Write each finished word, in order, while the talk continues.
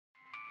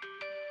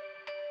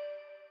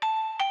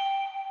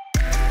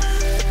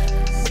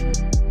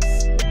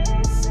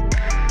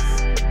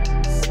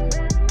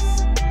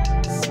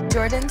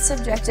Jordan's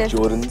subjective.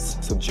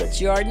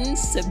 Jordan's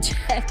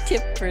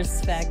subjective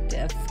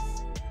Perspective.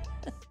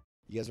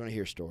 You guys want to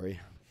hear a story?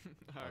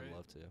 I'd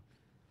love to.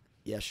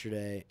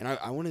 Yesterday, and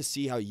I want to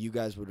see how you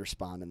guys would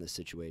respond in this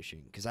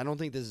situation, because I don't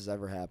think this has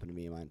ever happened to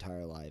me in my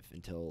entire life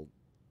until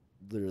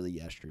literally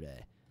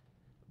yesterday.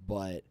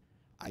 But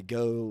I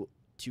go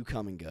to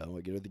Come and Go.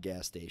 I go to the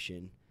gas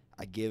station.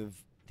 I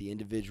give the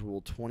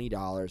individual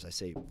 $20. I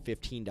say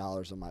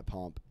 $15 on my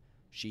pump.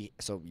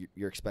 So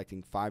you're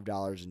expecting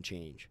 $5 and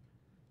change.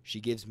 She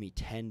gives me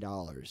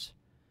 $10.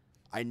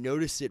 I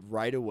notice it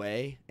right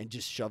away and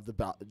just shove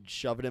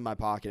it in my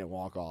pocket and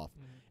walk off.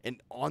 Mm-hmm.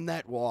 And on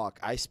that walk,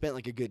 I spent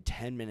like a good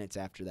 10 minutes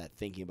after that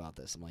thinking about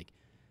this. I'm like,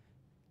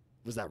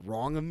 was that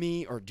wrong of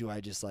me, or do I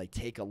just like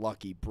take a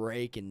lucky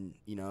break and,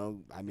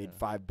 I made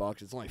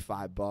 $5. It's only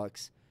 $5.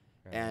 Right.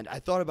 And I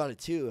thought about it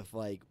too. If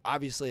like,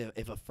 obviously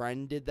if a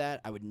friend did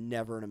that, I would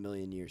never in a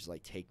million years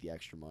like take the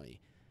extra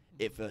money.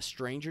 If a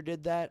stranger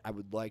did that, I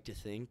would like to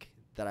think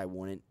that I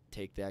wouldn't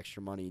take the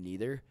extra money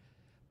neither.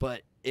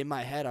 But in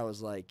my head, I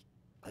was like,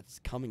 that's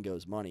Come and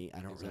Go's money. I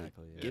don't really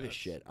give a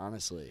shit,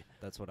 honestly.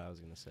 That's what I was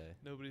going to say.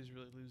 Nobody's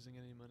really losing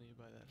any money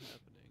by that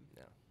happening.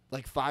 No.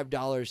 Like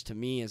 $5 to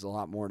me is a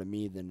lot more to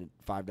me than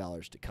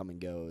 $5 to Come and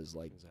Go is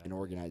like an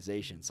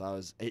organization. So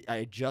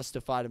I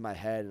justified in my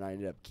head and I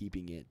ended up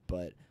keeping it.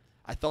 But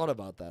I thought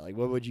about that. Like,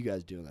 what would you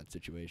guys do in that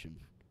situation?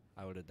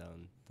 I would have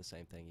done the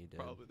same thing you did.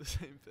 Probably the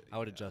same thing. I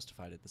would have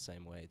justified it the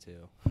same way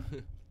too.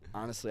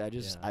 Honestly,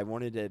 I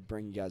wanted to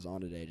bring you guys on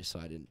today just so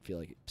I didn't feel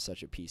like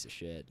such a piece of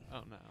shit.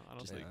 Oh no, I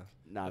don't think.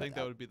 I think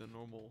that would be the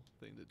normal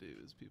thing to do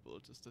is people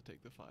just to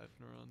take the 5 and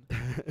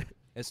run.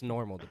 It's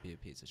normal to be a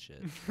piece of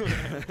shit.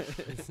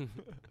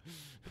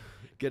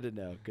 Good to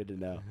know.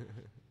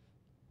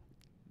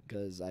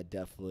 Because I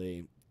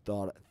definitely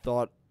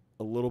thought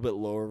a little bit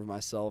lower of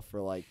myself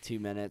for like 2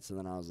 minutes, and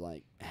then I was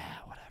like,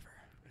 whatever.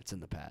 It's in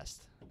the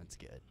past. That's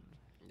good.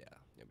 Yeah,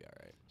 you'll be all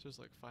right. It's just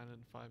like finding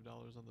 $5 on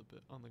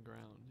the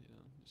ground,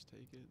 just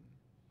take it.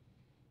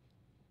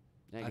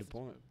 Yeah, good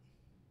point.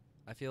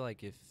 I feel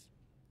like if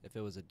it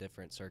was a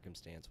different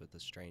circumstance with a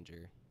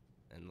stranger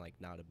and like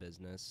not a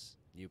business,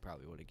 you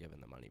probably would have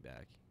given the money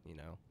back, If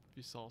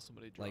you saw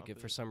somebody drop like if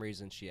for some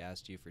reason she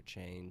asked you for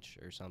change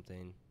or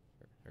something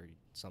or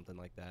something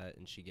like that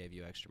and she gave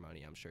you extra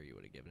money, I'm sure you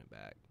would have given it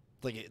back.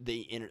 Like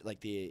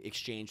the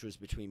exchange was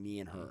between me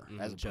and her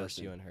as a just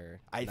person. You and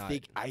her. I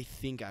think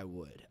I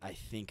would.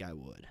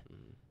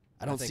 Mm-hmm.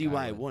 I don't think see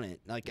why I I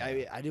wouldn't. Like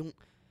I don't.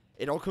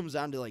 It all comes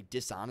down to like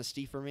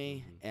dishonesty for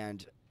me,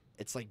 and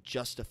it's like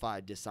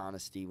justified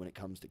dishonesty when it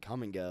comes to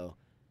Come and Go,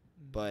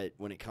 but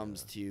when it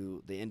comes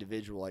to the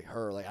individual like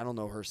her, like I don't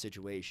know her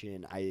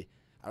situation. I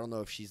don't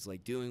know if she's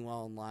like doing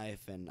well in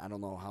life, and I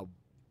don't know how.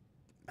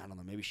 I don't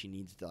know, maybe she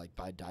needs to like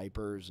buy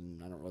diapers,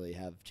 and I don't really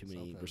have too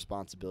many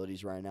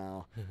responsibilities right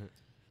now.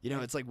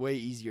 It's like way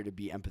easier to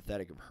be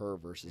empathetic of her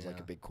versus like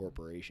a big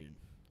corporation.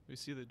 We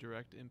see the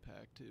direct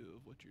impact too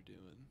of what you're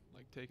doing,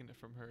 like taking it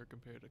from her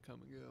compared to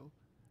Come and Go.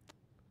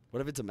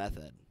 What if it's a meth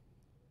head?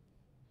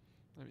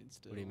 I mean,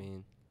 still. What do you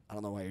mean? I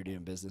don't know why you're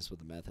doing business with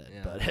a meth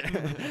head, but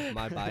am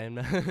I buying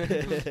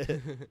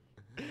meth?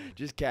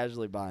 Just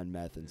casually buying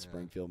meth in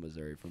Springfield,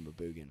 Missouri from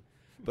Babugan.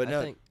 But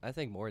I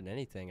think more than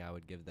anything, I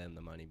would give them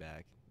the money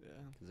back. Yeah,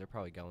 because they're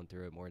probably going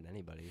through it more than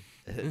anybody.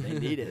 They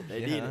need it.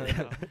 They need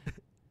it.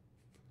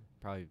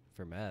 Probably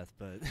for meth,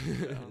 but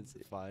it's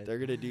fine. They're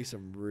gonna do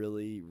some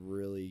really,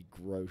 really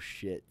gross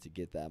shit to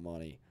get that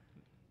money.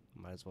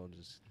 Might as well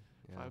just.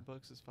 Yeah.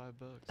 $5 is $5.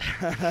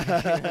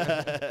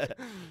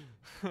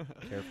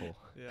 Careful.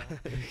 Yeah.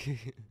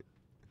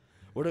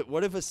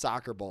 What if a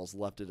soccer ball's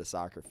left at a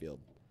soccer field?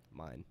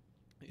 Mine.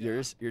 Yeah.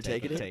 Yours? You're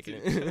taking it? Taking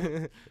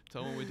it.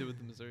 Tell them what we did with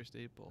the Missouri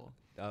State ball.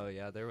 Oh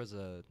yeah, there was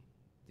the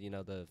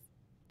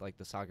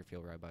soccer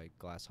field right by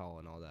Glass Hall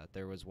and all that.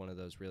 There was one of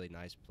those really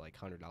nice like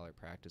 $100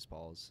 practice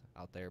balls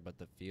out there, but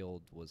the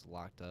field was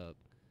locked up,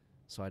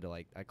 so I had to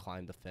I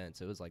climbed the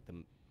fence. It was like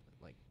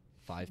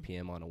 5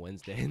 p.m. on a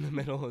Wednesday in the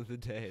middle of the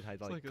day. I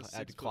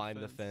had to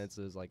climb the fence.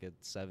 It was like a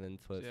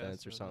 7-foot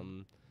fence or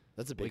something.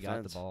 That's a big fence.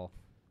 We got the ball.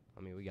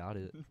 I mean, we got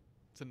it.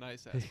 It's a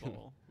nice ass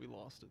ball. We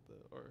lost it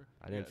though.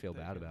 I didn't feel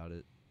bad about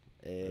it.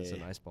 It's a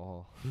nice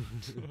ball.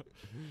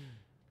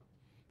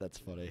 That's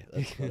funny.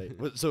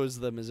 So is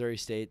the Missouri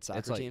State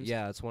soccer teams?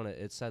 Yeah,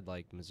 it said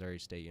Missouri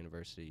State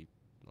University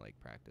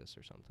practice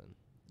or something.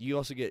 You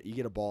also get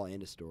a ball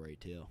and a story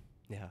too.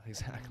 Yeah,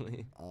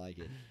 exactly. I like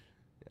it.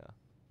 Yeah.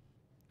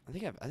 I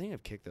think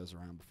I've kicked those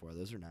around before.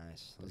 Those are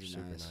nice. Those are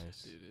super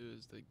nice. Dude, it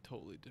was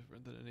totally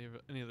different than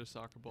any other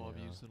soccer ball I've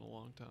used in a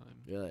long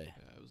time. Really?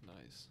 Yeah, it was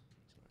nice.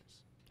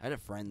 I had a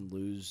friend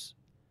lose.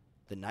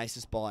 The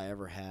nicest ball I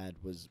ever had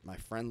was my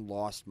friend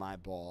lost my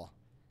ball,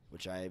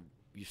 which I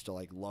used to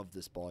love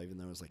this ball even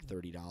though it was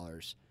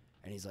 $30.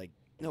 And he's like,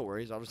 no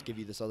worries, I'll just give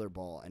you this other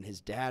ball. And his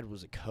dad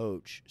was a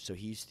coach, so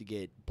he used to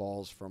get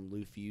balls from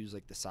Lou Fuse,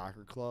 the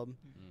soccer club.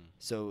 Mm.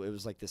 So it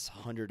was this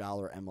 $100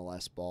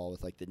 MLS ball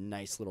with the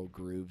nice little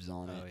grooves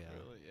on it. Oh yeah,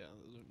 really? Yeah,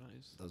 those are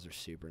nice. Those are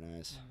super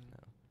nice. No.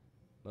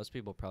 Most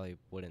people probably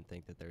wouldn't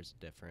think that there's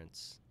a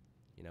difference,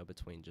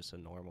 between just a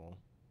normal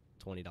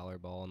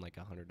 $20 ball and like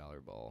a $100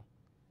 ball,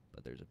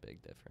 but there's a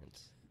big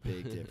difference.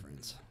 Big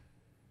difference.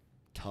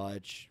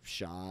 Touch,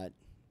 shot,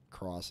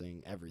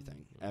 crossing,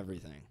 everything.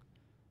 Everything.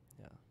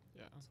 Yeah,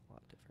 Yeah. it's a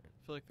lot different.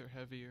 I feel like they're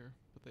heavier,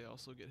 but they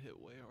also get hit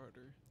way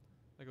harder.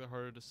 Like they're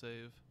harder to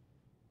save.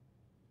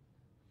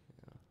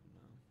 Yeah.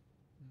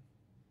 No.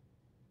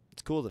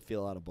 It's cool to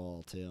feel out a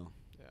ball, too.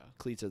 Yeah.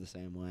 Cleats are the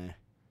same way.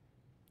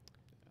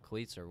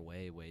 Cleats are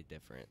way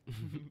different.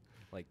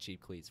 Like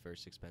cheap cleats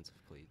versus expensive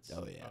cleats.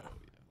 Oh, yeah.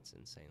 It's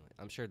insanely.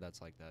 I'm sure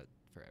that's like that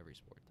for every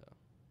sport though.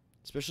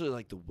 Especially,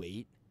 like, the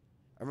weight.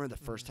 I remember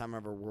the first time I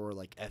ever wore,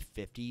 like,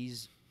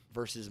 F50s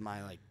versus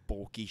my, like,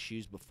 bulky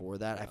shoes before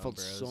that. I felt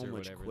Umbros so or much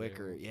whatever they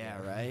quicker. were. Yeah,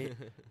 right?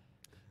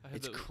 I had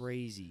It's those-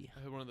 crazy.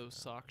 I had one of those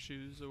sock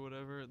shoes or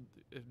whatever. And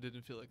it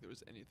didn't feel like there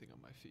was anything on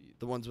my feet.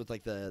 The ones with,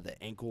 like, the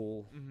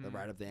ankle, the Mhm.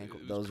 right of the It ankle.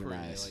 was Those are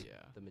crazy, nice. like,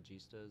 yeah. The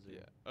Magistas. Or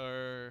Yeah.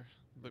 Or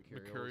the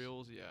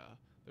Mercurials? Mercurials, yeah.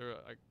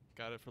 I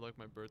got it for like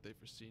my birthday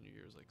for senior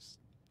year. It was like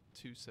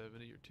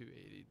 270 or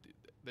 280. Dude,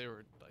 they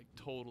were like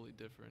totally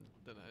different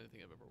than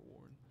anything I've ever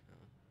worn. Yeah.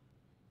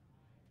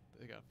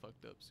 They got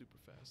fucked up super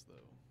fast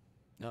though.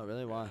 No,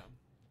 really? Why? Yeah.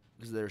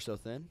 Because they're so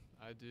thin?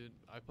 I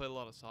played a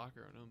lot of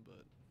soccer on them,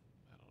 but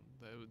I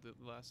don't. They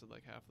lasted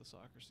like half the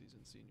soccer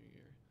season senior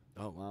year.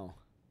 Oh, wow.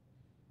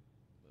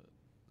 But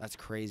That's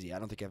crazy. I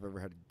don't think I've ever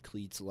had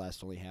cleats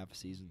last only half a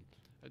season.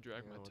 I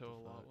drag Yeah, my what toe the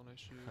a lot fuck? when I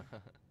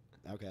shoot.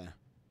 Okay.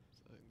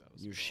 So I think that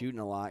was You're the shooting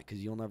a lot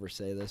because you'll never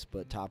say this,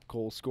 but Mhm. top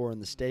goal scorer in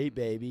the state,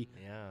 baby.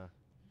 Yeah.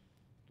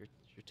 You're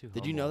too.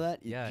 Did you know humble.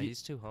 that? Yeah, You-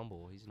 he's too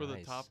humble. He's for nice.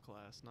 the top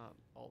class, not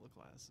all the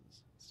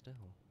classes. Still,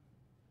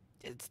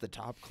 It's the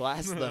top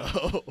class,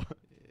 though.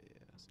 Yeah,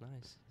 it's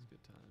nice. it's a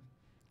good time.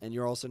 And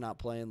you're also not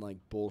playing, like,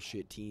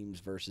 bullshit teams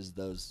versus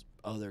those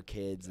other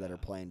kids that are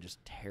Yeah. playing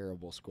just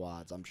terrible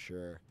squads, I'm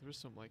sure. There was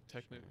some like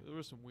there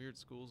were some weird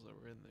schools that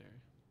were in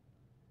there.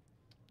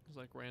 It was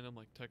like random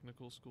like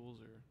technical schools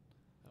or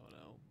I don't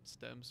know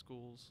STEM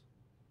schools.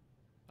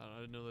 I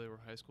didn't know they were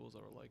high schools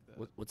that were like that.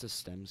 What's a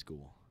STEM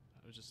school?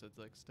 I just said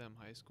like STEM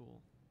high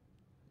school.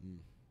 Mm.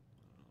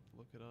 I don't know,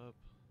 look it up,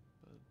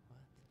 but What?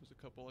 there's a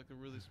couple like the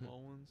really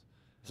small ones.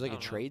 It's like I a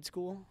don't know. trade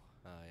school?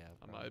 Oh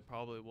yeah. It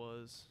probably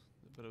was,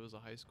 but it was a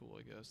high school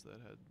I guess that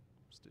had.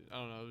 I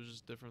don't know. It was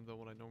just different than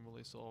what I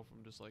normally saw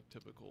from just like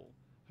typical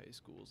high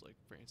schools like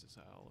Francis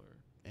Howell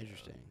or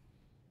Interesting.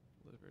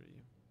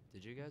 Liberty.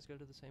 Did you guys go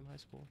to the same high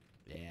school?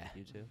 Yeah.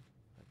 You too?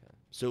 Okay.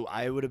 So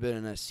I would have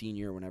been a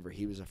senior whenever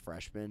he was a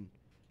freshman,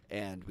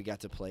 and we got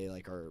to play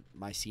like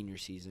my senior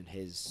season,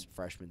 his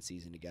freshman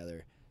season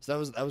together.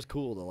 So that was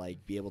cool to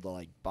like be able to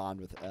like bond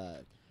with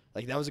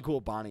like that was a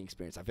cool bonding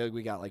experience. I feel like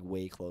we got like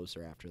way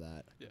closer after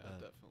that. Yeah, Uh,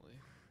 definitely.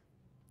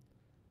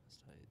 That's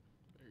tight.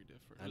 Very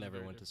different. I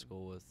never went to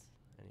school with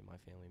any of my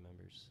family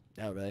members.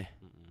 Oh really?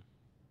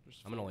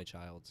 I'm an only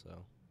child,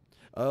 so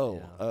Oh,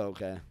 Yeah. oh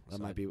okay. That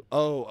So might I- be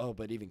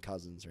but even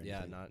cousins or anything.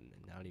 yeah, not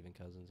even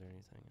cousins or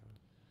anything.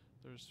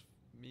 There's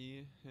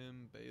me,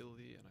 him,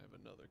 Bailey, and I have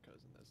another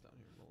cousin that's down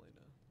here in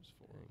Molina. There's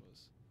four Dang. of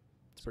us.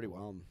 It's pretty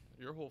wild.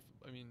 Your whole,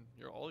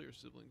 all your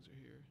siblings are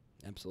here.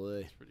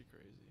 Absolutely. It's pretty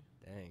crazy.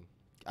 Dang.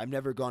 I've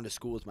never gone to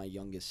school with my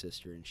youngest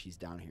sister, and she's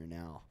down here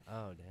now.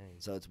 Oh dang.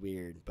 So it's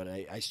weird, but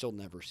I still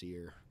never see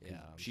her. 'Cause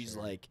Yeah, I'm she's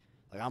sure. like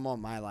I'm on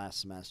my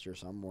last semester,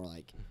 so I'm more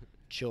like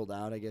chilled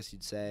out, I guess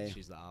you'd say.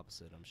 She's the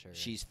opposite, I'm sure.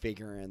 She's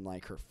figuring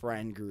like her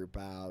friend group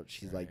out.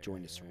 She's like Right,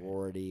 joined a right, right.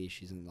 sorority.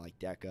 She's in like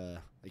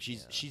DECA. Like Yeah.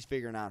 she's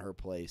figuring out her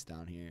place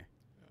down here.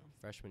 Yeah.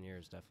 Freshman year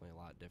is definitely a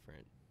lot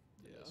different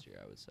than Yeah. this year,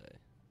 I would say.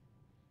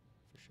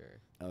 For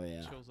sure. Oh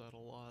yeah. Chills out a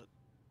lot.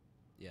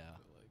 Yeah.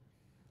 But like,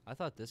 I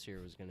thought this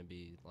year was gonna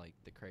be like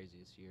the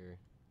craziest year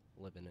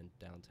living in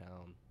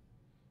downtown.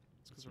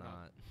 it's It's because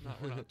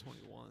not. we're not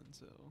 21,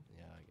 so.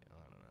 Yeah, I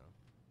don't know.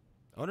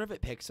 I wonder if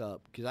it picks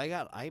up because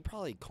I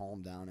probably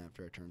calmed down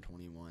after I turned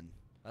 21.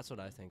 That's what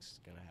I think's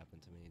gonna happen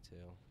to me too.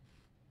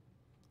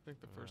 I think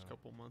the first Uh,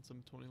 couple months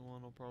I'm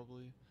 21, I'll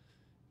probably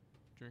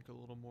drink a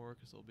little more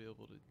because I'll be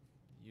able to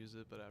use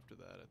it. But after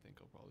that, I think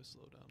I'll probably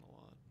slow down a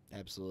lot.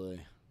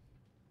 Absolutely.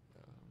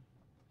 Um,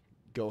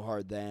 Go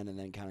hard then, and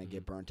then kind of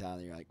get Mhm. burnt out.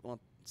 And you're like, well,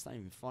 it's not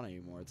even fun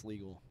anymore. It's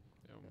legal.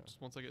 Yeah. Just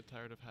once I get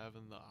tired of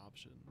having the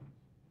option,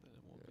 then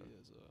it won't Yeah. be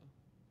as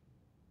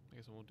I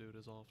guess I won't do it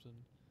as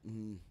often.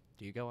 Mm-hmm.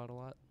 Do you go out a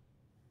lot?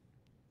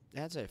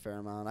 That's a fair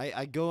amount.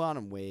 I go out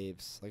in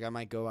waves. Like I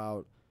might go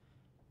out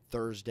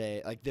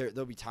Thursday. Like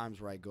there'll be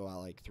times where I go out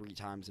like 3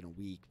 times in a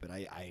week, but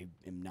I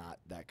am not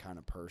that kind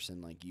of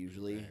person like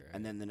usually. Right, right.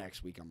 And then the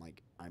next week I'm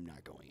like I'm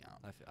not going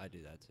out. I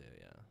do that too.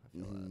 Yeah, I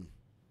feel Mhm. that.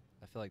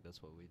 I feel like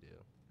that's what we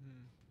do.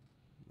 Hmm.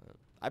 But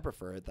I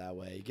prefer it that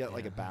way. You get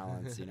like a Yeah.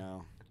 balance, you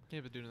know.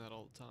 Can't be doing that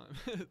all the time.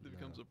 It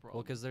becomes a problem.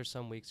 Well, because there's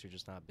some weeks you're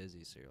just not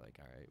busy, so you're like,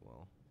 all right,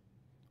 well,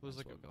 there's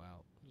might like as well go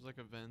out. there's like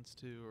events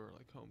too, or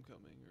like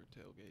homecoming or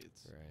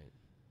tailgates. Right.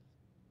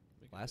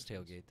 Make a Last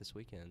difference. tailgate this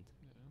weekend.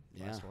 Yeah.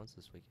 Yeah. Last one's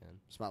this weekend.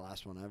 It's my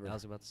last one ever. I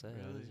was about to say.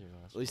 that Really? is your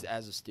last At least one.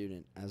 as a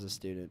student. As a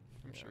student.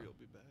 I'm sure Yeah. you'll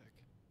be back.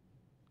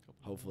 Couple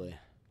more. Hopefully.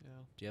 Yeah.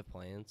 Do you have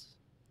plans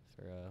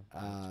for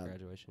Uh,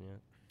 graduation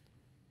yet?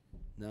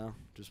 No,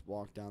 just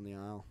walk down the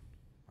aisle,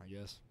 I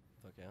guess.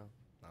 Fuck yeah.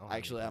 I don't have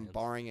Actually, any I'm plans.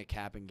 borrowing a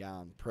cap and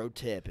gown. Pro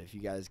tip: if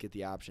you guys get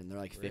the option, they're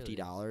like Really? $50.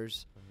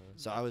 Uh-huh.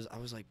 So I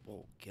was like,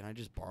 well, can I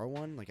just borrow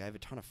one? Like, I have a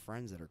ton of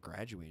friends that are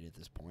graduated at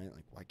this point.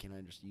 Like, why can't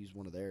I just use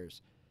one of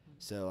theirs?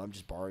 So I'm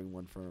just borrowing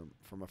one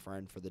from a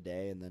friend for the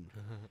day, and then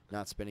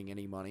not spending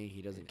any money.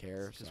 He doesn't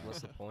care. Because So. what's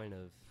the point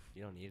of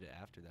you don't need it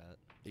after that?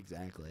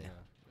 Exactly. Yeah.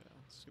 Yeah,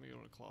 it's just gonna go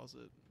in a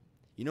closet.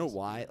 You know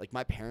why? Like,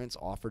 my parents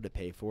offered to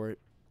pay for it.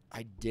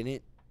 I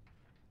didn't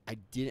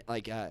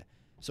like.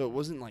 So it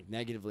wasn't like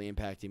negatively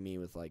impacting me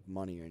with like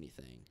money or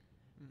anything.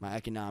 My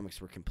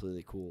economics were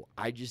completely cool.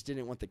 I just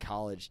didn't want the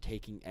college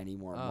taking any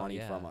more money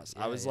from us.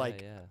 I was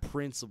like,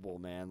 principal,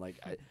 man. Like,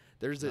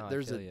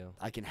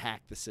 I can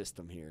hack the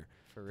system here.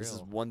 For real. This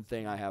is one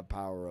thing I have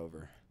power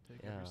over.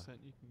 Take every cent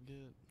you can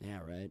get. Yeah,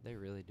 right. They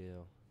really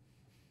do.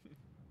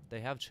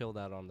 They have chilled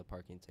out on the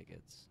parking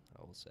tickets,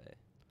 I will say.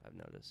 I've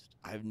noticed.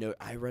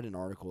 I read an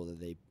article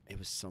that it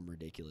was some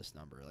ridiculous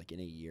number. Like in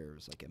a year, it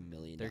was like $1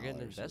 million. They're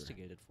getting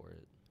investigated for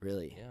it.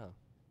 Really? Yeah.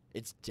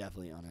 It's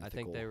definitely unethical. I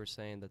think they were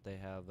saying that they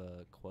have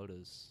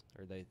quotas,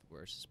 or they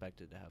were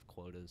suspected to have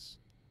quotas,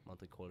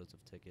 monthly quotas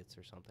of tickets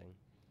or something.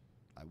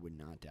 I would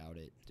not doubt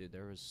it. Dude,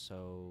 there was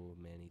so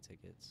many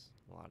tickets,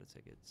 a lot of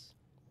tickets.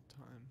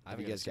 Time. Have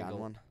you guys gotten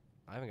one?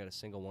 I haven't got a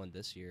single one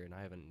this year, and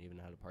I haven't even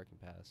had a parking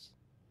pass.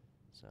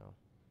 So,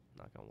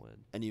 knock on wood.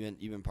 And you've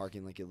been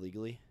parking like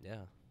illegally? Yeah.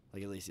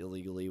 Like at least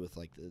illegally with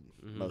like the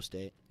most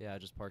state? Yeah, I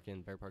just park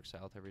in Bear Park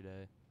South every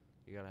day.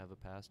 You gotta have a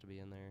pass to be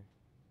in there.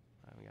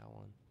 I haven't got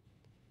one.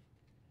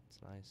 It's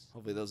nice.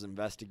 Hopefully those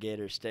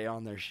investigators stay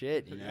on their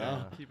shit, you know?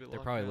 Yeah. Keep it They're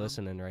locked probably down.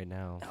 listening right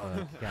now.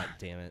 God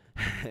damn it.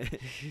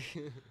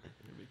 They'll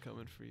be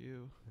coming for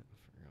you.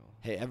 For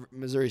real. Hey,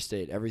 Missouri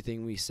State,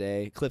 everything we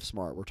say, Cliff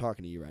Smart, we're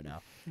talking to you right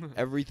now.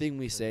 Everything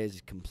we say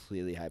is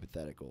completely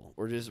hypothetical.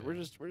 We're just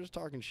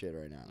talking shit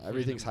right now.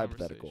 Everything's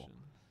hypothetical.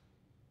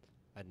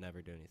 I'd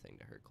never do anything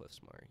to hurt Cliff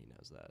Smart. He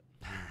knows that.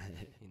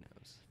 He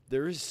knows.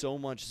 There is so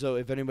much. So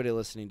if anybody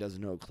listening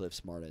doesn't know who Cliff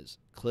Smart is,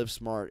 Cliff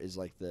Smart is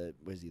like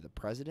was he the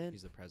president?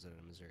 He's the president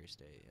of Missouri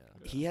State,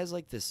 yeah. He has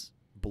like this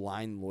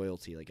blind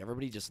loyalty. Like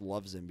everybody just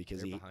loves him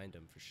because They're behind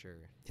him for sure.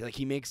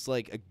 He makes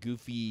like a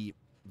goofy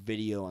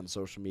video on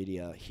social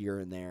media here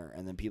and there,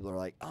 and then people are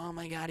like, "Oh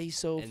my god, he's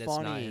so funny." And it's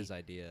not his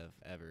idea of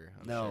ever.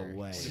 I'm No sure.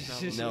 way.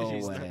 It's not No like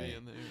he's way. to be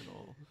in there at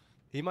all.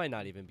 He might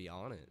not even be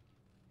on it.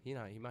 He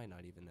might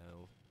not even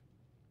know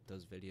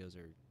those videos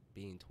are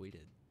being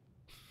tweeted.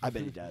 I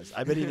bet he does.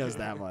 I bet he knows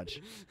that much.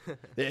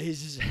 Yeah,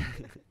 he's just.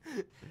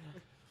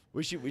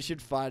 we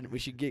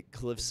should get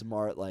Cliff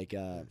Smart like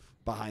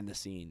behind the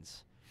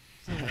scenes.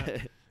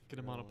 Get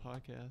him on a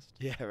podcast.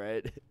 Yeah,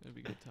 right. It'd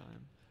be a good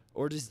time.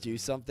 Or just do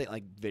something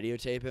like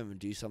videotape him and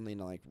do something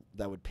to, like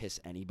that would piss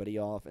anybody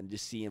off, and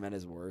just see him at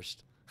his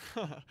worst.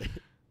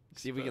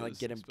 See if we can like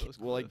get him.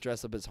 We'll like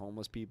dress up as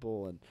homeless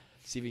people and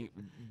see if we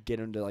can get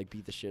him to like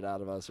beat the shit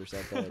out of us or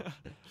something.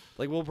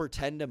 Like we'll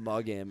pretend to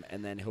mug him,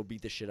 and then he'll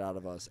beat the shit out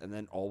of us, and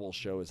then all we'll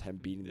show is him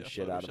beating the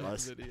shit out of Photoshop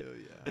us. Video,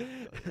 yeah.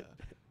 Yeah.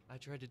 I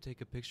tried to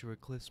take a picture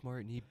with Cliff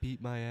Smart and he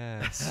beat my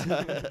ass.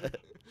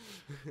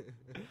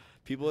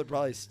 People would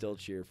probably still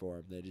cheer for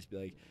him. They'd just be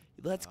like,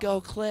 "Let's go,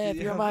 Cliff!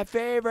 You're my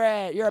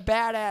favorite. You're a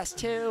badass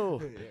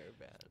too."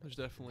 There's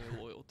definitely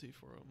a loyalty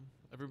for him.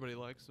 Everybody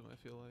likes him, I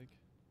feel like.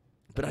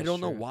 But I don't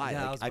know Sure. why. Yeah,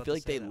 I Like, was I about feel to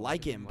like say they that.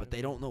 like Why him, do but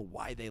they don't know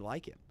why they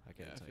like him. I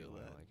can't Yeah, I tell you feel why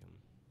I that. like him.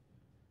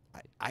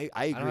 I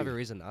I don't have a agree.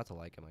 reason not to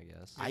like him, I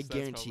guess. I That's probably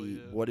guarantee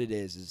it. what it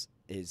is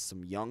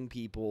some young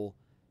people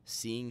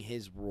seeing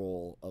his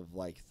role of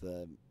like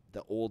the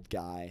old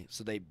guy.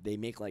 So they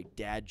make like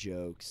dad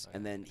jokes,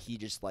 and then he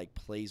just like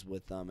plays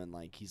with them, and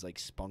like he's like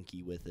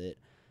spunky with it,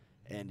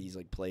 and he's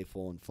like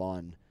playful and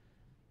fun,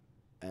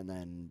 and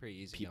then Pretty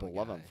easy people going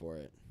love him guy. for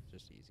it.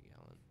 Just easy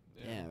going.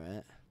 Yeah,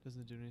 right.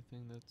 Doesn't do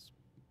anything that's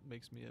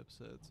makes me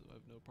upset, so I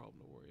have no problem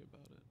to worry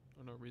about it.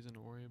 Or no reason to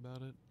worry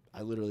about it.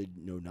 I literally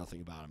know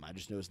nothing about him. I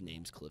just know his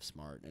name's Cliff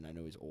Smart, and I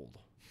know he's old.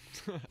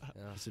 Yeah.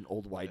 It's an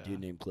old white Yeah. dude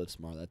named Cliff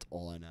Smart. That's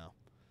all I know.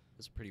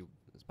 It's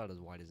about as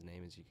wide as a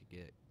name as you could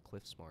get.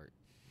 Cliff Smart.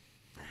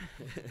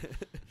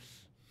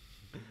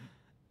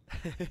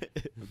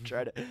 I'm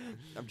trying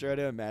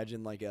to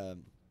imagine like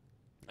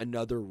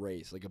another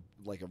race, like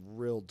a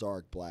real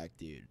dark black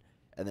dude,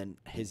 and then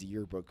his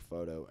yearbook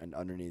photo, and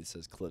underneath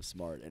says Cliff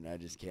Smart, and I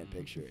just can't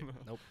picture it.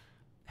 Nope.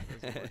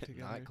 Doesn't work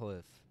together. Not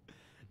Cliff.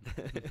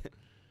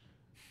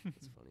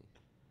 It's funny.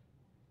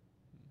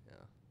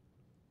 Yeah.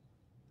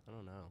 I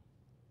don't know.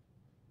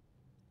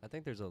 I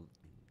think there's a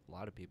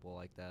lot of people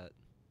like that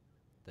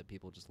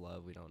people just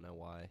love. We don't know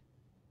why.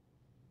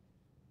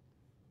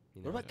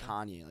 You What know? about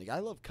Kanye? Like I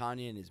love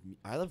Kanye and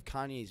I love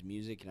Kanye's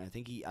music, and I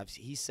think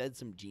he said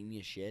some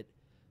genius shit,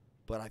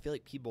 but I feel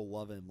like people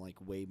love him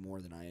like way more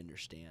than I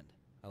understand.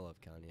 I love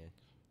Kanye.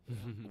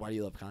 Why do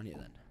you love Kanye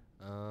then?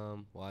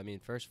 Well, I mean,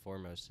 first and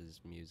foremost, his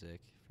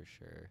music for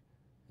sure,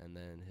 and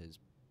then his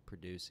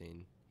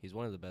producing. He's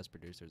one of the best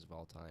producers of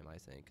all time, I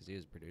think, because he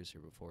was a producer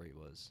before he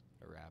was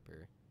a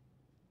rapper.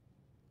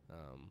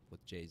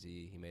 With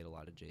Jay-Z, he made a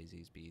lot of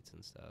Jay-Z's beats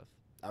and stuff.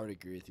 I would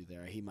agree with you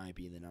there. He might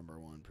be the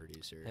 #1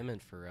 producer. Him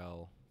and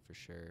Pharrell for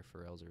sure.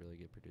 Pharrell's a really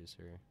good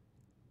producer.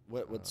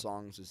 What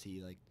songs has he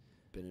like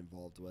been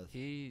involved with?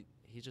 He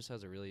just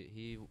has a really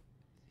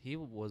he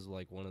was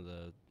like one of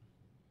the.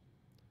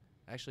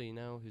 Actually, you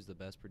know who's the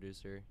best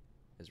producer?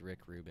 Is Rick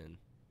Rubin.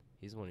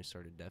 He's the one who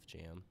started Def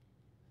Jam.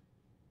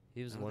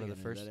 He was one of the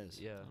first.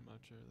 Yeah. I'm not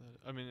sure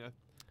that. I mean,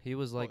 He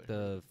was like probably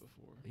heard the it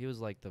before. he was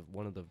like the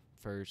one of the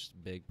first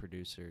big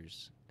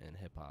producers in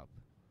hip hop.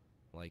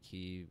 Like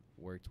he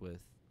worked with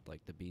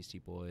like the Beastie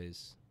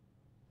Boys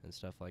and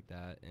stuff like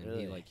that, and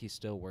Really? he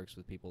still works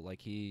with people.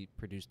 Like he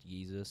produced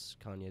Yeezus,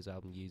 Kanye's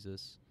album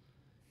Yeezus.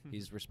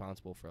 He's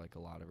responsible for like a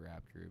lot of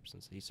rap groups,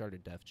 and so he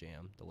started Def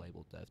Jam, the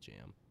label Def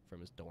Jam,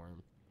 from his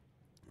dorm.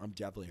 I've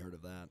definitely heard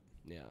of that.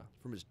 Yeah,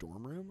 From his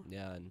dorm room?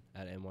 yeah, and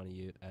at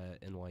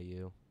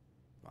NYU.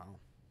 Wow.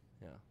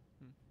 Yeah.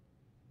 Hmm.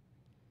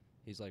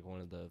 He's like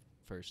one of the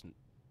first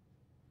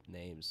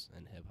names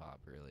in hip hop,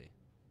 really,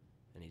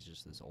 and he's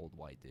just this old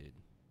white dude.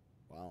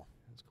 Wow.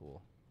 That's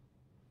cool.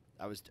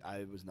 I was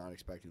not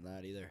expecting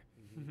that either.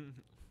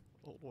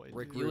 Old white.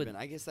 Rick dude. You would- Rubin.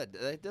 I guess that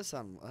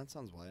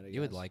sounds white. I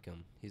You would guess. like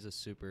him. He's a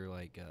super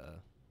like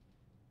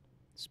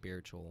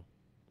spiritual,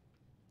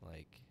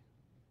 like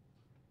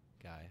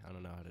guy. I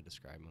don't know how to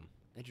describe him.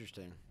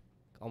 Interesting.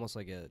 Almost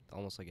like a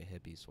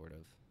hippie sort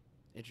of,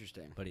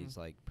 Interesting. but he's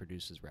like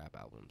produces rap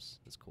albums.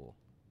 It's cool.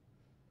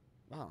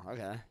 Wow.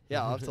 Okay.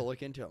 Yeah, I'll have to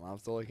look into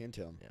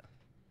him.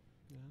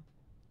 Yeah.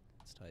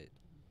 It's tight.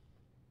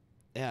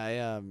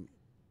 Yeah,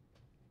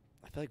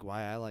 I feel like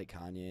why I like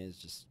Kanye is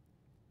just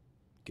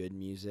good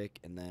music,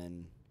 and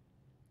then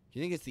do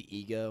you think it's the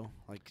ego?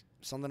 Like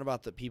something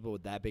about the people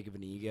with that big of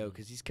an ego,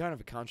 because he's kind of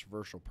a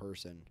controversial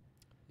person.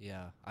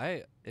 Yeah,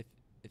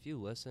 if you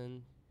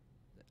listen,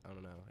 I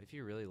don't know. If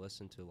you really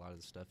listen to a lot of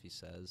the stuff he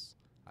says,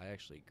 I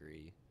actually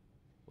agree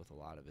with a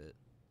lot of it.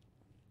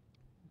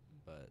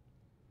 But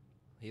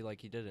he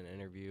did an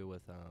interview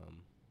with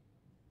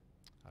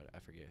I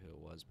forget who it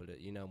was, but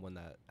you know when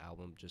that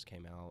album just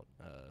came out,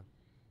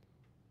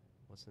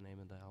 what's the name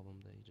of the album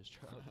that he just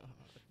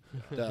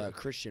dropped? The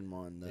Christian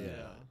one.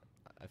 Yeah.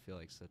 I feel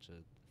like such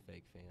a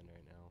fake fan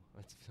right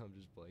now. I'm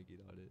just blanking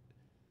on it.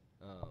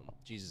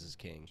 Jesus is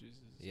King.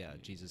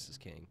 Jesus is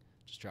King.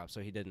 Just dropped. So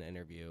he did an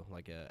interview,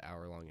 like a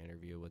hour-long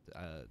interview with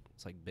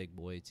it's like Big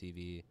Boy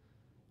TV.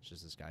 It's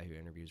just this guy who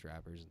interviews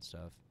rappers and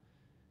stuff.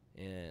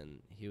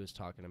 And he was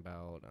talking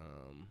about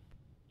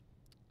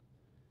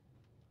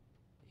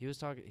he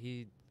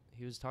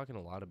was talking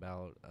a lot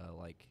about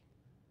like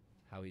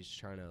how he's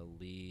trying to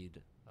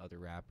lead other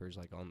rappers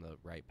like on the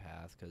right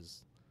path,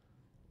 because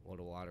what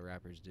a lot of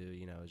rappers do,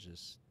 you know, is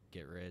just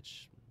get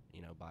rich,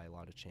 you know, buy a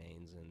lot of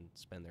chains and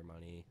spend their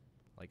money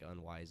like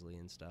unwisely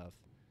and stuff.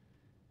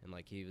 And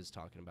like he was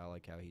talking about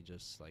like how he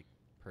just like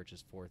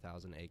purchased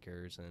 4,000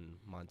 acres in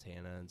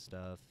Montana and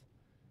stuff,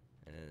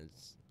 and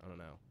it's, I don't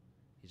know,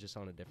 he's just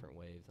on a different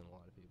wave than a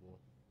lot of people.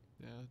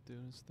 Yeah,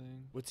 doing his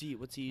thing. What's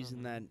he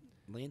using that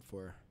land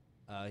for?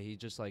 He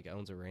just like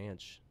owns a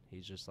ranch.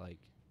 He's just like,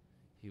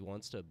 he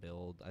wants to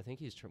build, I think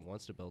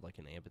wants to build like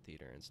an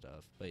amphitheater and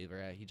stuff, but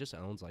he just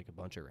owns like a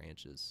bunch of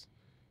ranches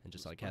and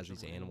just like has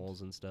these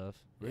animals and stuff.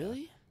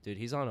 Really? Yeah. Dude,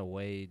 he's on a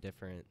way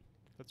different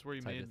That's where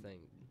he type made. of thing.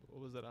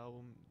 What was that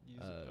album?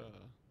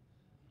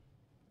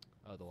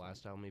 Oh, the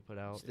last album he put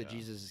out? It's the Yeah.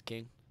 Jesus is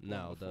King?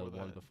 No, the before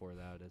one that. before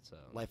that. It's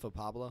Life of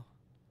Pablo?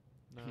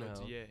 No, it's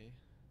No. Yay.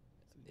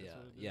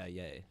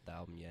 Yay. The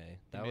album Yay.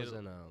 That made was it-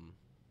 in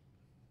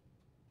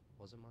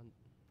was it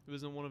It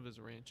was in one of his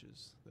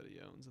ranches that he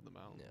owns in the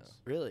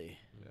mountains. Really?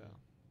 Yeah.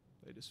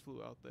 They just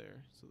flew out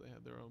there, so they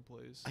had their own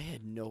place. I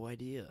had no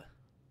idea.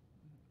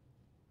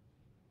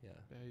 Yeah.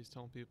 Yeah, he's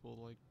telling people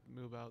to, like,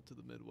 move out to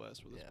the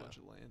Midwest where there's Yeah. a bunch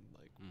of land.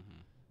 Like,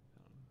 Mhm.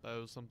 that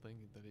was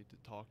something that he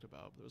talked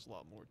about, but there was a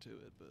lot more to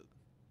it. But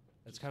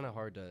It's kind of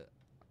hard to.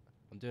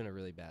 I'm doing a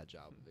really bad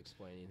job of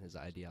explaining his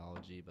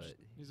ideology, but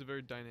he's a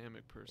very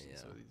dynamic person, Yeah.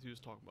 so he was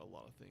talking about a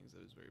lot of things that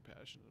he was very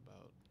passionate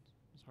about.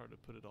 It's hard to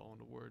put it all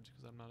into words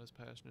because I'm not as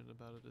passionate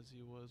about it as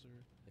he was,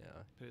 or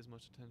yeah. pay as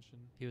much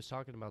attention. He was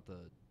talking about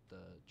the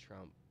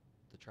Trump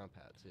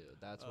hat too.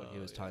 That's what he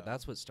Oh, was talking. yeah.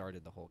 That's what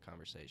started the whole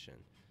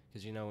conversation.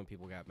 Because you know when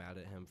people got mad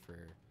at him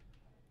for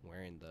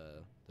wearing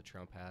the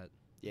Trump hat,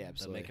 Yeah, the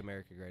absolutely. Make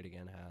America Great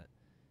Again hat,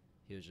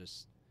 he was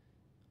just.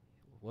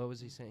 What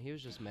was he saying? He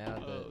was just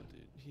mad Oh,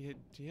 that. dude,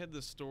 he had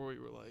this story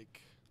where,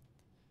 like,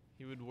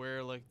 he would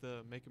wear, like,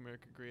 the Make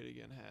America Great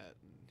Again hat,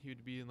 and he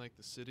would be in, like,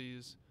 the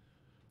cities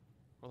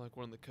or, like,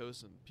 one of the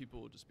coasts, and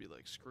people would just be,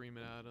 like,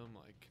 screaming at him.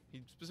 Like,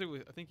 he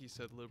specifically, I think he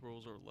said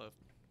liberals or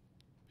left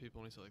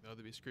people, and he said, like, oh,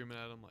 they'd be screaming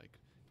at him, like,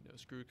 you know,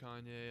 screw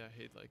Kanye, I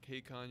hate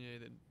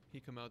Kanye. Then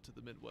he'd come out to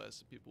the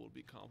Midwest, and people would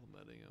be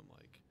complimenting him,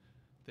 like,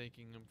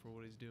 thanking him for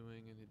what he's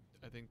doing, and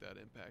I think that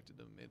impacted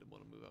him, made him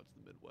want to move out to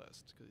the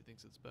Midwest because he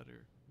thinks it's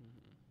better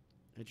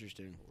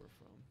Interesting. where we're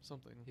from.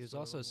 Something. He was so I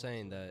also don't know.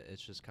 saying that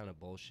it's just kind of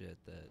bullshit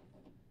that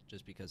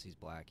just because he's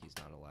black, he's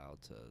not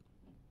allowed to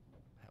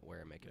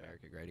wear a Make Yeah.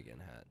 America Great Again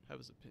hat. Have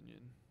his opinion.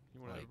 You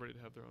want Like- everybody to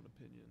have their own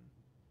opinion.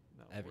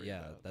 not worry Yeah,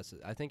 about. that's.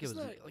 I think it Isn't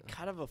was that, like,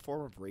 kind of a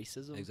form of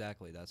racism?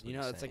 exactly. That's what You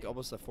know, he's it's like saying.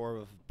 almost a form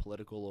of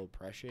political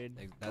oppression.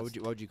 That's-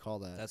 What would you call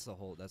that? That's the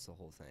whole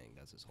thing.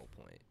 That's his whole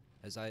point.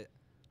 As I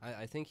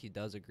think he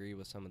does agree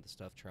with some of the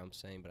stuff Trump's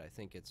saying, but I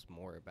think it's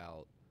more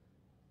about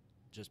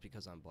just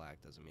because I'm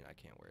black doesn't mean I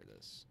can't wear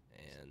this,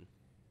 and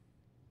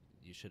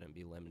you shouldn't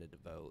be limited to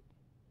vote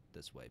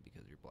this way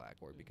because you're black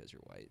or because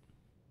you're white.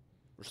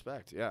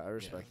 Respect. Yeah, I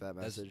respect that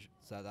That's- message.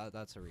 So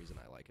that's the reason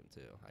I like him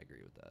too. I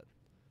agree with that.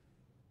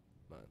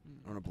 But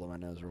I'm gonna blow my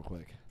nose real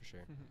quick. for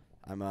sure.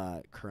 I'm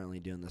currently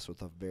doing this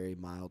with a very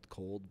mild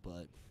cold,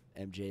 but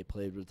MJ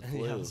played with the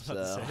flu. Yeah, I was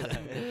about so. to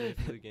say that.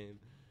 Flu game.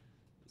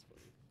 That's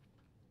funny.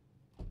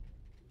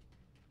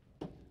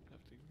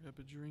 Have to grab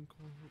a drink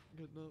while we're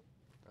getting up.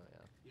 Oh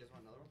yeah. You guys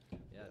want another one?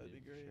 Yeah, That'd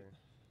dude, be great.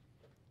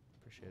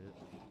 For sure. Appreciate it.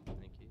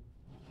 Thank you.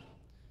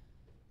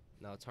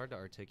 No, it's hard to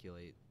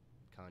articulate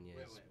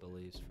Kanye's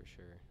beliefs for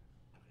sure.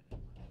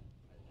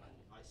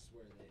 I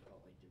swear they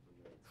felt like different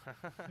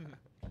weights.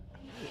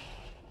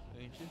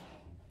 Thank you.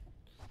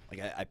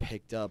 Like I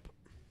picked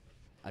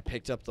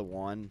up the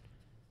one,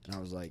 and I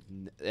was like,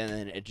 and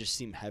then it just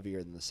seemed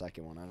heavier than the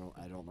second one.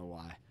 I don't know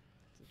why.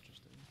 It's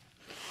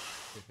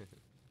interesting.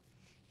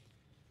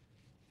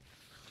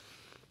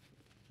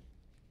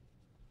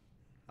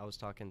 I was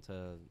talking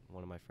to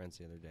one of my friends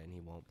the other day, and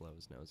he won't blow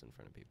his nose in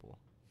front of people.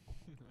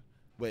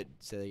 Wait,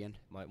 say that again.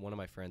 One of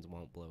my friends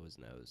won't blow his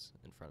nose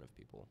in front of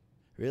people.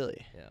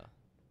 Really? Yeah.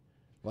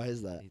 Why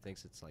is that? He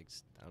thinks it's like,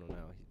 I don't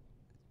know.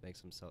 He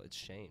makes himself. It's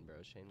Shane, bro.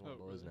 Shane won't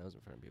Oh, blow his really? nose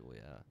in front of people.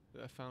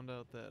 Yeah. I found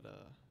out that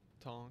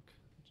Tonk,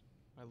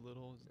 my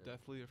little, is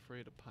deathly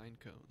afraid of pine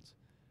cones.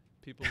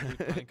 People with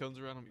pine cones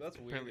around him, That's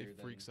apparently weirder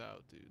than- freaks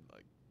out, dude.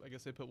 Like, I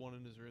guess they put one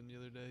in his room the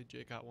other day.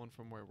 Jake got one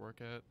from where I work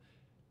at.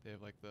 They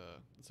have like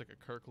it's like a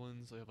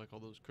Kirkland's. They have like all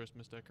those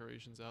Christmas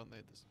decorations out, and they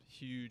had this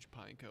huge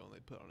pine cone they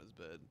put on his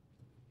bed.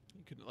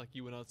 You could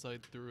you went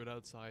outside, threw it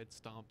outside,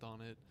 stomped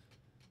on it.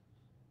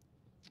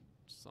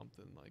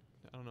 Something like,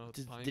 I don't know.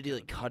 It's pine Did he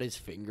like cone. cut his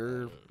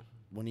finger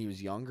when he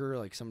was younger,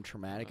 like some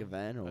traumatic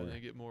event, I or?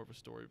 didn't get more of a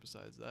story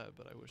besides that,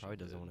 but I wish. Probably I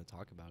doesn't did. want to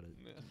talk about it.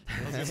 Yeah.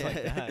 I was It's gonna,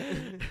 like that.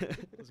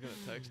 I was gonna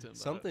text him. but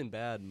I- Something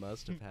bad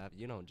must have happened.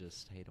 You don't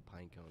just hate a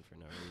pine cone for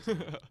no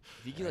reason.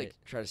 If you could like Right.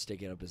 try to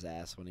stick it up his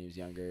ass when he was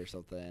younger or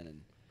something,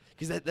 and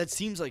because that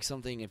seems like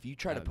something if you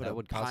try to That- put that a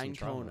would cause some pine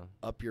cone trauma.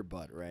 up your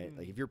butt, right?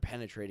 Like Mm. if you're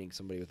penetrating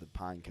somebody with a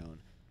pine cone,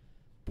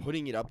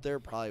 putting it up there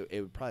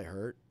it would probably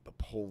hurt, but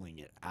pulling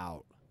it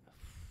out,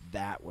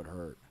 that would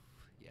hurt.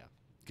 Yeah.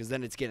 Because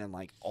then it's getting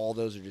like all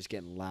those are just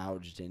getting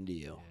lounged into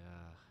you.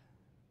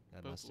 Yeah.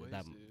 That Both must ways,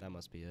 that, dude. that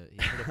must be it. He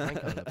put a pine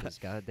cone up his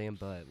goddamn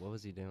butt. What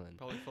was he doing?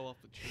 Probably fell off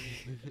the tree.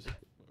 and just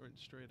went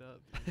straight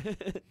up.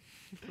 Dude.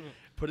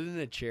 Put it in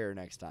a chair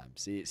next time.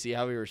 See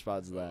how he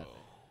responds to that. Oh,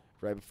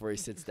 Right before he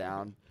sits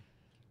down.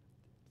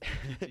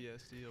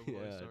 PTSD. I'll probably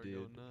Yeah, start dude.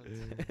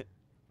 going nuts.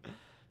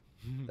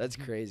 That's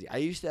crazy. I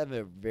used to have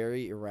a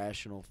very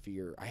irrational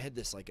fear. I had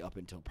this like up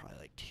until probably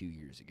like 2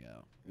 years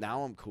ago.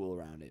 Now I'm cool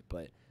around it,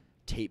 but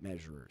tape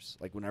measures,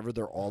 like whenever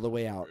they're all the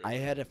way out, I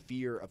had a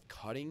fear of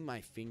cutting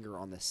my finger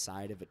on the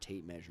side of a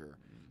tape measure.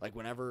 Like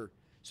whenever,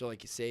 so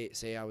like say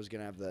I was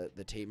gonna have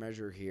the tape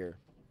measure here.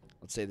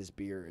 Let's say this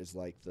beer is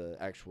like the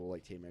actual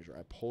like tape measure.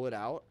 I pull it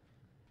out.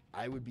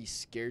 I would be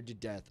scared to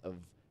death of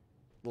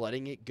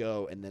letting it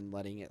go and then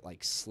letting it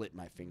like slit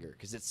my finger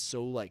because it's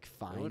so like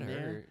fine It would there.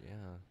 hurt. Yeah.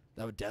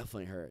 That would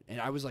definitely hurt. And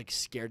I was like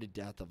scared to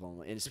death of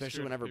them. And especially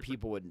scared of whenever paper.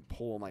 people would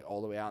pull them like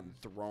all the way out and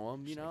throw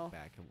them, you Just, know?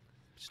 like,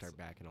 start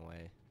backing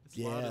away. It's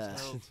loud Yeah. as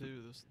hell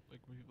too. This, like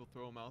when people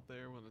throw them out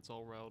there when it's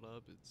all riled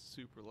up, it's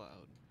super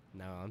loud.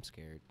 Now I'm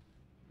scared.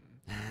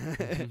 Are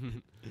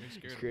you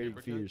scared of Creating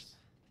paper fears. cuts?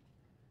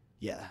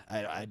 Yeah,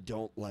 I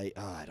don't like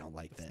I don't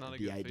like It's that. not a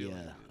The good idea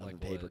feeling, dude. of Like a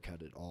paper what?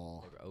 cut at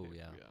all. Oh Paper,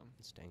 yeah. yeah.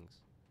 It stings.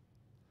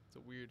 It's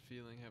a weird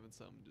feeling having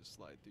something just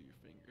slide through your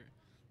finger.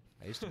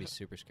 I used to be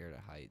super scared of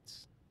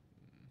heights.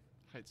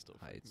 Height still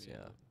freak Heights, me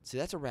yeah. out. See,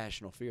 that's a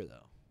rational fear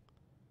though.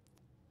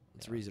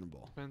 It's Yeah.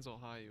 reasonable. Depends how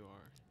high you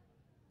are.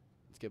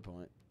 That's a good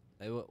point.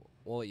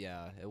 Well,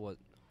 yeah, it was.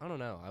 I don't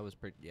know. I was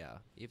pretty. Yeah,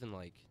 even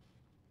like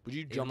Would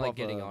you even jump like off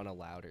getting a, on a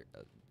ladder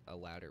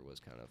was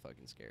kind of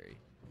fucking scary.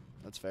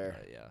 That's fair.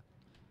 Yeah,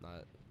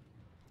 not.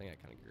 I think I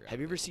kind of grew. Have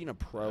you ever seen a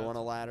pro Yeah, on a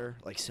it's- ladder?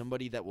 Like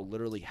somebody that will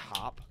literally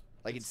hop.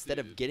 Like It's- instead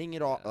of dude, getting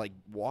it off, yeah. like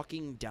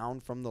walking down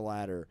from the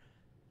ladder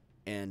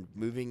and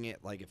moving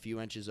it like a few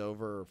inches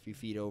over or a few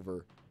feet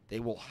over, they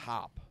will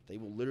hop. They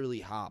will literally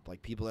hop.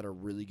 Like people that are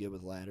really good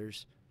with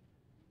ladders.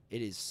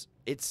 It's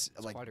It's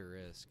like quite a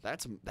risk.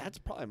 that's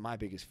probably my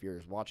biggest fear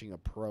is watching a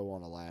pro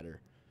on a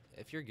ladder.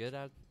 If you're good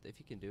at, if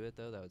you can do it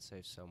though, that would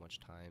save so much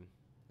time,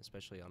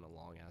 especially on a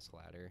long ass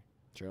ladder.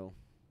 True.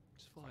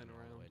 Just flying climbing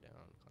all the way around.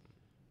 down.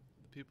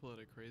 The people that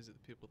are crazy,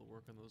 the people that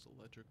work on those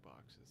electric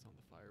boxes on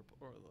the fire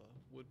or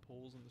the wood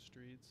poles in the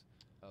streets.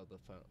 Oh, the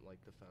phone, like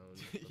the phone,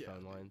 the Yeah,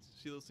 phone dude. lines.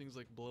 See those things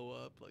like blow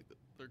up, like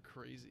they're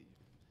crazy.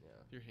 Yeah.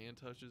 Your hand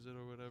touches it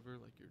or whatever,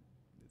 like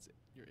it's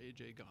your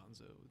AJ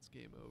Gonzo. It's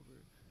game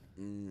over.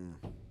 Mm.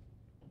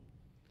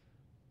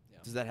 Yeah.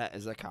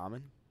 Is that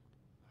common?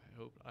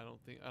 I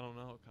don't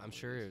know. How I'm common it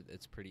sure is.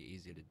 it's pretty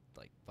easy to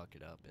like fuck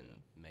it up and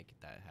make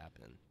that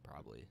happen.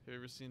 Probably. Have you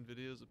ever seen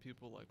videos of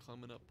people like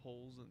climbing up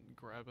poles and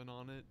grabbing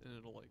on it, and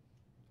it'll like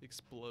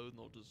explode, and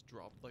they'll just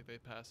drop, like they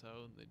pass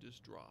out and they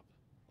just drop,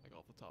 like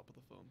off the top of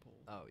the phone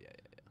pole. Oh yeah.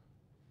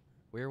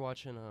 We were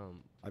watching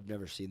I've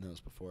never seen those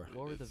before.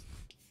 What were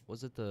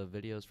was it the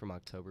videos from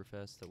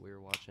Oktoberfest that we were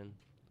watching,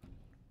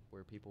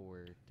 where people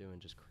were doing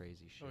just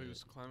crazy shit? Oh, he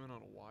was climbing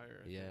on a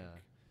wire. I think.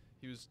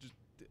 He was just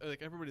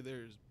like, everybody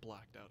there is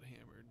blacked out,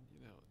 hammered,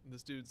 you know. And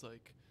this dude's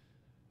like,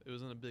 it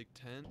was in a big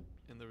tent,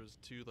 and there was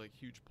 2 like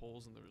huge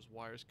poles, and there was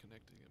wires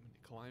connecting him. And he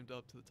climbed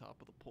up to the top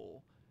of the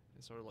pole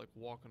and started like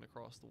walking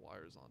across the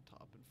wires on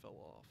top and fell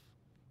off.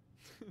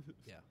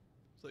 Yeah.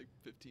 It's like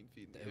 15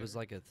 feet in the It air. was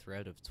like a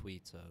thread of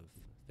tweets of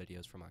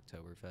videos from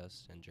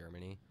Oktoberfest in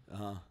Germany.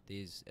 Uh-huh.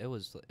 It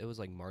was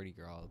like Mardi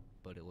Gras,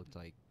 but it looked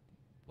like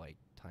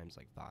times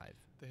like 5.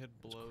 They had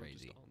blow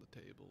crazy. just on the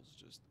tables,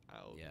 just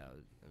out. Yeah,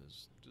 it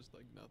was. Just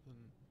like nothing.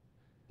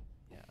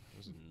 Yeah, it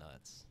was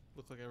nuts.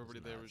 Looked like everybody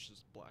there was nuts.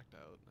 just blacked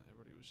out, and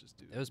everybody was just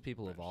doing. It was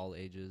people of crash. all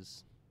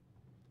ages.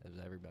 It was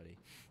everybody.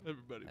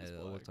 Everybody was It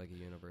black. looked like a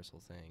universal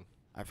thing.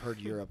 I've heard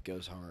Europe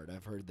goes hard.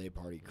 I've heard they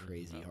party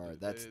crazy Oh, hard.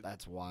 dude,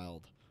 That's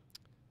wild.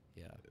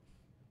 Yeah.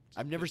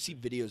 I've never seen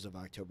videos of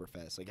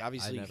Oktoberfest. Like,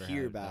 obviously, you never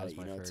hear had. That about was it.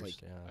 You my know, it's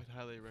first, like, yeah. I'd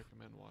highly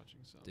recommend watching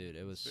some. Dude,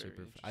 it was It's very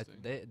super.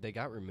 interesting. They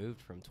got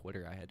removed from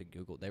Twitter. I had to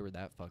Google. They were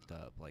that fucked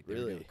up. Like they were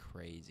Really? going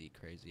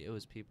crazy. It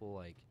was people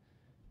like,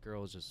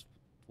 girls just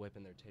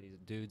whipping their titties.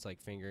 Dudes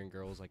like fingering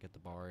girls like at the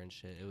bar and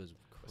shit. It was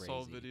I crazy.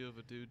 saw a video of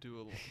a dude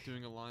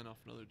doing a line off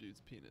another dude's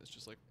penis.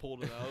 Just like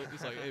pulled it out.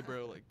 He's like, "Hey,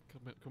 bro, like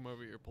come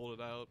over here." Pulled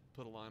it out,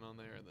 put a line on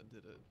there, and then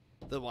did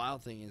it. the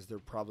wild thing is they're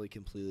probably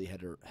completely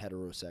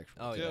heterosexual.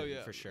 Oh Yeah, yeah,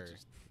 yeah, for it's sure.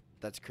 just-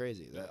 That's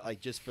crazy. That, like,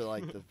 just for,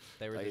 like, the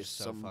They were I just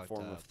guess so some fucked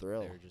form up. of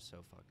thrill. They were just so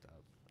fucked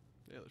up.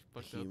 Yeah, they're The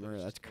fucked up. humor,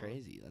 It's that's just fun.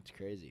 crazy. That's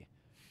crazy.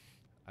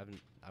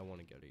 I want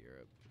to go to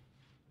Europe.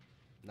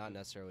 Not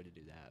necessarily to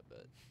do that,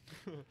 but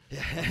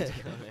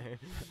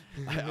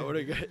I would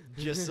have got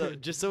just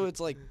so it's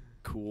like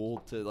cool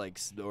to like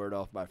snort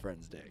off my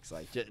friends' dicks,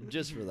 like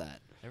just for that.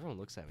 everyone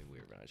looks at me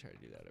weird when I try to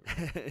do that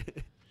every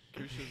day.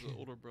 Kusha's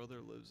older brother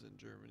lives in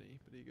Germany,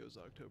 but he goes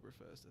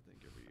Oktoberfest, I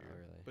think, every year. Oh,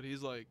 really? But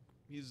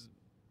he's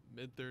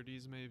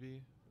mid-30s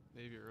maybe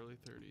early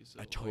 30s. So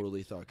I like,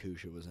 totally thought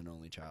Kusha was an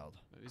only child.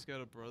 he's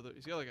got a brother.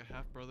 He's got like a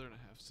half brother and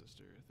a half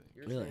sister, I think.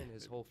 You're Really? saying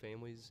his whole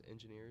family's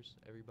engineers,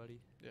 everybody?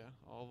 Yeah,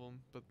 all of them.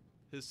 But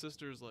his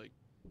sister's like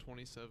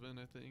 27,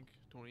 I think,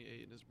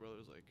 28, and his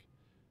brother's like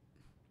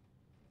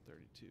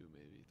 32,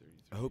 maybe 33.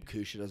 I hope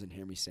Kusha doesn't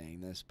hear me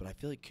saying this, but I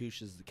feel like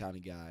Kusha's the kind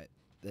of guy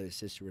that his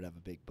sister would have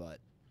a big butt.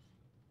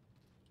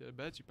 Yeah, I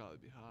bet you'd probably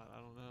be hot. I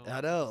don't know.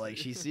 I know, like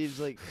she seems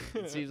like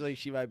it seems like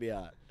she might be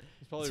hot.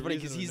 It's probably It's funny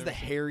reason because we've he's the never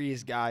seen-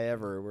 hairiest guy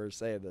ever. We're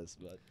saying this,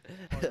 but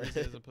Probably reason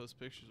he doesn't post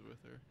pictures with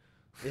her.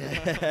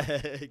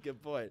 yeah,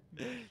 good point.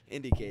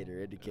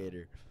 Indicator.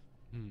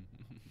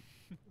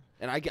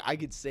 And I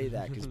could say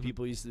that because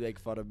people used to make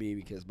fun of me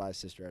because my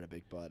sister had a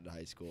big butt in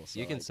high school. So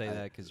You can like, say I-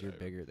 that because you're Right.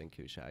 bigger than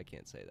Kusha. I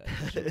can't say that.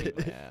 You should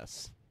beat my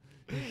ass.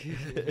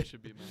 He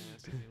should be my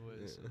ass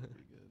anyway, so it'll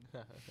be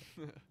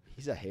good.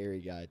 He's a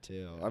hairy guy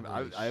too. Holy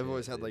I've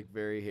always shit, had dude. like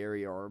very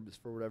hairy arms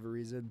for whatever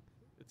reason.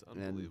 It's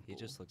And unbelievable. He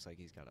just looks like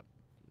he's got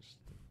just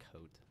a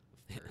coat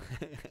of fur.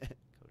 Coat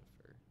of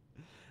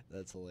fur.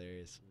 That's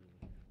hilarious.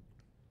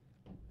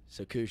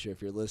 So Kusha,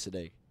 if you're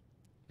listening,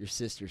 your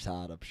sister's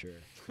hot, I'm sure.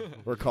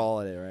 We're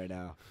calling it right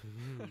now.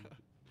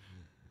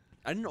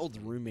 I had an old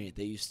roommate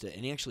that used to,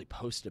 and he actually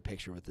posted a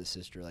picture with his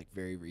sister like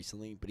very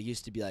recently. But he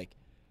used to be like,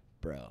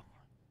 "Bro,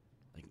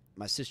 like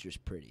my sister's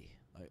pretty.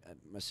 Like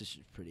my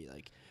sister's pretty.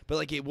 Like, but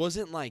like it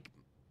wasn't like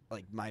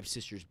my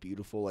sister's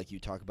beautiful. Like you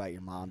talk about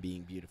your mom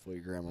being beautiful,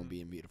 your grandma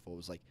being beautiful. It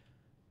was like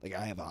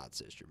I have a hot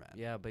sister, man.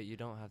 Yeah, but you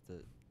don't have to.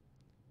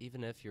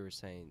 Even if you were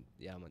saying,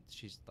 "Yeah,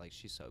 she's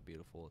so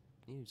beautiful,"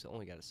 you just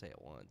only got to say it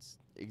once.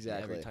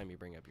 Exactly. Every time you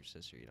bring up your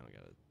sister, you don't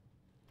got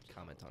to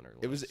comment on her.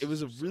 It was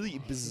looks. a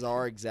really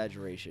bizarre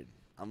exaggeration.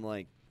 I'm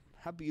like,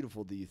 how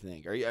beautiful do you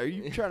think? Are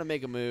you trying to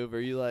make a move? Are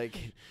you like,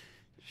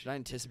 should I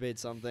anticipate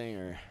something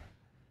or?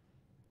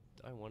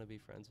 Do I want to be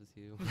friends with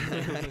you?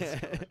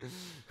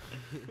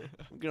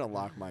 I'm gonna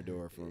lock my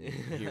door from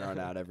here on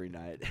out every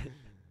night.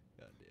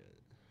 God damn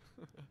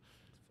it.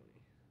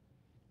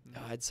 It's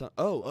funny. I had some.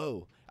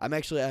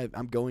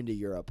 I'm going to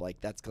Europe. Like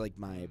that's like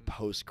my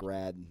post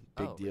grad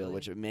big Oh, deal. really?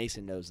 Which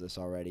Mason knows this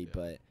already, Yeah.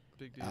 but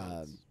Big deal.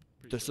 um,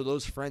 It's pretty so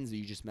those friends that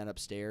you just met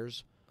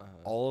upstairs, Uh-huh.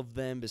 all of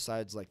them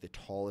besides like the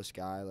tallest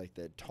guy, like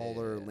the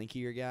taller, yeah.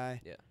 linkier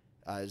guy. Yeah.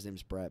 His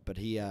name's Brett, but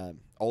he,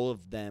 all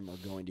of them are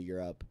going to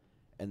Europe,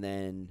 and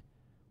then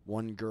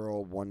one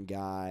girl, one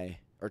guy,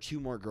 or two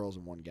more girls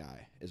and one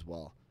guy as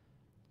well.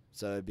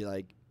 So it'd be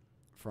like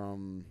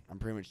I'm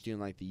pretty much doing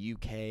like the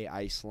UK,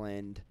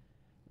 Iceland,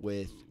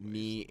 with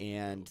me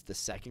and the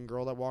second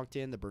girl that walked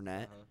in, the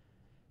brunette, Uh-huh.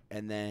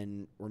 and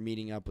then we're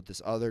meeting up with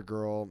this other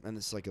girl, and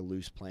this is like a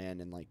loose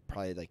plan, and like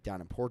probably like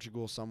down in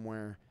Portugal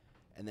somewhere.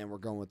 And then we're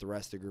going with the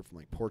rest of the group from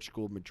like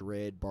Portugal,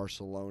 Madrid,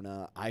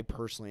 Barcelona. I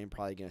personally am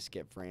probably going to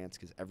skip France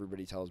because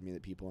everybody tells me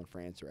that people in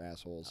France are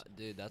assholes.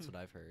 Dude, that's what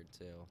I've heard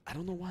too. I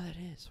don't know why that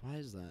is. Why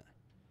is that?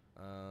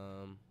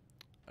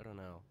 I don't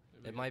know.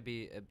 Maybe It might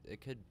be.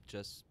 It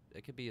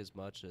could be as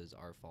much as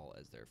our fault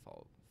as their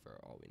fault for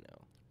all we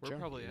know. We're Sure.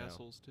 probably You know.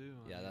 assholes too.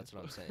 I Yeah, mean, that's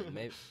what I'm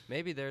saying.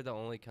 Maybe they're the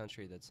only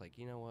country that's like,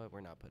 you know what, we're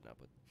not putting up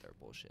with their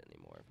bullshit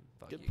anymore.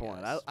 Fuck Good you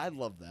point. guys. I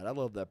love that. I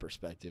love that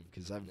perspective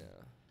because Yeah.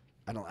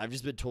 I've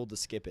just been told to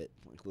skip it,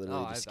 like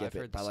literally to I've skip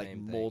heard it by the like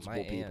same thing.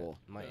 multiple people.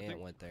 My I aunt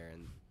think- went there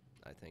and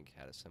I think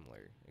had a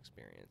similar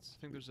experience.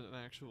 I think there's an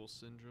actual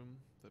syndrome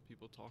that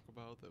people talk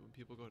about that when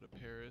people go to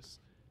Paris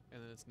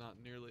and then it's not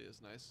nearly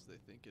as nice as they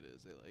think it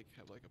is, they like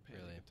have like a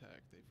panic Really?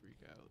 attack. They freak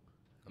out.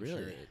 I'm sure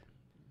Really?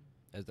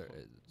 it's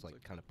It's like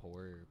like- kind of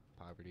poor or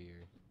poverty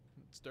or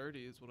It's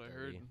dirty, is what I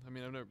heard. Dirty. I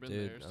mean, I've never been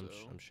dude. there, so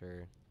I'm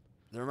sure.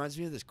 That reminds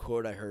me of this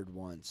quote I heard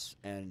once,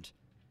 and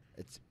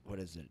it's what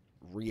is it?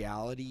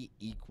 Reality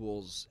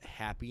equals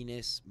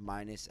happiness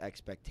minus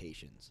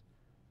expectations.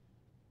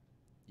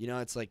 You know,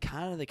 it's like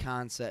kind of the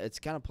concept. It's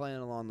kind of playing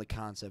along the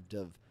concept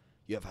of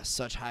you have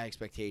such high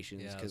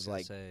expectations Yeah, I was because gonna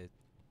like say,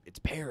 it's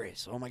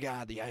Paris. Oh my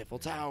God, the Eiffel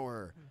Yeah.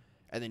 Tower,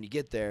 and then you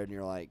get there and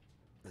you're like,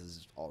 this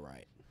is all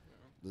right.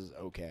 This is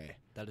okay.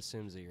 that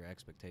assumes that your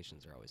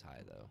expectations are always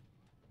high though.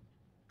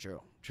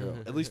 True.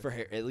 at least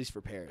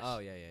for Paris. Oh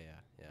yeah.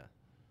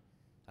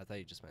 I thought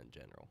you just meant in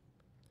general.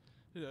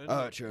 Yeah, I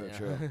Oh, know. true, Yeah.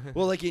 true.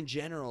 Well, like in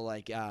general,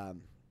 like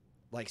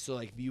so,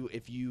 like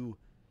if you,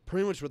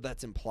 pretty much what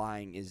that's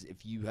implying is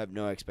if you have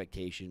no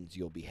expectations,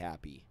 you'll be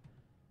happy.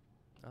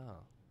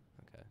 Oh,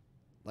 okay.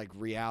 Like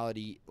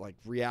reality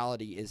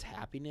is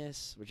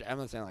happiness, which I'm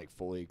not saying I like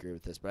fully agree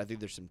with this, but I think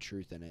there's some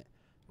truth in it.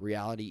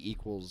 Reality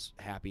equals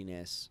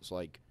happiness, so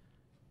like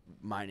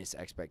minus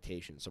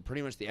expectations. So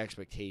pretty much the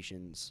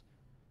expectations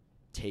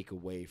take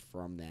away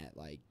from that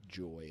like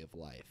joy of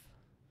life.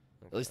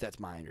 At least that's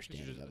my 'Cause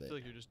understanding I of feel it.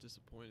 like you're just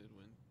disappointed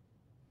when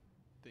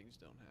things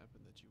don't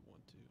happen that you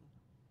want to.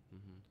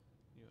 Mm-hmm.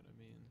 You know what I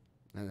mean?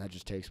 And that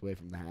just takes away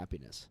from the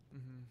happiness.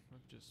 Mm-hmm.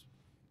 Of just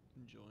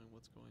enjoying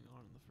what's going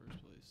on in the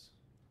first place.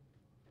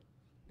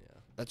 Yeah.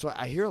 That's why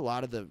I hear a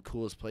lot of the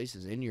coolest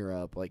places in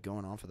Europe, like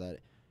going off of that,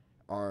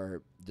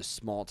 are the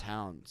small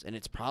towns. And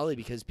it's probably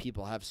because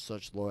people have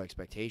such low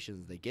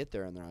expectations. They get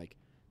there and they're like,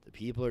 the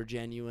people are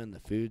genuine, the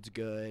food's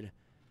good.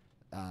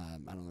 I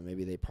don't know,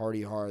 maybe they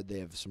party hard. They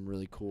have some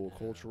really cool Yeah.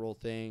 cultural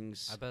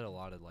things. I bet a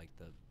lot of like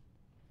the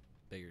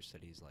bigger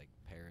cities like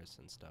Paris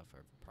and stuff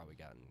have probably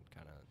gotten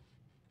kind of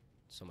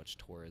so much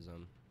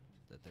tourism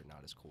that they're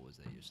not as cool as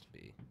they used to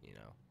be, you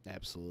know.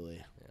 Absolutely.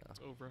 Yeah. It's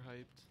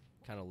overhyped.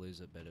 Kind of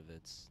lose a bit of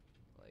its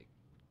like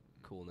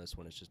coolness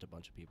when it's just a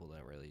bunch of people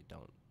that really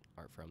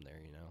aren't from there,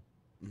 you know.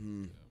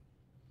 Mm-hmm.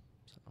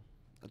 So,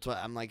 That's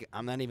why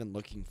I'm not even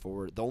looking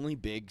forward. The only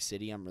big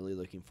city I'm really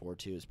looking forward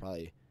to is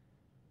probably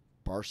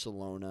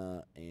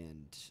Barcelona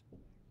and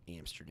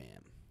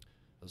Amsterdam.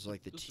 Those are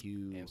like the This-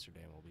 two.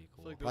 Amsterdam will be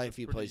cool. like Probably a those are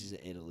few pretty- places in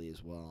Italy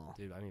as well.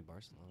 Dude, I mean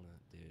Barcelona,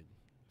 dude.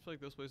 I feel like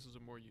those places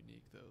are more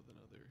unique though than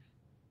other.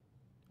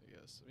 I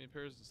guess. I mean,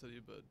 Paris is a city,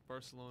 but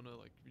Barcelona,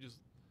 like you just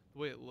the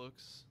way it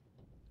looks,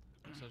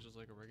 it's not just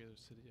like a regular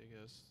city.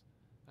 I guess.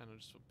 I know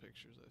just from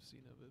pictures I've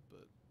seen of it,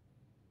 but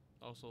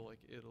also like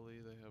Italy,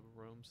 they have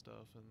Rome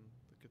stuff, and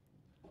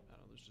I don't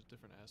know. There's just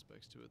different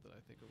aspects to it that I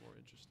think are more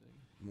interesting.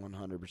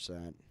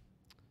 100%.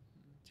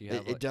 Do you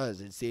have It does.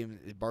 It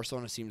seems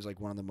Barcelona seems like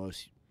one of the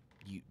most,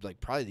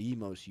 like probably the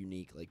most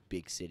unique like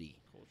big city.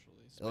 Culturally,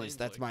 At least Spain's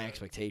that's like my that.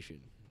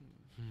 expectation.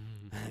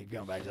 Hmm.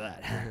 Going back to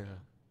that.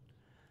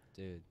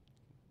 Dude,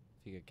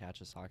 if you could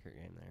catch a soccer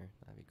game there,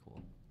 that'd be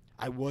cool.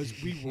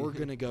 We were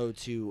gonna go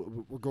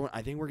to.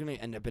 I think we're gonna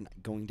end up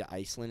going to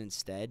Iceland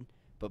instead.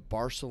 But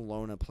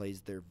Barcelona plays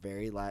their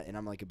very last, and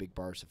I'm like a big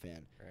Barca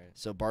fan. Right.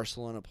 So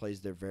Barcelona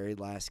plays their very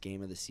last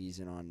game of the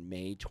season on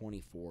May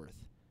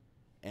 24th,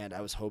 and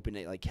I was hoping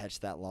to like catch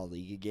that La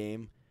Liga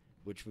game,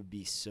 which would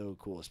be so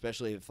cool.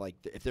 Especially if like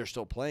if they're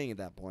still playing at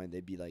that point,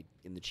 they'd be like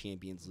in the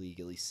Champions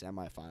League at least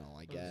semifinal, I I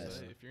was gonna guess.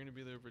 say, if you're gonna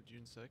be there for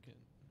June 2nd,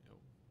 you know,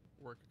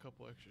 work a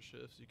couple extra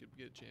shifts, you could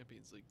get a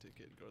Champions League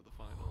ticket and go to the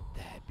final.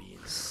 That'd be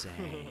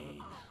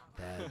insane.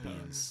 That'd be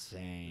It'd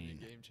insane.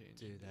 be game changing.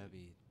 Dude, that'd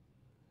be.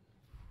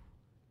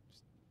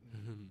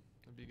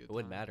 That'd be a good. It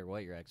wouldn't time. matter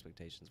what your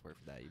expectations were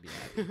for that. You'd be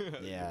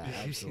happy. Yeah,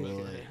 That's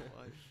absolutely.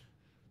 life.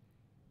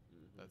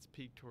 That's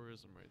peak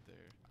tourism right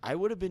there. I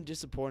would have been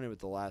disappointed with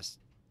the last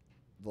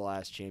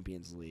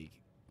Champions League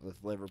with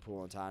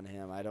Liverpool and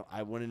Tottenham.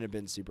 I wouldn't have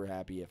been super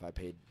happy if I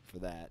paid for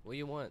that. Well,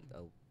 you want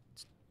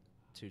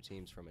two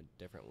teams from a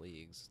different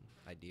leagues,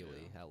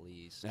 ideally, at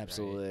least. right?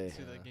 Absolutely. See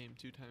Yeah. that game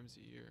 2 times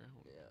a year.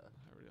 Yeah.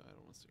 I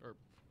don't want to see, or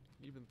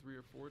even 3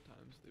 or 4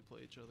 times they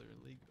play each other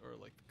in league or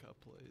like the cup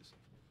plays.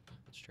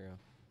 That's true.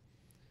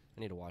 I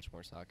need to watch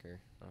more soccer.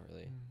 Not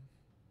really.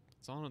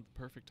 It's on at the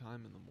perfect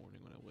time in the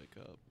morning when I wake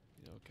up.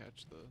 You know,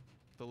 catch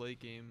the late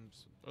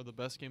games or the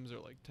best games are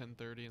like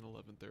 10:30 and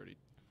 11:30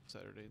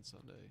 Saturday and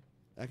Sunday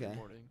in Okay. the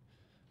morning.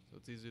 So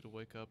it's easy to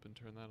wake up and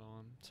turn that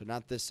on. So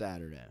not this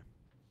Saturday.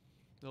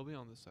 They'll be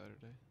on this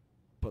Saturday.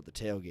 put the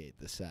tailgate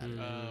this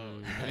Saturday.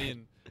 I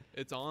mean,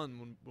 it's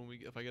on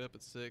if I get up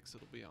at 6,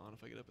 it'll be on.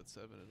 If I get up at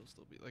 7, it'll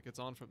still be like it's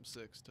on from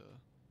 6 to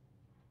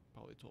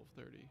probably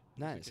 12:30.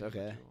 Nice.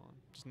 Okay.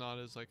 Just not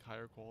as like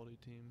higher quality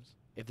teams.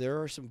 If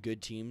there are some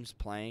good teams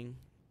playing,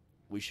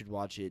 we should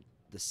watch it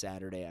the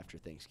Saturday after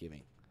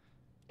Thanksgiving.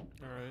 All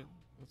right,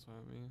 that's what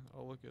I mean.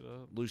 I'll look it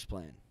up. Loose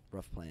plan,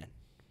 rough plan.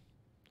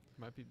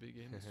 Might be a big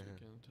game this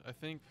weekend. I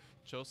think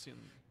Chelsea and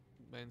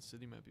Man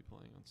City might be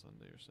playing on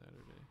Sunday or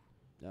Saturday.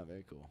 Yeah,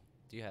 very cool.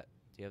 Do you have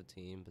a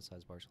team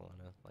besides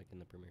Barcelona, like in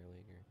the Premier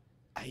League?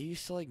 Or? I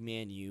used to like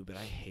Man U, but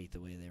I hate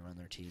the way they run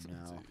their team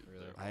now.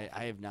 Really?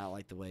 I have not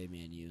liked the way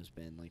Man U's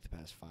been like the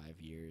past 5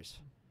 years.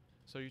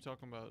 So you're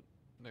talking about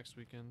next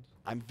weekend?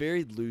 I'm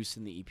very loose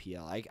in the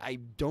EPL. I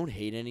don't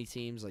hate any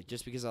teams. Like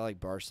just because I like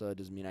Barca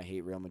doesn't mean I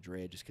hate Real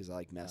Madrid. Just because I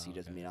like Messi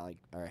doesn't mean I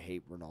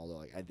hate Ronaldo.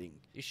 Like I think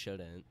You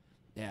shouldn't.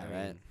 yeah, I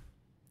right.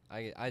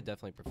 mean, I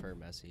definitely prefer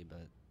Messi,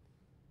 but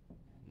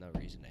no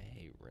reason to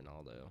hate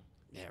Ronaldo.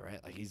 Yeah,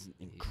 right. Like he's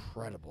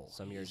incredible.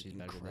 Some years he's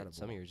better than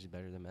some years he's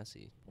better than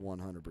Messi.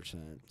 100%.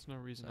 It's no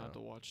reason not So.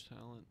 to watch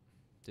talent.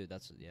 Dude,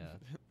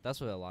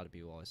 that's what a lot of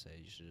people always say.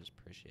 You should just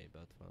appreciate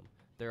both of them.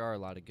 There are a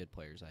lot of good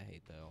players I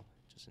hate though,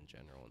 just in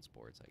general in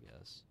sports, I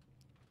guess.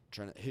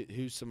 Trying to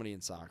who's somebody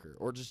in soccer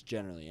or just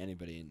generally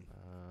anybody in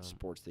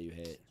sports that you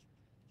hate?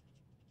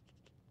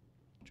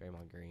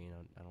 Draymond Green.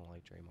 I don't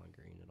like Draymond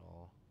Green at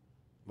all.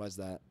 Why's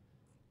that?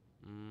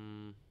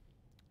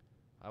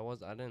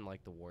 I didn't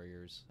like the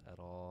Warriors at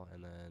all,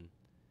 and then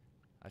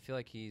I feel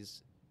like he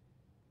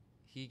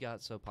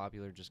got so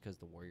popular just because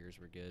the Warriors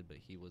were good, but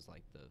he was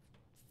like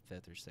the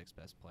 5th or 6th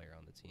best player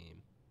on the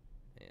team,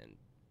 and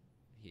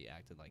he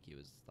acted like he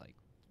was like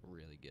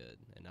really good,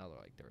 and now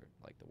they're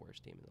like the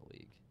worst team in the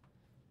league.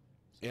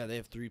 So Yeah, they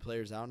have 3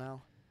 players out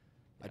now.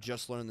 I Yeah.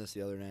 just learned this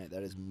the other night.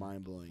 That is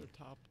mind blowing. The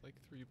top like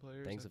 3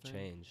 players. Things I have think.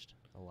 changed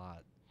a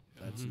lot.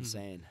 That's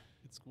insane.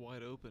 It's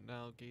wide open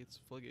now.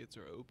 Floodgates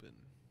are open.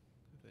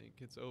 I think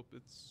it's open.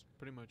 It's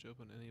pretty much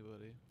open to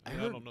anybody. I I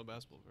heard- don't know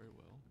basketball very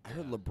well. I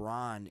heard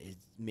LeBron is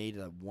made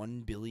a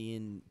 $1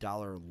 billion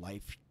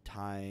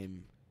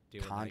lifetime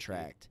Deal with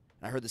contract.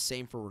 And I heard the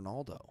same for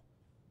Ronaldo.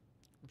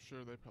 I'm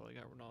sure they probably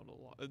got Ronaldo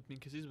a lot. I mean,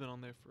 because he's been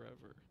on there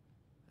forever.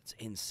 That's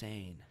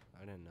insane.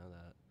 I didn't know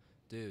that,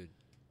 dude.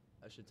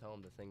 I should tell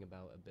him the thing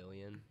about $1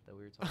 billion that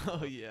we were talking Oh,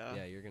 about. yeah.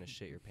 Yeah, you're gonna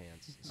shit your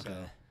pants. So,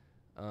 Okay.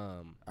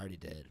 I already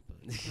did.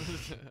 But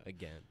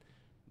again,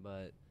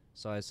 but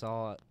so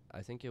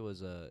I think it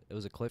was a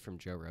clip from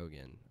Joe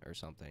Rogan or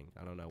something.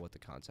 I don't know what the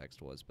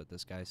context was, but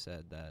this guy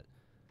said that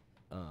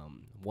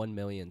 1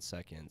 million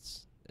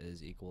seconds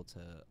is equal to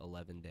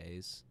 11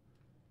 days,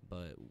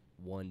 but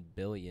 1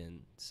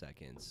 billion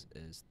seconds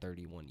is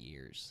 31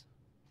 years.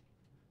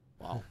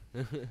 wow,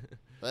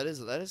 that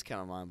is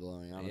kind of mind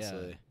blowing,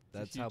 honestly.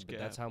 Yeah, It's a huge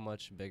that's gap. how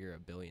much bigger a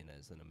billion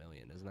is than a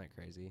million. Isn't that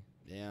crazy?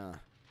 Yeah.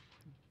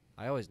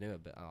 I always knew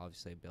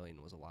obviously a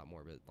billion was a lot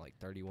more, but like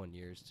 31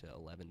 years to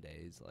 11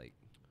 days, like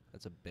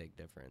that's a big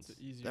difference. It's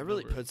an easier That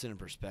really number. puts it in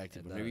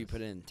perspective. It Whenever you does.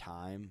 put it in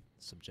time,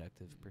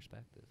 Subjective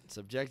perspective.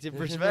 subjective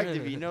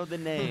perspective. You know the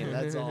name.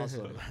 That's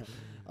awesome.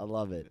 I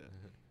love it. Yeah.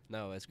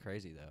 No, it's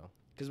crazy though.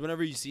 Because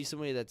whenever you see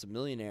somebody that's a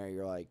millionaire,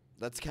 you're like,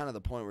 that's kind of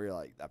the point where you're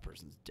like, that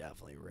person's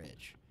definitely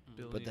rich.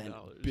 $1 But then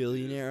billion, dude.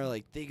 billionaire,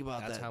 like think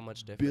about That's that. how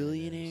much different it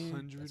is.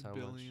 Billionaire. $100 That's how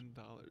billion,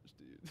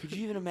 dude. Could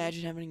you even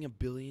imagine having $1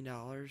 billion?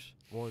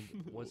 Well,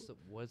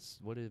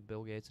 what did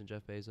Bill Gates and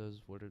Jeff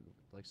Bezos? What are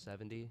like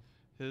 70?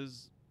 I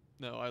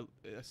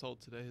saw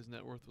it today. His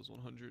net worth was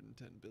 $110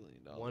 billion.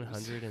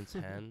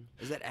 110.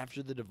 Is that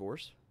after the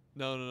divorce?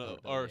 No. Oh,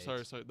 Bill Or Gates.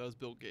 sorry. That was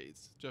Bill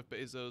Gates. Jeff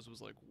Bezos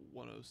was like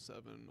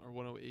 107 or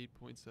 108.7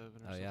 or something.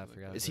 Oh, yeah, I like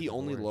forgot. that. Is the he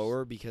only divorce.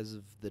 lower because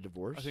of the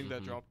divorce? I think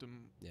that Mhm. dropped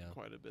him Yeah.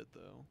 quite a bit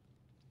though.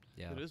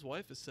 Yeah. But his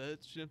wife has said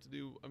she didn't have to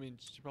do. I mean,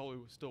 she probably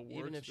still works.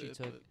 Even if she it,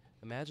 took, but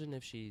imagine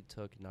if she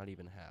took not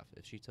even half.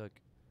 If she took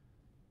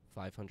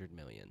 500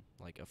 million,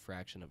 like a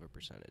fraction of a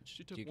percentage,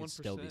 She took you could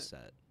still be 1%.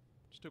 set.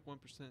 she took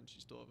 1%. She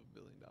still have $1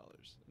 billion,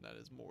 and that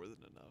is more than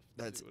enough. to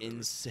That's do whatever.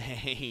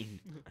 insane.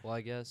 Well,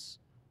 I guess.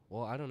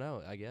 Well, I don't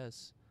know. I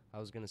guess I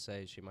was gonna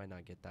say she might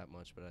not get that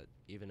much, but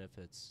even if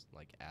it's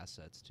like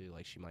assets too,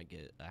 like she might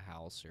get a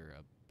house or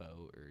a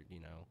boat or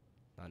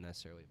not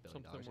necessarily $1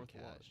 billion Something in worth a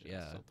lot. cash.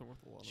 Yeah. Something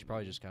worth a lot. She of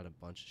probably money. just got a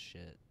bunch of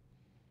shit.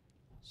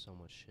 So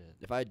much shit.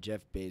 If I had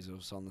Jeff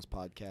Bezos on this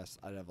podcast,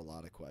 I'd have a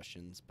lot of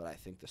questions, but I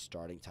think the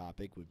starting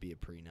topic would be a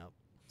prenup.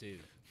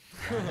 Dude.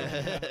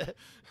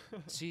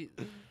 See,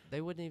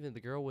 the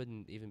girl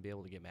wouldn't even be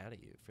able to get mad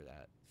at you for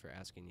that, for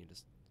asking you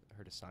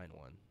her to sign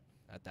one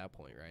at that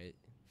point, right?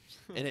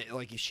 And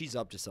if she's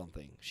up to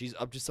something. She's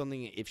up to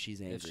something if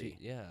she's angry. If she,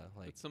 yeah,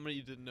 like, It's somebody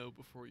you didn't know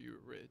before you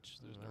were rich.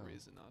 There's no Wow.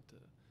 reason not to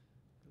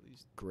at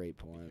least Great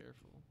be point.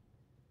 careful.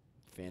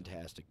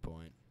 Fantastic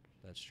point.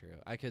 that's true.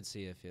 I could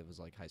see if it was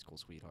like high school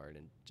sweetheart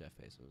and Jeff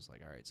Bezos was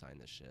like, all right, sign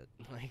this shit.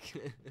 Like,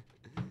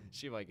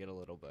 she might get a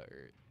little bit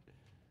hurt.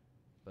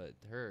 But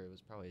her, it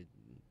was probably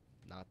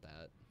not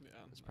that. Yeah,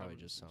 It's I probably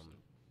wouldn't just think some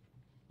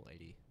so.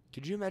 lady.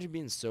 Could you imagine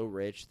being so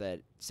rich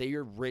that, say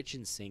you're rich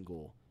and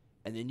single,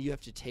 and then you have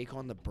to take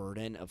on the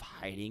burden of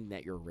hiding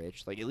that you're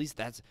rich. Like, at least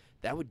that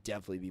would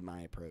definitely be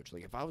my approach.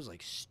 Like, if I was,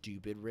 like,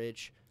 stupid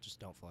rich. Just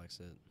don't flex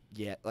it.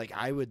 Yeah, like,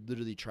 I would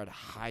literally try to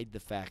hide the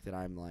fact that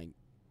I'm, like,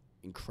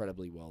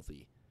 incredibly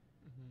wealthy.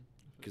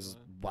 Because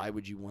why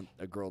would you want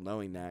a girl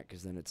knowing that?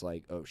 Because then it's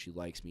like, oh, she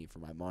likes me for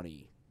my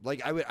money.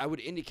 Like, I would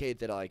indicate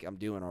that, like, I'm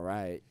doing all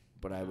right,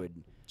 but I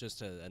would.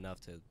 Just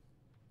enough to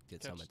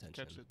get some attention.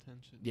 Catch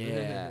attention.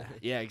 Yeah,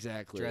 yeah,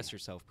 exactly. Dress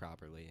yourself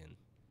properly and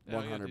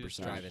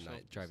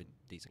 100%. drive a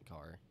decent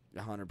car.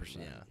 100%.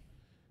 Yeah.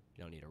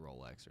 You don't need a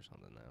Rolex or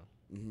something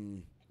though. Mm-hmm.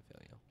 I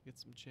feel you. Get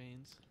some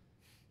chains.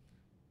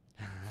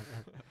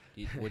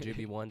 Would you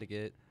be one to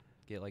get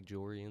like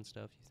jewelry and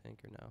stuff? You think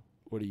or no?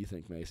 What do you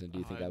think, Mason? Do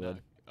you think I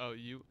would?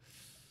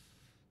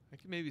 I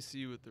could maybe see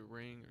you with the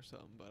ring or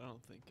something, but I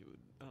don't think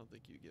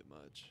you'd get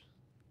much.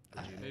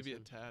 Maybe a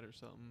tat or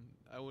something.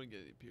 I wouldn't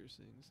get any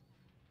piercings.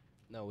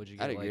 No, would you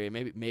get I'd agree.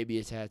 Maybe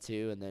a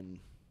tattoo, and then,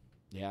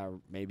 yeah,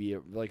 maybe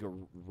like a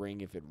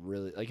ring if it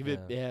really, like, if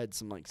it had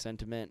some, like,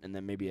 sentiment, and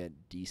then maybe a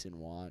decent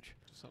watch.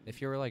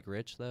 If you were, like,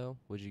 rich, though,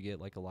 would you get,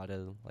 like, a lot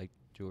of, like,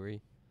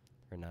 jewelry,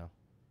 or no?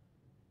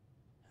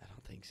 I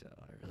don't think so.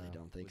 I really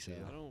don't think so.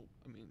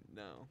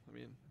 No.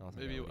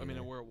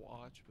 I wear a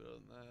watch, but other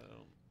than that, I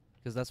don't.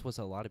 Because that's what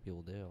a lot of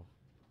people do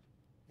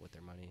with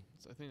their money.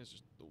 So I think it's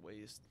just the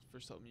waste for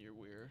something you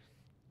wear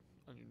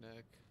on your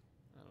neck.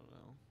 I don't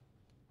know.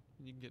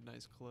 You can get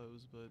nice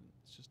clothes, but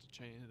it's just a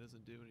chain. It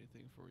doesn't do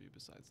anything for you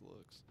besides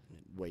looks.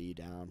 Weigh you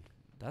down.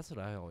 That's what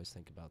I always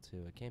think about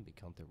too. It can't be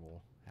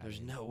comfortable. There's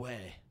no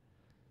way.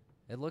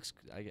 It looks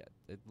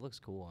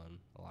cool on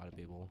a lot of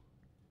people,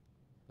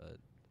 but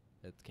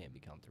it can't be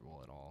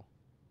comfortable at all.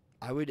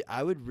 I would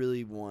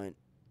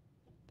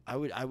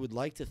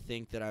like to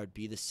think that I would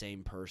be the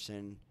same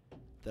person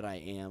that I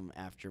am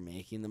after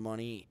making the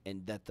money,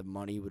 and that the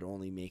money would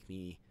only make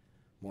me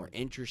more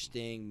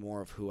interesting, more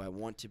of who I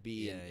want to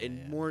be,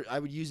 more. I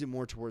would use it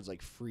more towards,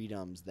 like,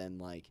 freedoms than,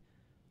 like,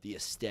 the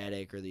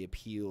aesthetic or the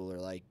appeal or,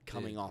 like,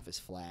 coming off as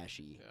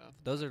flashy. Yeah.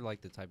 Those are,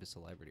 like, the type of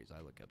celebrities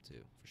I look up to,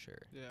 for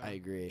sure. Yeah, I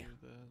agree.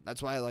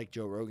 That's why I like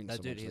Joe Rogan so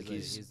dude, much.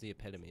 He's the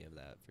epitome of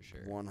that, for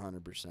sure.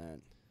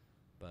 100%.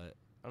 But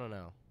I don't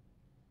know.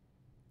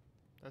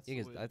 I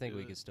think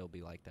we could still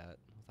be like that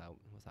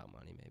without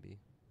money, maybe.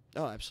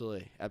 Oh,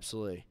 absolutely.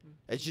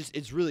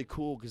 It's really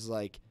cool because,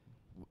 like,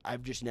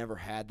 I've just never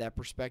had that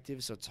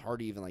perspective, so it's hard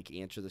to even, like,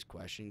 answer this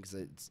question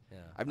because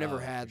I've never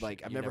had,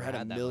 like, I've never had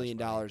 $1 million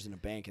in a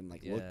bank and,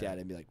 like, looked at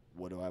it and be like,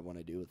 what do I want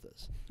to do with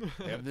this?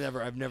 I've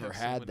never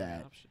had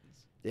that.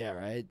 Options. Yeah,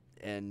 right.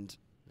 And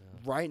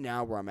right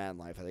now where I'm at in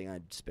life, I think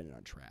I'd spend it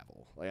on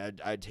travel.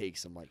 Like, I'd take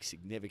some, like,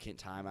 significant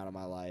time out of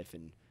my life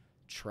and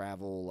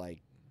travel,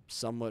 like,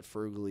 somewhat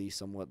frugally,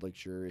 somewhat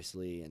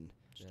luxuriously, and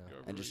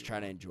just try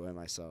to enjoy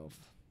myself.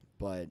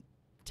 But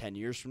 10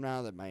 years from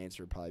now, that my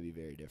answer would probably be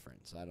very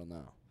different. So I don't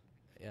know.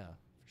 Yeah,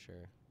 for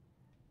sure.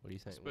 What do you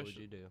think? What would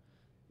you do?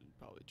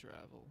 Probably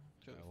travel.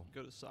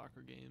 Go to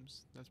soccer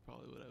games. That's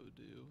probably what I would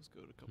do. Is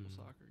go to a couple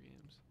soccer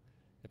games.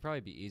 It'd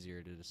probably be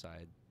easier to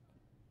decide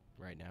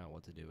right now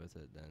what to do with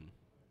it than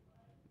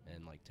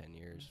in, like, 10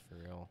 years, for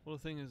real. Well,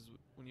 the thing is,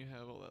 when you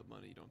have all that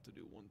money, you don't have to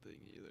do one thing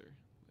either.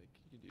 Like,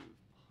 you can do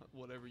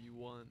whatever you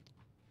want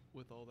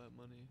with all that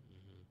money.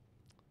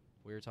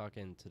 We were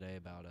talking today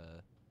about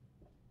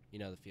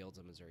the fields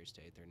of Missouri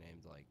State. They're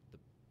named, like,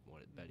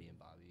 Betty and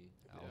Bobby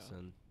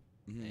Allison,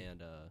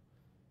 and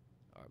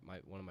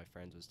one of my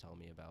friends was telling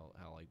me about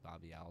how, like,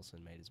 Bobby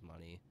Allison made his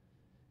money,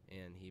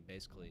 and he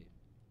basically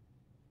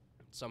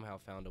somehow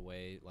found a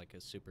way, like, a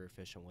super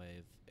efficient way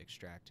of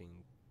extracting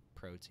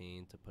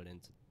protein to put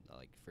into,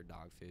 like, for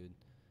dog food,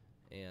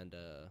 and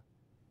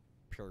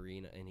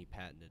Purina, and he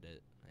patented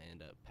it,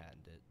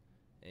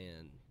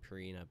 and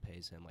Purina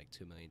pays him like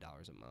 $2 million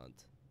a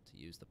month to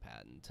use the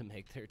patent to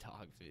make their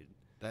dog food.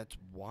 That's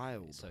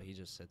wild. So he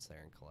just sits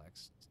there and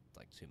collects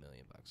like $2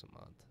 million a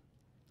month,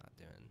 not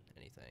doing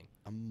anything.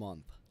 A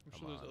month. I'm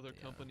sure there's other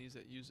companies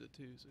that use it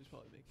too, so he's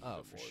probably making for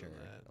more sure. than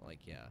that.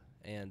 Like, yeah,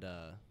 and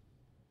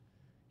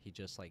he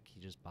just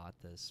bought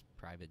this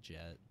private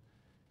jet,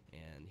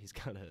 and it's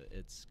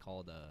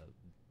called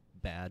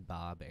Bad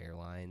Bob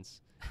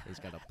Airlines. He's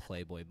got a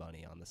Playboy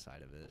bunny on the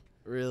side of it.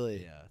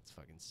 Really? Yeah, it's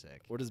fucking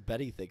sick. What does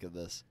Betty think of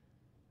this?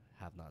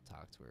 Have not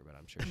talked to her, but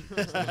I'm sure she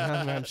doesn't.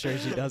 I'm sure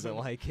she doesn't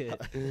like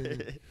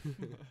it.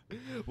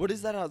 What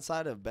is that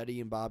outside of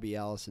Betty and Bobby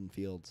Allison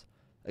Fields?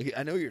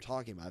 I know what you're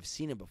talking about. I've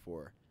seen it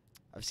before.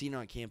 I've seen it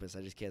on campus.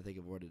 I just can't think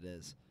of what it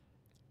is.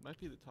 Might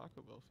be the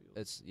Taco Bell field.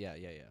 It's yeah.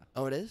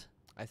 Oh, it is?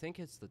 I think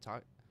it's the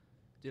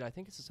Dude, I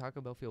think it's the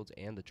Taco Bell fields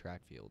and the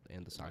track field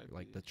and the soccer,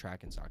 like the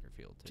track and soccer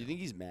field too. Do you think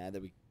he's mad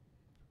that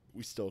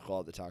we still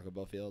call it the Taco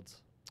Bell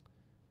fields?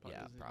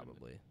 Yeah,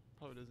 probably.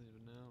 Probably doesn't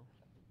even know.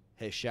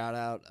 Hey, shout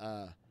out.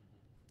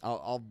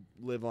 I'll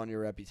live on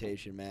your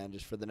reputation, man.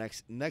 Just for the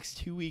next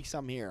 2 weeks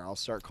I'm here, I'll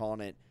start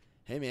calling it,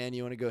 hey, man,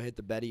 you want to go hit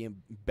the Betty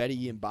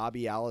and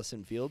Bobby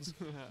Allison Fields?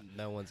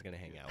 No one's going to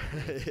hang out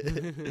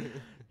with you.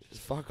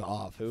 Just fuck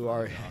off. Who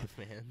are you?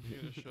 Man.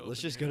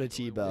 Let's just go to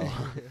T-Bell.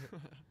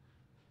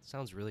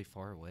 Sounds really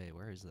far away.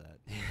 Where is that?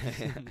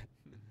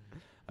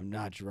 I'm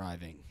not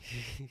driving.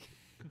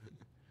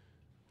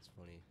 It's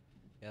funny.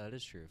 Yeah, that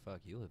is true.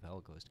 Fuck, you live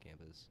hella close to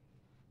campus.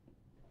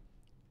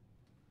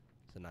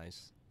 It's a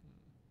nice.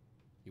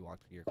 You walk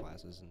to your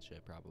classes and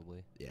shit,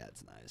 probably. Yeah,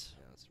 it's nice.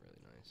 Yeah, that's really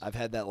nice. I've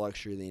had that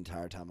luxury the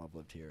entire time I've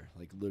lived here.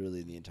 Like,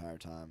 literally the entire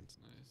time. It's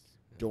nice.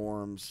 Yeah.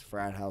 Dorms,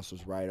 frat house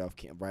was right off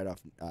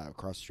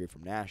across the street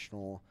from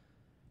National.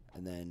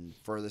 And then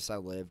furthest I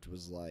lived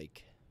was,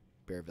 like,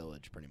 Bear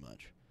Village, pretty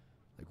much.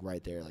 Like,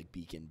 right there, like,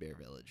 Beacon, Bear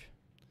Village.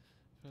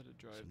 I've had to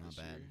drive not this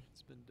bad. year.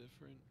 It's been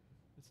different.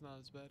 It's not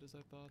as bad as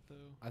I thought, though.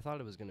 I thought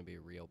it was going to be a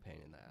real pain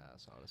in the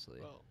ass, honestly.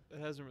 Well, it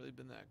hasn't really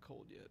been that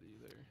cold yet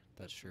either.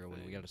 That's the true. When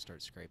we thing. got to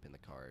start scraping the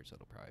cars,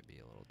 it'll probably be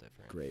a little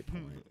different. Great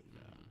point.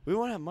 Yeah. We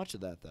won't have much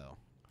of that, though.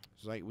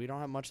 It's like, we don't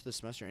have much this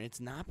semester, and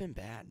it's not been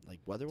bad. Like,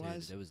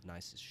 weather-wise. Dude, it was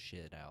nice as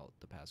shit out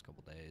the past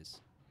couple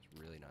days.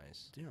 It's really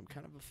nice. Dude, I'm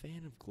kind of a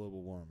fan of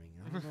global warming.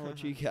 I don't know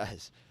about you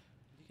guys.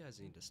 You guys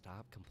need to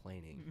stop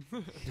complaining.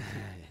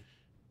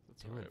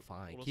 That's Doing alright.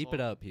 fine. We'll Keep just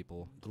it all- up,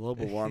 people.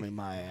 Global warming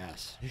my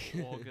ass.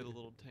 We'll all get a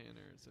little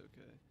tanner. It's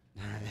okay.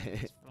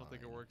 I don't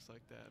think it fine. works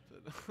like that,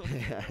 but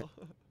Yeah.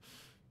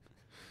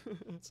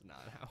 That's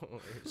not how it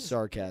works.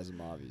 Sarcasm,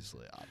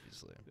 obviously.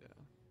 yeah.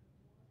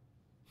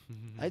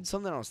 I had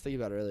something I was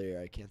thinking about earlier.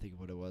 I can't think of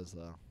what it was,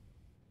 though.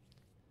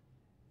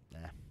 Nah,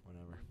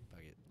 whatever.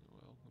 Fuck it.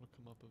 Well, it'll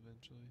come up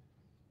eventually.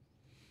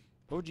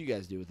 What would you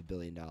guys do with $1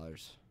 billion?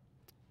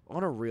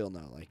 On a real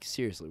note, like,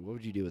 seriously, what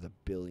would you do with $1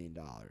 billion? You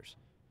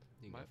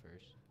can go My-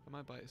 first. I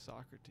might buy a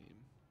soccer team.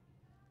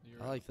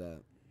 I like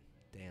that.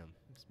 Damn.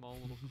 small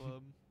little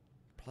club.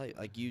 Probably,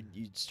 like,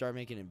 you'd start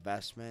making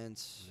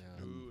investments.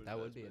 Yeah. and- Ooh, That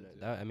would be investment,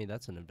 yeah. I mean,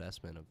 that's an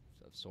investment of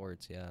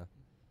sorts, yeah.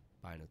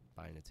 Buying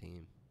a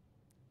team.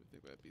 I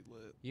think that'd be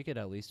lit. You could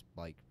at least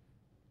like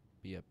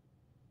be a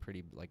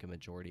pretty like a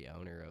majority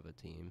owner of a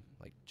team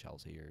like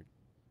Chelsea or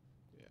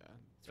Yeah.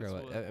 throw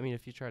that's it. what- I mean,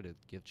 if you try to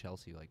give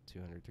Chelsea like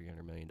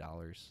 $200-300 million,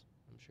 I'm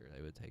sure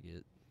they would take it.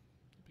 It'd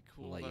be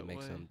cool. And let you that make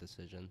way. some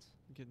decisions.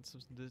 Getting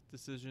some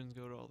decisions,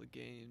 go to all the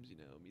games,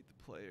 meet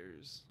the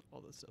players,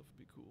 all that stuff would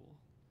be cool.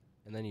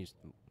 And then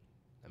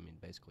I mean,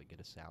 basically get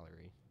a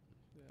salary.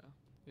 Yeah.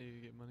 Yeah,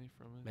 you get money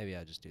from it. Maybe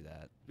I just do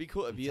that. Be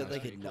cool if you had Sounds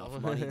like pretty enough cool.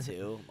 money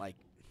too. Like,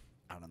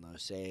 I don't know.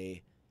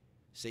 Say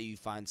you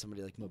find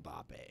somebody like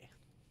Mbappe.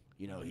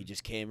 He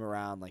just came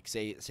around. Like,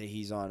 say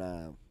he's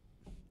on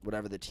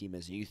whatever the team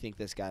is, and you think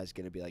this guy's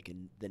gonna be like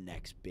the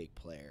next big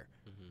player,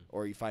 Mm-hmm.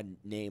 or you find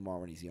Neymar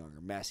when he's young, or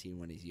Messi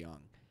when he's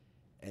young,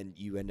 and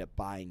you end up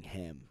buying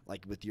him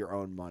like with your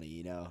own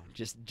money.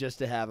 Just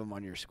to have him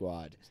on your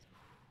squad.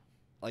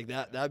 Like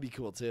that. That'd be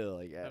cool too.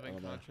 Like, I Having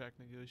don't know. contract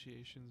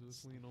negotiations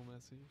with Lionel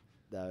Messi.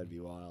 That would be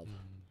wild.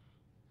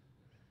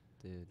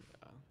 Dude,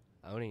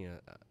 Yeah.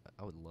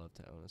 I would love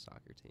to own a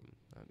soccer team.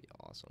 That'd be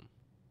awesome.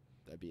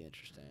 That'd be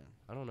interesting.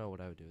 I don't know what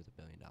I would do with $1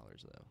 billion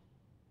though.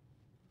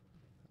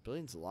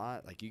 Billion's a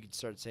lot. Like, you could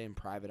start saying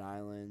private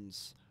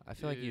islands. I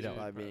feel like you'd Dude,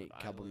 probably private be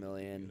a couple island would be a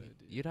million. good idea.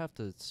 you'd have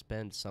to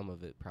spend some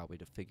of it probably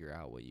to figure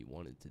out what you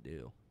wanted to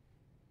do.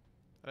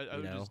 I you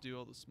would know? just do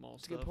all the small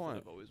That's a stuff good point.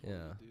 that I've always wanted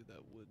Yeah. to do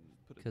that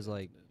wouldn't put a 'Cause, dent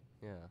like, in it.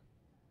 Yeah.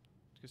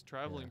 Because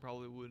traveling Yeah.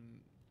 probably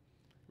wouldn't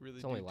really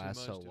It's do only too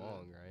lasts much so to it.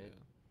 long, right?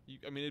 Yeah.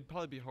 I mean, it'd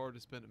probably be hard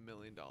to spend $1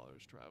 million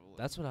traveling.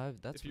 That's what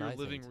I've. That's if what you're I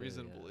living think too, yeah.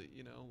 reasonably,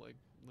 like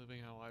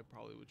living how I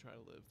probably would try to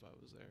live if I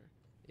was there.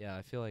 Yeah,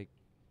 I feel like.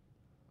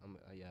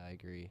 Yeah, I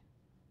agree.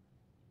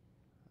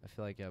 I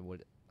feel like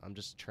I'm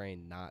just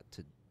trained not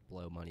to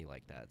blow money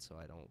like that, so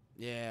I don't.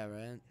 Yeah,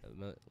 right.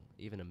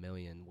 Even $1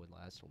 million would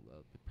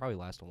probably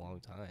last a long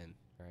time,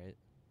 right?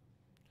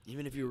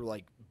 Even if you were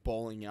like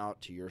bowling out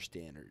to your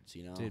standards,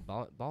 Dude,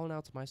 balling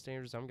out to my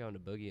standards, I'm going to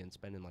Boogie and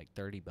spending like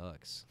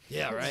 $30.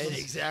 Yeah, right.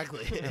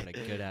 Exactly. Having a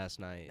good ass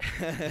night.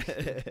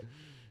 That's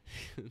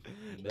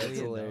 $1 million,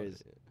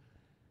 hilarious.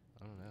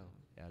 I don't know.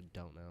 Yeah, I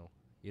don't know.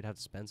 You'd have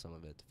to spend some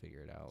of it to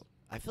figure it out.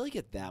 I feel like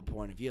at that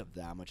point, if you have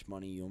that much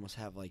money, you almost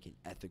have like an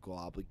ethical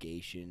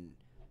obligation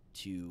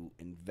to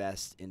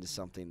invest into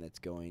something that's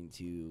going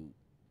to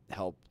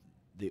help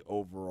the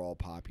overall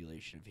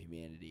population of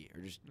humanity,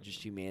 or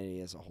just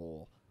humanity as a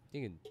whole.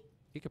 You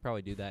could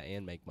probably do that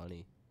and make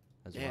money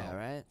as well. Yeah,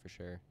 right. For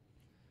sure.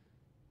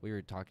 We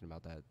were talking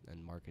about that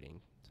in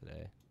marketing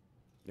today.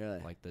 Really?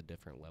 Like the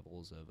different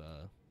levels of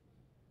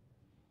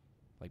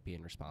like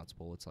being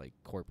responsible. It's like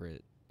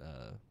corporate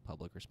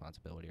public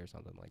responsibility or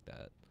something like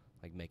that.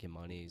 Like making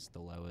money's the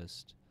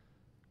lowest,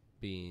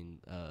 being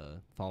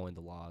following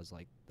the laws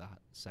like the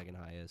second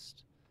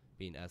highest,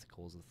 being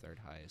ethical is the third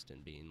highest,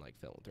 and being like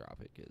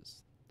philanthropic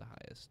is the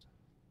highest.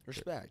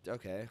 Respect.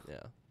 Okay.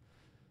 Yeah.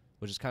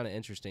 Which is kind of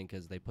interesting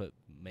because they put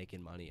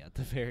making money at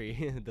the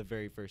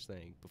very first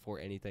thing before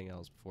anything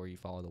else. Before you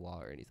follow the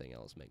law or anything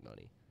else, make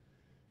money.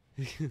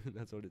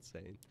 That's what it's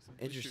saying.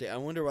 Interesting. I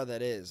wonder why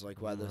that is.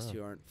 Like, why I those don't two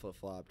know. aren't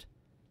flip-flopped.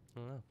 I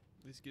don't know.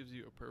 At least gives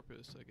you a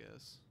purpose, I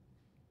guess.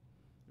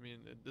 I mean,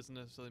 it doesn't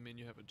necessarily mean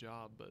you have a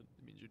job, but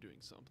it means you're doing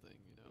something,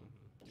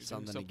 You're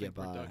Something to doing get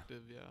by.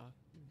 productive, yeah.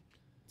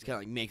 It's kind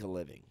of like make a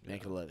living.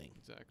 Make a Yeah. living.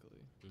 Exactly.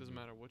 Mhm. Doesn't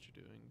matter what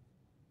you're doing.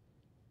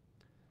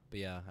 But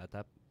yeah,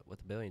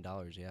 with $1 billion,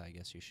 yeah, I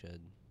guess you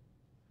should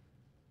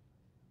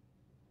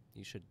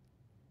you should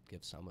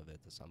give some of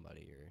it to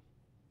somebody or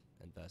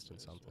invest in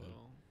As something.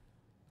 well.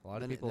 A lot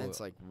of Then people. it's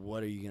like,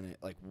 what are you gonna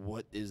like?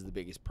 What is the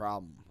biggest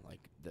problem like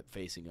that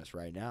facing us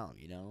right now?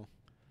 You know,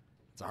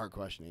 it's a hard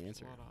question to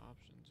answer. A lot of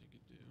options you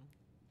could do.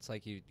 It's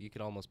like you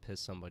could almost piss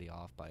somebody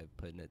off by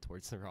putting it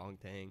towards the wrong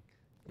thing.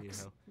 You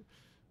know,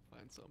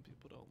 Find something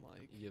people don't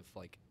like. you give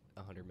like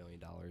 $100 million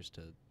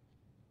to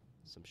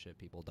some shit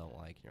people don't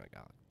like, and you're like,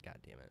 oh, god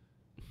damn it.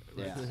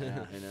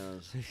 Yeah, who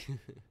knows?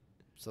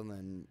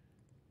 Something.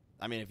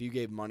 I mean, if you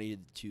gave money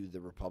to the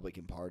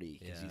Republican Party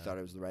because you Yeah. thought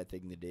it was the right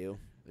thing to do,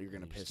 you're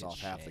gonna You just piss get off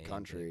half the shamed,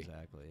 country.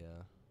 Exactly.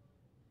 Yeah.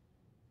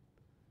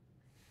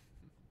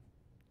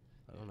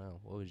 I don't know.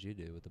 What would you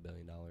do with $1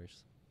 billion?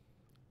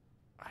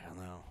 I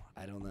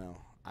don't know.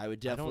 I would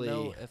definitely.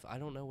 I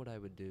don't know what I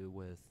would do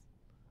with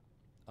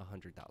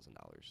 $100,000.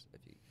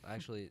 If you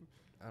actually,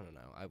 I don't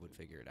know. I would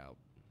figure it out,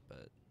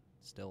 but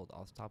still,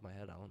 off the top of my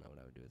head, I don't know what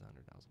I would do with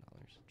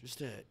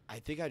 $100,000. I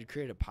think I'd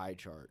create a pie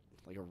chart,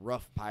 like a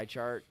rough pie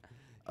chart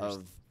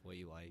of What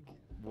you like.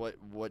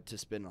 what to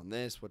spend on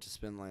this, what to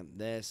spend on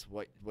this,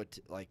 what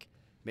to, like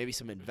maybe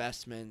some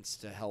investments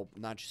to help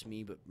not just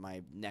me but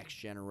my next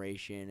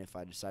generation if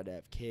I decide to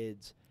have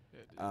kids. Yeah,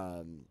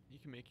 dude. You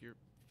can make your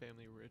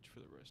family rich for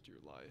the rest of your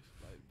life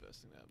by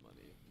investing that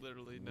money.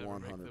 Literally never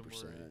make them worry. 100%.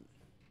 Which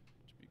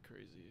would be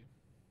crazy.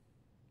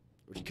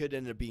 Which could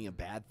end up being a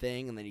bad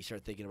thing, and then you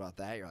start thinking about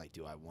that. You're like,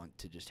 do I want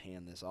to just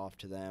hand this off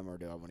to them, or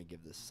do I want to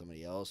give this to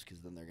somebody else? Because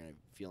then they're going to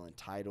feel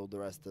entitled the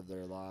rest of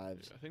their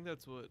lives. I think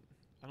that's what.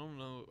 I don't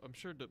know. I'm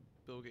sure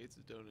Bill Gates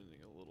is donating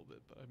a little bit,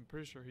 but I'm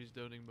pretty sure he's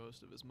donating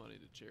most of his money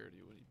to charity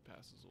when he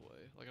passes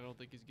away. Like, I don't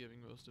think he's giving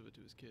most of it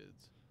to his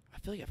kids. I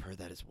feel like I've heard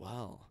that as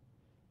well.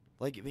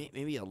 Like,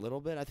 maybe a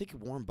little bit. I think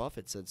Warren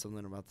Buffett said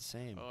something about the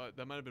same. Oh,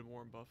 that might have been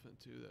Warren Buffett,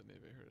 too, that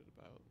maybe I heard it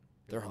about.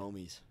 They're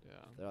homies. Yeah.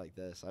 They're like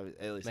this. At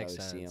least I Makes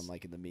always see sense. them,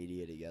 like, in the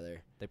media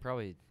together. They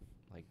probably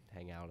like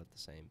hang out at the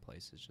same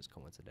places just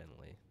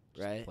coincidentally.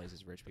 Just Right.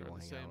 Places rich They're people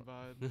on the hang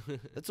same out. vibe.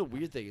 That's a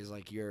weird thing is,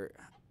 like,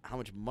 how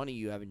much money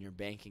you have in your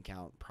bank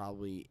account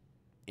probably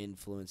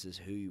influences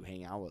who you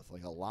hang out with,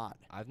 like, a lot.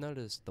 I've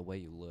noticed the way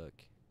you look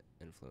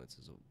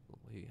influences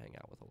who you hang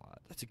out with a lot.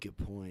 That's a good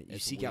point. You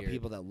It's seek out weird.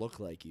 people that look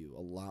like you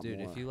a lot Dude,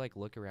 more. if you like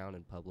look around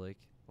in public,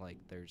 like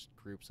there's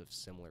groups of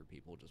similar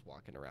people just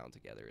walking around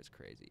together. It's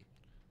crazy.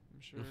 I'm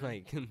sure.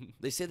 Like,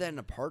 They say that in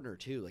a partner,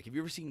 too. Like, have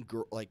you ever seen,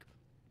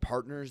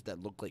 partners that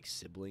look like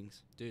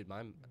siblings? dude,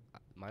 my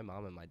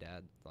mom and my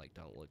dad like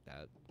don't look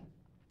that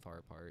far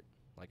apart.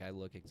 Like I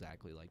look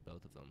exactly like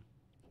both of them.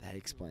 That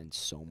explains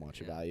so much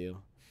Yeah. about you.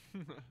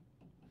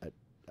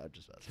 I'm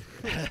just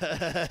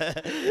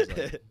He's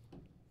messing.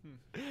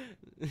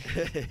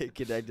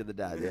 Connected the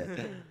dots, yeah.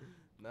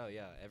 No,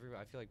 yeah. I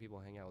feel like people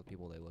hang out with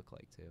people they look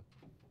like too.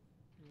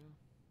 Yeah.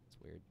 It's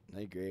weird.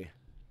 I agree.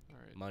 All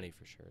right. Money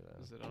for sure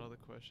though. Is it out of the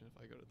question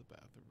if I go to the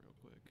bathroom real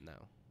quick?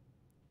 No.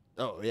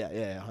 Oh, yeah,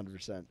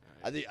 100%. All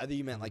I right. think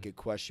you meant like a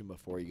question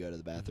before you go to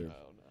the bathroom.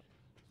 Oh, no.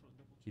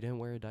 You didn't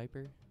wear a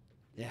diaper?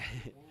 Yeah.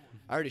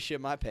 I already shit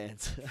my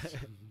pants.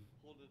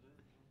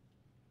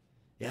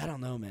 Yeah, I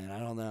don't know, man. I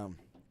don't know.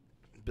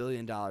 $1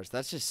 billion.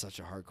 That's just such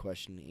a hard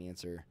question to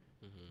answer.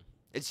 Mm-hmm.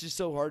 It's just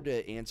so hard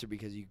to answer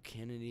because you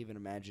can't even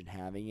imagine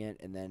having it,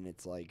 and then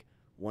it's like,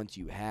 once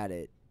you had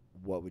it,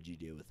 what would you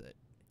do with it?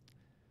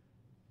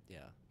 Yeah.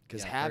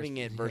 Because Yeah, having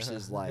first- it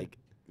versus like,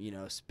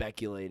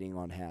 speculating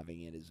on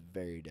having it is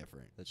very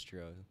different. That's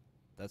true.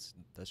 That's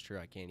true.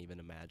 I can't even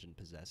imagine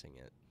possessing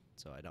it.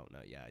 So I don't know.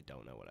 Yeah, I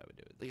don't know what I would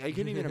do with it. Like, I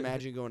couldn't even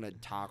imagine going to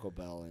Taco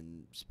Bell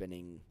and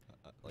spending.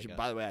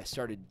 By the way, I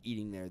started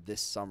eating there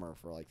this summer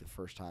for like the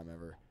first time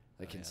ever,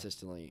 like Oh, yeah.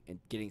 consistently, and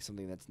getting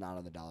something that's not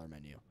on the dollar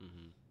menu.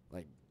 Mm-hmm.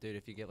 Like, dude,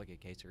 if you get like a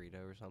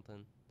quesarito or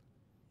something,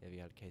 have you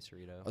had a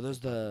quesarito? are those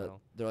at Taco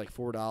Bell? they're like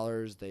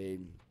 $4.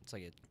 It's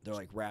like They're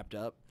like wrapped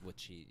up. with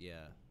cheese. Yeah.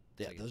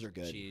 It's Yeah, like those a are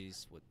good.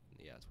 Cheese with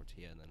it's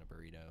tortilla and then a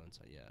burrito, and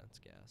so it's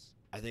gas.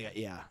 I think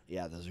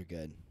yeah, those are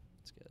good.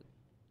 It's good.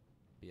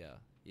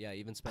 Yeah.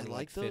 Even spending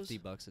like like those.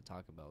 $50 at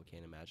Taco Bell,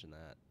 can't imagine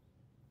that.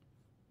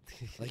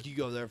 Like, you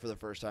go there for the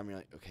first time, you're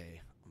like, okay,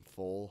 I'm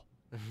full.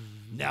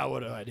 Now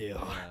what do I do? Yeah,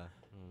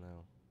 I don't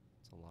know.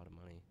 It's a lot of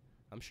money.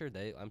 I'm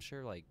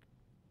sure like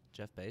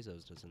Jeff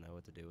Bezos doesn't know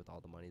what to do with all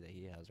the money that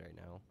he has right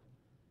now.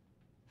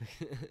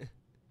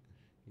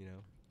 You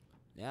know?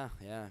 Yeah.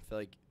 I feel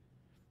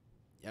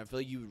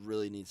like you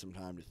really need some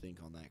time to think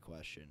on that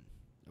question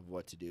of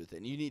what to do with it.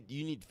 And you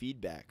need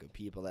feedback of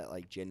people that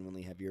like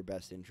genuinely have your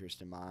best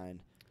interest in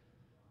mind.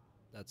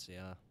 That's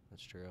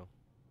true.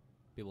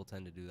 People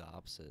tend to do the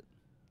opposite.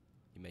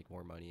 You make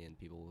more money and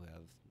people who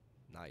have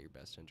not your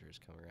best interest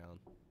come around.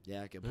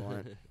 Yeah, good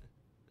point.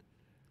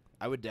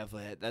 I would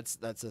definitely. That's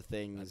the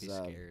thing. I'd is be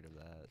scared of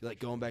that. like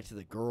going back to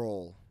the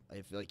girl.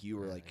 I feel like you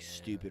were like Yeah.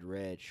 stupid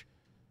rich.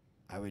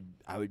 I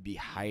would be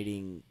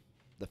hiding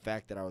the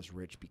fact that I was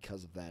rich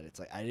because of that. It's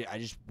like I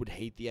just would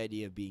hate the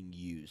idea of being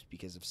used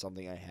because of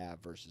something I have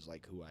versus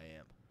like who I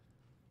am.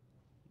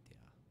 Yeah.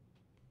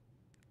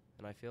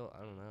 And I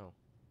don't know.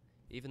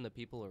 Even the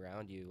people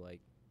around you,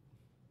 like,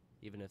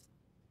 even if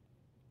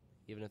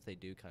they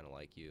do kind of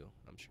like you,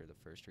 I'm sure the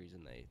first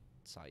reason they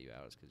sought you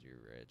out is because you're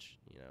rich,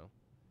 you know?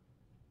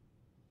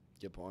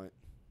 Good point.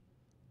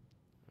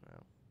 I don't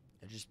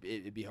know.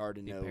 It'd be hard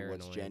to Be know what's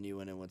paranoid.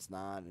 genuine and what's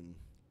not, and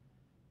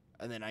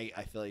then I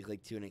feel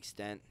like to an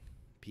extent,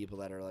 people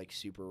that are like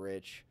super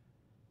rich,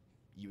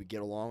 you would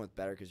get along with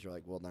better because you're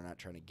like, well, they're not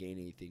trying to gain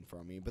anything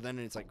from me. But then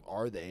it's like,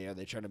 are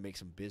they trying to make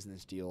some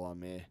business deal on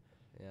me?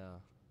 Yeah.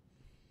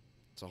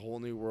 It's a whole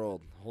new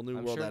world, I'm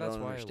world sure I that's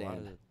don't why understand. a lot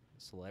of the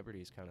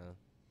celebrities kind of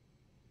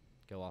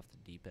go off the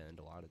deep end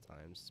a lot of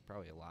times. It's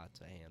probably a lot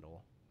to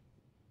handle,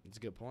 It's a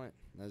good point.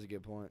 That's a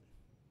good point.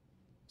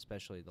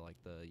 especially the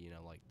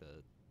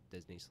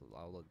Disney,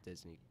 all the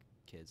Disney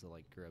kids that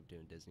like grew up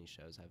doing Disney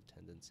shows have a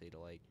tendency to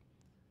like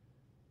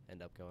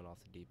end up going off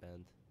the deep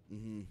end.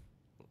 Mm-hmm.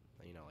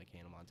 You know, like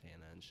Hannah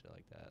Montana and shit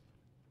like that.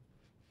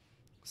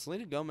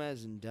 Selena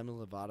Gomez and Demi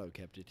Lovato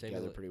kept it Demi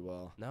together Lo- pretty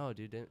well. No,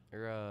 dude,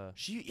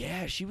 She was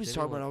Demi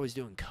talking about Lo- always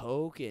doing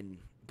coke and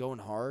going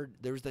hard.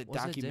 There was that was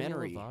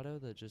documentary. it Demi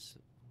Lovato that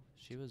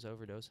she was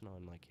overdosing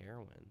on like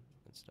heroin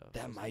and stuff?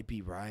 That might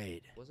be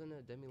right. Wasn't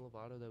it Demi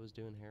Lovato that was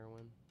doing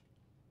heroin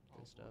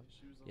and stuff?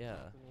 She was on Yeah.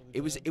 something really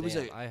It was- bad. it was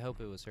Damn, a- I hope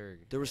it was her.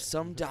 There was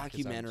some 'cause I'm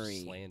just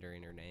documentary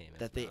slandering her name.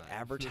 that It's they not.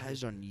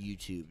 advertised on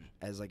YouTube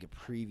as like a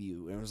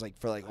preview, and it was like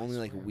for like only I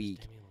like a swear it was week.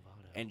 Demi Lovato.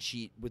 And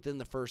she, within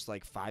the first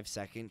like 5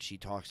 seconds, she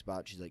talks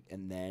about, she's like,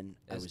 and then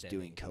I As was Demi,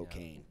 doing yeah.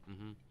 cocaine.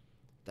 Mhm.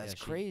 That's Yeah,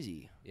 she-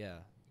 crazy.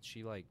 Yeah,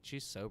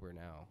 she's sober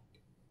now.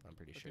 I'm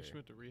pretty I sure. think she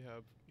went to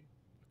rehab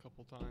a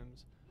couple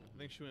times. I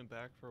think she went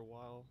back for a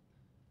while.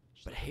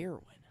 She's But like-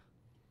 heroin.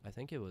 I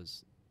think it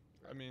was.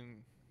 I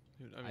mean,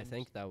 dude, I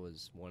think that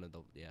was one of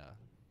the. Yeah.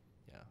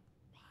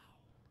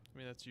 I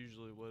mean, that's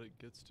usually what it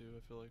gets to. I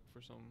feel like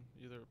for some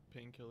either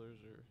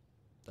painkillers or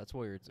That's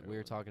what we were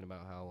Heroin. talking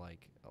about how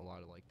like a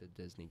lot of like the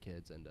Disney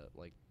kids end up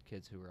like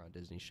kids who were on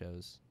Disney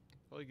shows.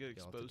 probably get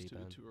Go off the exposed deep to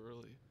it end. too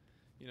early.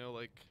 You know,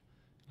 like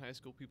in high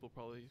school, people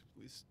probably at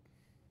least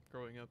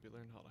growing up, you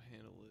learn how to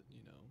handle it.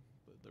 You know,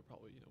 but they're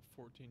probably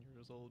 14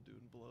 years old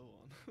doing blow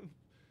on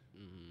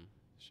Mm-hmm.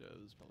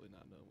 shows, probably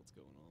not knowing what's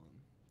going on.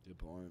 Good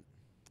point.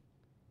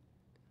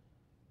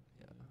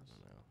 Yeah, I Yes.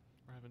 don't know.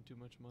 Or having too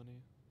much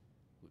money.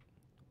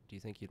 Do you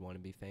think you'd want to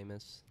be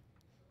famous?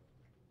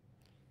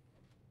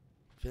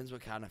 Depends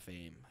what kind of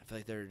fame. I feel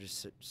like there are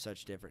just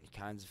such different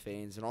kinds of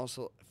fames, and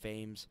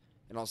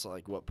also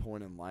like what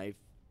point in life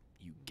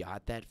you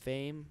got that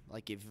fame.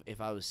 Like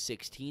if I was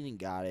 16 and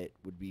got it,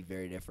 would be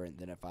very different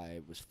than if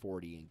I was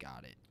 40 and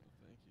got it.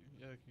 Thank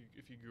you. Yeah,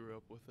 if you grew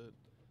up with it.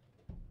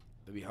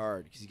 It'd be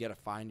hard because you got to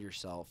find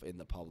yourself in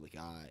the public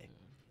eye Yeah.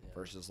 Yeah.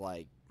 versus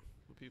like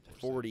What people are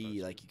saying 40,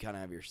 about like you kind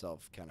of have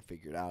yourself kind of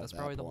figured out. That's at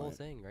probably that the whole point.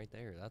 thing right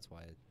there. That's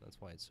why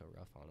it's so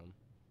rough on them.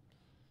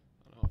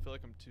 I don't know. I feel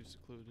like I'm too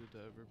secluded to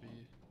ever be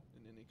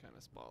in any kind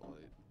of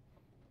spotlight.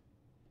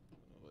 I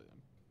don't know, but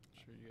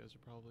I'm sure you guys are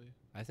probably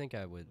I think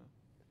I would.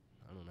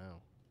 Yeah. I don't know.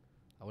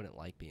 I wouldn't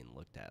like being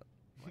looked at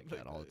like Like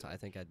that all the that, time.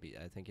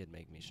 yeah. I think it'd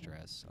make me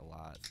stress a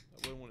lot. I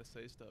wouldn't want to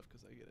say stuff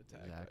because I get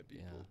attacked by Exact-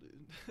 people,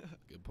 yeah. dude.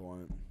 Good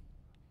point.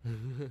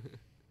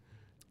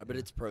 I bet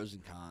it's pros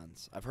and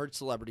cons. I've heard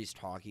celebrities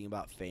talking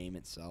about fame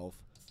itself.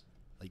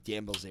 Like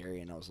Dan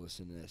Bilzerian, I was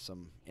listening to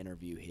some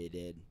interview he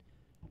did,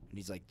 and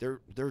he's like,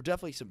 there are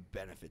definitely some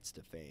benefits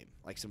to fame.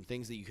 Like some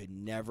things that you could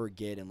never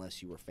get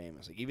unless you were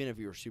famous. Like even if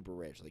you were super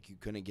rich, like you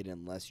couldn't get it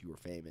unless you were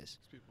famous.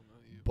 'Cause people know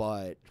you.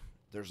 But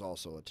there's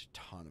also a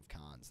ton of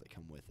cons that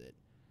come with it.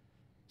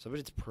 So I bet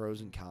it's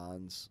pros and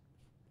cons,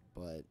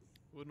 but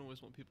Wouldn't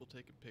always want people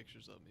taking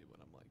pictures of me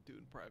when I'm like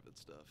doing private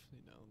stuff.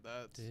 You know,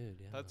 that's Dude,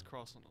 yeah. that's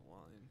crossing a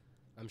line.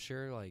 I'm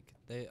sure like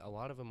a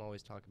lot of them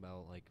always talk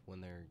about like when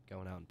they're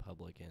going out in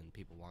public and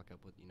people walk up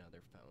with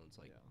their phones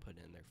like Yeah. put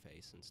in their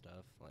face and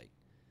stuff. Like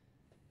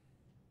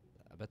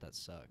I bet that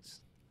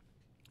sucks.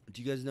 do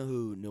you guys know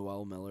who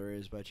Noel Miller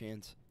is by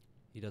chance?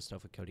 He does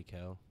stuff with Cody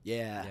Ko.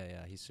 Yeah.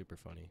 Yeah, he's super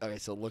funny. Okay,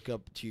 so look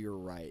up to your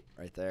right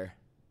there.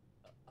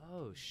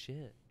 Oh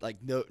shit. Like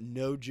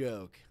no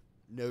joke.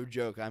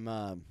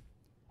 I'm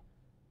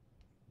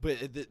but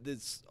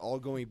it's all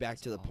going back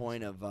That's to the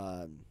point of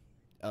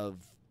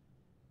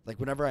like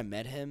whenever I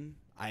met him,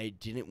 I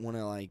didn't want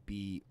to like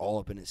be all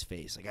up in his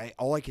face. Like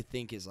all I could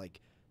think is like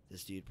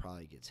this dude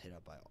probably gets hit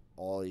up by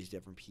all these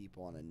different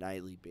people on a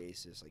nightly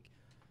basis. Like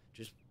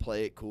just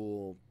play it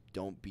cool.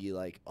 Don't be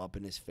like up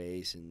in his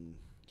face and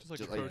Just like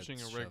Just like- approaching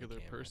Show a the regular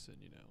camera. person,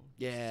 you know.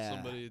 Yeah.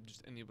 Somebody,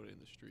 just anybody in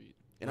the street.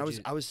 and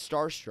What'd I was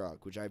starstruck,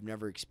 which I've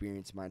never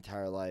experienced in my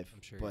entire life.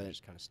 I'm sure but you're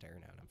just kind of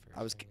staring at him for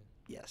I was a second.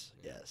 yes.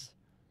 Yeah.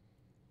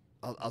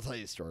 I'll tell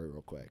you a story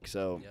real quick.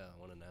 So Yeah, I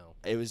want to know.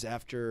 it was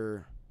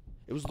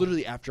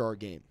literally after our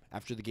game,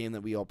 after the game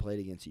that we all played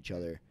against each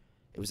other.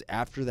 It was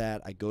after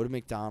that. I go to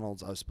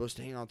McDonald's. I was supposed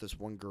to hang out with this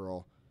one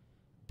girl,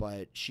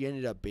 but she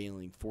ended up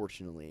bailing,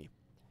 fortunately.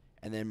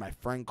 And then my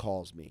friend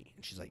calls me,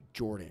 and she's like,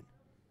 Jordan,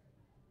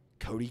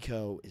 Cody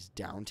Ko is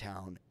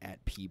downtown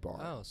at P-Bar.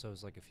 Oh, so it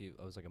was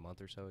like a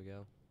month or so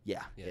ago.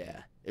 Yeah.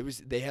 Yeah. It was.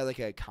 They had like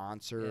a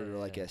concert Yeah, or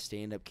like yeah. a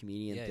stand-up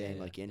comedian Yeah, thing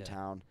yeah, like in yeah.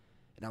 town,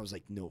 and I was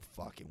like, no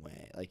fucking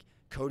way. Like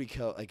Cody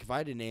Ko. Like if I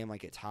had to name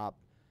like a top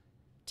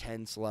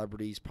 10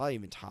 celebrities, probably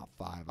even top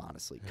 5,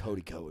 honestly.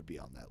 Cody Co would be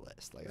on that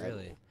list. Like,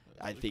 Really?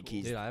 I think cool.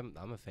 he's... Dude,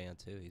 I'm a fan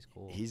too. He's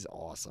cool. He's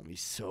awesome. He's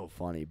so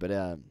funny.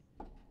 But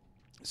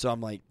so I'm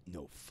like,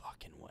 no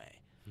fucking way.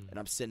 And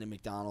I'm sitting at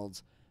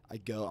McDonald's.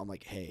 I'm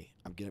like, hey,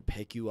 I'm going to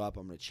pick you up.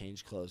 I'm going to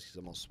change clothes because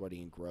I'm all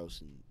sweaty and gross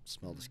and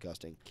smell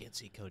disgusting. Can't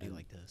see Cody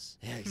like this.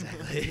 Yeah,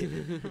 exactly.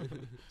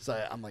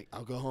 So I'm like,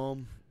 I'll go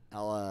home.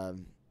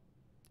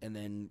 And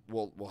then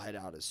we'll head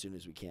out as soon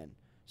as we can.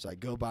 So I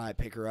go by,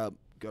 pick her up,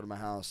 go to my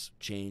house,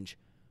 change.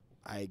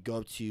 I go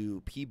up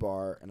to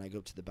P-Bar, and I go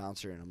up to the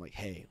bouncer, and I'm like,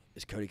 hey,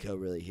 is Cody Co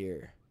really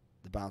here?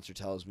 The bouncer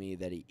tells me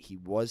that he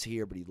was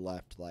here, but he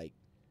left, like,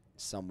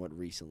 somewhat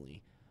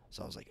recently.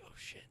 So I was like, oh,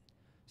 shit.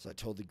 So I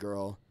told the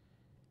girl,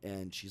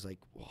 and she's like,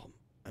 well,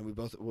 and we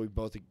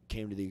both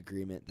came to the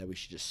agreement that we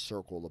should just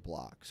circle the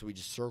block. So we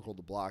just circled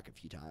the block a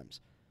few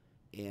times.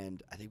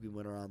 And I think we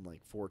went around,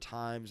 like, 4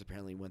 times.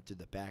 Apparently went through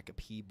the back of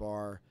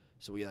P-Bar.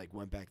 So we, like,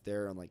 went back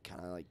there and, like,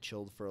 kind of, like,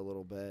 chilled for a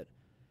little bit.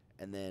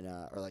 And then,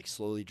 or, like,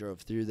 slowly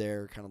drove through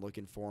there, kind of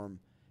looking for him.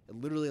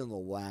 And literally on the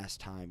last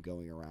time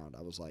going around,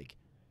 I was like,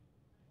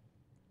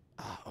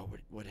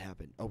 what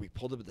happened? Oh, we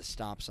pulled up at the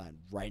stop sign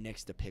right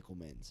next to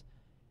Pickleman's.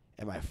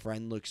 And my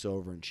friend looks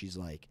over, and she's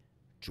like,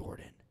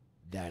 Jordan,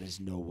 that is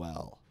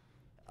Noel.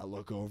 I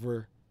look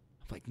over.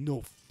 I'm like,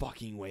 no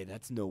fucking way.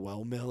 That's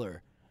Noel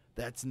Miller.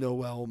 That's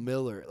Noel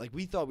Miller. Like,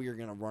 we thought we were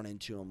going to run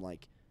into him,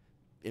 like,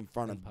 in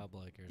front of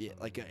public or yeah,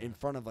 something. like in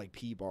front of like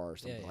P-Bar or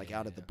something, like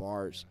out at the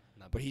bars.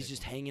 Yeah. But he's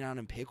just hanging out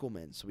in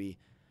Pickleman. So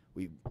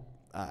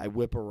I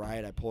whip a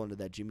right. I pull into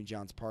that Jimmy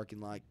John's parking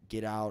lot,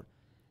 get out,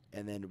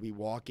 and then we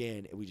walk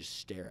in and we just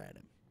stare at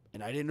him.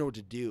 And I didn't know what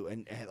to do.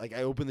 And like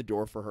I opened the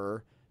door for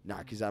her, not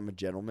because I'm a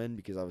gentleman,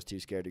 because I was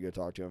too scared to go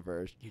talk to him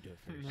first. You do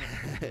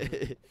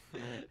it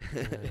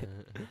first.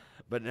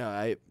 But no,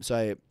 I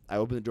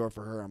opened the door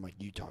for her. I'm like,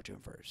 you talk to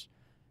him first.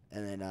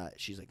 And then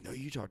she's like, no,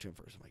 you talk to him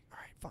first. I'm like, all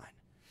right, fine.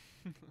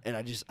 And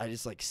I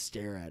just like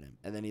stare at him,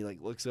 and then he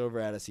like looks over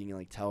at us, and you can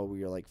like tell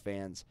we are like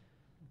fans,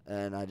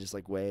 and I just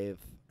like wave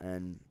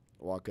and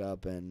walk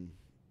up and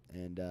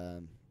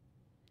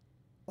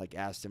like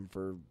asked him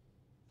for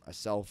a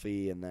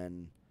selfie, and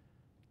then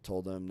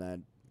told him that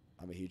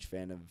I'm a huge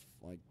fan of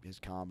like his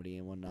comedy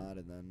and whatnot,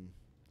 and then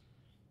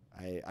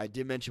I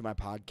did mention my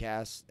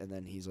podcast, and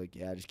then he's like,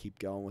 yeah, just keep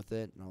going with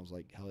it, and I was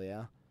like, hell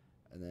yeah.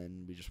 And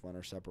then we just went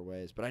our separate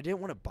ways. But I didn't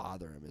want to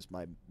bother him is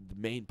the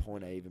main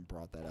point I even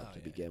brought that up to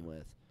begin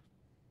with.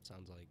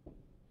 Sounds like,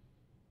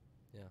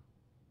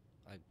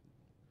 yeah.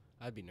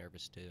 I'd be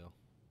nervous too.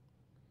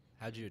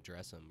 How'd you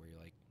address him? Were you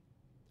like,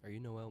 are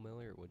you Noel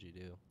Miller, or what'd you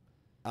do?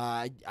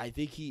 I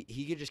think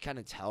he could just kind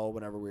of tell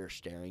whenever we were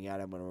staring at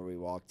him, whenever we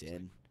walked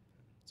in.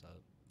 What's up?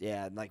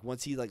 Yeah, and like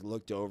once he like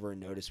looked over and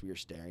noticed we were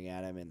staring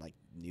at him and like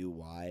knew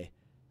why,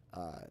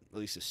 at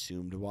least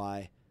assumed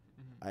why,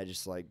 I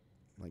just like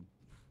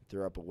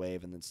threw up a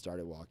wave and then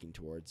started walking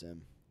towards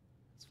him.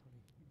 That's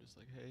funny. Just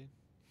like, hey,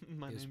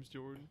 my name's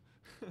Jordan.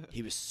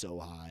 He was so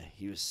high.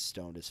 He was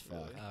stoned as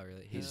fuck. Really? Oh,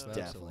 really? He's smokes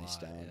definitely a lot,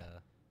 stoned. Yeah.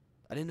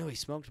 I didn't know he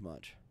smoked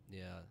much.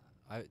 Yeah.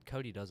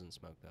 Cody doesn't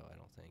smoke though, I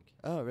don't think.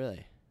 Oh,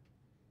 really?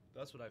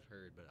 That's what I've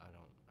heard, but I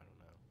don't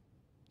know.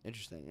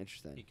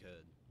 Interesting. He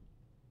could.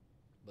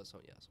 But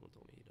someone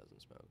told me he doesn't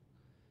smoke.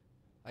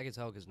 I can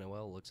tell because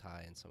Noel looks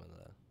high in some of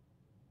the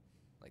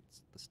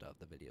the stuff,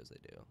 the videos they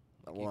do.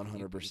 Like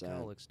 100%. He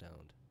kind of looks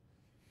stoned.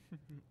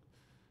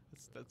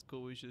 That's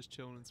cool. We should just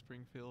chilling in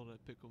Springfield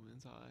at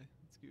Pickleman's High.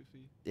 It's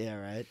goofy. Yeah,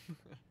 right?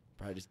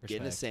 Probably just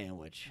getting a Respect.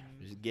 sandwich.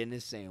 Just getting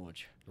his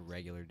sandwich. A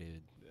regular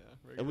dude.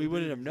 Yeah. And we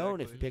wouldn't have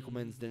known if exactly.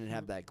 Pickleman's didn't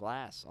have that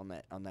glass on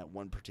that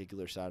one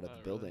particular side of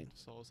the building.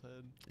 Saw his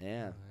head.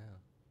 Yeah. Oh, yeah.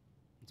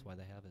 That's why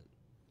they have it.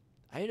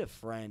 I had a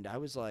friend. I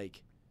was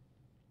like,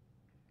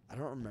 I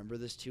don't remember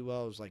this too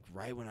well. It was like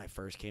right when I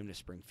first came to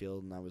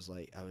Springfield, and it was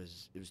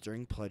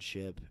during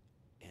pledgeship,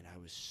 and I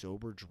was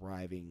sober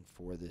driving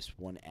for this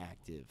one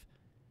active,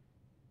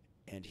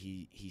 and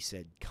he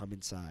said, come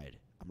inside.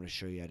 I'm going to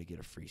show you how to get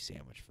a free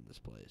sandwich from this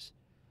place.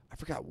 I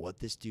forgot what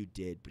this dude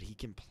did, but he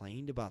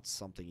complained about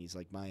something. He's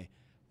like, my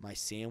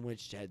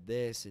sandwich had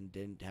this and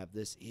didn't have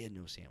this. He had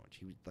no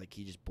sandwich.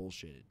 He just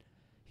bullshitted.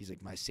 He's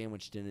like, my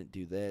sandwich didn't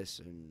do this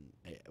and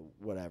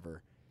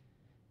whatever.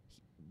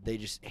 They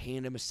just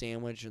hand him a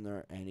sandwich,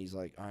 and he's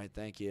like, all right,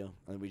 thank you.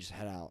 And we just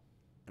head out.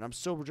 And I'm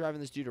sober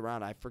driving this dude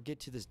around. I forget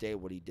to this day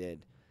what he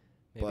did.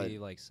 Maybe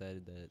he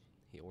said that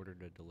he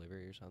ordered a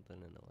delivery or something,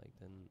 and it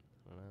didn't.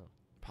 I don't know.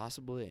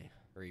 Possibly.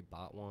 Or he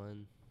bought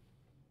one.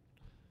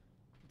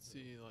 Let's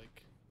see,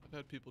 I've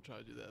had people try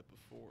to do that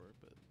before,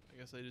 but I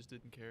guess I just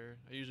didn't care.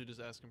 I usually just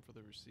ask them for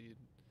the receipt.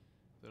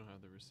 If they don't have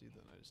the receipt,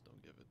 then I just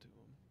don't give it to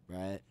them.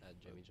 Right. At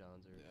Jimmy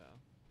John's or Yeah.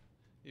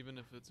 Even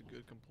if it's a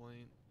good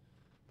complaint.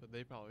 But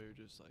they probably are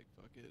just like,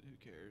 fuck it, who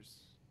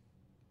cares?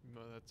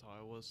 That's how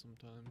I was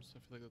sometimes.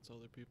 I feel like that's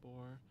how other people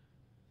are.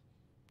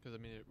 Because,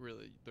 I mean,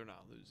 they're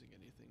not losing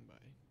anything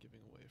by giving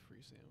away a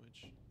free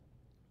sandwich.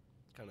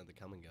 kind of the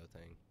come and go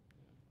thing.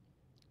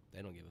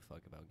 They don't give a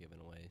fuck about giving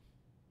away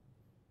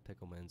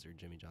Pickleman's or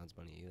Jimmy John's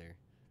money either.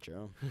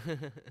 True.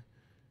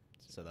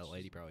 So that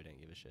lady probably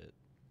didn't give a shit.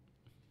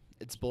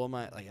 it's blowing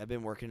my I've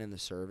been working in the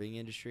serving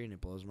industry and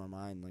it blows my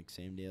mind. Like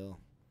same deal.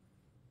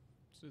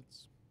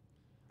 It's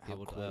How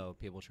quick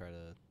people try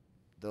to.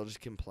 they'll just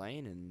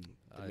complain and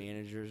the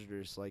managers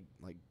are just like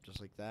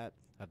that.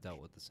 I've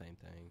dealt with the same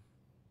thing.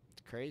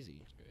 It's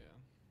crazy. yeah.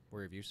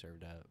 Where have you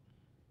served at?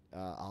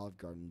 Olive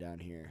Garden down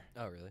here.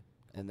 Oh, really?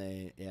 And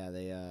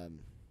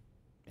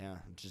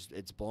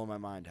it's blowing my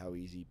mind how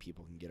easy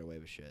people can get away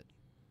with shit.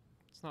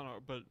 It's not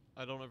hard, but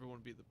I don't ever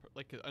want to be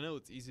I know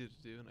it's easy to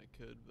do and I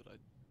could, but I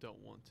don't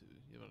want to.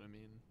 You know what I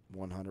mean?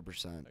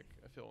 100%. Like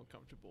I feel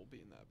uncomfortable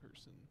being that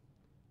person.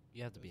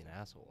 You have to be an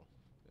asshole.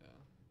 Yeah.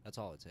 That's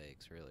all it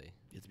takes, really.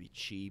 You have to be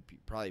cheap.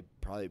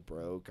 Probably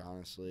broke,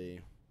 honestly.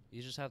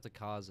 You just have to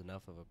cause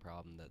enough of a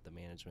problem that the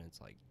management's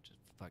like, just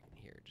fucking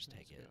here, just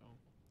take Let's it.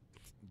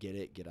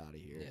 go. Get out of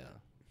here. Yeah.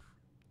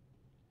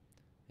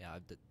 Yeah,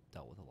 I've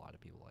dealt with a lot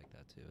of people like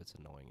that too. It's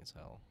annoying as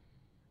hell.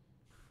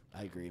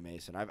 I agree,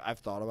 Mason. I've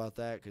thought about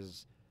that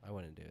because I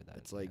wouldn't do that.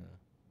 it's like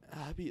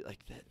I'd be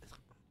like that.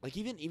 Like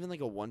even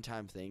like a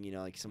one-time thing, you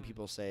know, like some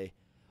people say,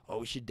 "Oh,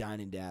 we should dine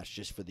and dash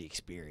just for the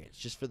experience,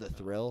 just for the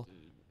thrill." Dude.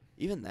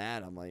 Even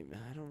that, I'm like,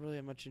 I don't really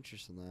have much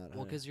interest in that.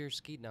 well, because you're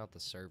skeeting out the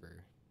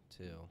server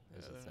too, is Yeah,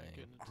 the they're not thing.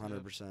 getting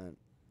a tip. 100%.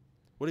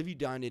 What if you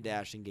dined and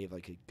dashed and gave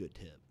like a good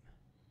tip?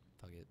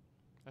 Fuck it.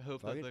 I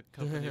hope Fuck that it. the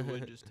company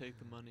would just take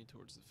the money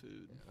towards the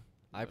food. Yeah.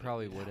 I But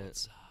probably That would wouldn't.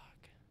 suck.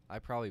 I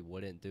probably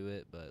wouldn't do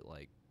it, but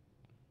like,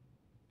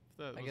 If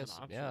that I was guess,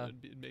 an option, yeah,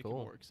 it'd make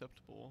cool. it more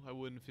acceptable. I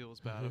wouldn't feel as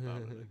bad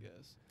about it, I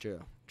guess.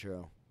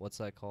 True. what's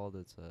that called?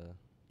 It's a.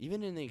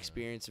 Even in the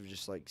experience of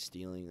just like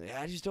stealing, like,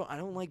 I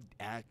don't like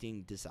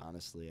acting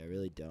dishonestly. I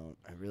really don't.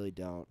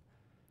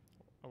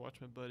 I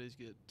watched my buddies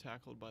get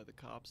tackled by the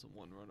cops and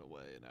one run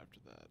away, and after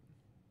that,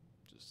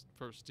 just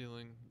for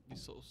stealing, he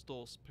stole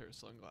a pair of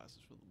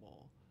sunglasses from the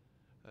mall.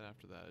 And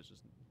after that, it's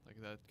just like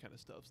that kind of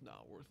stuff's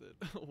not worth it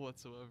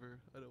whatsoever.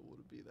 I don't want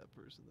to be that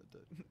person that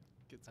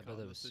gets I caught bet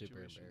that in a was super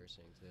situation.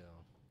 embarrassing too.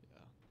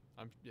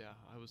 Yeah,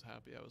 I was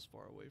happy I was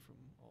far away from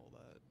all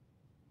that.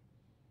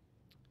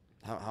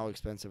 How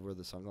expensive were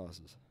the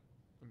sunglasses?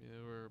 I mean,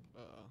 they were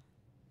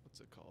what's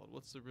it called?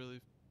 What's the really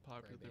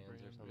popular Ray-Bans or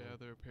brand? something? Yeah,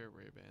 they're a pair of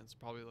Ray-Bans,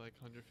 probably like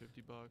 $150. I'm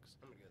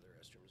gonna go to the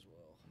restroom as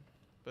well.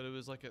 But it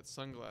was like at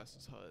Sunglass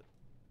Hut.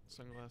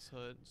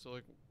 So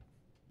like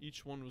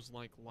each one was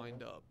like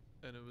lined up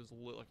and it was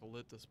lit like a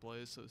lit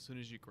display, so as soon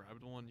as you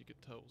grabbed one you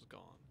could tell it was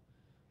gone.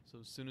 So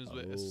as soon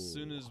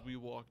as we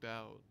walked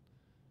out,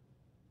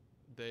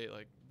 they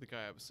like the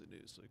guy obviously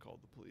knew, so he called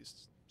the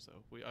police. So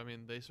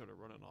they started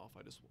running off.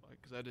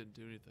 Because I didn't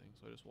do anything,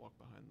 so I just walked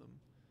behind them,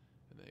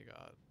 and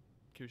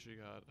Kusha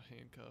got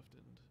handcuffed,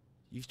 and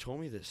You've told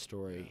me this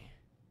story.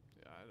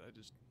 yeah,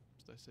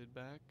 I stayed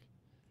back.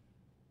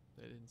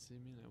 They didn't see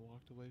me, and I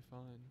walked away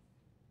fine.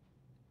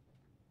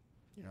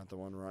 You're not the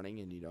one running,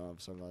 and you don't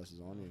have sunglasses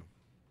on you.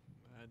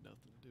 I had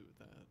nothing to do with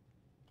that.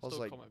 I was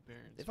Still like, call my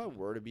parents. if I but-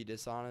 were to be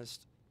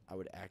dishonest, I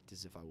would act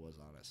as if I was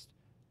honest.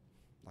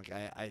 Like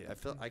I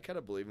feel I kind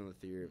of believe in the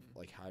theory of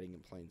like hiding in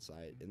plain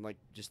sight and like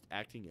just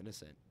acting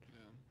innocent. yeah.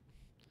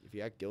 If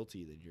you act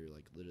guilty, then you're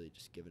like literally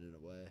just giving it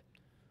away.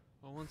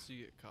 Well, once you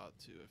get caught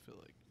too, I feel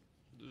like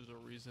there's a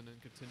reason in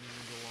continuing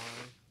to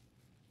lie.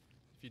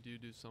 If you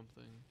do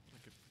something,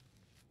 like if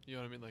you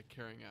know what I mean, like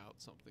carrying out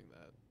something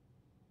that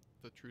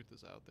the truth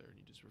is out there and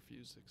you just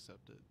refuse to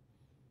accept it.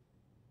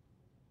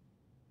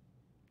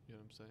 You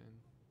know what I'm saying?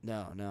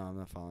 No, I'm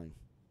not following.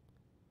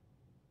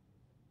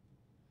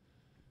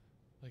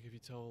 Like if you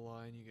tell a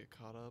lie and you get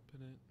caught up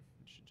in it,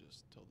 you should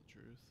just tell the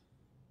truth.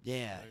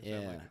 Yeah, Like, yeah.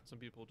 then, like, some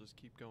people just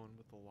keep going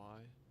with the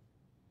lie,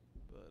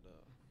 but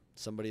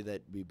Somebody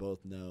that we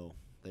both know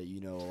that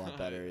you know a lot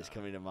better is Yeah.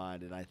 coming to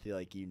mind, and I feel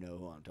like you know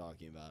who I'm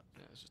talking about.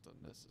 yeah, it's just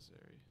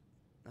unnecessary.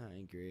 I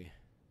agree.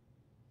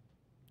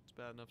 It's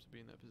bad enough to be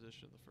in that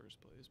position in the first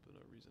place, but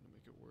no reason to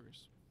make it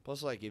worse.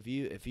 Plus, like if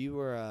you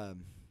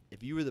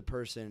were the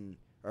person,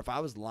 or if I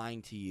was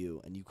lying to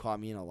you and you caught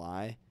me in a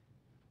lie,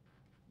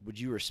 would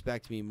you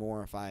respect me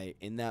more if I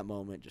in that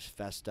moment just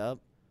fessed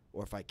up,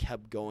 or if I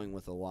kept going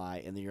with a lie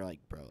and then you're like,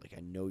 bro, like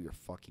I know you're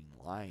fucking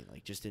lying,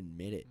 like just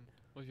admit it.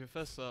 Well, if you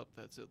fess up,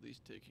 that's at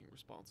least taking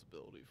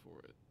responsibility for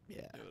it.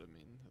 Yeah. You know what I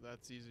mean?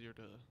 That's easier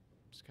to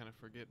just kind of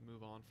forget and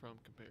move on from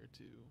compared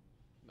to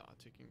not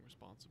taking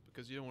responsibility.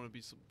 Because you don't want to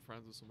be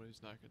friends with somebody who's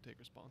not going to take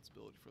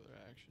responsibility for their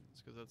actions,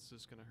 because that's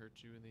just going to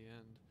hurt you in the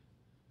end.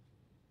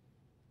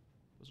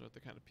 Those aren't the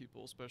kind of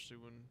people, especially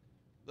when...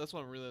 That's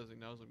what I'm realizing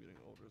now as I'm getting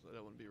older, is I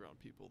don't want to be around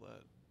people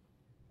that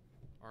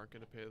aren't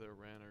going to pay their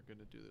rent, or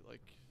going to do it,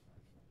 like...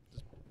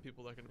 Just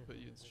people that are going to put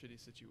you in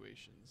shitty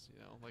situations, you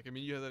know? Like, I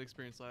mean, you had that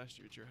experience last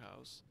year at your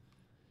house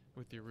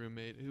with your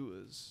roommate who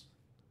was...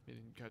 I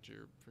mean, got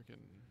your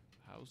freaking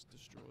house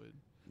destroyed.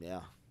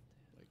 Yeah.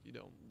 Like, you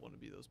don't want to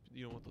be those...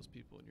 You don't want those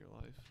people in your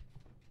life.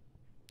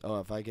 Oh,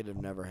 if I could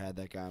have never had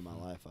that guy in my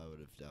life, I would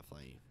have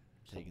definitely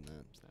taken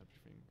that. Snap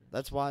your finger.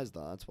 That's wise,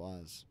 though. That's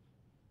wise.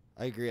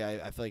 I agree. I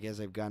feel like as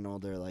I've gotten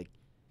older, like,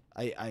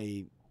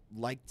 I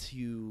like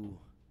to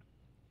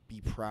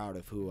be proud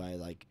of who I,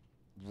 like,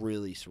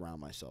 really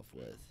surround myself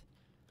with.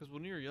 Because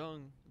when you're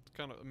young,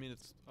 kind of. I mean,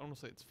 it's. I don't want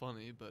to say it's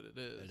funny, but it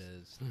is. It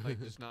is. Like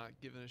just not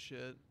giving a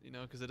shit, you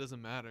know, because it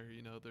doesn't matter.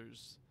 You know,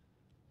 there's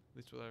at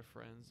least with our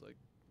friends, like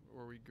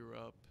where we grew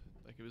up,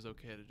 like it was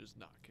okay to just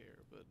not care.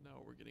 But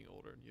now we're getting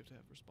older, and you have to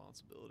have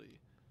responsibility.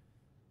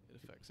 It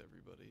affects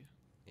everybody.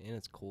 And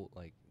it's cool,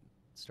 like,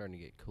 it's starting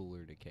to get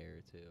cooler to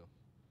care, too.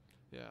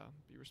 Yeah,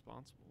 be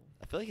responsible.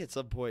 I feel like at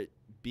some point,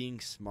 being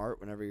smart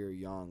whenever you're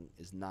young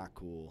is not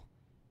cool.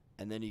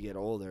 And then you get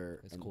older,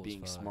 It's and cool as being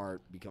fuck.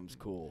 smart becomes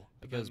cool.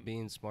 Because then-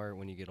 being smart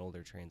when you get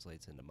older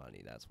translates into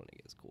money. That's when it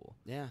gets cool.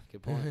 Yeah,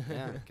 good point.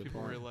 Yeah, good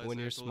People point. realize When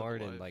they you're have to live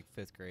smart in, life. like,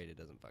 5th grade, it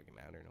doesn't fucking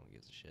matter. No one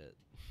gives a shit.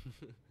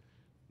 When You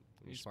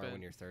you're smart when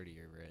spend- you're 30,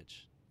 you're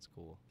rich. It's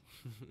cool.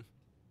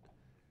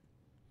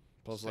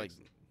 Plus, Just like,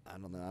 takes- I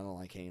don't know. I don't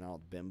like hanging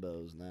out with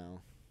bimbos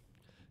now.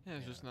 Yeah,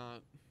 it's Yeah. just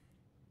not.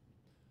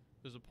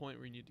 There's a point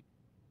where you need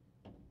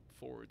to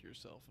forward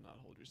yourself and not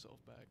hold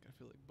yourself back. I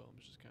feel like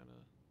bums just kind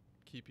of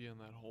keep you in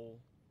that hole.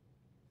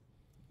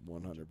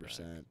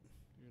 100%.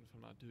 Even if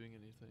I'm not doing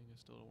anything, I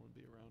still don't want to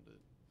be around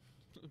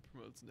it. It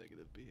promotes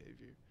negative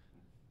behavior.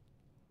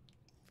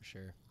 For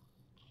sure.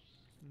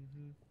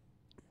 Mm-hmm.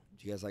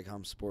 Do you guys like how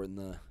I'm sporting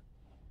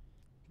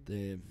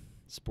the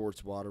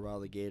sports water bottle,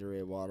 the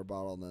Gatorade water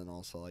bottle, and then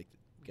also like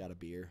got a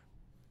beer?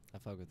 I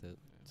fuck with it.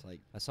 It's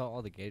like, I saw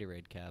all the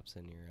Gatorade caps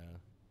in your,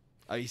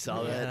 oh, you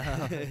saw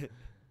Yeah. that?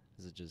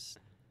 Is it just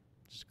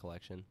a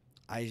collection?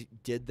 I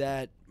did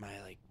that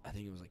I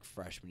think it was like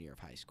freshman year of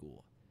high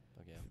school.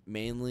 Okay.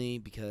 Mainly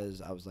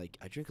because I was like,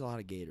 I drink a lot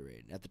of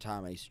Gatorade. At the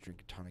time, I used to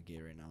drink a ton of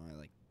Gatorade. Now I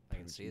like I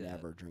can pretty see much that.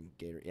 never drink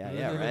Gatorade.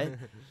 Yeah, right?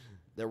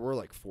 There were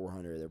like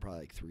 400. They're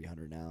probably like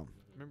 300 now.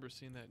 I remember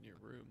seeing that in your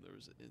room. There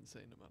was an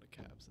insane amount of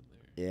caps in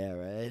there. Yeah,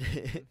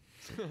 right?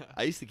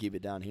 I used to keep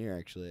it down here,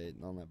 actually,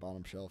 on that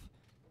bottom shelf.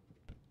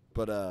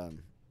 But,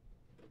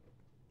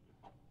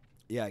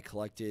 yeah, I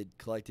collected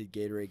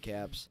Gatorade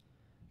caps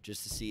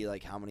just to see,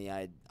 like, how many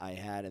I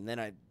had. And then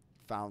I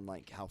found,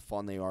 like, how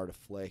fun they are to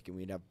flick, and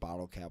we'd have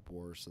bottle cap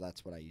wars, so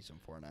that's what I use them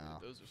for now.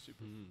 Dude, those are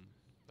super.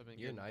 I've been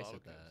You're getting nice bottle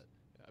at caps. that.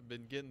 Yeah, I've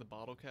been getting the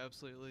bottle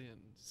caps lately, and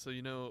so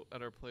you know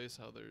at our place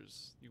how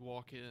you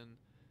walk in,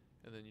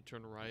 and then you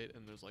turn right,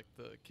 and there's like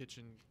the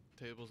kitchen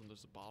tables, and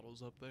there's the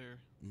bottles up there.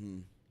 Mm-hmm.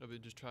 I've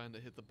been just trying to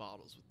hit the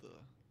bottles with the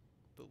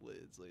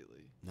lids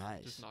lately.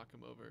 Nice. Just knock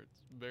them over.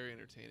 It's very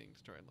entertaining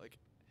to try and like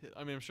hit.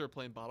 I mean, I'm sure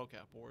playing bottle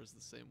cap wars is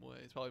the same way.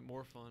 It's probably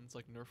more fun. It's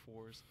like Nerf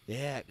wars.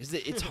 Yeah, 'cause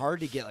it's hard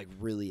to get, like,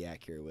 really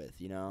accurate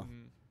with, you know?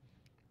 Mhm.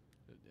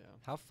 Yeah.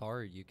 How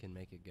far you can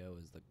make it go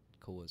is the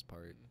coolest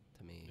part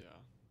to me. Yeah.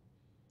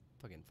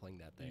 Fucking fling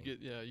that thing. You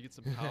get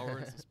some power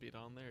and some speed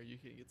on there. You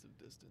can get some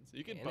distance.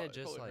 You can And probably, it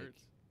just, probably like,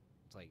 hurts.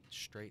 It's like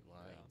straight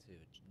line too.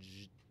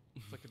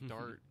 It's like a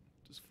dart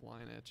just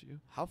flying at you.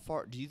 How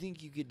far do you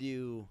think you could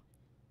do?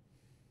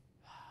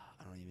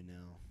 I don't even know.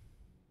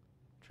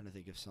 I'm trying to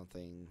think of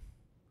something.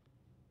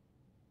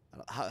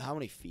 How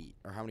many feet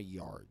or how many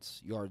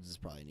yards? Yards is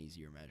probably an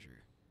easier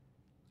measure.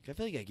 I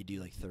feel like I could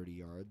do like 30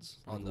 yards.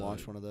 On On the-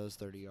 launch one of those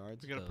 30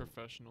 yards. We got a The-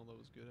 professional that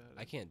was good at it.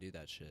 I can't do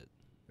that shit.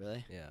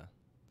 Really? Yeah.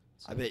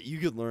 I bet you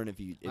could learn if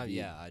you.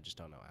 Yeah, I just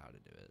don't know how to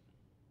do it.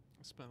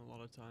 I spent a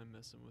lot of time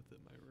messing with it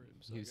in my room.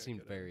 So I You got seem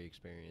good at very it.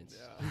 experienced.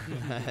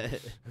 Yeah.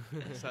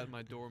 I sat in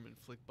my dorm and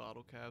flicked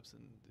bottle caps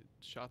and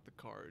shot the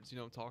cards. You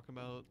know what I'm talking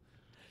about?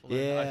 Like,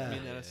 Yeah. Me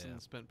and Yeah, Edison yeah.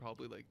 spent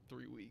probably like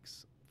 3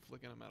 weeks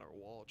flicking them at our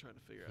wall trying to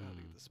figure out how to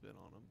get the spin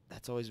on them.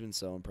 That's always been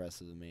so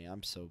impressive to me.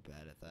 I'm so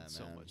bad at that, It's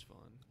man. so much fun.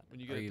 When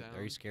you get Are it you down.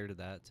 are you scared of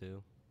that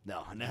too?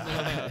 No, no.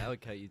 That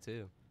would cut you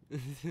too. Do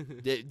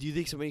you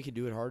think somebody can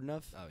do it hard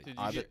enough? Oh, Did you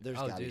I get- bet there's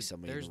oh, gotta be dude,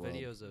 somebody there's in the world.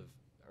 videos of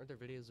aren't there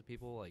videos of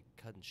people like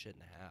cutting shit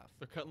in half?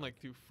 They're cutting like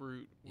through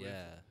fruit. With,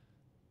 Yeah,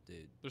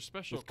 dude. There's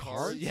special With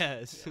cards?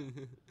 Yes. Yeah.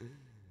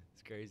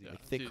 It's crazy. Yeah.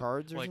 Like thick Dude,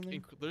 cards or like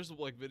something? there's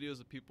like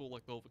videos of people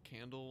like they'll have a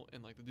candle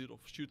and like the dude will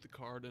shoot the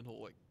card and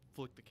he'll like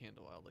flick the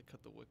candle out, like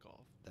cut the wick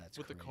off. That's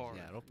with the crazy. card.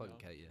 Yeah, it'll fucking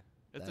know? cut you.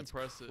 It's That's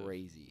impressive.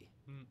 Crazy.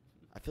 Mm.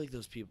 I feel like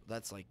those people.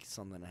 That's like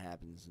something that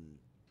happens in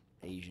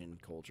Asian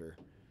culture.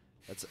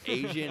 That's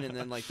Asian, and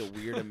then like the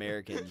weird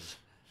Americans.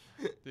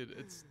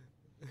 Dude,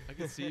 I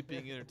can see it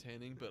being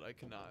entertaining, but I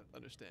cannot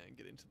understand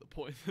getting to the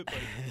point that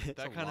like,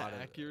 that a kind of lot of-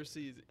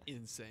 accuracy is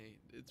insane.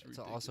 It's It's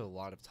ridiculous. also a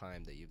lot of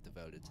time that you've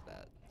devoted to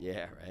that.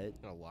 Yeah, right.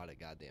 And a lot of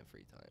goddamn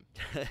free time.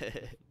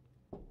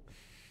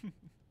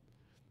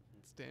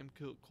 It's damn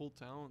cool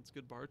talent. It's a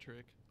good bar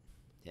trick.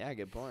 Yeah,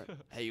 good point.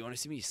 Hey, you want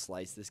to see me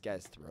slice this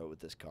guy's throat with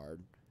this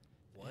card?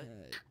 What?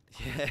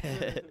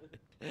 Yeah.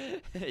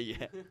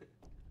 Yeah.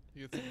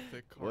 You get some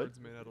thick What? cards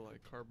made out of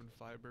like carbon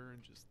fiber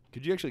and just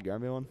Could you actually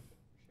grab me one?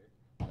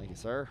 Thank you,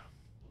 sir.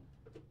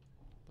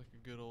 like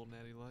a good old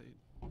natty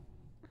light.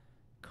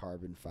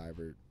 Carbon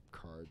fiber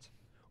cards.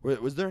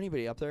 Was there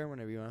anybody up there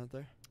whenever you went up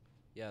there?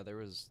 Yeah, there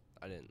was.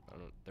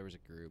 There was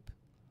a group.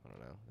 I don't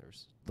know. There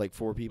was. Like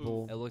 4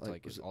 people? It looked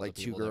like was it all like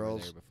the 2 people that were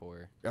girls? there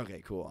before.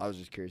 Okay, cool. I was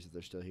just curious if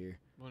they're still here.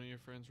 One of your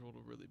friends rolled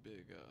a really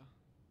big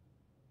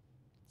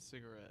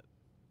cigarette.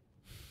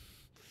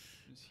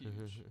 It was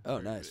huge. Oh,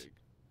 Very nice. big.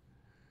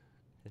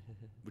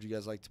 Would you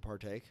guys like to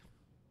partake?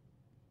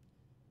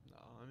 No,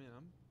 I mean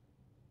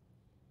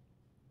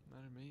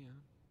Matter to me, huh?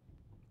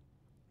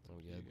 I'm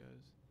You good.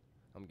 guys.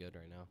 I'm good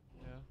right now.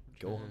 Yeah.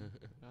 Go on.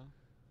 Yeah.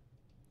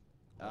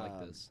 I like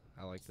this.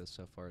 I like this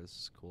so far. This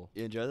is cool.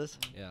 You enjoy this?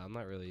 Yeah, I'm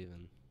not really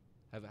even.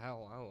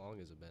 How long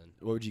has it been?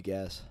 What would you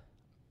guess?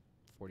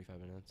 45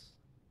 minutes.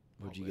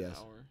 What would you Probably an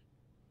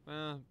guess?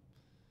 hour.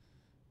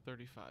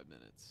 35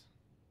 minutes.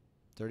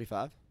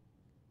 35?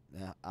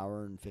 Yeah,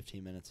 hour and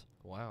 15 minutes.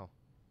 Wow.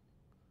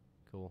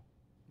 Cool.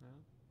 Yeah.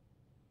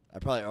 I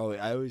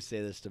always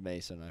say this to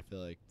Mason, I feel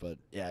like, but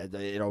yeah,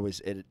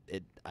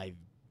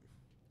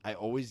 I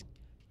always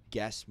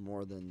guess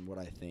more than what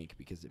I think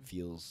because it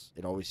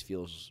always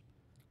feels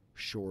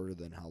shorter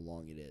than how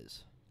long it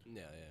is.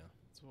 Yeah.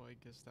 That's why I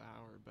guessed the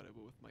hour, but I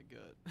went with my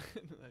gut.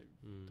 And I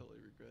totally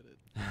regret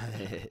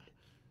it.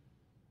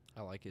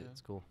 I like it. Yeah.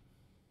 It's cool.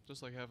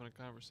 Just like having a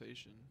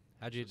conversation.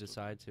 How'd you Just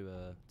decide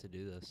to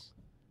do this?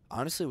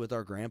 Honestly, with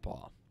our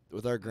grandpa.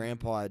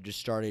 I just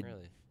started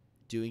Really?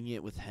 doing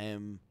it with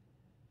him.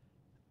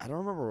 I don't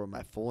remember what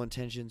my full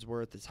intentions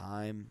were at the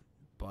time,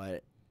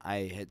 but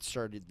I had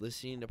started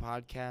listening to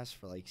podcasts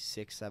for like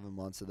 6-7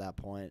 months at that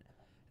point,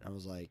 and I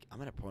was like,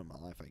 I'm at a point in my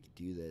life I could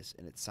do this,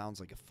 and it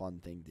sounds like a fun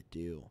thing to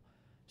do.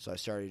 So I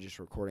started just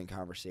recording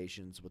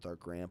conversations with our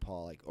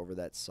grandpa like over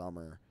that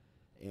summer,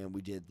 and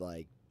we did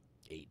like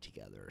 8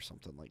 together or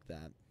something like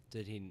that.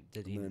 Was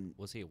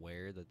he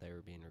aware that they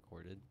were being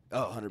recorded?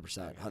 Oh,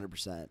 100%, 100%. I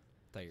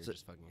thought you were So-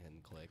 just fucking hitting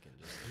click and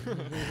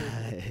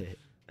just.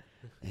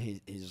 He's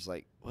just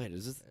like, wait,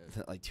 is this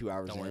like 2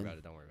 hours Don't worry in? about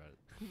it.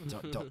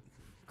 Don't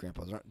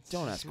grandpas,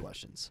 don't ask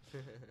questions.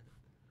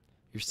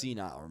 You're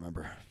senile,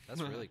 remember? That's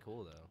really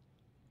cool though.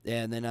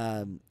 And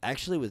then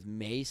actually with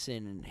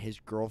Mason and his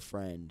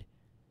girlfriend,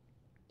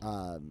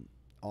 on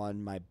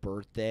my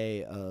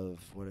birthday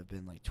of would have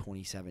been like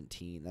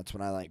 2017, that's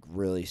when I like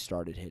really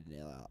started hitting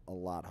it a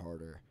lot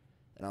harder.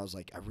 And I was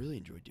like, I really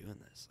enjoy doing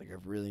this. Like I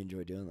really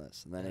enjoy doing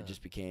this. And then it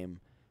just became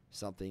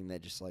something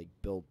that just like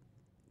built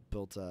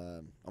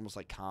almost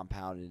like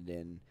compounded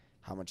in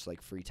how much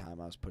like free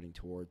time I was putting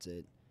towards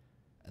it.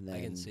 And then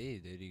I can see,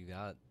 dude, you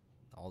got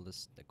all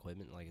this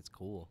equipment, like it's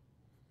cool.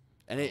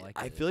 And I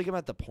I feel like I'm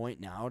at the point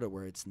now to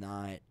where it's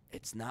not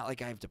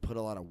like I have to put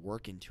a lot of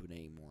work into it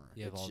anymore.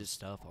 You have it's all the just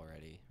stuff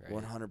already, right?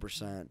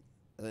 100%. And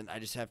then I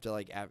just have to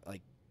like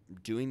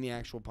doing the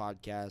actual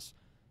podcast.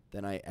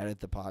 Then I edit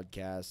the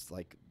podcast.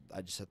 Like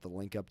I just have to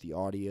link up the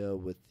audio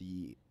with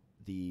the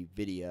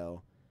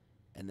video,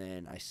 and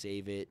then I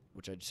save it,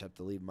 which I just have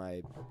to leave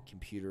my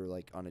computer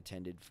like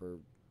unattended for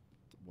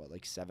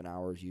like 7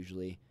 hours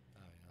usually.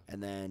 Oh yeah.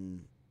 And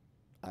then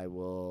I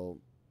will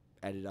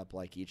edit up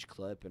like each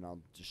clip, and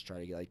I'll just try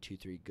to get like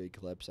 2-3 good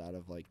clips out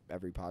of like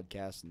every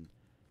podcast. And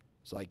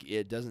so like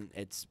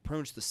it's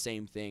pretty much the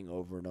same thing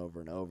over and over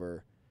and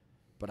over,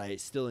 but I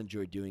still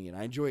enjoy doing it.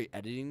 I enjoy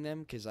editing them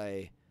because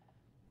I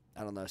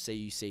don't know, say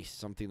you say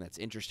something that's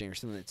interesting or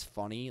something that's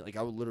funny, like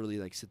I would literally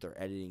like sit there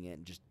editing it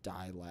and just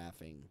die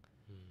laughing.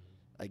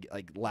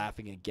 Like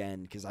laughing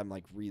again because I'm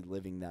like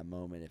reliving that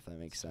moment, if that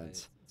makes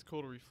sense. It's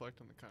cool to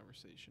reflect on the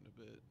conversation a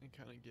bit and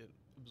kind of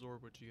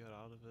absorb what you got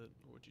out of it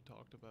or what you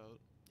talked about.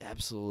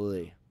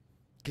 Absolutely.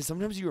 Because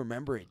sometimes you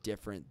remember it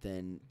different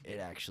than it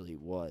actually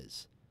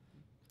was.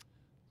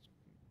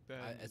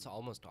 It's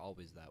almost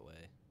always that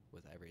way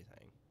with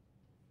everything.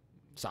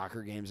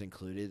 Soccer games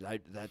included.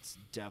 That's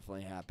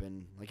definitely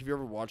happened. Like, have you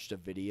ever watched a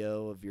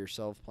video of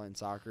yourself playing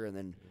soccer and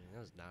then...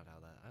 That was not how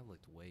that... I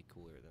looked way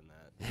cooler than that.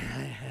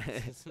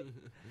 I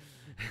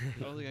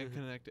don't think I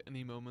connect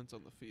any moments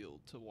on the field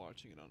to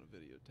watching it on a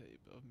videotape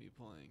of me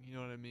playing. You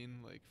know what I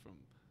mean? Like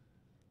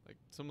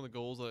some of the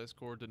goals that I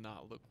scored did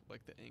not look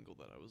like the angle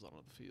that I was on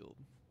the field.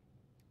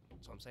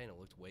 So I'm saying it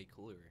looked way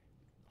cooler.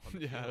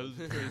 Yeah, it was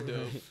pretty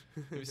dope.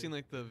 Have you seen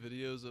like the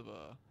videos of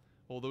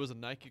there was a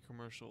Nike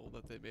commercial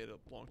that they made a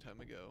long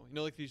time ago. You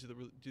know, like these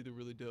do the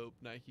really dope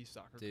Nike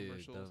soccer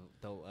commercials.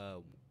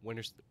 When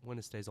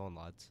it stays on,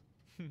 lads.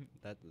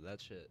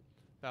 that shit.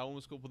 That one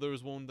was cool, but there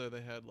was one that they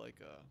had like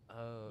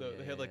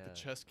they had like yeah. the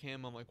chest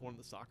cam on like one of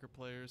the soccer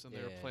players, and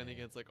they were playing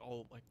against like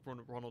all like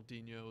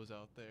Ronaldinho was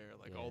out there,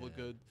 like all the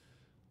good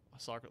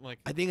soccer. Like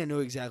I think I know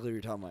exactly what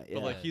you're talking about. Yeah.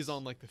 but like he's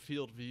on like the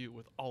field view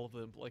with all of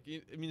them. Like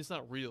I mean, it's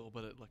not real,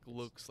 but it like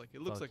looks like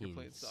you're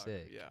playing soccer.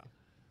 Sick. Yeah.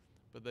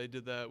 But they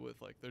did that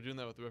with like they're doing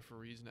that with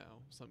referees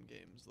now. Some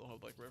games they'll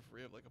have like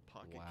referee have like a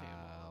pocket cam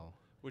on,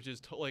 which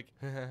is when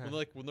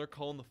they're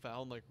calling the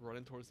foul and like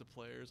running towards the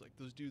players, like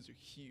those dudes are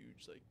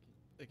huge. Like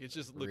it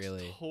just looks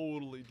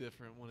totally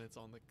different when it's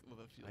on the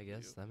field. I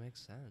guess that makes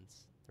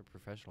sense. They're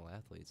professional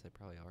athletes. They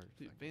probably are.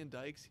 Dude, Van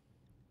Dyke's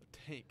a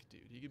tank,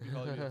 dude. He could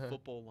probably be a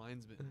football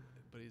linesman,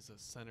 but he's a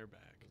center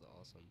back. That's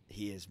awesome.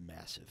 He is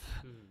massive.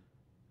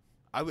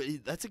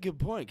 That's a good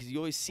point because you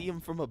always see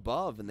them from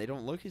above and they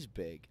don't look as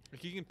big.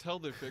 Like you can tell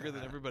they're bigger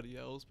than everybody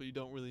else, but you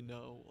don't really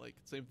know. Like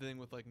same thing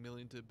with like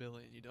million to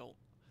billion.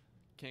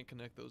 Can't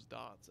connect those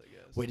dots, I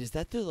guess. Wait, is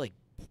that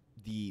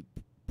the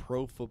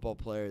pro football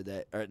player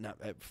that, or not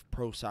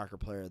pro soccer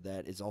player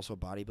that is also a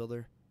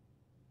bodybuilder?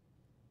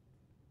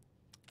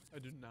 I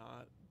do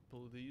not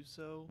believe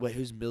so. Wait,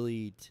 who's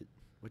Millie?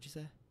 What'd you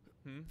say?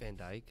 Van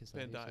Dyke is that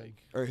Van who you said?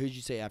 Dyke. Or who'd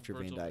you say after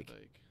Virgil Van Dyke?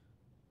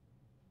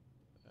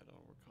 I don't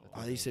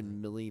recall. Oh, they said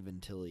Millie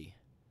Vantilli.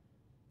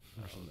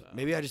 Oh, no.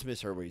 Maybe I just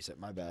misheard what you said.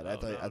 My bad. I No,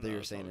 thought no, you were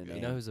it's saying all a good. name.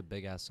 You know who's a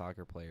big ass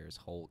soccer player is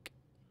Hulk.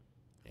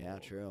 Yeah,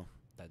 true.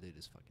 That dude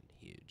is fucking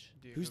huge.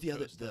 Diego Who's the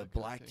other? Costa, The I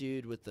black think.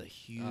 dude with the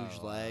huge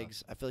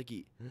legs. I feel like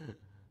he.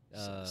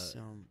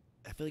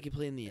 I feel like he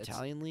played in the It's-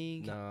 Italian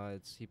league. No,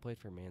 he played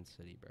for Man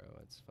City, bro.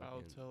 It's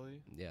fucking Balotelli.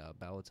 yeah,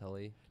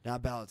 Balotelli.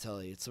 Not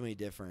Balotelli. It's somebody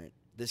different.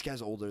 This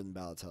guy's older than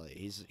Balotelli.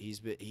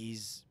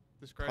 He's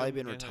Describe probably him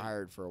been again, how-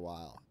 retired for a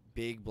while.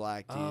 Big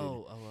black dude.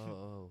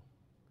 Oh.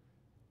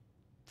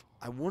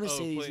 I want to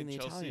say he's playing in the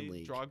Chelsea, Italian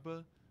league.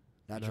 Drogba.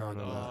 Not No, Drogba.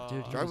 no.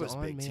 Dude, he Drogba's was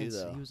on big too,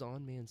 though. He was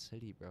on Man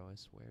City, bro. I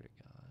swear to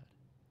God.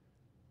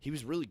 He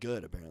was really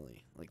good,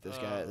 apparently. Like this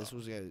guy. This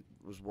guy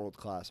was world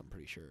class. I'm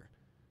pretty sure.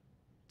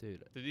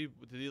 Dude, Did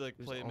he like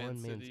he was play on Man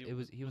City? He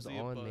was he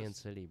a on Man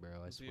bust? City, bro.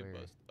 I Was he a swear.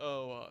 bust?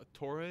 Oh,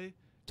 Torre.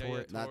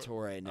 Torre- Not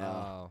Torre. No,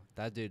 Oh,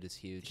 that dude is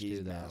huge he's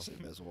too, though.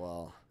 massive as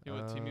well. You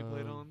know what team he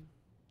played Um, on?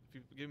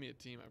 If you give me a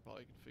team, I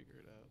probably could figure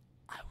it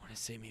out. I want to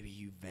say maybe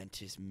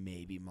Juventus,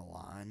 maybe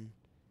Milan.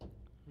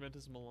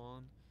 Juventus,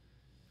 Milan.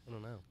 I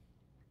don't know.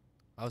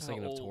 I was How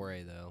thinking of old?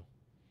 Torre though.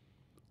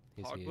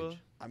 He's Pogba. huge.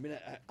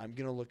 I'm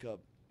gonna look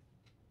up.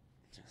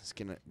 This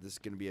is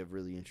gonna be a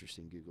really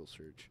interesting Google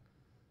search.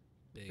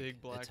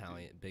 Big black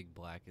Italian, big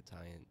black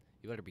Italian.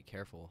 You better be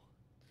careful.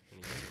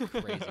 When you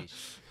get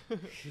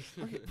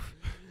crazy.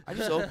 I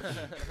just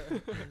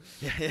opened.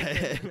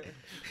 yeah.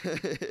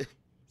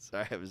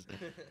 Sorry,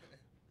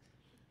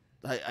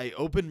 I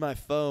opened my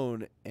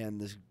phone and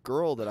this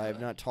girl that I have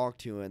not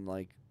talked to in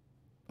like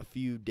a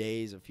few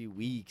days, a few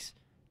weeks,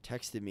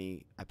 texted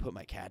me. I put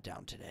my cat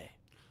down today.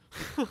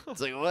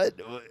 It's like what?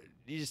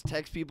 You just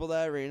text people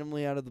that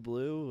randomly out of the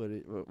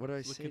blue? What do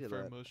I say Looking to for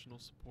that? emotional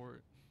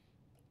support.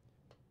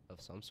 Of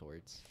some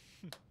sorts.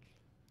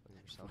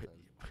 Looking for something.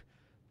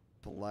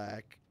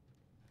 Black.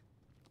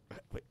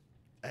 Wait,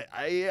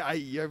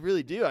 I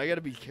really do. I got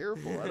to be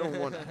careful. I don't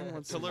want.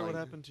 Tell some, her what like-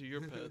 happened to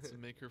your pets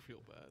and make her feel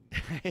bad.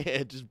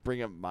 Yeah, just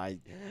bring up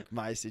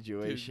my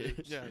situation.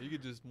 Dude, yeah, you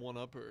could just one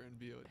up her and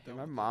be a. Hey,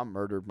 my mom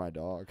murdered my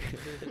dog.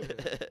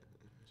 Did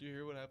you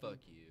hear what happened?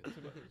 Fuck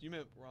you. You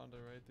met Rhonda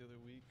right the other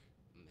week.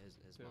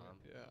 His Taylor, mom.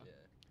 yeah.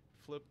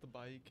 Flipped the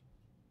bike.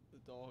 The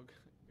dog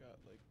got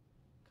like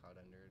Caught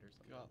under it or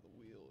something. got the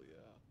wheel.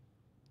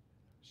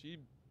 Yeah.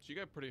 She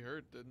got pretty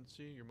hurt, didn't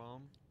she? Your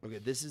mom. Okay,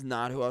 this is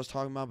not who I was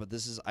talking about, but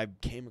I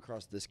came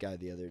across this guy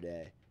the other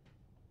day.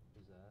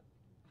 Who's that?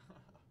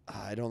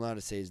 I don't know how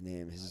to say his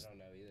name. I don't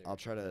know either. I'll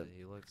try to- but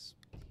He looks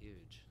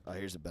huge. Oh,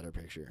 here's a better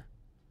picture.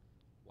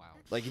 Wow.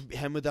 Like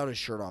him without his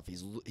shirt off.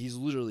 He's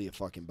literally a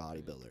fucking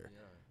bodybuilder. Yeah.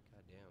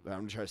 Goddamn. But I'm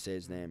gonna try to say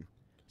his name.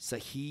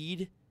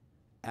 Sahid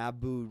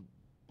Abu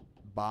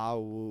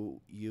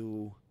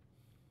Bawu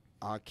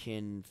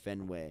Akin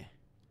Fenway.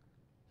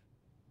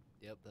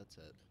 Yep, that's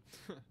it.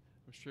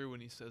 I'm sure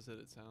when he says it,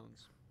 it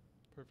sounds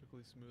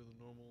perfectly smooth and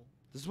normal.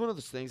 This is one of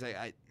those things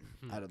I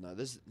don't know.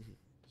 This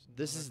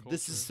Just is another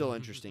this is culture. still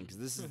interesting because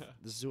this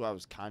is who I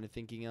was kind of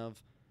thinking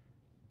of,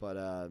 but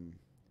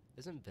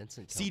Isn't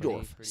Vincent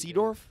Seedorf. pretty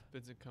Seedorf?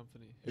 Vincent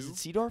Company. Is Who? it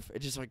Seedorf? It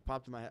just like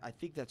popped in my head. I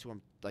think that's who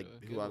I'm like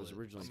Good who I was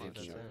Google it. originally See if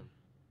thinking that's of. him.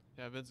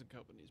 Yeah, Vincent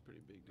Company's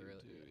pretty big dude Really?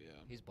 too. Yeah.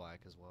 He's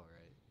black as well,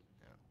 right?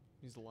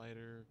 He's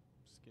lighter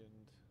skinned.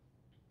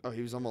 Oh,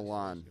 he was on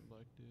Milan. Skin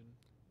black dude.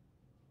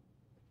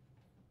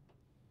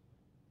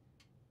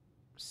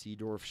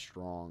 Seedorf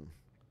Strong.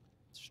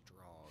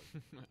 Strong.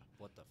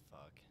 What the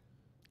fuck?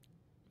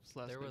 His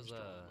last There name's was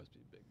Strong, a- must be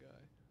a big guy.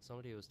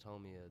 Somebody was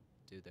telling me a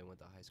dude they went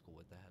to high school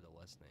with that had the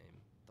last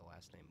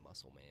name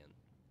Muscle Man.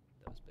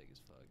 That was big as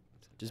fuck.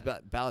 It's like Just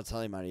that.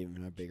 Balotelli might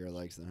even have bigger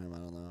legs than him. I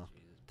don't know.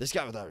 Jesus. This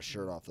guy without a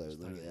shirt off though, Just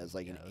literally fucking- has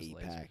like an yeah, those 8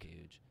 legs are pack.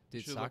 huge.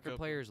 Dude, should look soccer up-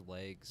 players'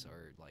 legs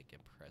are like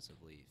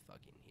impressively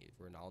fucking huge.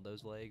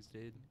 Ronaldo's legs,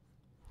 dude.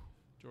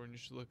 Jordan, you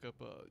should look up.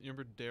 You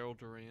remember Daryl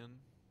Duran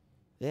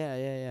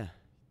Yeah.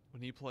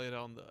 when he played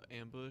on the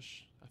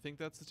Ambush? I think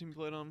that's the team he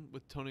played on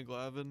with Tony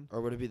Glavin.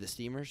 Or would it be the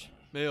Steamers?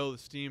 The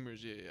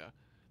Steamers. Yeah.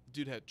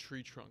 Dude had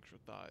tree trunks for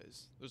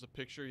thighs. There's a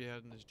picture he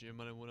had in his gym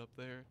when I went up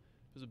there.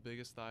 It was the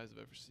biggest thighs I've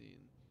ever seen.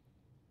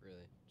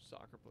 Really?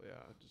 Soccer player.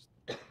 Yeah, just.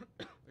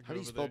 How do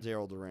you spell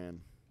Daryl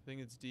Duran? I think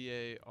it's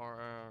Darrel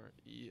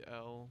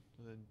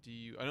and then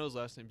Du. I know his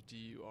last name's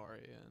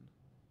Duran.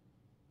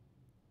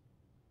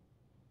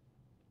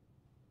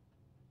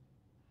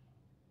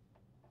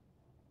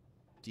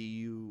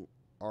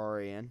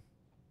 Duran.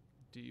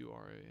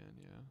 Duran.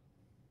 Yeah.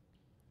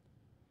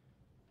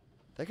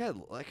 That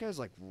guy's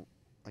like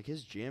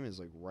his gym is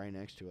like right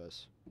next to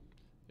us.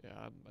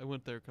 Yeah, I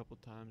went there a couple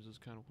times. It was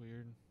kind of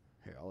weird.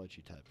 Here, I'll let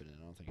you type it in.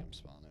 I don't think I'm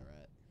spelling it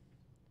right.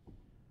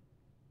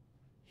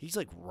 He's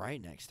like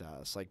right next to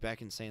us, like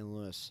back in St.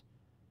 Louis.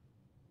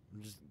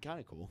 Just kind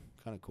of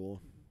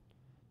cool.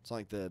 It's not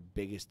like the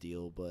biggest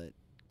deal, but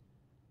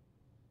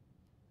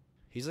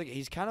he's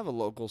kind of a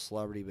local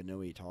celebrity, but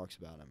nobody talks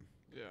about him.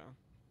 Yeah.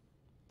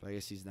 But I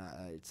guess he's not.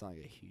 It's not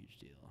like a huge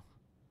deal.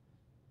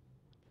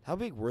 How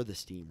big were the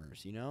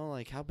Steamers? You know,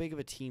 like how big of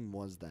a team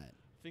was that?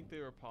 think they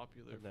were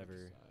popular I've for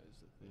never- the size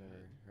that they Never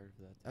had. heard of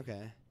that. team.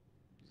 Okay.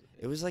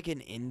 It was like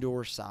an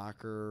indoor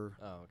soccer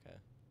Oh, okay.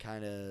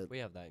 kind of. We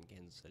have that in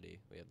Kansas City.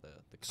 We have the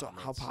So how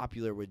Comets.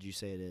 popular would you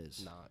say it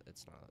is? Not.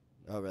 It's not.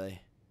 Oh,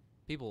 really?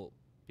 People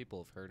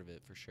have heard of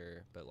it for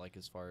sure, but like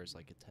as far as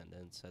like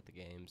attendance at the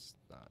games,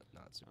 not I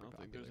super don't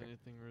think popular. there's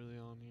anything really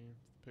on here,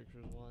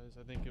 pictures wise.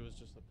 I think it was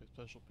just a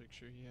special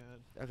picture he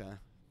had. Okay.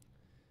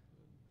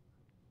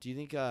 Do you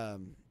think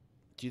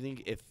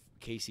if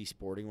KC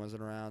Sporting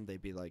wasn't around,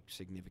 they'd be like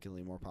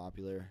significantly more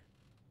popular?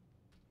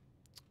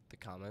 The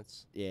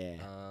Comets. Yeah.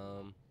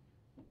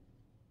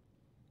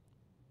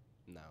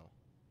 No.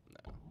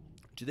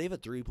 Do they have a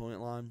 3-point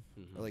line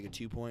Mhm. or like a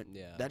 2-point?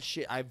 Yeah. That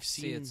shit I've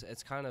See, seen.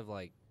 it's kind of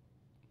like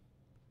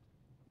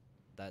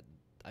that.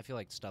 I feel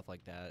like stuff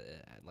like that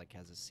like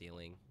has a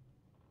ceiling.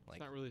 Like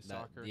not really that,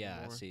 soccer Yeah.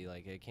 anymore. See,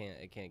 like it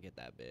can't get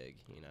that big.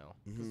 You know,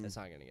 Mhm. it's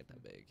not gonna get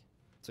that big.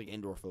 It's like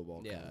indoor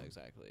football. Yeah, kinda.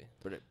 exactly.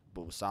 But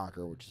with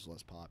soccer, which is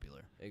less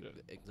popular. Yeah.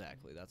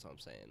 Exactly. That's what I'm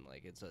saying.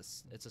 Like it's a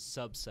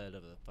subset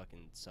of a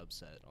fucking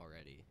subset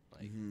already.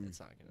 Like Mhm. it's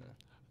not gonna.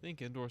 I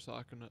think indoor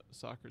soccer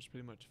is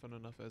pretty much fun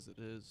enough as it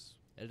is.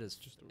 It is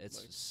Just just it's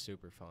like-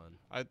 super fun.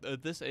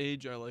 At this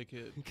age, I like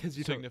it 'Cause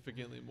you don't-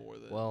 significantly more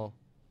than. Well,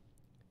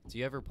 do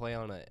you ever play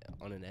on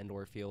an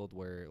indoor field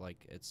where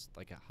like it's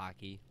like a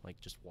hockey, like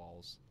just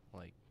walls?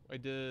 Like I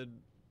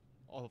did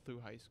all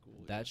through high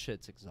school. that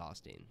shit's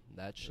exhausting.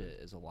 That shit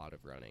is a lot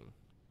of running.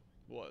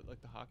 What,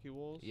 like the hockey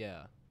walls?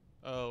 Yeah,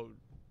 Oh,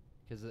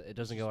 because it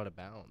doesn't go out of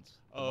bounds.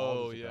 The ball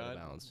oh doesn't go yeah. out I of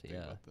didn't bounds. think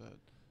Yeah, about that.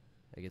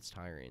 it gets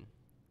tiring.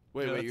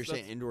 Wait, Yeah, you're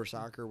saying that's- indoor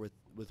soccer with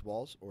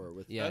walls or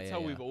with? Yeah, that's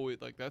how yeah. we've always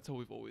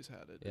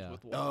had it. is Yeah.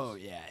 With Oh walls.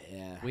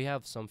 yeah. We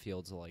have some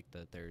fields like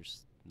that.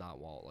 There's not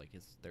wall, like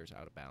there's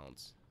out of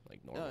bounds,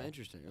 like normal. Oh,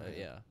 interesting. Okay.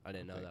 Yeah, I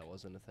didn't know Okay. that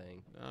wasn't a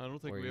thing. No, I don't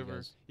think Where we you ever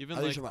guys- even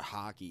I think like. you're talking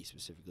about hockey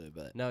specifically,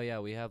 but No, yeah,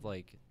 we have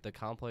like the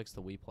complex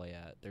that we play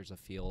at. There's a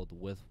field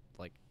with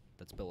like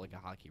that's built like a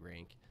hockey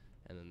rink,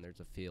 and then there's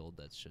a field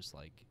that's just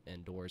like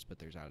indoors, but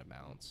there's out of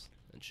bounds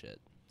and shit.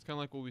 It's kind of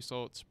like what we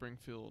saw at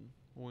Springfield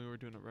when we were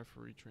doing a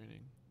referee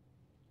training.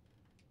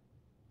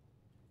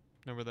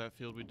 Remember that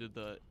field we did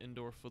the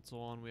indoor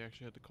futsal on? We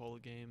actually had to call the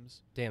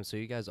games. Damn, so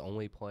you guys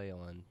only play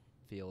on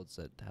fields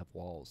that have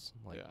walls?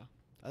 Like, yeah,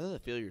 I know the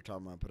field you're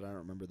talking about, but I don't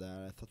remember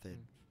that. I thought they had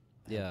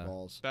Yeah.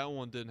 walls. that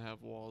one didn't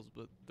have walls,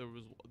 but there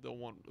was the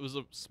one. It was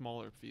a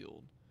smaller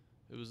field.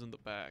 It was in the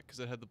back because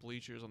it had the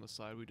bleachers on the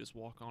side. We just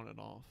walk on and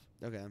off.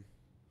 Okay.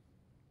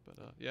 But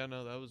yeah,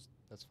 no, that was.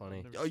 that's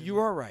funny. Never Oh, seen you that.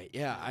 are right.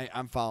 Yeah,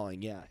 I'm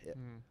following. Yeah.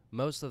 Mhm.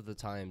 Most of the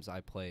times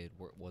I played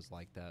was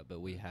like that,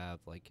 but we have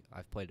like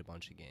I've played a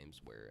bunch of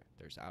games where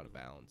there's out of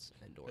bounds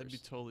indoors. That'd be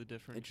totally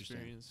different Interesting.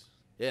 experience.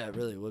 Yeah, it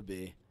really would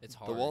be. It's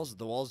hard.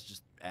 The walls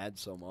just add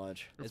so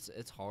much.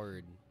 It's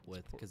hard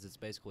because it's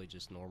basically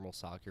just normal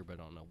soccer, but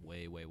on a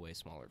way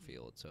smaller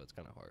field, so it's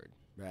kind of hard.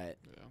 Right.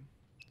 Yeah,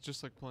 it's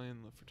just like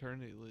playing the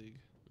fraternity league.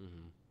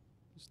 Mm-hmm.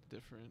 It's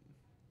different.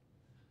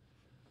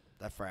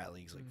 That frat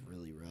league's like Mhm.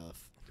 really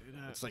rough. Dude,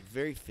 It's like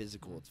very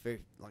physical. It's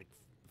very like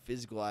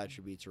physical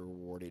attributes are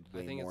rewarded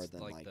way I think more it's than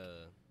like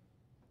the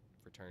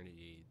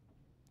fraternity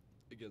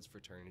against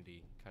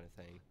fraternity kind of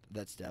thing,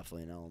 that's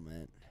definitely an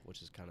element.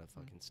 which is kind of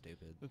fucking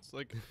stupid. it's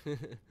like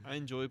I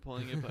enjoy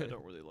playing it, but I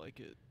don't really like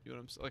it. You know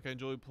what I'm saying? Like I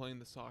enjoy playing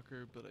the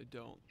soccer, but I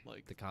don't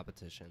like. The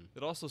competition.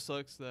 It also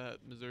sucks that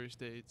Missouri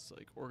State's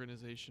like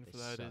organization for They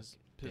that suck is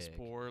piss dick.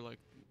 poor. Like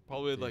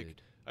probably like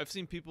Dude. I've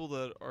seen people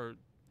that are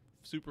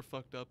super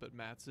fucked up at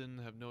Matson,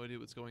 have no idea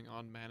what's going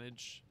on,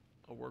 manage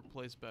a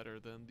workplace better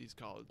than these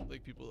college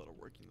like people that are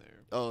working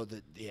there. Oh,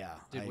 yeah.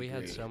 Dude, I we had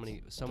agree. so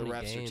many The many refs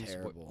are games.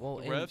 terrible. Well,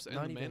 The refs and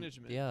not the even-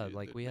 management, Yeah, dude,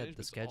 like the we had the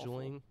management's awful.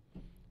 scheduling.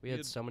 We We had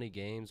had- so many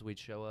games. We'd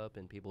show up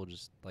and people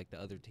just like the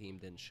other team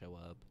didn't show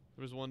up.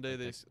 There was one day Like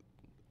they. that-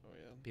 Oh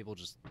yeah. People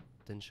just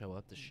didn't show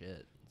up to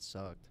shit. It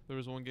sucked. There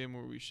was one game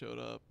where we showed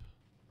up,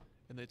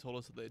 and they told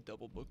us that they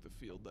double booked the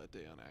field that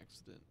day on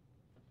accident.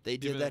 They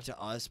did even that if- to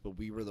us, but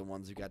we were the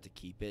ones who got to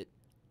keep it.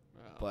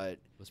 Wow. But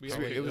Was We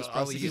probably, figured it was it out.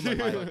 probably you Us.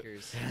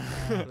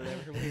 motherfuckers.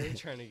 Whenever we were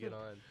trying to get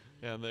on.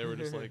 yeah, and they were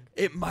just like,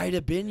 it might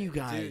have been you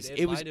guys. it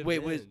it was might have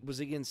wait, been. was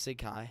it against Sig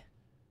High?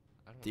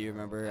 I don't Do you know.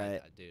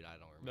 remember? Dude, I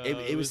don't No,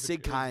 remember. It was was the- Sig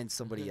it was- High and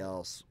somebody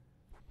else.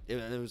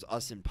 It was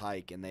us and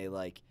Pike, and they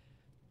I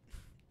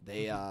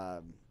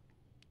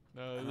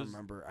no, don't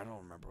remember. I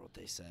don't remember what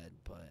they said,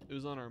 but It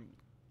was on our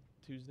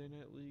Tuesday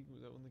night league.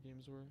 Was that when the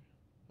games were?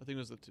 I think it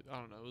was I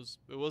don't know.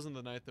 It wasn't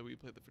the night that we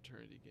played the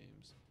fraternity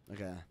games.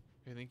 okay,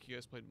 I think you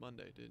guys played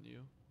Monday, didn't you?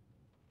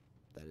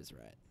 that is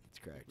right. That's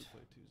We correct.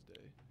 played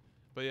Tuesday.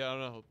 But yeah, I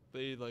don't know.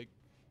 They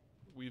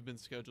we've been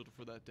scheduled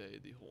for that day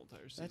the whole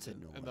entire season. That's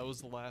annoying. And that was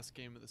the last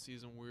game of the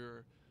season.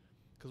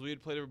 Because we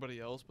had played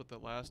everybody else, but the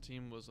last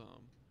team was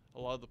a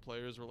lot of the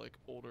players were like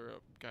older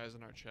guys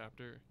in our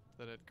chapter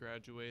that had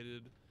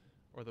graduated,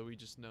 or that we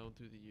just known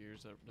through the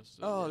years. That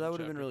necessarily Oh, weren't that in would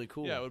have been chapter. really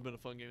cool. Yeah, it would have been a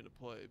fun game to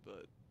play,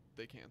 but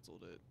they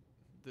canceled it.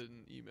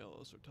 Didn't email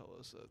us or tell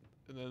us that,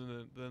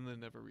 and then they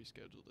never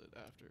rescheduled it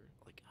after.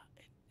 Like,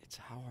 it's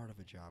how hard of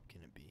a job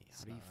can it be? It's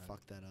How do you not.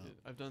 fuck that up?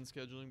 I've done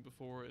scheduling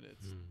before, and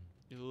it's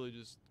You literally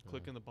just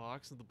click in the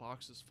box, and the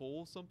box is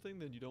full of something,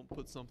 then you don't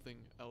put something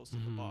else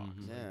in the box.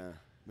 Yeah.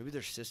 Maybe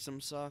their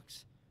system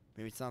sucks.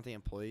 Maybe it's not the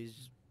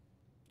employees.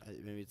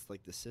 Maybe it's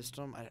like the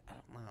system. I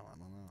don't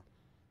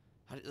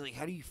know.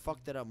 How do you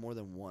fuck that up more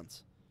than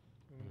once?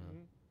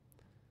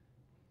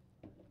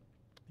 Mm-hmm.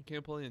 You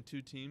can't play in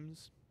 2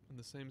 teams in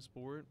the same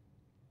sport,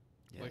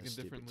 Yeah, like in that's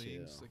different stupid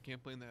leagues. too. They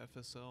can't play in the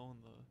FSL and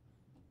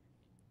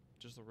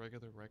just the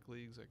regular rec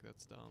leagues. Like,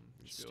 that's dumb.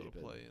 You It's should be able to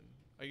stupid. play in.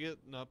 I get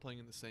not playing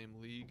in the same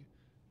league,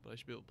 but I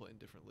should be able to play in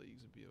different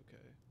leagues and be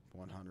okay.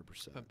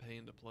 100%. If I'm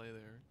paying to play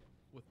there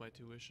with my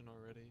tuition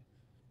already.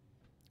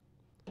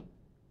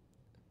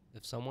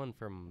 If someone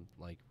from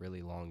like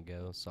really long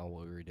ago saw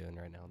what we were doing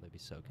right now, they'd be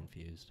so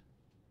confused.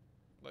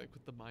 Like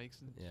with the mics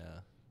and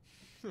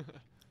Yeah.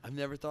 I've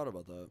never thought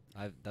about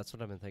that. That's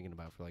what I've been thinking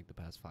about for like the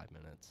past 5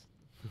 minutes.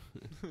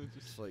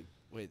 Just like,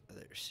 wait,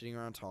 they're sitting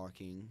around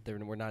talking.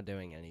 We're not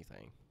doing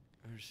anything.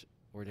 There's-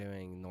 We're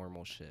doing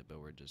normal shit, but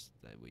we're just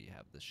that we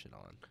have this shit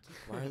on.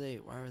 Why are they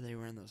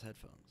wearing those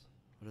headphones?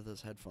 What are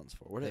those headphones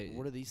for? What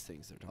are these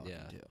things they're talking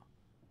Yeah. to?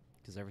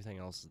 Because everything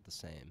else is the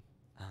same.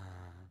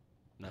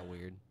 Not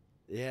weird.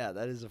 Yeah,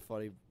 that is a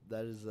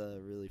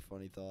really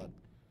funny thought.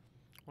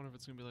 wonder if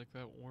it's gonna be like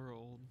that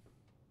world.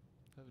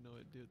 I have no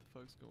idea what the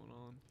fuck's going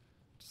on.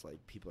 Just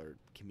like people are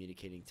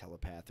communicating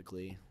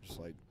telepathically. Just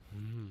like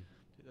Dude,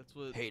 that's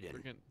what Hayden.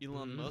 freaking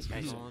Elon Musk is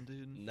Hayden. on,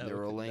 dude. No,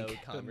 Neuralink. no The The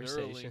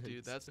conversations. Neuralink,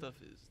 dude. That stuff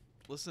is.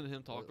 Listen to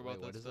him talk about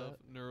Wait, what that is stuff.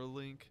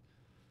 Neuralink.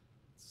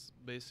 It's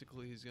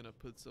basically, he's gonna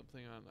put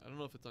something on. I don't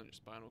know if it's on your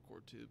spinal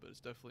cord too, but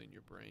it's definitely in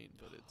your brain.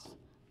 But it's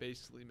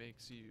basically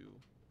makes you,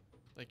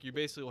 like, you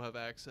basically will have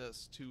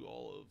access to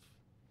all of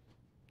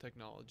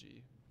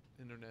technology,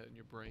 internet in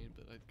your brain.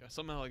 But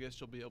somehow I guess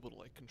you'll be able to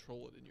like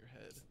control it in your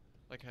head,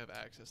 like have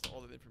access to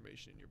all that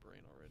information in your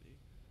brain already.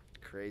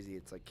 crazy.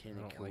 It's like, can I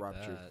it don't like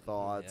corrupt your that.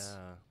 thoughts?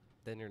 Yeah.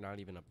 Then you're not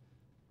even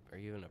are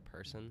you even a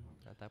person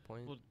at that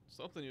point? Well,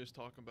 something you was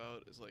talking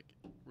about is like,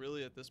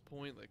 really at this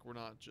point, like we're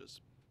not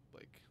just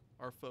like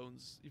our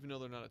phones, even though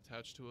they're not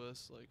attached to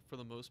us. Like for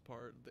the most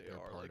part, They're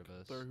are part like of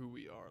us. they're who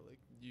we are. Like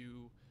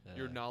your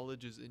Yeah.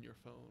 knowledge is in your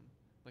phone.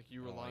 Like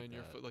you I don't rely like on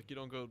your that. phone. Like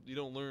you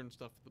don't learn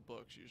stuff with the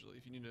books usually.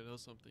 If you need to know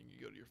something,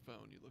 you go to your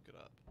phone, you look it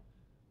up.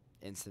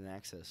 Instant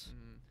access.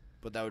 Mm.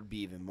 But that would be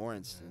even more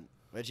instant.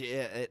 Which,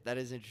 yeah, that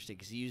is interesting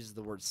because he uses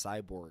the word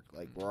cyborg.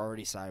 Like, we're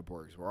already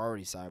cyborgs. We're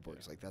already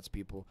cyborgs. Like, that's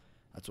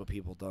what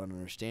people don't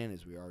understand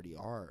is we already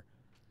are.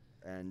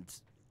 And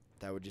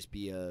that would just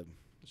be a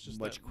It's just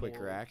much that quicker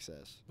moral-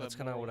 access. That's that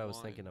kind of what I moral was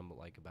line. thinking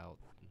about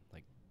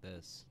like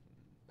this.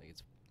 Like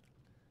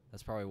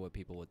that's probably what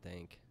people would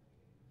think.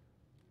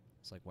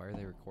 It's like, why are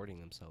they recording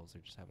themselves?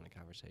 They're just having a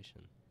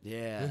conversation.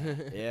 Yeah,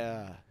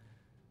 yeah.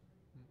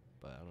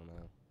 But I don't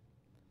know.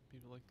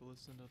 People like to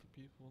listen to other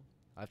people.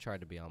 I've tried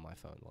to be on my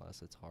phone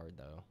less. It's hard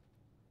though.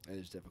 It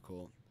is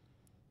difficult.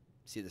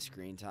 See the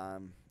screen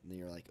time, and then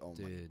you're like, oh,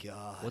 Dude, my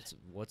God.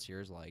 what's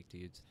yours like,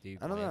 dude? Do you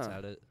I don't glance know.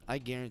 at it? I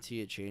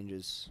guarantee it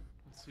changes.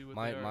 Let's see what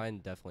Mine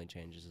definitely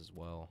changes as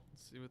well.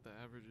 Let's see what the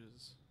average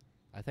is.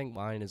 I think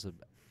mine is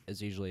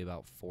usually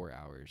about 4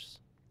 hours.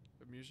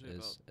 I'm usually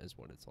about Is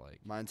what it's like.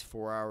 Mine's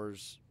 4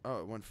 hours. Oh,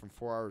 it went from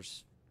 4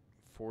 hours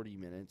 40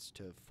 minutes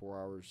to 4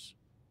 hours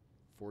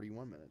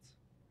 41 minutes.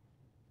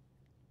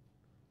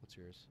 What's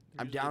yours?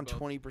 I'm usually down about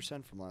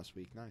 20% from last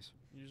week. Nice.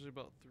 Usually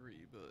about 3,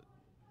 but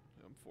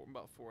I'm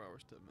about 4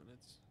 hours 10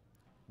 minutes.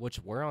 Which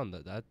we're on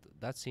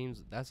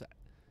that's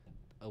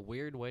a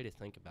weird way to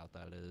think about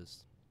that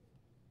is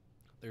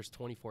there's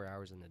 24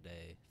 hours in a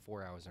day.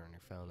 4 hours are on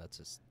your phone. That's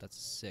a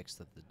sixth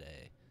of the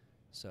day.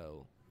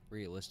 So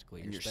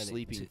realistically, And you're spending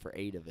sleeping for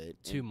 8 of it.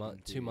 2 in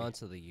months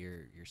theory. of the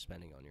year you're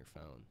spending on your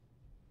phone.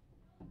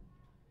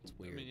 It's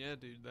weird. I mean, yeah,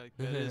 dude,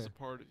 that is a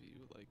part of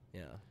you. Like,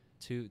 Yeah.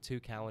 Two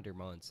calendar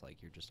months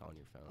like you're just on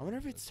your phone. I wonder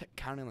if it's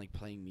counting like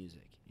playing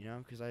music, you know?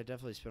 Because I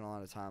definitely spend a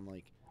lot of time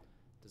like,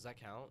 Does that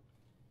count?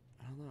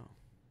 I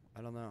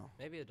don't know.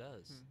 Maybe it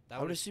does. Hmm. That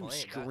I would assume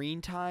explain that-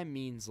 screen time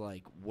means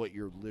like what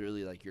you're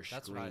literally like your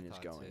That's what I screen is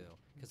thought going. too.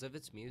 Because if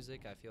it's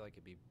music, I feel like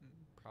it'd be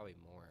probably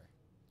more.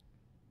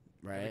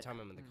 Right? Every time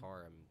I'm in the Mm.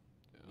 car, I'm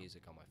yeah.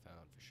 music on my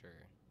phone for sure.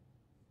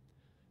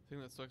 The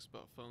thing that sucks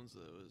about phones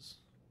though is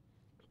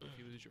if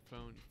you lose your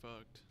phone, you're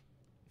fucked.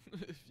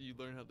 If you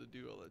learn how to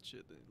do all that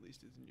shit, then at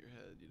least it's in your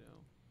head, you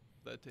know.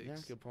 That takes Yeah,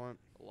 good point.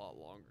 a lot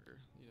longer.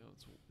 You know,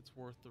 it's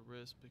worth the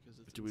risk because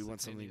it's. Do we want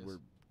something we're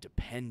instantaneous.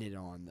 dependent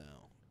on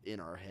though in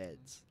our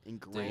heads,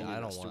 ingrained Dude, in I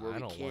don't us to want. where I we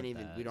don't can't want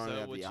even. that. We don't Is even that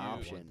have what the you I don't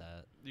option. want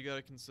that. You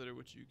gotta consider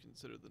what you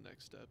consider the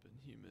next step in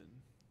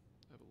human.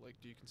 Like,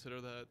 do you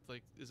consider that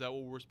like is that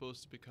what we're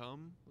supposed to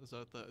become? Is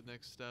that the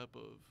next step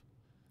of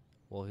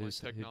Well, like who's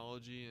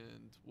technology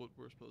and what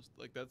we're supposed to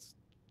like? That's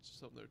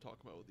something they're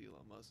talking about with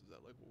Elon Musk. Is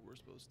that like what we're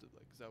supposed to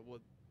like? Is that what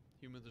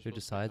humans are who supposed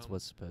decides to become?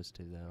 what's supposed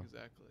to though?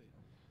 Exactly.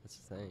 That's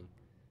the thing.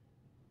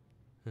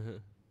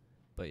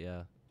 But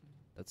yeah,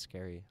 that's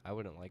scary. I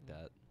wouldn't like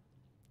that.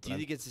 Do you But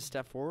think it's a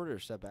step forward or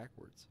a step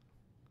backwards?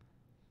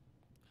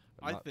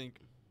 I'm I not- think.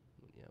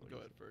 Yeah. What do Go you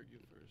ahead, Ferg. You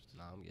first.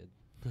 Nah, I'm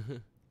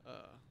good.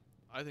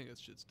 I think that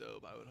shit's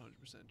dope. I would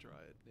 100% try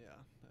it. Yeah.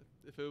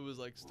 If it was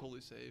like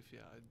totally safe, yeah,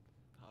 I'd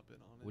hop in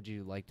on it. Would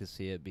you like to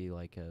see it be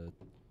like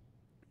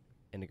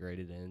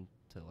integrated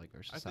into like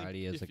our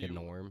society as like a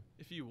norm?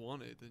 If you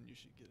want it, then you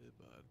should get it.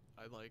 But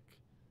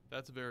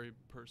that's very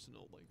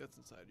personal. Like that's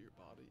inside of your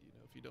body. You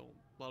know, if you don't,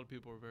 a lot of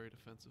people are very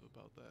defensive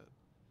about that.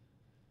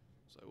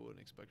 So I wouldn't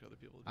expect other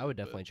people to. I would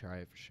definitely try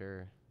it for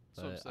sure.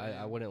 But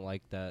I wouldn't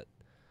like that.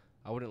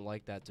 I wouldn't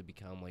like that to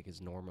become like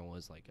as normal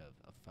as like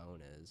a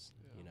phone is.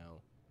 Yeah. You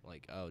know,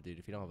 like dude,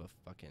 if you don't have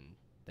a fucking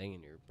thing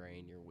in your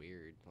brain, you're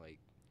weird. Like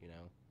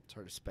it's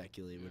hard to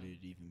speculate what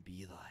it'd even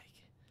be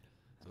like.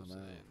 I don't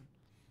know.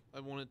 I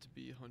want it to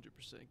be 100%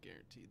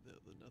 guaranteed that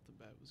nothing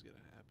bad was gonna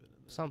happen.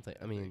 And something.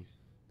 I mean,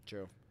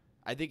 true.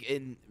 I think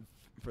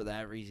for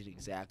that reason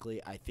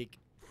exactly. I think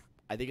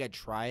I'd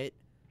try it.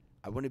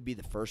 I wouldn't be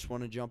the first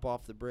one to jump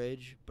off the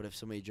bridge, but if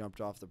somebody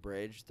jumped off the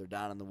bridge, they're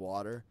down in the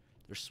water,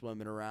 they're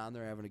swimming around,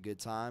 they're having a good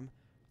time.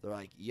 They're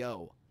like,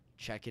 "Yo,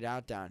 check it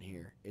out down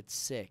here. It's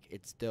sick.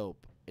 It's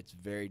dope. It's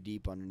very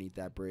deep underneath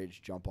that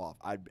bridge. Jump off."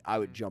 I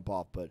would jump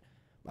off, but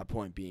my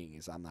point being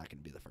is I'm not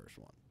going to be the first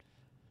one.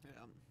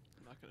 Yeah, I'm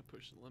not going to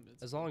push the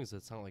limits. As long as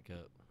it's not like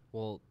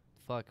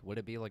would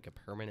it be like a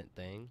permanent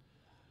thing?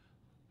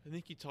 I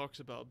think he talks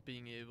about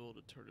being able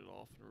to turn it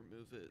off and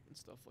remove it and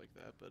stuff like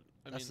that. But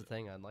that's the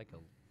thing. I'd like a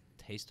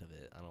taste of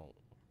it.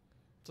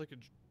 It's like I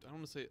don't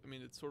want to say. I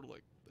mean, it's sort of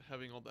like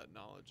having all that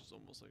knowledge is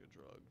almost like a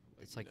drug.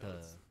 It's like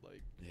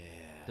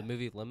yeah. The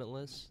movie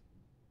Limitless.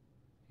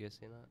 You guys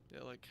seen that?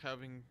 Yeah, like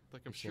having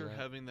I'm sure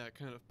having that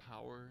kind of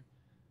power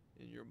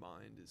in your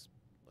mind is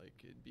like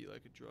it'd be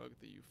like a drug.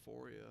 The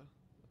euphoria,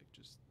 like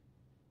just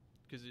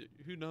because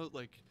who knows,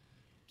 like.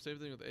 Same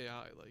thing with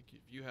AI. Like,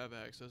 if you have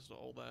access to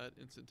all that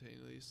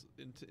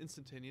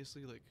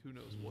instantaneously, like, who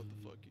knows what the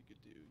fuck you could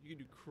do? You can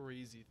do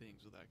crazy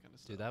things with that kind of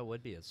stuff. Dude, that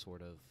would be a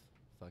sort of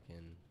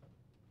fucking,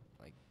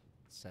 like,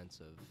 sense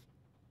of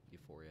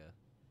euphoria.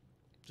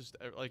 Just,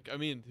 like, I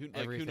mean,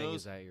 everything who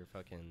knows? Is at your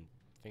fucking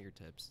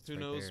fingertips. It's who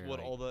right knows there, what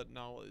like, all that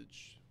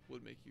knowledge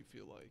would make you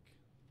feel like?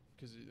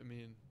 Because, I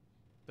mean,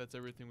 that's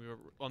everything we've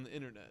ever on the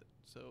internet.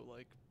 So,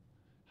 like,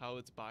 how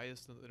it's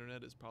biased on the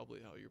internet is probably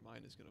how your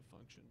mind is going to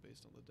function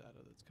based on the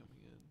data that's coming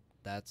in.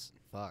 That's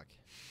fuck.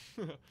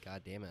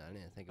 God damn it, I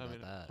didn't think about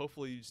that.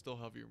 Hopefully you still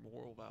have your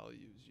moral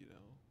values, you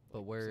know.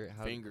 But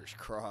fingers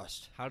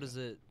crossed. How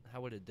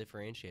would it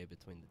differentiate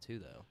between the two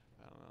though?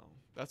 I don't know.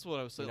 That's what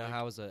I was saying. You know,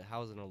 how is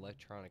an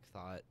electronic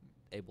thought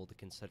able to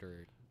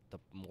consider the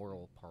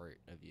moral part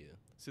of you?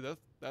 See,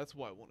 that's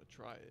why I want to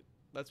try it.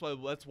 That's why I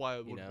would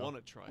want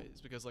to try it. Is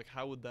because like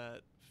how would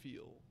that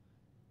feel?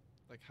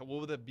 Like, what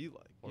would that be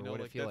like? Or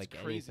would it feel like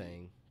crazy.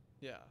 anything?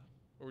 Yeah.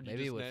 Or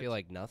maybe it would feel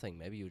like nothing.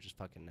 Maybe you would just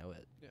fucking know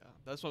it. Yeah.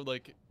 That's why,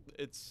 like,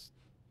 it's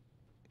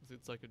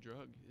like a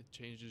drug. It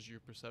changes your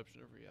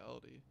perception of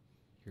reality.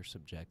 Your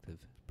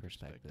subjective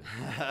perspective.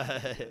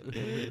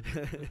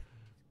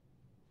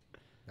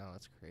 No,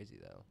 that's crazy,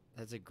 though.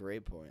 That's a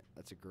great point.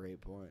 What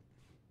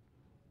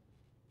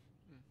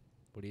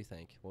do you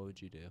think? What would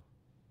you do?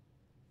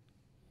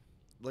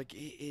 Like,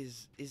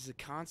 is the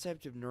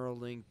concept of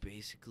Neuralink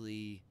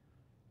basically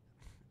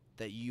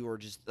that you are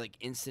just like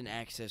instant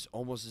access,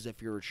 almost as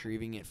if you're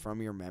retrieving it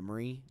from your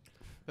memory?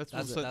 That's what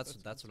I'm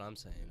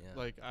saying. Yeah.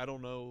 Like I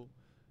don't know,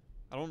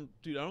 I don't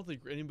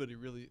think anybody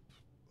really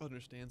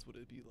understands what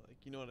it'd be like.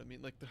 You know what I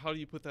mean? Like how do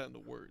you put that into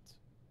words?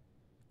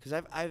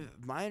 Because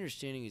my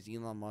understanding is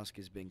Elon Musk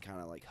has been kind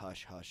of like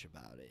hush hush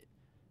about it,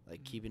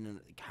 like keeping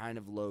it kind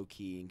of low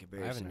key in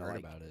comparison. I haven't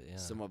heard like about it. Yeah.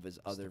 Some of his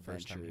other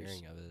ventures. First time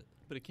hearing of it.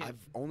 But it can't.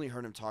 I've only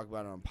heard him talk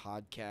about it on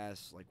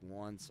podcasts like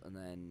once, and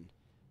then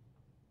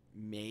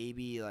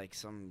maybe like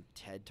some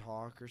TED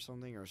talk or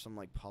something, or some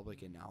like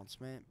public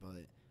announcement,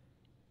 but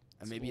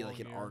maybe like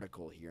an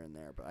article here and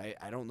there. But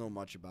I don't know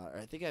much about it.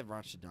 I think I've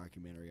watched a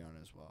documentary on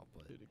it as well.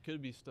 But dude, it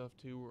could be stuff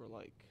too where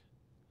like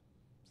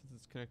since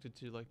it's connected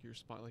to like your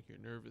spine, like your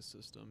nervous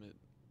system, it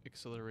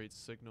accelerates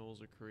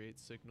signals or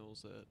creates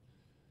signals that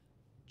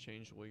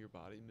change the way your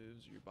body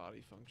moves, or your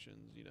body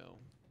functions, you know.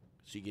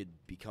 So you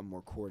could become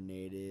more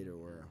coordinated,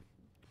 or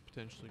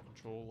potentially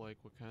control like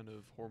what kind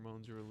of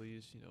hormones are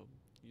released, you know,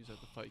 use that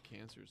to fight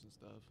cancers and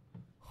stuff.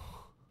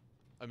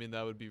 I mean,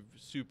 that would be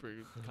super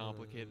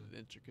complicated and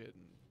intricate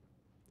and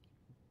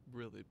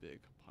really big,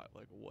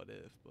 like what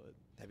if, but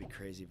that'd be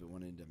crazy if it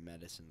went into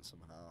medicine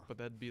somehow. But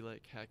that'd be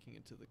like hacking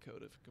into the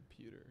code of a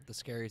computer. The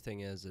scary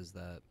thing is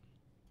that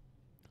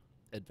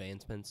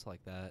advancements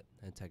like that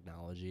in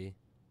technology,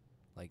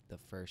 like the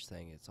first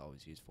thing it's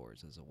always used for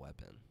is as a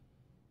weapon.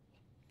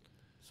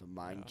 So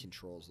mind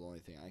control is the only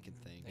thing I can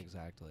think.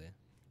 Exactly.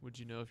 Would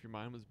you know if your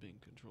mind was being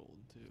controlled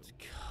too?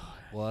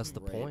 God, well, that's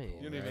the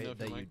point, you don't even know if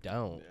that you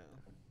don't.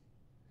 Yeah.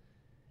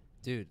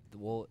 Dude,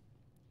 well,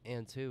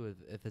 and too,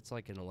 if it's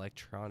like an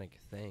electronic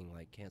thing,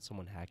 like can't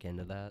someone hack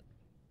into that?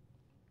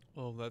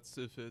 Well, that's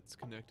if it's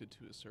connected to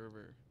a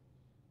server.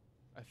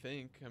 I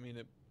think. I mean,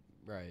 it.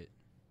 Right.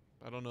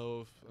 I don't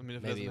know if. I mean,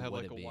 if maybe it doesn't have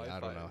like a Wi-Fi. Wi-Fi.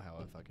 I don't know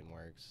how it fucking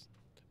works.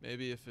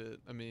 Maybe if it.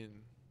 I mean,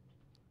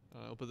 I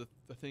don't know. But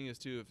the thing is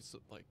too, if it's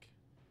like,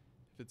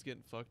 if it's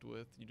getting fucked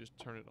with, you just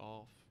turn it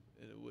off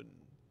and it wouldn't.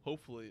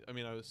 Hopefully, I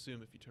mean, I would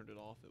assume if you turned it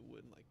off, it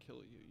wouldn't like kill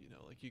you. You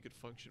know, like you could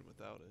function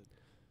without it.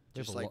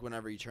 Just like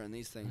whenever you turn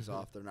these things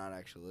off, they're not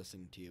actually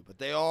listening to you, but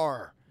they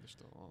are. They're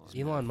still on.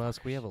 Elon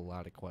Musk, we have a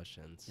lot of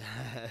questions.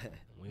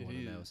 We Yeah, want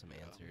to know some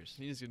answers.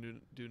 He needs to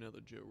do another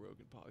Joe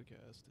Rogan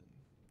podcast. And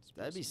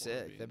That'd be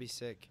sick. That'd be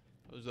sick.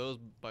 That was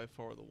by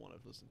far the one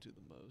I've listened to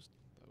the most.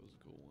 That was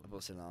a cool one. I've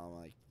listened to them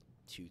like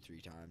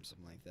 2-3 times,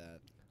 something like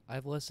that.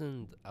 I've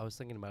listened. I was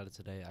thinking about it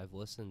today. I've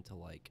listened to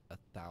like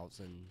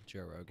 1,000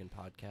 Joe Rogan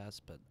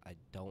podcasts, but I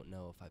don't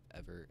know if I've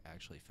ever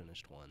actually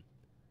finished one.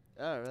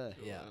 Oh, really?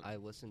 Yeah, I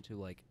listened to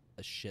like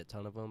a shit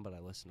ton of them, but I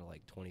listened to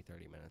like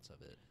 20-30 minutes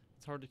of it.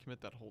 It's hard to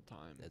commit that whole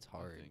time. It's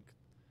hard. I think.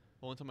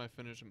 The only time I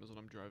finish them is when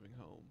I'm driving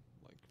home,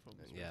 like from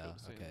St.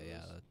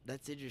 Louis.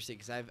 That's interesting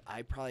because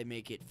I probably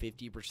make it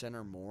 50%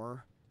 or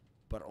more,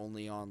 but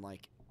only on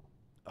like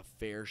a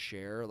fair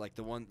share, like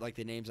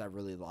the names I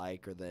really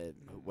like or the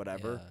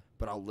whatever. Yeah.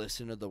 But I'll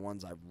listen to the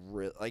ones I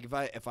really like.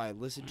 If I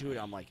listen to it,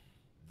 I'm like,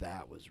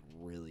 that was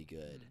really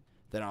good.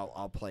 Then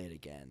I'll play it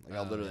again. Like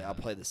I'll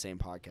play the same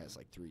podcast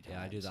like 3 times.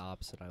 Yeah, I do the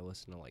opposite. I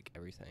listen to like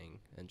everything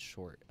in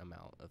short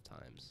amount of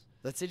times.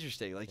 That's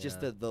interesting. Like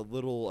just the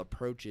little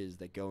approaches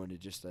that go into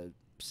just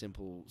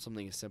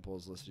something as simple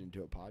as listening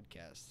to a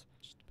podcast.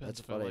 Just depends That's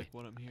if funny. I like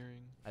what I'm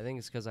hearing. I think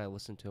it's because I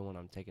listen to it when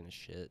I'm taking a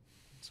shit.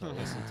 So I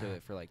listen to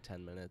it for like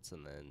 10 minutes,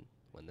 and then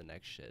when the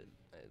next shit,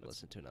 I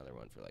listen to another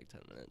one for like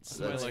 10 minutes.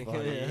 That's That's why I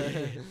like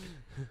funny.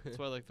 That's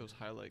why I like those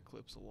highlight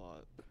clips a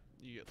lot.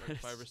 You get like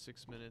 5 or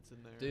 6 minutes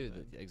in there. Dude,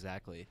 and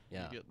exactly.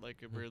 Yeah. You get like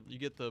you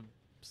get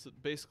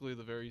basically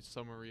the very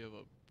summary of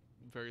a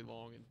very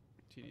long and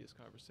tedious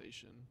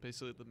conversation.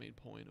 Basically the main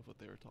point of what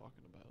they were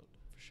talking about.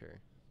 For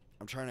sure.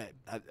 I'm trying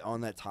to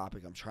on that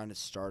topic. I'm trying to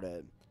start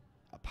a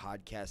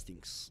podcasting.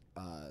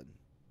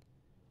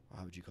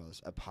 How would you call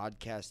this? A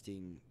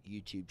podcasting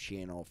YouTube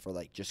channel for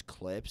like just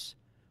clips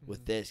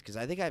with this, because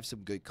I think I have some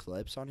good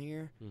clips on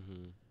here.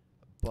 Mm-hmm.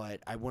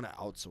 But I want to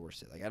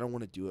outsource it. Like I don't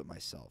want to do it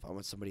myself. I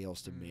want somebody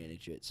else to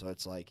manage it. So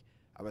it's like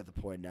I'm at the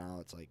point now.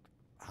 It's like,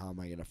 how am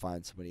I gonna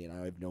find somebody? And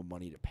I have no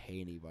money to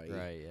pay anybody.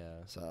 Right.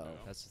 Yeah. So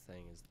That's the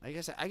thing. Is I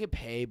guess I could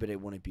pay, but it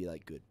wouldn't be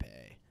like good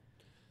pay.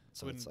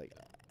 So it's like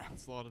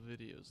it's a lot of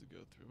videos to go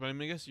through. But I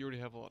mean, I guess you already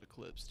have a lot of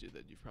clips too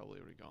that you've probably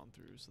already gone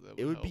through. So that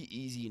it would help. be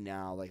easy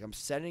now. Like I'm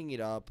setting it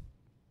up,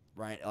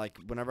 right? Like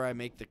whenever I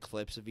make the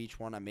clips of each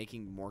one, I'm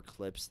making more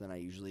clips than I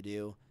usually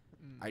do.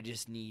 I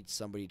just need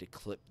somebody to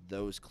clip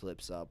those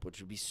clips up, which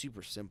would be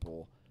super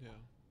simple. Yeah.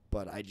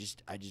 But I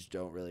just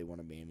don't really want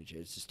to manage it.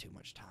 It's just too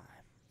much time.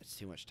 It's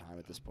too much time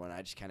at this point.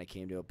 I just kind of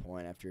came to a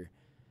point after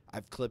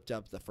I've clipped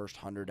up the first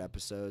 100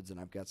 episodes, and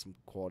I've got some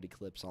quality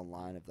clips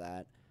online of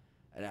that.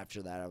 And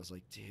after that, I was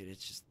like, dude,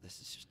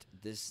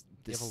 this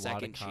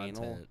second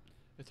channel.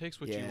 It takes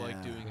what you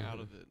like doing out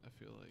of it, I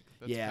feel like.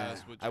 That's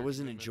past what I your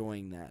wasn't commitment.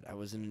 enjoying that. I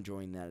wasn't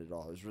enjoying that at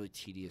all. It was really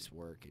tedious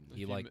work. And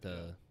you like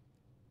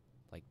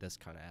like this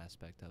kind of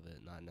aspect of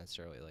it, not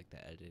necessarily like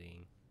the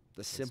editing.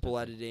 the simple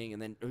editing,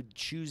 and then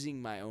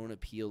choosing my own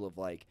appeal of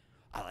like,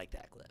 I like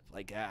that clip.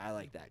 Like I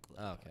like that clip.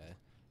 Oh, okay.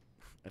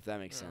 If that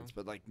makes sense.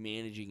 But like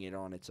managing it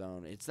on its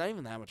own, it's not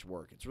even that much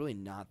work. It's really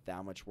not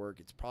that much work.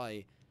 It's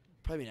probably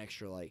an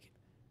extra like,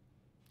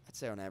 I'd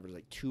say on average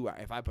like 2 hours.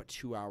 If I put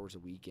 2 hours a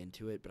week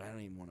into it, but I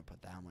don't even want to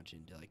put that much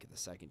into like the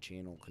second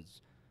channel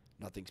because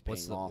nothing's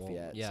paying off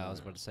yet. Yeah, so. I was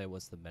about to say,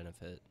 what's the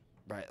benefit?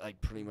 Right, like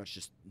pretty much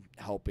just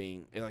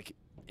helping. Like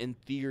in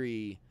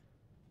theory,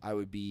 I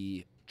would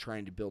be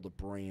trying to build a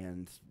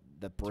brand.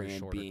 The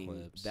brand being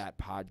clips. that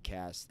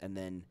podcast, and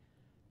then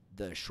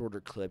the shorter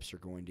clips are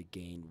going to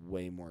gain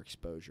way more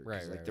exposure.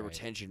 'Cause, Right, the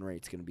retention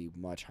rate's going to be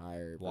much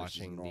higher.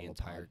 Watching versus a the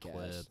entire podcast.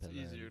 clip. It's And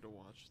easier then to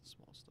watch the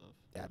small stuff.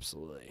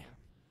 Absolutely.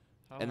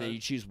 How And then have- you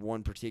choose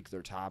one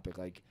particular topic.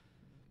 Like,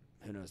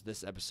 who knows?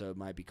 This episode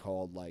might be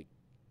called like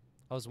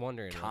I was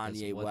wondering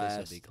Kanye what West,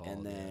 this would be called.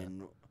 and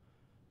then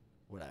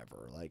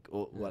whatever, like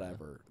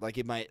whatever. Like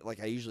it might,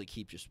 like I usually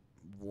keep just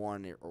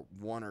one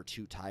or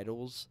two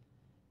titles,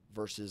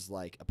 versus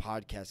like a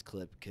podcast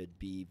clip could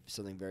be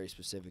something very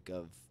specific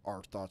of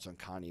our thoughts on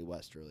Kanye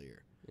West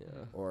earlier,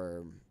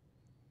 or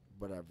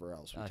whatever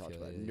else we I talked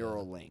feel about, you,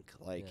 Neuralink.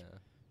 Like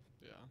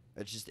Yeah.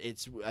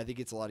 I think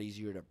it's a lot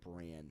easier to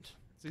brand.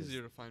 It's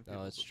easier to find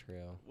people it's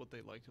true. what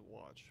they like to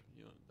watch.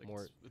 You know, like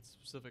More- it's a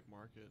specific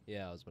market.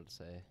 Yeah, I was about to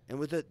say. And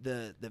with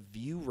the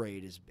view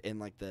rate is and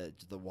like the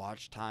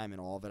watch time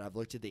and all of it, I've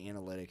looked at the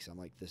analytics. I'm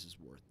like, this is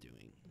worth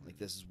doing. Like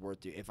this is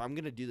worth doing. If I'm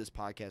gonna do this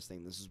podcast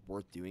thing, this is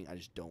worth doing. I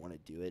just don't want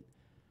to do it.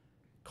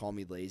 Call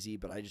me lazy,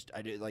 but I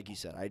do, like you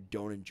said, I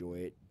don't enjoy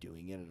it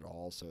doing it at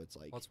all. So it's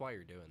like, Well, that's why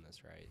you're doing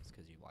this, right? It's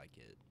because you like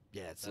it.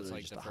 yeah, it's That's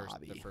literally like just a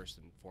hobby. the first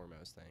and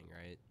foremost thing,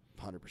 right?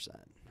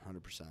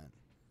 100%.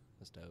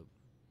 That's dope.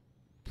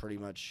 Pretty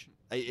much,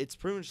 it's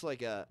pretty much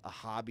like a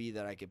hobby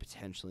that I could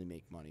potentially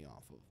make money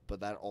off of.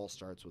 But that all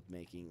starts with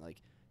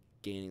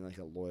gaining like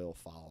a loyal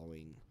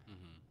following.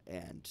 Mm-hmm.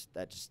 And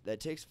that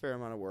takes a fair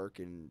amount of work,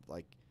 and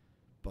like,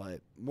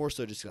 but more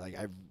so just like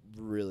I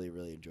really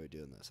enjoy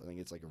doing this. I think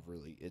it's like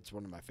it's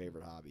one of my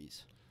favorite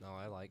hobbies. No,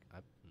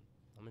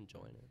 I'm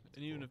enjoying it. It's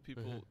And even cool. if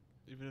people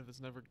even if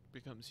it's never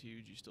becomes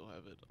huge, you still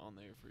have it on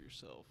there for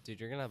yourself. Dude,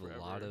 you're gonna have forever.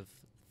 a lot of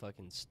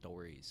fucking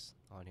stories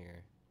on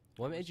here.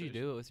 What made you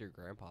do it with your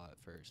grandpa at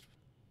first?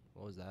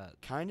 What was that?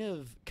 Kind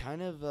of,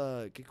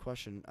 good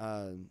question.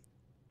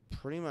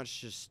 Pretty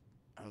much just,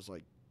 I was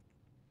like,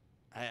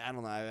 I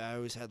don't know. I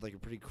always had like a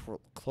pretty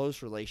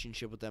close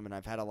relationship with them, and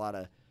I've had a lot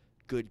of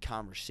good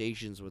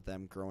conversations with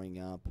them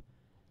growing up.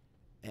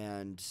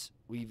 And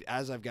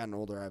as I've gotten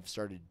older, I've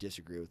started to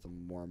disagree with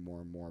them more and more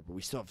and more. But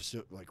we still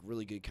have like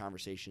really good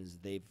conversations.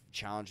 They've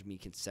challenged me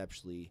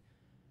conceptually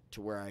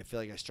to where I feel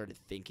like I started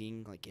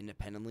thinking like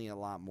independently a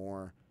lot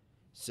more.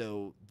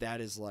 So that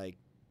is like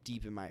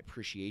deep in my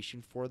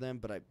appreciation for them.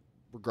 But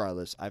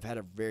regardless, I've had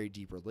a very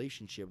deep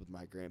relationship with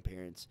my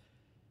grandparents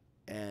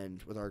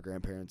and with our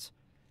grandparents.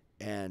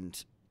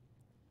 And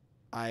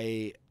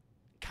I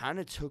kind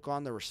of took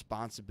on the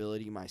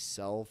responsibility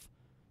myself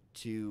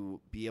to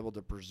be able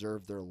to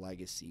preserve their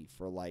legacy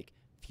for like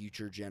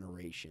future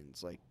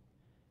generations. Like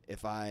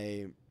if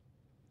I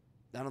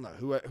don't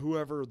know,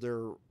 whoever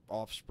their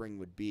offspring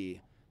would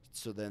be.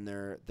 So then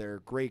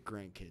their great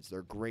grandkids,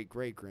 their great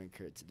great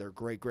grandkids, their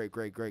great great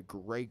great great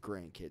great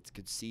grandkids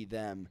could see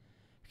them,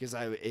 because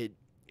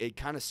it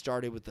kind of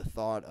started with the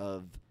thought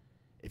of,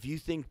 if you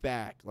think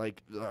back,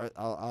 like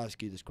I'll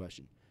ask you this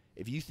question: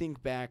 if you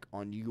think back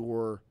on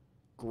your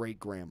great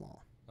grandma,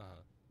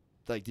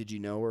 like did you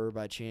know her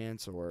by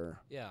chance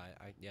or? Yeah,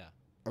 yeah.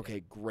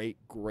 Okay, great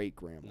great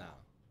grandma. No.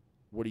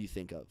 What do you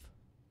think of?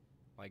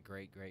 My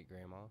great great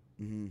grandma?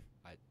 Mm-hmm.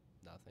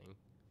 Nothing.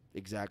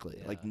 Exactly.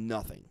 Yeah. Like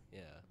nothing. Yeah.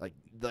 Like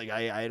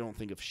I don't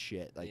think of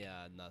shit. Like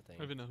yeah, nothing.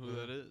 I don't even know who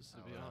that is, to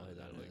I be don't know honest. who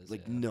that is.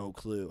 like yeah. no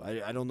clue.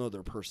 I don't know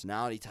their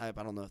personality type.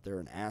 I don't know if they're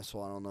an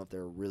asshole. I don't know if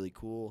they're really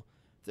cool,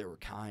 if they were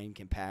kind,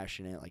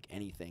 compassionate, like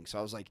anything. So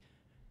I was like,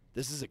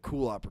 this is a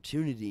cool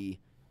opportunity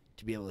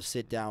to be able to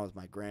sit down with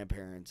my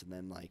grandparents and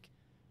then like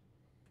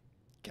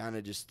kind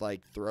of just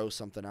like throw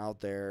something out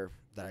there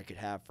that I could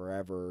have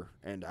forever.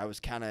 And I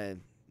was kind of,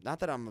 not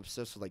that I'm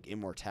obsessed with like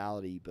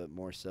immortality, but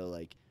more so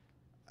like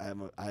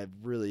I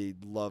really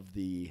love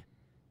the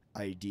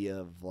idea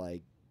of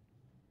like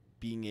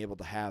being able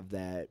to have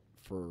that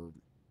for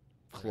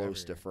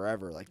close to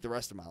forever, like the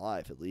rest of my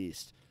life at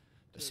least,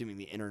 assuming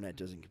the internet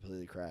doesn't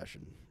completely crash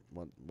and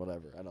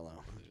whatever. I don't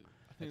know.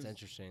 That's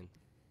interesting.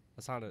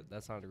 That's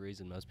not a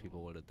reason most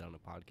people would have done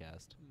a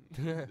podcast.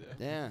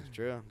 Yeah,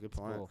 true. Good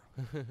point. Cool.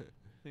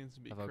 I think it's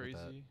gonna be I fuck with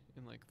crazy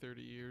in like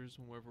 30 years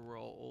whenever we're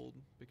all old,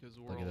 because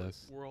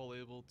we're all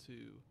able to.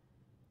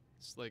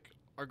 It's like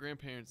our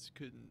grandparents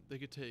could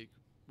take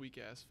weak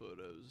ass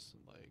photos,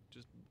 and like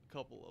just a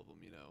couple of them,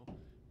 you know.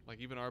 Like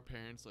even our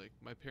parents, like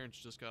my parents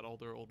just got all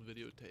their old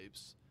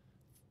videotapes,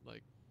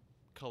 like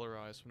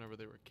colorized whenever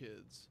they were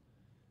kids,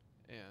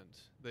 and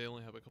they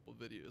only have a couple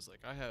videos.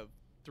 Like I have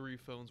 3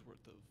 phones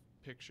worth of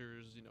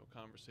pictures, you know,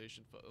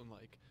 conversation and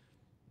like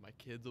my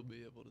kids will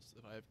be able to,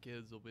 if I have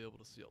kids, they'll be able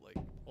to see like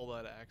all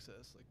that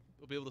access. Like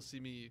they'll be able to see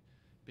me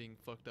being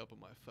fucked up on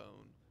my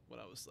phone when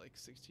I was like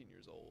 16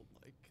 years old.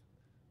 Like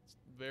it's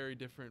very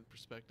different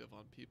perspective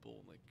on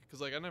people. Like, cause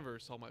like I never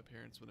saw my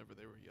parents whenever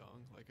they were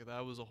young. Like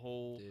that was a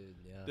whole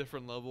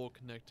different level of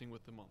connecting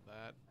with them on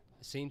that.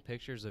 Seeing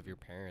pictures of your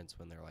parents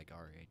when they're like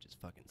our age is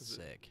fucking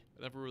sick.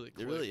 It never really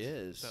clicked. It really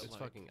is. It's like,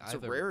 fucking. It's a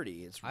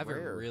rarity. It's rare. I have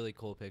a really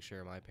cool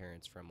picture of my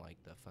parents from like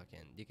the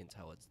fucking. You can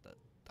tell it's the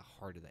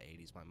heart of the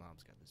 80s. My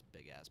mom's got this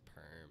big ass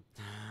perm.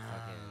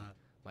 Fucking.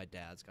 My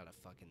dad's got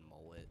a fucking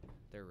mullet.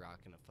 They're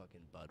rocking a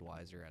fucking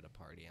Budweiser at a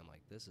party. I'm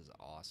like, this is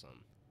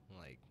awesome.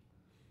 Like,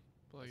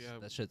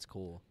 that shit's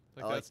cool.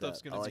 Like I that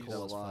stuff's gonna be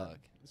cool as fuck.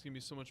 It's gonna be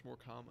so much more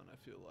common. I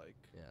feel like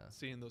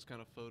seeing those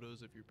kind of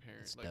photos of your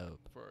parents, like dope.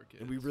 for our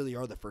kids. And we really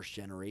are the first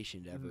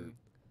generation to ever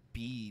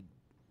be.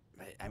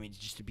 I mean,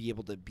 just to be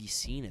able to be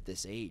seen at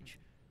this age,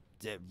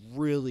 to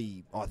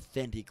really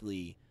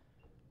authentically,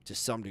 to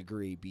some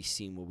degree, be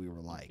seen what we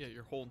were like. Yeah,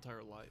 your whole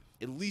entire life.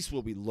 At least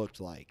what we looked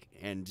like,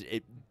 and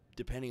it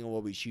depending on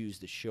what we choose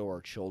to show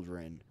our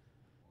children.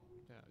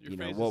 Yeah, you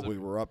know what we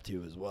were up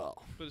to as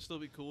well. But it'd still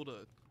be cool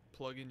to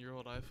plug in your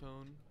old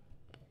iPhone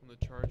on the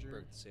charger.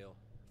 Broke the seal.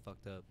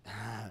 Fucked up.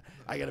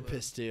 I gotta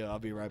piss too. I'll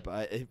be right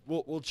by.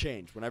 We'll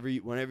change whenever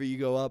you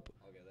go up.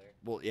 I'll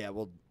go there.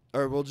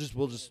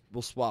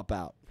 We'll swap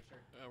out.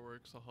 That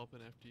works. I'll hop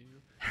in after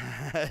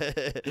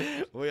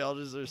you. We all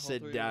just are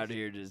sitting down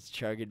here just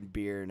chugging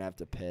beer and have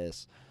to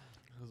piss.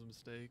 That was a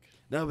mistake.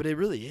 No, but it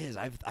really is.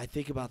 I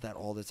think about that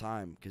all the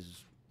time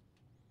because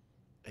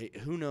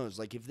who knows?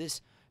 Like if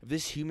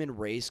this human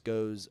race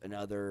goes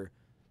another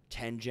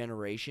 10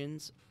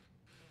 generations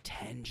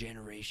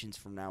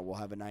from now, we'll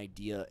have an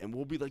idea, and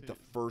we'll be like the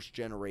first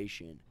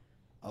generation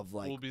of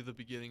like. We'll be the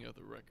beginning of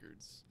the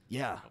records.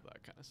 Yeah. Of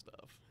that kind of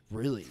stuff.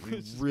 Really,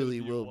 we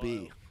really will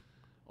be.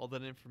 All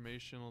that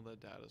information, all that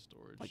data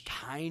storage. Like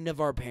kind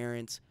of our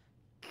parents,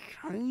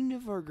 kind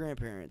of our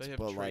grandparents, they have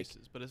but traces,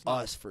 like but it's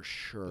not, us for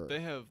sure. But they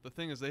have the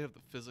thing is they have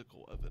the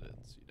physical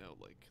evidence. You know,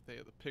 like they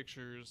have the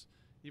pictures,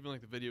 even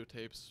like the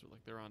videotapes,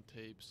 like they're on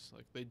tapes.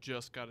 Like they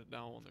just got it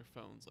now on their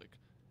phones. Like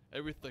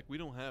everything. Like we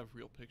don't have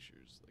real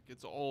pictures. Like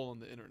it's all on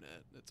the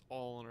internet. It's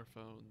all on our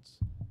phones.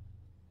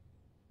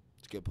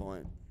 a good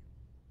point.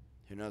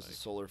 Who knows? Like, a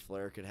solar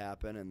flare could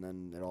happen, and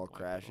then it all wipe it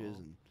crashes.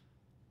 all. And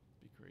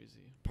Be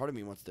crazy. part of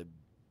me wants to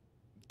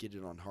get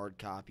it on hard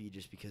copy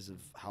just because of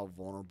how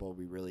vulnerable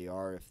we really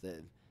are.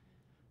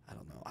 I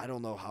don't know. I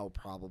don't know how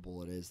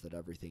probable it is that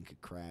everything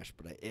could crash,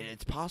 but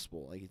it's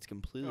possible. Like, it's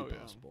completely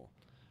possible.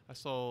 I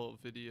saw a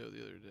video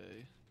the other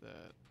day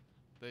that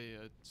they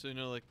so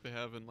like they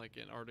have in like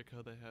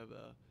Antarctica, they have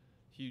a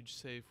huge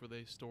safe where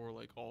they store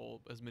like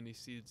as many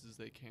seeds as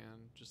they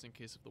can, just in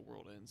case if the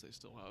world ends, they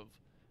still have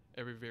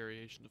every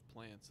variation of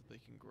plants that they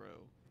can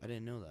grow. I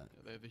didn't know that.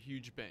 Yeah, they have a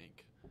huge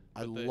bank.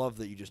 I love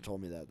that you just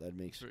told me that. That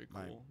makes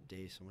my cool.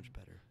 day so much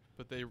better.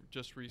 But they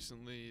just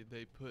recently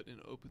they put in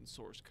open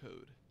source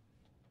code.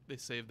 They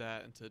save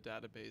that into a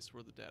database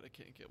where the data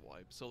can't get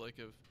wiped. So like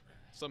if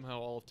somehow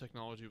all of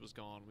technology was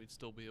gone, we'd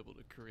still be able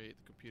to create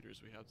the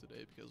computers we have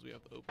today because we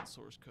have the open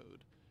source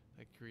code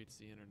that creates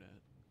the internet.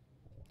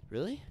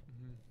 Really?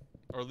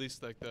 Mm-hmm. Or at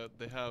least like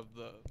they have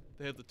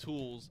the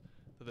tools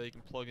that they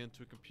can plug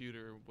into a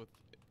computer with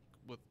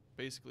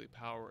basically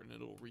power, and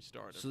it'll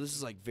restart. So this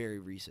is like very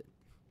recent.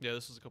 Yeah,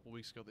 this was a couple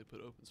weeks ago. They put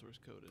open source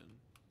code in,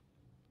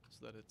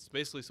 so that it's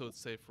basically so it's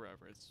safe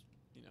forever. It's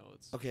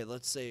it's okay.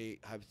 Let's say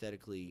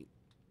hypothetically,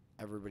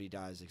 everybody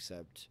dies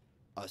except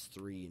us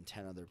 3 and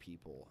 10 other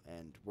people,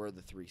 and we're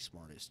the 3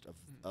 smartest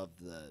of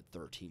the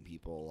 13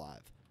 people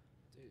alive.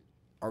 Dude.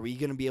 Are we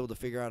gonna be able to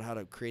figure out how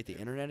to create the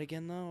internet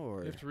again though,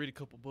 or? You have to read a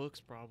couple books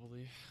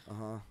probably.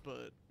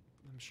 But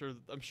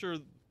I'm sure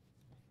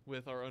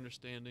with our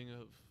understanding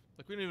of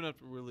like we don't even have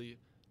to really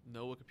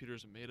know what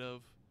computers are made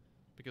of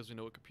because we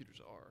know what computers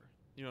are.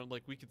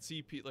 Like we could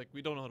see like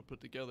we don't know how to put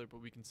it together,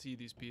 but we can see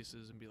these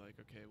pieces and be like,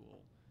 okay,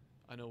 well,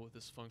 I know what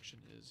this function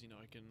is.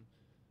 I can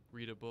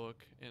read a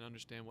book and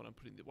understand what I'm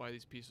why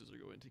these pieces are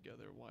going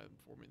together, why I'm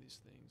forming these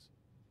things.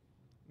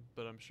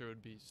 But I'm sure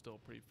it'd be still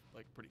pretty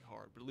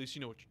hard. But at least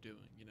you know what you're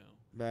doing.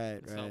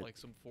 Right. It's not like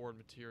some foreign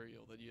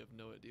material that you have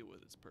no idea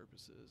what its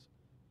purpose is.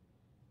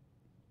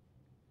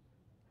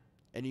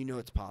 And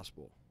it's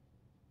possible.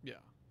 Yeah.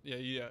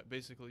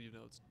 Basically, you can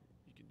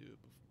do it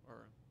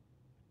or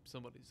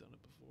somebody's done it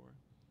before.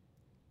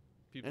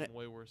 People in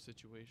way worse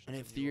situations. And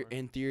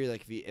in theory,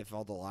 like if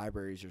all the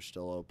libraries are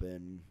still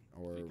open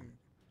or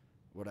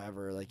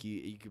whatever, like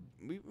you could,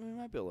 we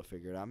might be able to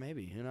figure it out.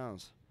 Maybe, who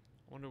knows?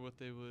 I wonder what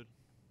they would.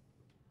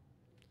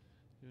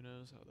 Who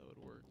knows how that would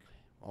work?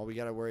 All we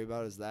gotta worry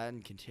about is that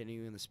and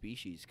continuing the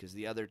species, because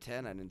the other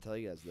 10, I didn't tell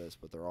you guys this,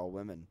 but they're all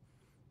women.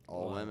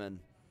 All women.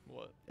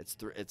 What?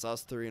 It's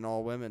us 3 and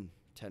all women.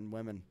 10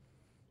 women.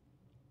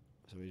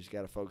 So we just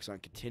gotta focus on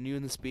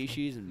continuing the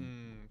species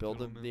and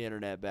building the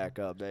internet back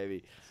up,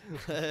 baby.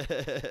 All right,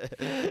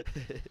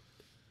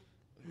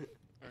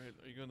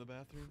 are you going to the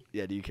bathroom?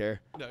 Yeah, do you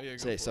care? No, yeah, go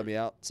Say, for sum it. me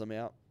out. Sum me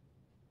out.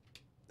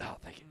 Oh,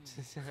 thank you.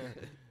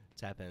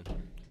 Tap in. Gotta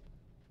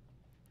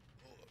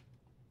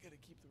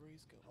keep the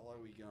race going. How long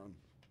are we going?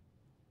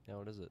 Yeah,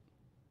 what is it?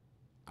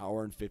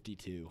 Hour and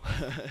 52.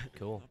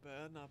 Cool.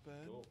 Not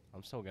bad. Cool.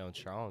 I'm still going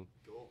strong.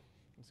 Cool.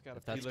 It's gotta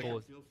If that's pee cool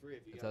like with,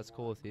 If that's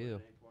cool with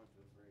you.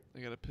 I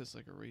gotta piss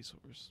like a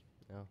racehorse.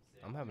 Yeah,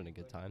 I'm having a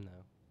good time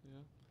now.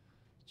 Yeah.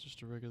 It's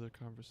just a regular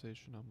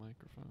conversation on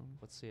microphone.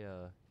 What's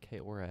the K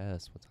or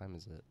S? What time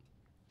is it?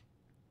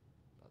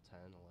 About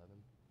 10,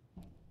 11?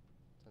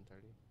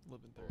 10:30?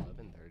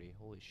 11:30. 11:30.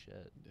 Holy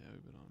shit. Yeah,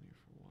 we've been on here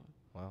for a while.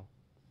 Wow.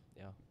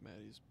 Yeah.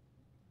 Maddie's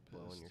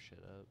Blowing pissed. your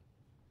shit up.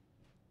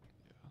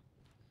 Yeah.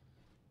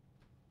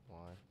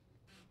 Why?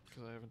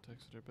 Because I haven't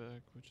texted her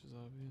back, which is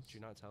obvious. Did you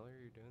not tell her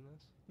you're doing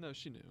this? No,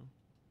 she knew.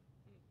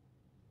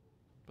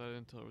 But I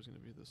didn't tell her it was going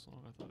to be this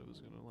long. I thought it was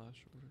going to last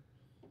shorter.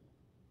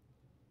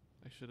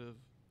 I should have.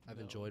 I've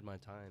enjoyed my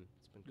time.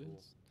 It's been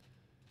cool.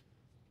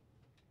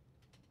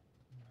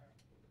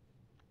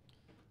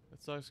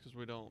 It sucks because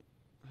we don't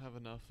have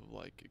enough of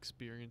like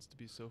experience to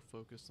be so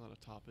focused on a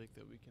topic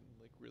that we can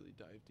like really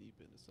dive deep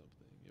into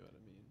something. You know what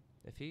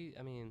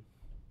I mean?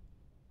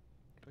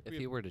 Like If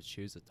he were to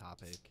choose a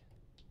topic,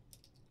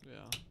 yeah.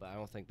 but I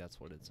don't think that's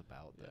what it's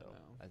about Yeah, though.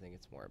 no. I think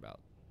it's more about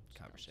Just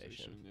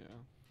conversation.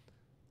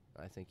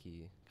 Yeah. I think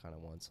he kind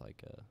of wants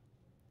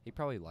he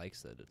probably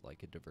likes that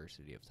like a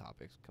diversity of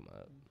topics come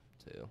up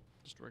too.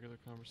 Just regular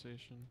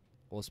conversation.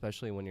 Well,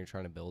 especially when you're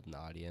trying to build an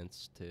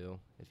audience too.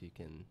 If you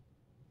can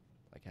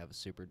like have a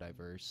super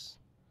diverse.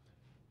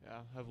 Yeah,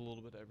 have a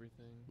little bit of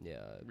everything. Yeah.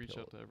 Reach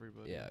out to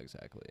everybody. Yeah,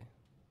 exactly.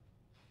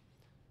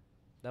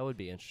 That would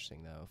be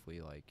interesting though if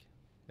we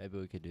maybe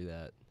we could do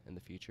that in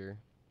the future.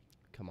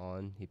 Come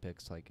on, he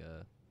picks like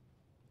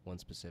one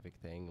specific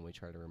thing and we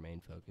try to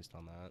remain focused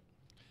on that.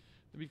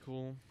 It'd be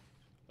cool.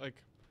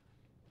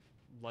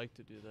 Like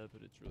to do that,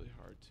 but it's really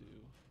hard to.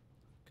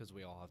 Because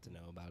we all have to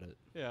know about it.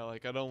 Yeah,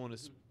 like I don't want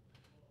to.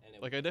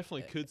 I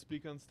definitely could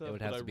speak on stuff. It would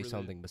but have I to be really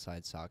something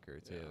besides soccer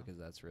too, Yeah. because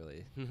that's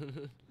really.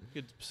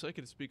 I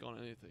could speak on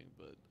anything,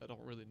 but I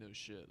don't really know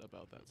shit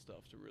about that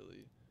stuff to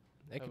really.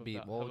 It have could a be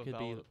va- well. have It a could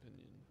be. valid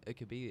opinion. It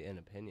could be an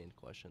opinion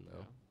question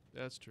though,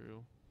 Yeah, that's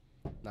true.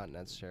 not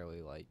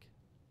necessarily like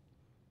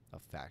a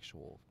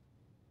factual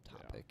Yeah.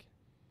 topic.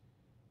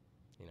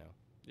 You know.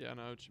 Yeah, I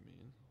know what you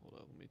mean. Hold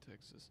on, let me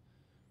text this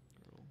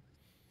girl.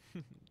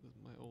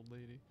 My old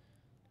lady.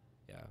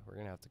 Yeah, we're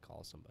gonna have to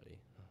call somebody.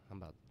 I'm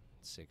about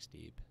 6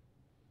 deep.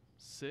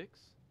 6?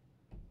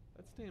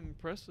 That's damn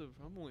impressive.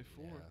 I'm only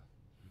 4. Yeah.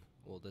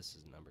 Well, this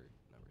is number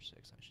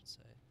 6, I should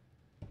say.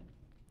 I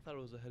thought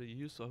it was ahead of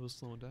you, so I was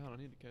slowing down. I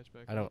need to catch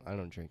back I up.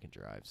 don't drink and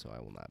drive, so I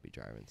will not be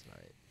driving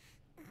tonight.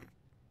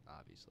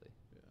 Obviously.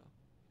 Yeah.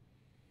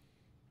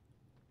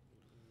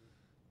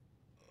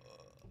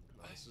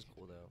 No, this is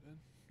cool though.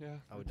 Yeah.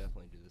 I would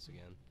definitely do this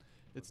again.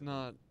 It's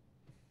not.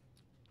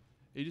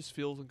 It just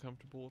feels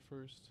uncomfortable at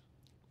first.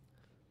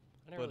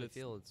 I don't But really it's-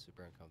 feel it's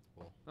super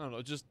uncomfortable. I don't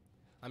know. Just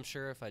I'm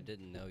sure if I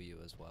didn't know you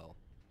as well,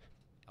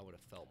 I would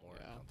have felt more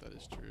yeah, uncomfortable.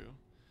 that is true.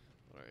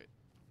 All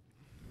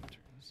right.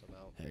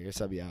 Somehow. Hey, I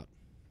guess I'll be out.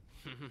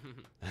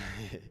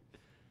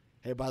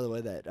 Hey, by the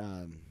way, that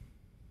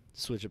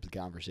switch up the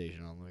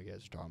conversation on what you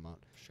guys are talking about.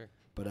 Sure.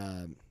 But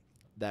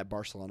that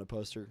Barcelona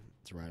poster,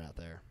 it's right out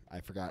there.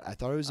 I forgot. I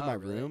thought it was in Oh, my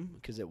really? room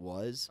because it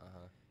was,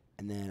 Uh-huh.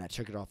 and then I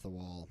took it off the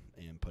wall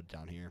and put it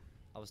down here.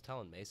 I was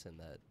telling Mason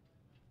that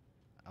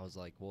I was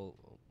like, well,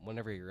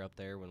 whenever you're up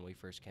there, when we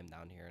first came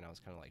down here, and I was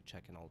kind of like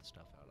checking all the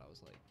stuff out, I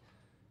was like,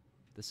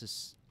 this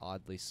is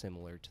oddly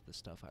similar to the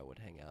stuff I would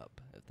hang up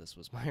if this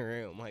was my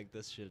room. Like,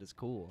 this shit is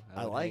cool.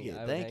 I would like hang- it. I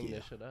would Thank hang you.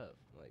 this shit up.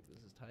 Like, this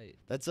is tight.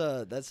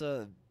 That's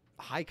a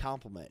high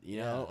compliment, you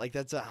know? Yeah. Like,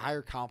 that's a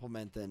higher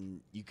compliment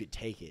than you could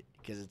take it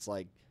because it's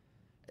like,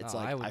 No,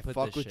 I would I put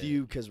fuck this with shit-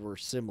 you because we're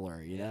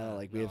similar, you know? Yeah,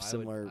 Like, we no, have I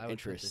similar would put this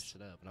interests.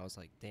 shit up, and I was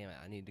like, damn it,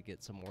 I need to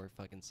get some more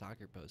fucking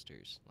soccer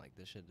posters. Like,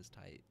 this shit is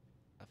tight.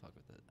 I fuck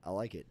with it. I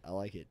like it. I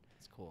like it.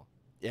 It's cool.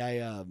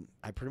 Yeah,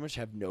 I pretty much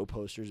have no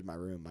posters in my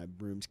room. My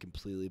room's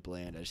completely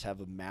bland. I just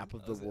have a map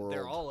of the world.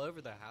 They're all over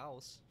the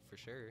house, for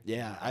sure.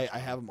 Yeah, I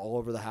have them all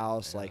over the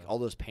house. Like Yeah. all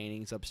those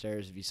paintings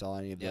upstairs. If you saw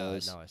any of Yeah,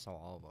 those, no, I saw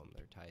all of them.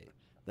 They're tight.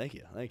 thank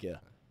you.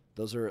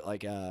 Those are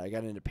like I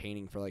got into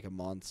painting for like a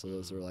month, so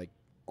those are like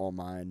all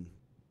mine.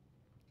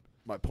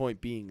 My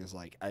point being is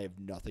like I have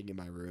nothing in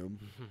my room,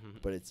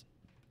 but it's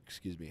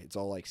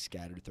all like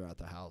scattered throughout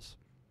the house.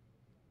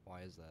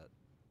 Why is that?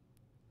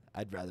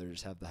 I'd rather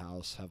just have the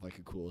house have like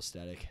a cool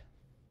aesthetic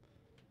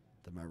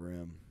than my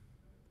room.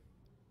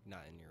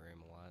 Not in your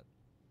room a lot.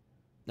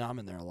 No, I'm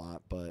in there a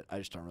lot, but I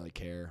just don't really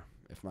care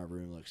if my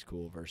room looks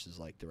cool versus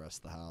like the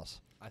rest of the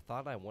house. I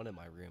thought I wanted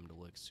my room to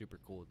look super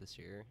cool this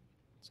year,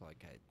 so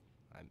like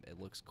it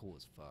looks cool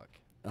as fuck,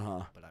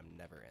 but I'm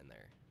never in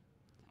there.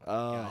 Like,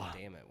 God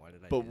damn it! Why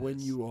did I? But do when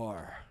this? you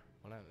are,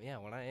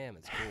 when I am,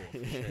 it's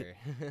cool for sure.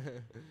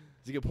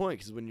 it's a good point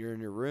because when you're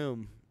in your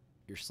room,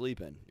 you're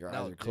sleeping. Your eyes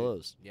are dude,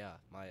 closed. Yeah,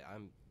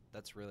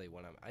 that's really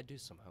when I do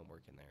some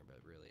homework in there, but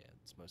really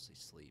it's mostly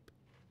sleep.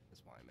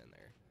 That's why I'm in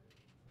there.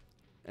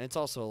 And it's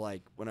also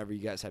like whenever you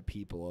guys have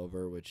people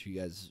over, which you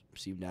guys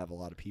seem to have a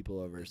lot of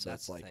people over, so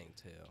That's it's the like thing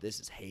too. this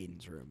is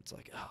Hayden's room. It's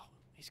like, oh,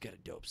 he's got a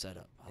dope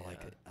setup. I like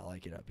Yeah. it. I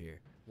like it up here.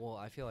 Well,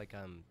 I feel like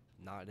I'm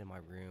not in my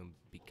room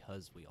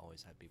because we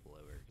always have people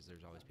over, because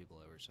there's always people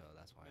over, so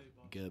that's why.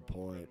 Good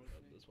point.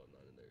 This one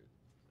not in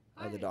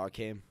there. Oh, the dog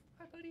came.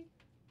 Hi, buddy.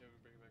 Yeah, we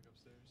bring it back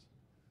upstairs.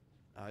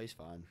 Oh, he's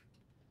fine.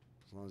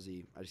 As long as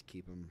I just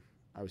keep him.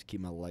 I always keep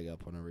my leg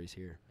up whenever he's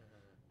here.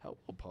 Hello,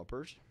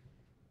 puppers.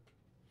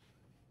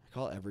 I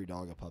call every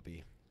dog a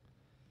puppy.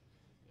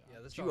 Yeah,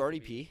 this Did you dog already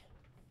would be- pee?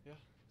 Yeah.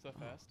 Is that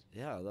fast?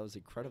 Yeah, that was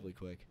incredibly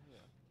quick. Yeah.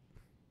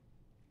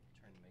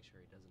 Trying to make sure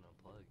he doesn't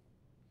unplug.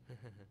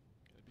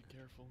 Gotta be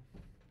careful.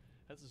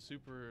 That's a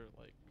super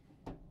like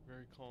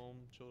very calm,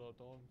 chilled out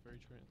dog. Very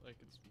like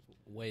it's.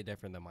 Way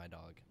different than my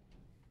dog.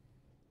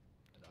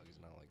 My dog is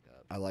not like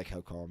that. I like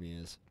how calm he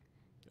is.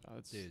 Yeah,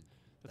 it's, Dude,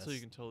 that's how you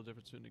can tell the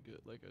difference between a good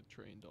like a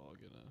trained dog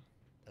and a.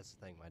 that's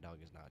the thing. My dog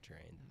is not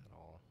trained at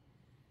all.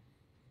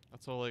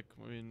 That's all. Like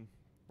I mean,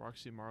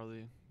 Roxy and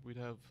Marley. We'd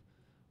have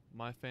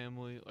my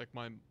family, like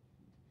my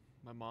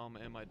mom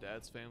and my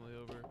dad's family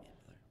over,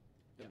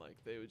 and like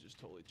they would just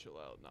totally chill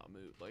out, not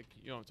move. Like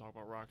you know, I'm talking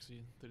about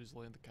Roxy. They just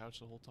lay on the couch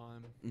the whole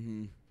time.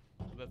 Mm-hmm.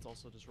 But that's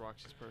also just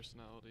Roxy's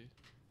personality.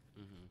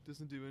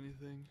 Doesn't do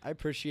anything. I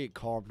appreciate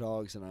calm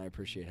dogs and I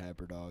appreciate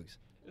hyper dogs.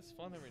 It's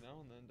fun every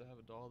now and then to have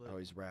a dog that.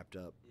 Always wrapped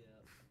up. Yeah.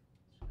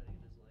 Just gotta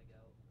get his leg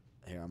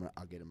out. Here,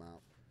 I'll get him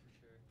out. For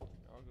sure.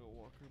 I'll go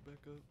walk her back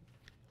up.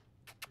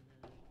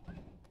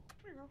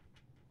 There you go.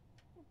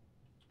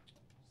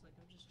 It's like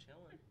I'm just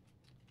chilling.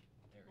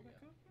 There we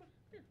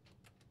go.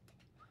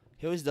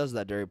 He always does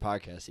that during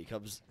podcasts. He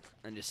comes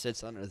and just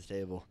sits under the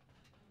table.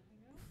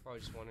 Probably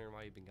just wondering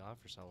why you've been gone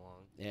for so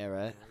long. Yeah,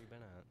 right. Where you been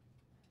at?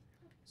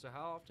 So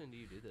how often do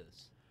you do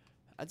this?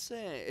 I'd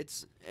say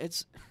it's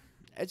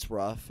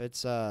rough.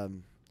 It's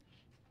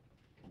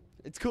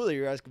cool that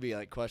you're asking me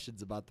like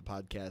questions about the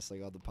podcast,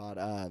 like on the pod.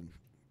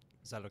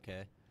 Is that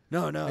okay?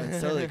 No,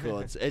 it's totally cool.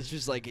 It's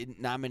just like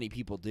not many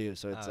people do,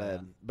 so it's Oh, yeah.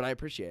 but I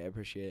appreciate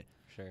it.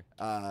 Sure.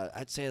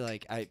 I'd say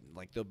like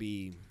there'll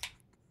be,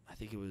 I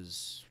think it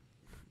was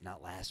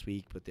not last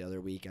week, but the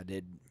other week I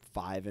did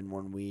 5 in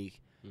 1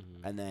 week,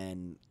 and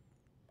then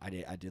I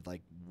did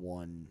like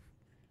 1,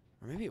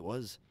 or maybe it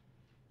was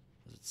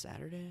it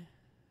Saturday?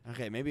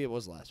 Okay, maybe it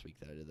was last week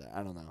that I did that.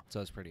 I don't know. So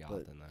it's pretty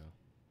But- often though.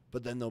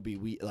 but then there'll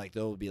be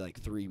like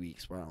 3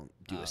 weeks where I don't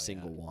do a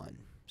single one.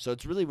 So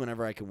it's really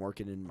whenever I can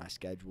work it in my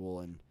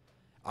schedule. And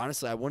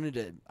honestly, I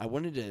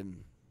wanted to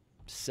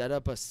set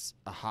up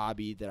a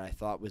hobby that I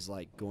thought was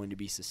like going to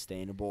be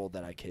sustainable,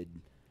 that I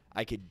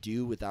could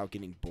do without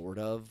getting bored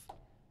of,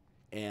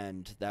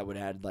 and that would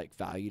add like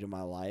value to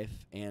my life.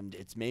 And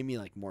it's made me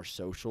like more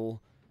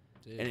social.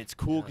 Dude, and it's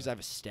cool because I've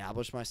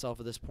established myself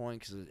at this point,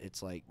 because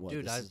it's like, what?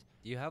 Dude,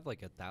 you have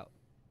like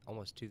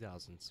almost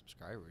 2,000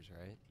 subscribers,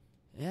 right?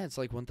 Yeah, it's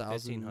like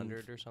 1,000.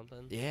 1,500 or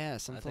something? Yeah,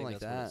 something like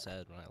that. I think that's what it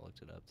said when I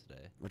looked it up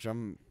today. Which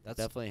I'm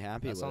definitely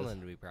happy with. That's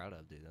something to be proud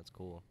of, dude. That's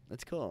cool.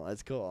 That's cool.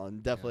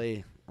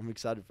 I'm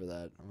excited for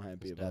that. I'm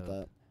happy about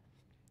that.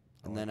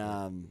 And then,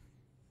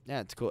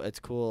 yeah, it's cool. It's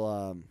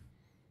cool.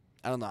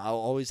 I don't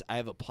know. I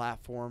have a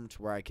platform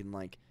to where I can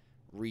like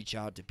reach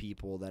out to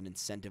people that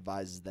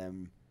incentivizes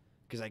them,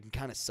 because I can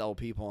kind of sell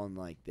people on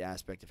like the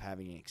aspect of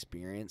having an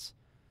experience.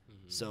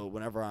 Mm-hmm. So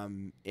whenever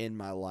I'm in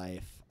my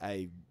life,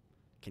 I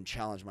can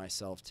challenge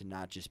myself to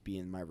not just be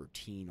in my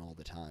routine all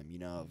the time, you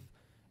know,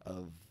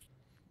 of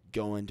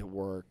going to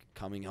work,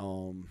 coming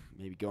home,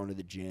 maybe going to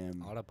the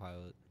gym.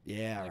 Autopilot.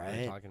 Yeah, like right. we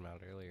were talking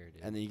about earlier,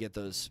 dude. And then you get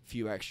those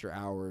few extra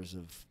hours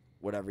of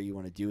whatever you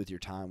want to do with your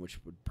time,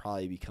 which would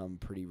probably become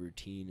pretty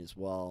routine as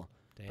well.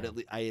 Damn.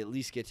 But I at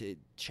least get to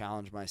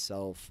challenge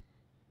myself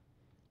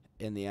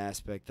in the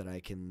aspect that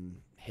I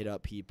can hit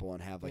up people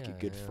and have like a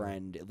good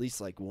friend at least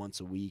like once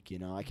a week, you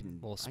know. I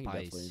can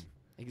spice.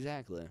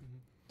 Exactly.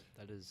 Mm-hmm.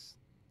 That is,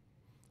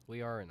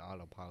 we are in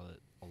autopilot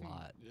a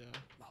lot. Yeah.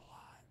 A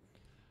lot.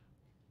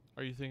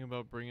 Are you thinking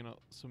about bringing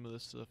some of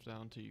this stuff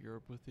down to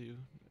Europe with you?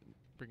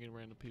 Bringing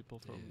random people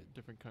from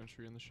different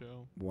country in the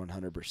show?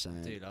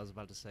 100%. Dude, I was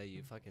about to say,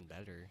 you fucking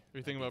better. Are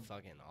you thinking about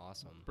fucking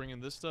awesome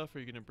bringing this stuff, or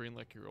are you gonna bring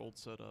like your old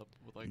setup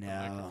with like the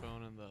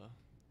microphone and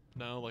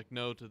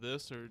no to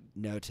this, or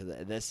no to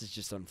that? This is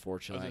just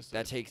unfortunate. Like,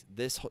 that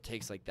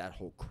takes like that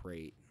whole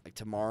crate. Like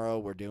tomorrow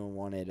we're doing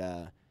one at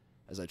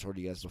as I told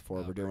you guys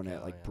before, we're doing it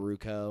at like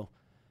Bruco.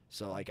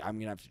 So like I'm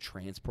gonna have to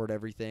transport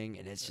everything,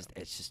 and it's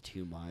just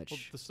too much. Well,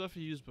 the stuff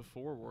you used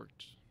before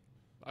worked.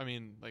 I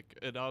mean, like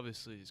it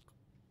obviously is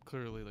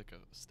clearly like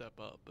a step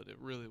up, but it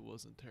really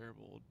wasn't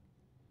terrible.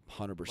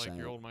 100%. Like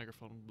your old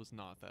microphone was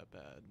not that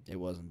bad. It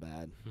wasn't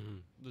bad.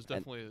 There's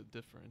definitely a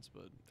difference,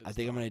 but I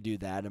think I'm gonna do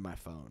that in my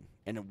phone.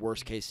 And a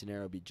worst case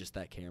scenario would be just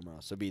that camera.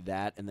 So it'd be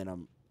that, and then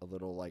I'm a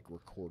little like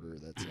recorder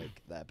that's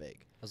like that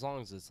big. As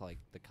long as it's like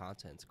the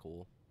content's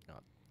cool,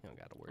 you don't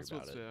gotta worry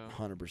about it.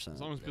 100%.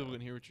 As long as people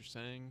can hear what you're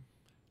saying,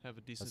 have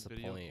a decent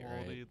video quality,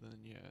 right? then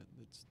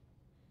it's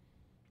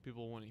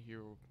people want to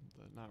hear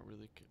the not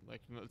really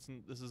like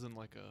this isn't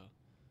like a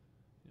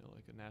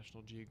like a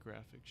National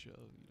Geographic show.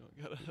 You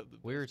don't gotta have the.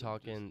 We were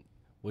talking.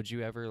 Would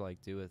you ever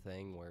like do a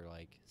thing where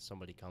like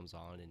somebody comes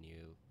on and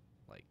you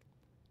like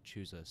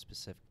choose a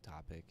specific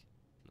topic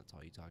and that's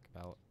all you talk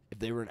about? If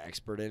they were an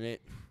expert in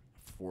it,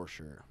 for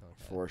sure. Okay.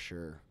 For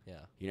sure.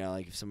 Yeah. You know,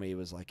 like if somebody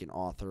was like an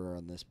author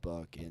on this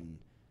book, and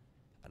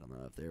I don't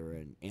know if they were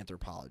an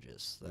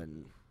anthropologist,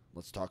 then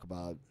let's talk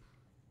about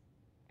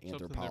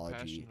anthropology. Something they're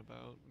passionate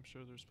about. I'm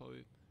sure there's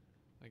probably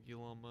like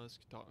Elon Musk.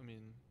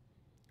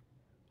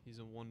 He's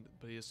in one,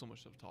 but he has so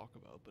much stuff to talk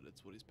about. But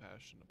it's what he's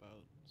passionate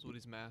about. It's what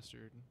he's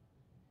mastered.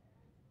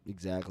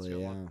 Exactly.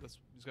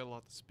 He's got a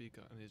lot to speak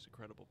on, and he's a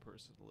credible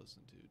person to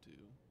listen to too.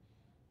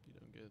 You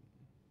don't get.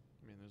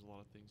 I mean, there's a lot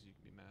of things you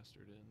can be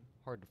mastered in.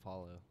 Hard to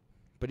follow.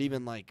 But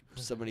even like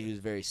somebody who's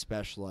very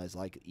specialized,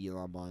 like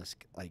Elon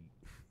Musk, like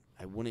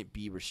I wouldn't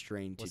be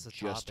restrained to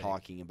just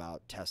talking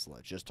about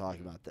Tesla, just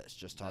talking about this,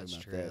 just talking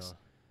about this.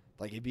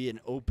 Like it'd be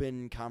an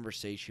open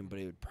conversation, but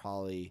it would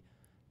probably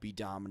be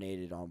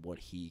dominated on what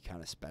he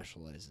kind of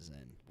specializes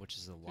in, which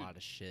is a lot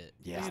of shit.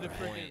 Yeah,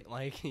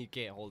 like you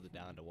can't hold it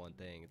down to one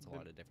thing. It's a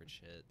lot of different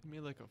shit. He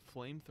made like a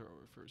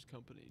flamethrower for his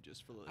company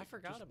just for like. I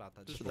forgot about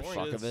that. Just for the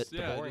fuck of it. The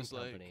boring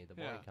company. The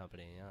boring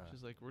company. Yeah.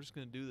 She's like, we're just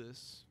gonna do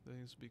this. I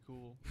think this would be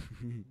cool.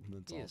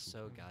 That's he awesome. is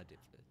so God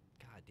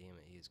damn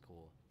it, he's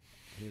cool.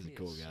 He's a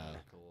cool guy. So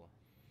cool.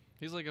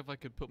 He's like, if I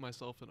could put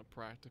myself in a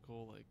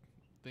practical like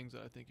things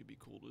that I think would be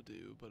cool to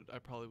do, but I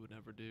probably would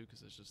never do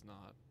because it's just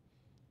not.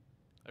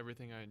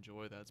 Everything I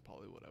enjoy, that's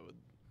probably what I would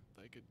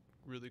like. A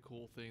really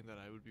cool thing that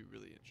I would be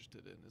really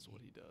interested in is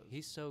what he does.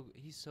 He's so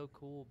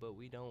cool, but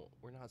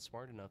we're not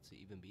smart enough to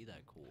even be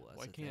that cool.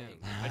 That's I can't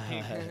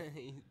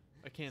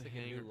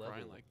hang or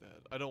grind like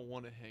that. I don't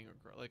want to hang or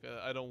grind. Like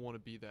I don't want to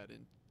be that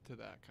into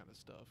that kind of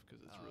stuff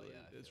because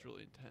it's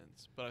really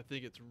intense. But I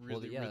think it's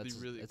really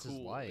really it's cool.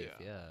 His life,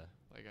 yeah.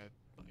 Like that's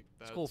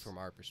it's cool from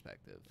our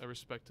perspective. I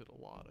respect it a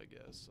lot. I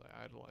guess I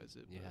idolize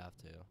it. You have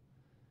to.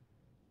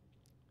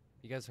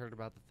 You guys heard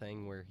about the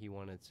thing where he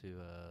wanted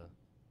to,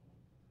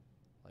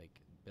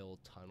 like,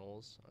 build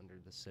tunnels under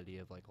the city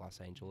of, like, Los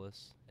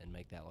Angeles and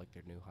make that, like,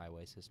 their new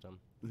highway system?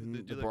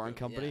 The boring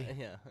company?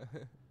 Yeah.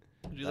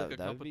 They do, like, a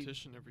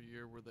competition every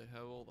year where they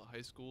have all the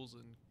high schools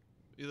and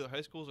either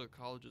high schools or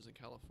colleges in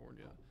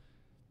California.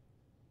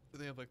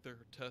 They have, like,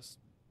 their test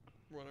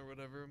run or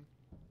whatever.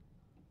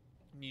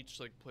 And each,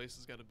 like, place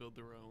has got to build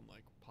their own,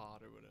 like,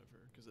 pod or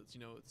whatever because it's,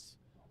 it's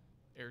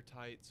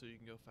airtight so you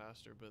can go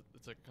faster, but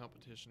it's like a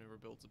competition whoever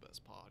builds the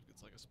best pod.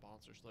 It's like a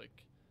sponsors,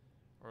 like,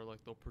 or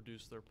like they'll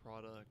produce their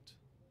product.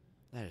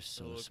 That is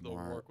so they'll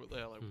smart. work with with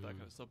that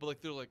kind of stuff. But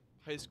like they're like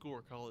high school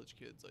or college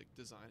kids like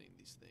designing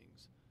these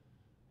things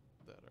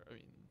that are, I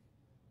mean,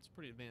 it's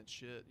pretty advanced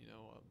shit, you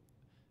know.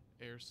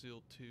 Air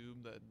sealed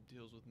tube that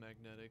deals with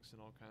magnetics and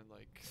all kind of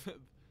like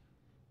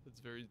it's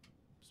very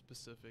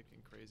specific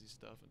and crazy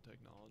stuff and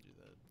technology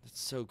that.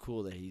 It's so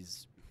cool that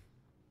he's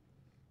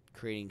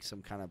creating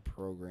some kind of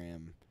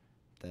program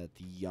that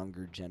the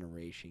younger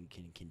generation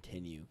can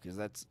continue, because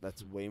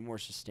that's way more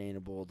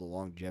sustainable. The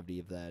longevity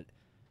of that,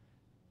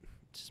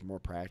 it's just more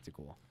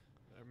practical.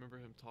 I remember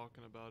him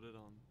talking about it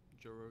on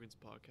Joe Rogan's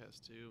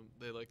podcast too.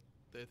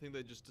 They think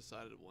they just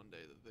decided one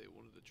day that they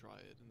wanted to try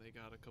it, and they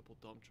got a couple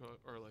dump truck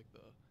or like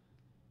the,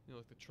 you know,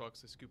 like the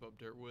trucks they scoop up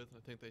dirt with. And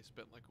I think they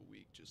spent like a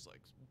week just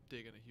like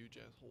digging a huge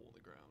ass hole in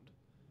the ground.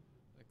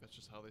 Like that's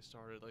just how they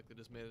started. Like they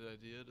just made an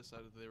idea,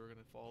 decided they were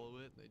gonna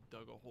follow it, and they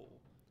dug a hole.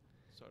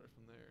 Started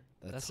from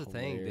there. That's the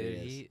thing,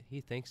 dude.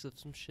 He thinks of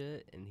some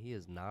shit, and he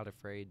is not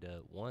afraid to,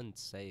 one,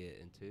 say it,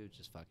 and two,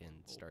 just fucking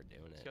start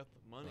doing it. He's got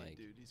the money, like,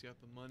 dude. He's got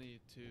the money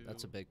to.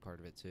 That's a big part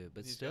of it too.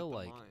 But he's still, got the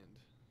like, mind.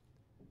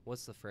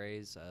 What's the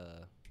phrase?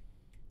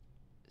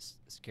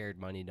 Scared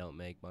money don't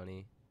make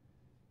money.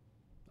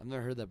 I've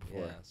never heard that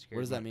before. Yeah,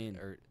 what does that mean?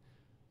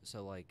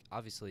 So, like,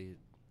 obviously,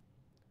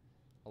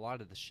 a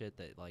lot of the shit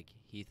that, like,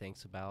 he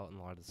thinks about and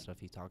a lot of the stuff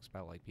he talks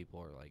about, like, people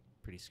are, like,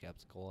 pretty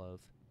skeptical of,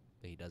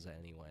 but he does it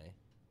anyway.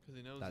 Because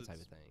he knows that type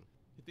of thing.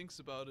 He thinks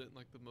about it in,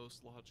 like, the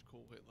most logical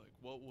way. Like,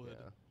 what would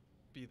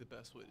be the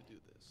best way to do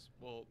this?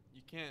 Well,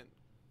 you can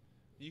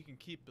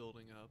keep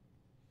building up,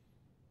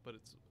 but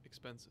it's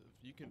expensive.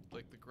 You can,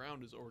 like, the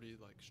ground is already,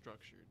 like,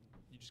 structured.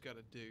 You just got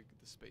to dig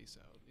the space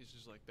out. It's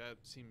just like that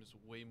seems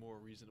way more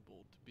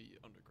reasonable to be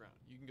underground.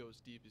 You can go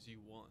as deep as you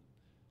want.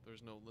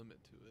 There's no limit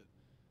to it.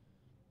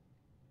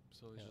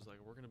 So he's just like,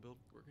 we're gonna build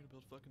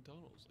fucking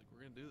tunnels. Like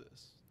we're gonna do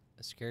this.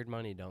 A scared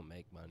money don't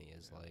make money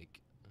is like,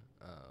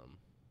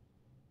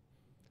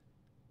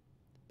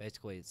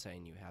 basically it's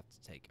saying you have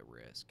to take a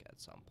risk at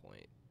some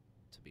point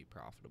to be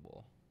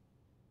profitable.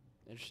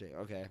 Interesting.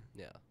 Okay.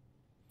 Yeah.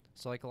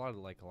 So like a lot of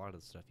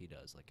the stuff he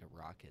does, like a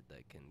rocket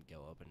that can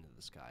go up into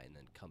the sky and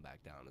then come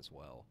back down as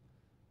well.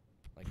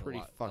 Like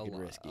pretty fucking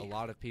risky. A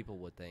lot of people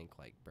would think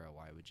like, bro,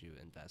 why would you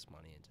invest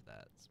money into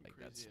that? Like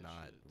that's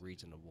not shit.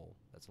 reasonable.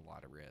 That's a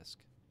lot of risk.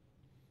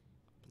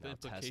 The Now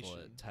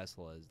implication.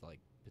 Tesla is like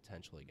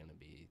potentially going to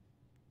be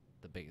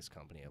the biggest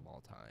company of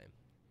all time.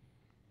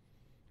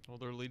 Well,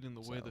 they're leading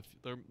the way.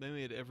 So- They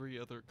made every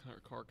other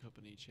car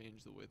company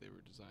change the way they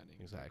were designing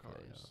Exactly,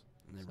 their yeah. cars.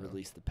 And they So-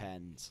 released the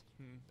patents.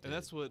 And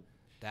that's what.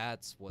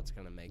 That's what's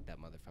going to make that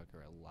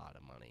motherfucker a lot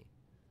of money.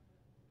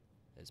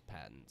 Is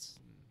patents.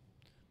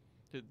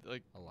 Did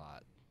like A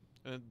lot.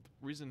 and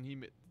the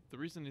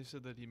reason he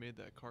said that he made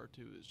that car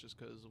too is just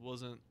because it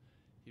wasn't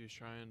he was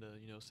trying to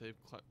save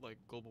like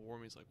global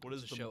warming. He's like, what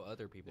is to the show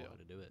other people yeah. how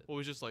to do it. Well, it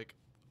was just like,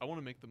 I want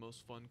to make the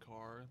most fun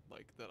car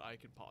like that I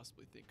could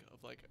possibly think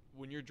of. Like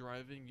when you're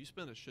driving, you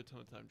spend a shit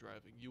ton of time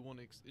driving. You want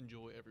to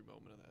enjoy every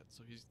moment of that.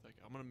 So he's like,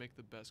 I'm gonna make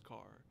the best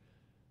car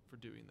for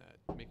doing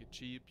that. Make it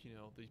cheap.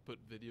 They put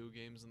video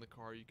games in the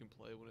car you can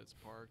play when it's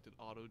parked. It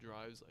auto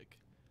drives. Like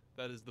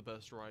that is the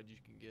best ride you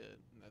can get,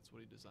 and that's what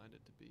he designed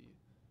it to be.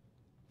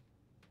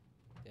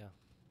 Yeah.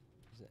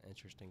 He's an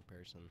interesting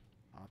person.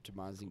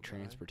 Optimizing Cool guy.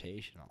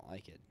 transportation. I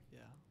like it. Yeah.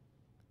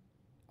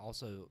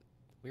 Also,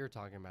 we were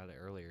talking about it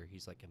earlier.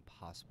 He's like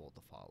impossible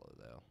to follow,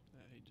 though.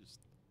 Yeah, he just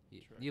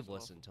tracks You've off.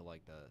 listened to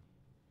like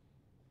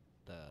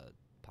the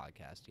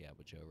podcast, yeah,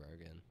 with Joe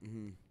Rogan.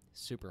 Mm-hmm.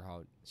 Super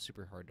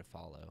hard to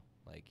follow.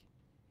 Like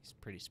he's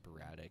pretty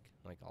sporadic,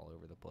 like all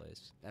over the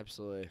place.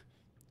 Absolutely.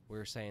 We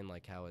were saying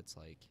like how it's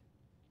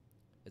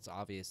it's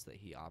obvious that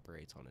he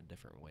operates on a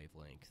different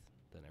wavelength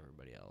than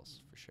everybody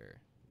else, for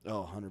sure.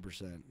 Oh,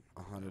 100%.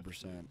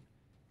 100%.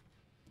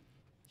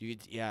 You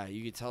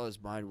could tell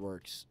his mind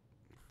works.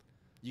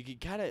 You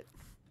could kind of,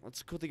 what's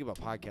the cool thing about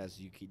podcasts,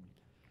 you could,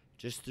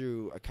 just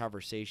through a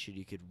conversation,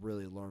 you could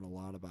really learn a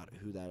lot about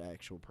who that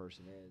actual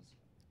person is.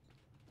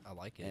 I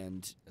like it.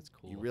 And It's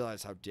cool. you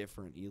realize how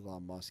different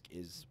Elon Musk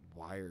is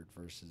wired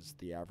versus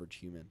the average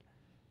human.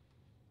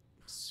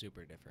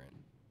 Super different.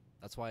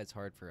 That's why it's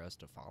hard for us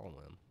to follow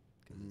him,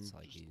 because it's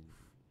like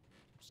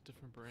Just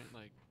different brain.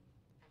 Like,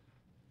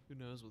 who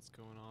knows what's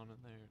going on in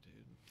there,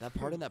 dude? That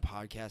part in that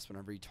podcast,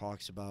 whenever he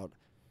talks about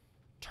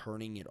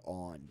turning it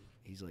on,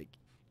 he's like,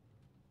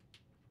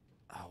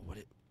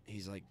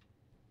 he's like,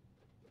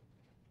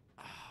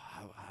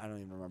 I don't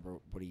even remember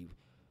what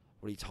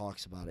he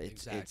talks about.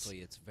 exactly.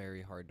 It's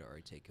very hard to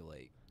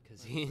articulate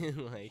because he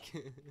like.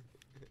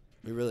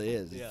 It really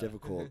is. It's Yeah.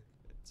 difficult.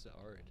 It's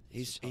hard.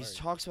 He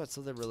talks about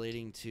something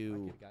relating I to,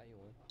 could've got you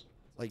one.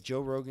 like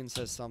Joe Rogan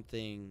says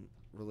something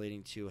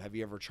relating to, have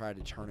you ever tried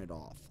to turn it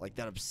off? Like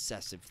that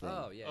obsessive thing.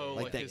 Oh yeah. Oh,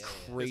 yeah, like yeah, that yeah,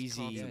 yeah. crazy- his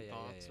constant Yeah,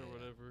 thoughts yeah, or yeah.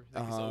 whatever.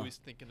 Like he's Uh-huh. always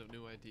thinking of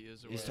new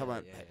ideas or He's whatever.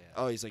 talking about, Yeah, yeah.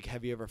 oh, he's like,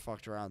 have you ever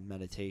fucked around with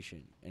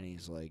meditation? And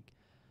he's like,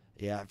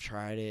 yeah, I've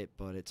tried it,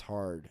 but it's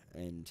hard.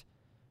 And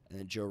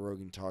then Joe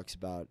Rogan talks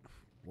about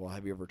well,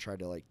 have you ever tried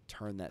to like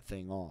turn that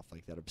thing off,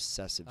 like that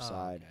obsessive Oh,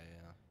 side? okay,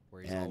 yeah.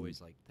 Where he's And-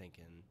 always like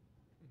thinking.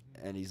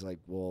 Mhm. And he's like,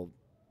 well,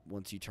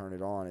 once you turn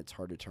it on, it's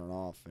hard to turn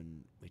off.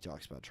 And he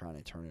talks about trying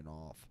to turn it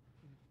off.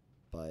 Mhm.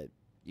 But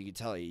you can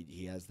tell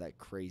he has that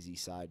crazy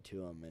side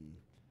to him,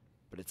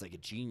 but it's like a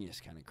genius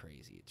kind of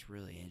crazy. It's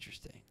really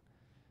interesting.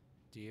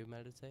 Do you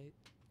meditate?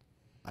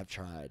 I've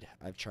tried.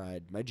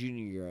 My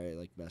junior year, I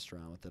like messed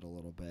around with it a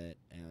little bit,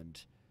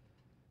 and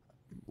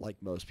like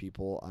most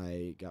people,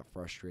 I got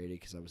frustrated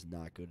because I was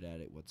not good at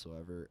it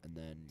whatsoever, and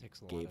then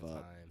Takes a lot gave of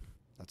up. time.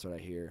 That's what I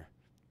hear.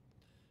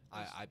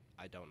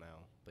 I don't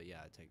know, but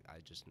yeah,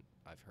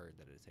 I've heard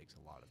that it takes a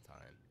lot of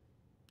time.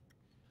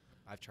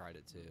 I've tried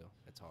it too.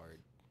 It's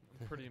hard.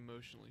 I'm pretty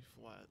emotionally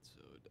flat,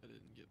 so I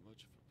didn't get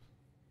much of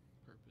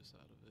a purpose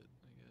out of it,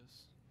 I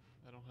guess.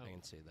 I don't have, I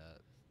can see that.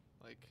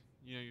 like,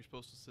 you know, you're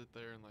supposed to sit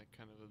there and, like,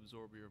 kind of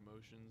absorb your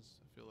emotions.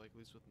 I feel like, at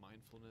least with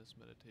mindfulness,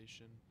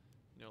 meditation,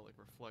 you know, like,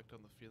 reflect on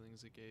the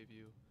feelings it gave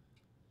you.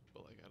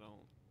 But, like, I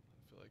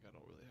feel like I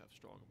don't really have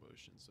strong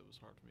emotions, so it was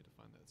hard for me to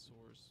find that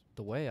source.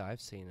 The way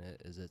I've seen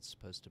it is it's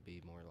supposed to be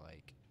more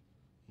like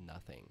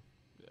nothing,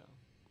 Yeah.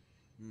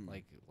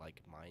 like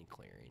mind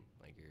clearing,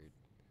 like you're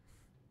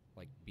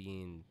like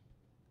being.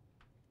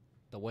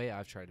 The way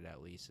I've tried it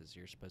at least is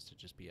you're supposed to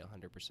just be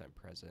 100%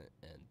 present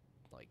in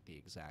like the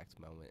exact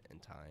moment in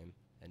time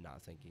and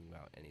not thinking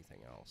about anything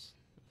else.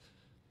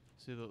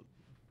 See,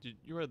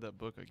 you read that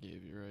book I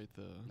gave you, right?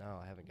 No,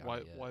 I haven't got why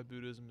it yet. why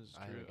Buddhism is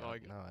I true. haven't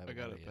Oh, got- I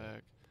got it yet.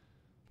 back.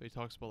 But he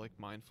talks about like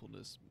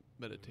mindfulness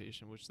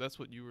meditation, which that's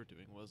what you were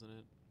doing, wasn't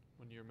it?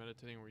 When you were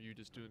meditating, were you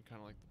just doing kind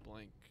of like the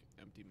blank,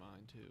 empty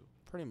mind too?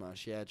 Pretty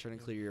much, yeah. Trying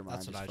to clear your mind,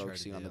 That's what just I try to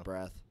focusing on the do.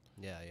 breath.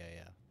 Yeah,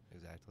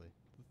 exactly.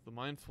 The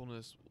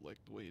mindfulness, like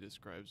the way he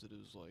describes it,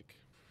 is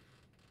like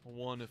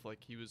one, if like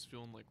he was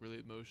feeling like really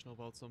emotional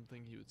about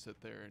something, he would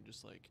sit there and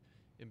just like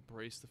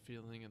embrace the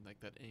feeling and like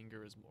that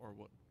anger or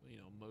what, you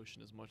know,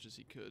 emotion as much as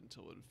he could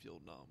until it would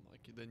feel numb.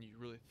 Like then you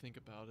really think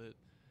about it,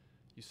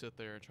 you sit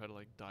there and try to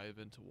like dive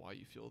into why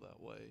you feel that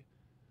way,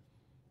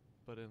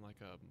 but in like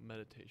a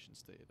meditation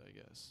state, I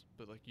guess.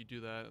 But like you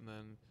do that and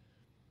then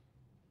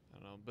I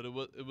don't know, but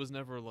it was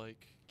never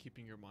like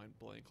keeping your mind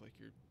blank, like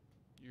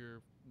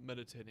you're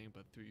meditating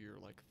but through your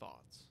like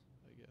thoughts,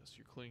 I guess.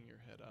 You're clearing your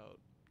head out,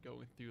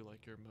 going through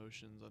like your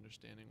emotions,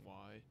 understanding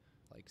why.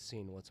 Like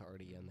seeing what's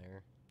already in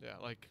there. Yeah,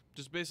 like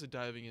just basically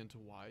diving into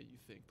why you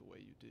think the way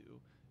you do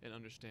and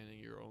understanding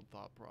your own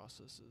thought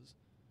processes.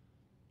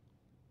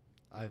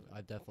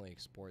 I've definitely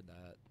explored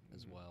that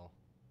as Mhm. well.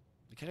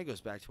 It kind of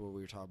goes back to what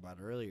we were talking about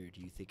earlier.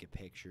 Do you think in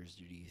pictures?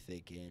 Do you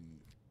think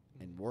in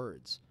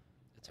words?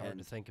 It's hard to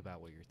And- think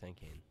about what you're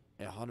thinking.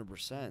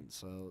 100%.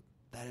 So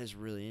that is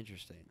really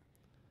interesting.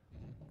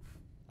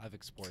 I've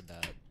explored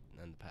that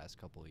in the past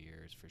couple of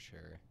years for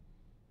sure.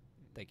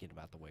 Thinking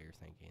about the way you're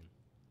thinking.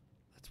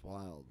 That's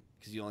wild.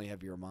 Because you only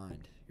have your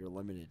mind. You're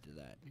limited to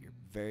that. You're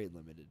very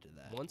limited to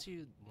that. Once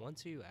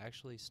you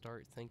actually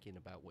start thinking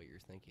about what you're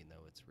thinking,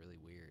 though, it's really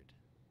weird.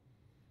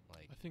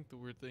 Like I think the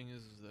weird thing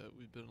is that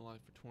we've been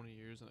alive for 20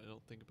 years and I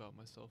don't think about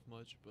myself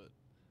much, but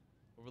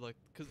over like,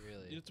 cause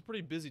Really? it's a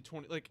pretty busy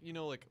 20, like, you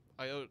know, like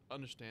I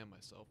understand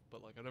myself,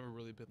 but like I've never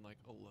really been like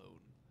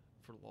alone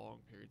for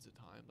long periods of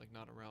time, like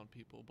not around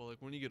people. But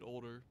like when you get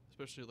older,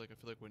 especially like I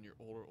feel like when you're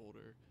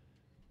older,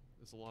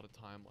 there's a lot of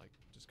time like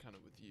just kind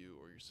of with you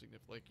or your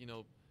significant, like, you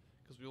know,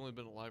 because we've only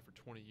been alive for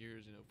 20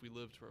 years, you know, if we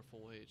live to our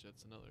full age,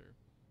 that's another,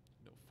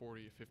 you know,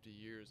 40 or 50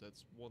 years,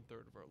 that's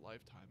 1/3 of our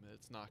lifetime, and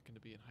it's not going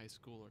to be in high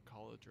school or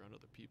college around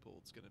other people.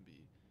 It's going to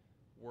be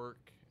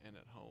work and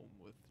at home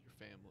with your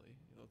family.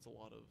 You know, it's a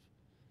lot of,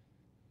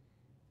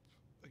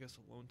 I guess,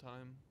 alone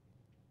time.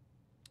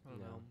 I don't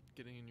Yeah. know,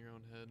 getting in your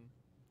own head.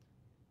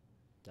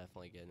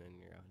 definitely getting in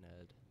your own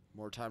head.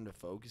 More time to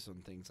focus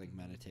on things like Mhm.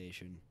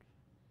 meditation.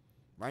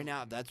 Right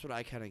now, that's what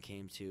I kind of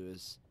came to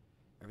is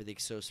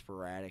everything's so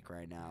sporadic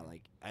right now.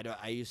 Like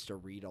I used to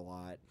read a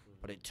lot,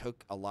 but it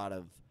took a lot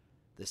of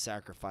the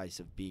sacrifice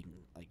of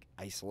being like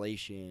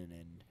isolation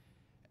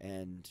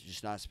and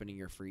just not spending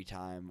your free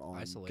time on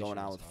Isolation going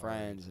out is with hard.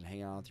 friends and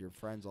hanging out with your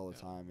friends all the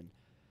Yeah. time. And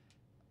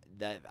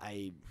that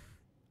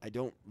I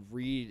don't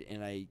read,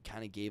 and I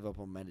kind of gave up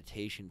on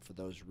meditation for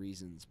those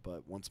reasons.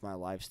 But once my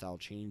lifestyle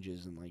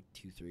changes in like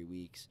 2-3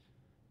 weeks,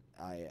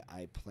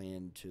 I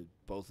plan to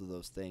both of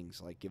those things,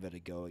 like give it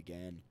a go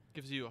again.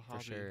 Gives you a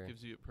hobby, sure.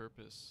 gives you a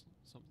purpose,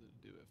 something to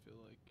do. I feel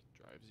like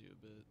drives you a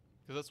bit,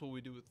 because that's what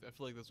we do with. I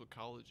feel like that's what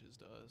college is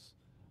to us.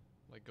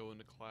 Like going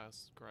to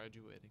class,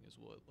 graduating is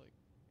what like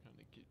kind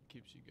of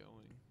keeps you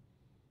going.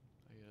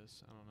 I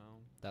guess I don't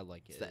know. That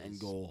like It's is the end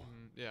goal.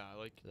 Yeah,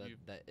 like you.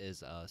 That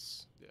is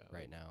us Yeah,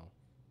 right now.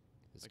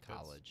 Is like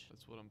college.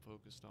 That's what I'm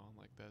focused on.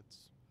 Like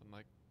I'm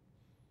like,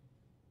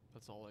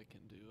 that's all I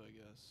can do. I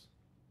guess.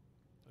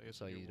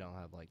 So when you you're don't wo-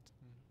 have like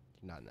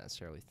you're not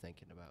necessarily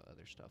thinking about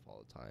other stuff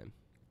all the time.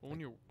 Well, when like-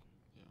 you're,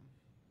 yeah,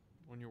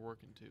 when you're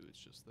working too, it's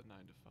just the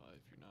 9 to 5.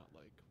 You're not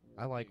like.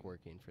 I like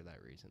working for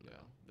that reason Yeah,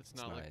 though. it's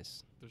not like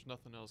nice. there's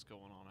nothing else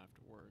going on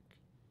after work,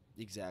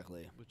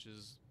 Exactly. which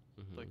is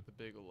Mhm. like the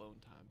big alone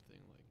time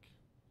thing. Like,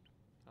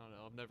 I I don't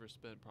know. I've never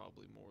spent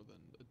probably more than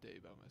a day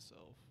by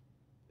myself,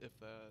 if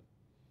that.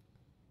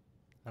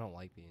 I don't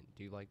like being.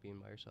 Do you like being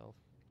by yourself?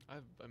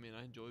 I mean,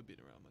 I enjoy being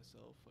around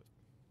myself. Like,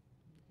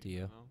 Do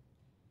you?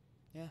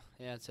 know?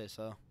 Yeah, I'd say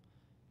so.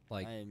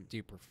 Like, do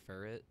you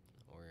prefer it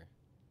or?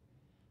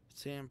 I'd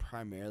say I'm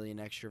primarily an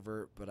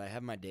extrovert, but I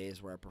have my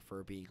days where I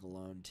prefer being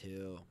alone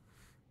too.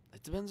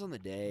 It depends on the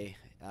day.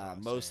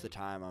 Most of the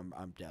time,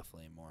 I'm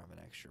definitely more of an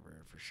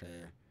extrovert for sure.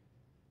 Same.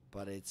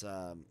 But it's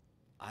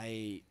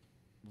I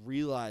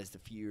realized a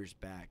few years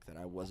back that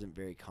I wasn't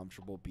very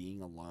comfortable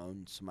being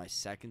alone. So my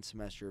second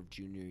semester of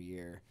junior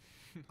year,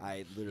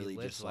 I literally you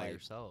lived just by like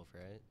yourself,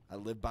 right? I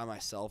lived by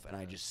myself and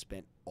I Yeah. just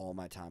spent all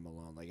my time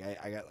alone. Like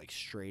I got like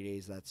straight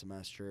A's that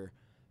semester.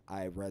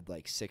 I read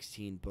like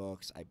 16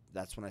 books.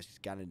 That's when I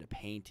got into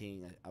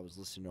painting. I was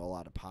listening to a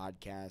lot of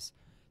podcasts.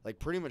 Like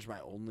pretty much my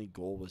only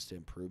goal was to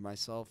improve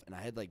myself, and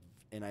I had like,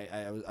 and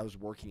I was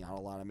working out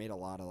a lot. I made a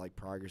lot of like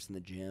progress in the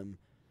gym,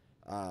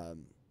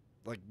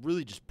 like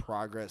really just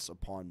progress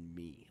upon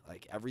me.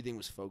 Like everything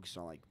was focused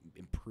on like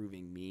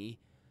improving me,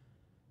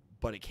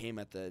 but it came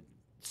at the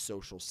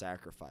social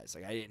sacrifice.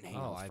 Like I didn't hang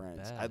out with I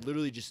friends. bet. I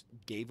literally just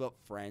gave up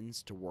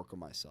friends to work on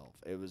myself.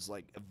 It was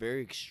like a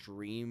very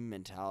extreme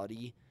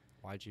mentality.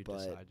 Why'd you But-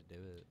 decide to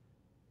do it?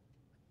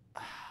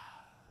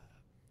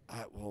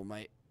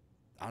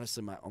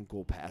 Honestly, my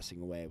uncle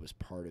passing away was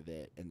part of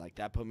it, and like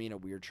that put me in a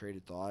weird train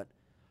of thought.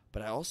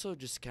 But I also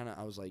just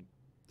I was like,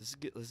 this is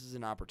good. This is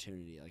an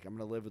opportunity. Like I'm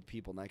gonna live with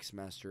people next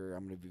semester.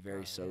 I'm gonna be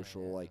very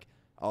social. yeah. Like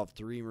I'll have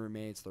 3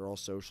 roommates. They're all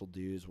social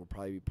dudes. We'll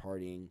probably be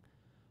partying.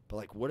 But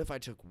like, what if I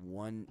took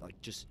one,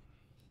 like just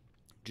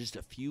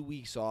a few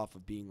weeks off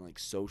of being like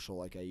social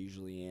like I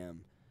usually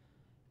am,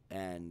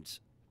 and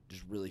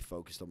just really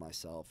focused on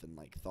myself and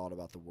like thought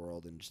about the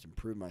world and just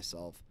improved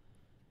myself.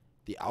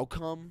 The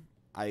outcome,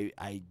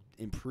 I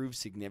improved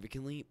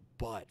significantly,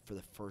 but for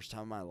the first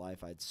time in my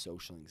life, I had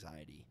social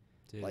anxiety.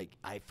 Dude, Like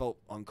I felt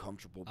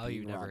uncomfortable Oh,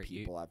 you being around never- you-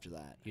 people after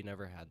that. you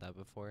never had that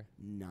before?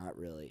 Not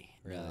really.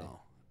 Really?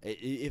 No.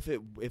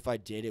 If I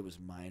did, it was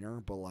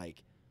minor, but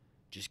like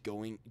just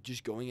going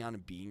out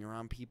and being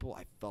around people,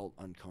 I felt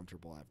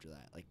uncomfortable after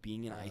that. Like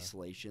being in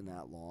isolation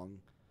that long.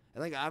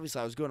 And like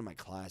obviously I was going to my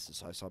classes,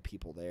 so I saw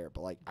people there,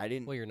 but like I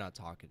didn't Well, you're not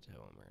talking to them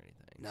or anything.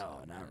 No,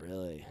 so not yeah.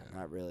 really. Yeah.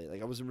 Not really.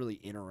 Like I wasn't really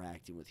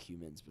interacting with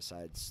humans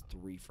besides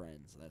 3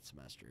 friends that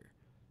semester.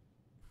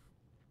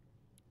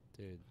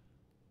 Dude,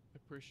 I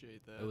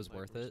appreciate that. It was and,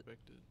 like, worth it?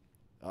 respect it.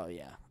 Oh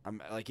yeah.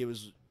 I'm like it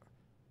was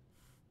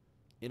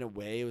in a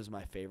way it was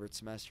my favorite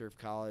semester of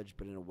college,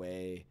 but in a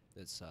way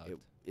it sucked.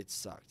 it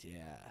sucked,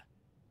 yeah.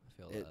 I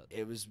feel that.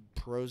 It was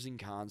pros and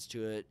cons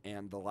to it,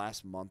 and the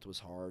last month was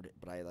hard,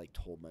 but I like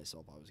told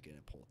myself I was going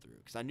to pull through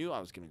cuz I knew I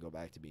was going to go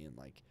back to being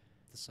like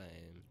The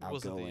same. It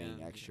wasn't the outgoing, end,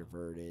 you know?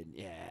 extroverted.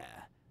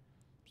 Yeah.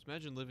 Just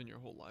imagine living your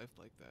whole life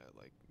like that,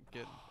 like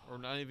or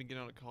not even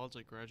getting out of college,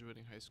 like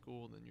graduating high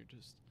school, and then you're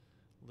just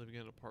living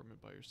in an apartment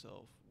by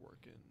yourself,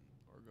 working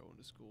or going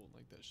to school, and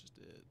like that's just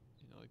it.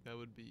 You know, like that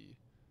would be.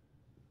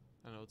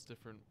 I know it's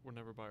different. We're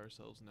never by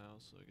ourselves now,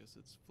 so I guess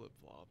it's flip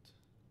flopped.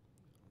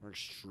 We're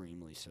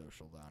extremely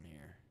social down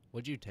here.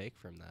 What'd you take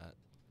from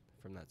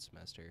that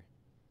semester?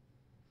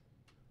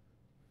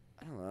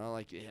 I don't know,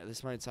 like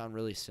this might sound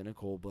really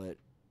cynical, but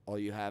all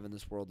you have in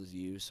this world is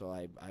you, so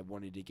I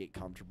wanted to get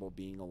comfortable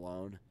being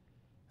alone.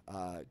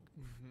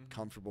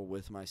 Comfortable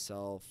with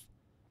myself,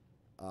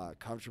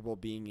 comfortable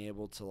being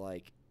able to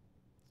like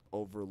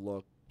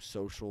overlook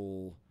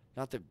social,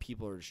 not that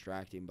people are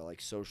distracting, but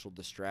like social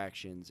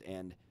distractions,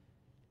 and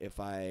if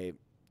I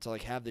to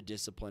like have the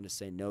discipline to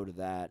say no to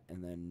that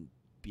and then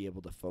be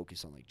able to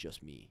focus on like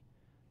just me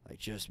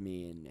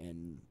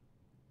and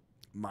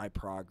my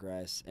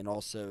progress. And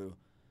also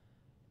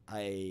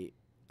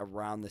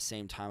around the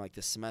same time, like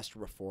the semester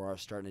before, I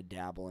was starting to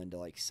dabble into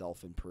like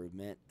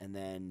self-improvement, and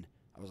then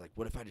I was like,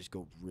 what if I just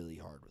go really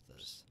hard with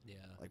this? Yeah.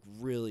 Like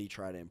really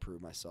try to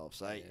improve myself.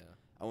 So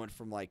I went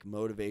from like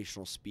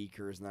motivational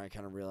speakers, and then I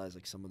kind of realized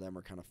like some of them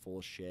are kind of full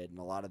of shit, and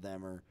a lot of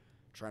them are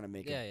trying to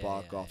make a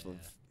buck off of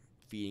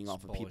feeding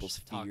off of people's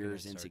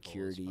fears,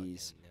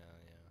 insecurities.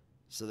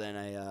 So then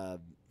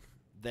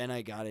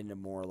I got into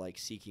more like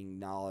seeking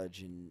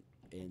knowledge and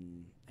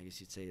I guess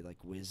you'd say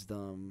like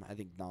wisdom. I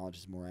think knowledge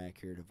is more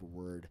accurate of a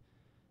word,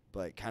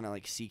 but kind of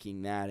like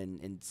seeking that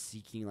and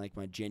seeking like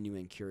my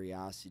genuine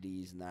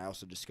curiosities. And then I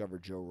also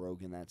discovered Joe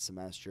Rogan that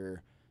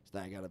semester. So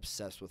then I got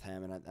obsessed with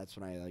him, and that's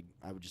when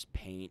I would just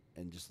paint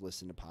and just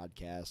listen to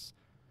podcasts.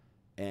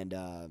 And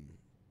I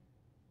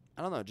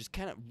don't know, just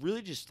kind of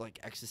really just like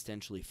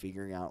existentially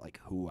figuring out like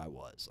who I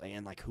was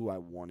and like who I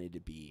wanted to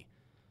be,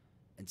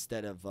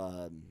 instead of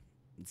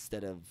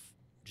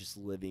just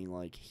living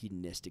like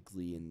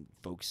hedonistically and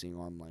focusing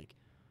on like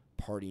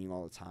partying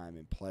all the time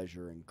and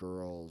pleasure and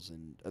girls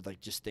and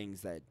like just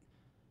things that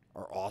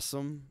are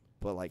awesome,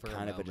 but like For a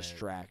kind of a moment.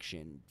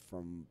 distraction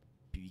from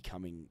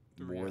becoming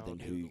The more than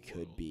reality who of you the could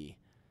world. be.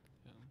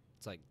 Yeah.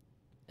 It's like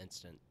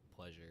instant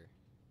pleasure.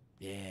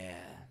 Yeah.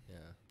 Yeah.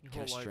 Your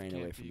Kinda whole life straying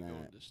can't away be from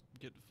going that. to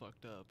get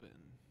fucked up and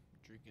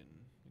drinking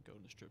and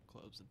going to strip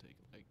clubs and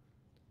taking like.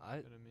 I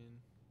You know what I mean?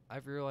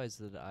 I've realized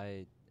that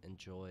I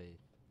enjoy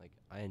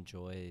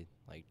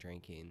like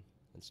drinking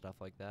and stuff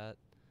like that.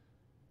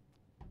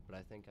 But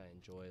I think I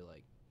enjoy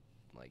like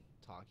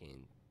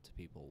talking to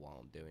people while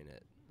I'm doing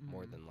it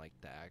more than like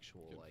the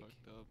actual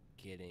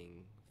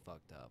getting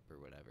fucked up or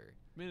whatever.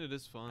 I mean, it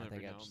is fun. I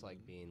think I now just and like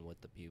then. being with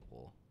the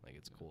people. Like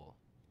it's cool.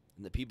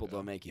 And the people Yeah.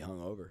 don't make you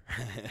hungover.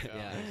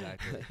 Yeah,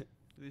 exactly.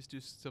 At least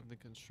do something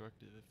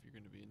constructive if you're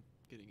going to be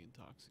getting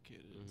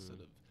intoxicated instead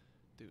of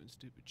doing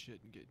stupid shit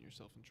and getting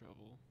yourself in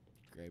trouble.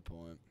 Great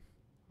point.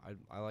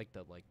 I like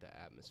the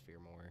atmosphere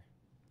more,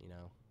 you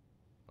know,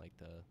 like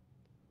I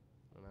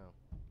don't know.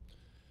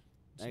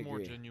 I It's more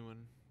agree.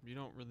 genuine. You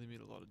don't really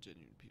meet a lot of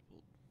genuine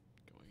people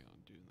going out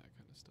and doing that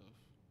kind of stuff.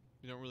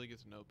 You don't really get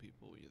to know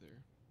people either.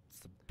 It's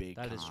the big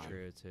That is con.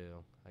 true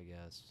too, I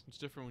guess. It's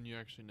different when you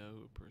actually know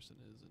who a person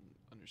is and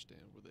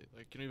understand where they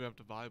like. You don't even have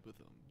to vibe with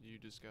them. You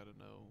just gotta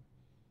know.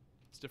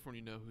 It's different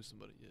when you know who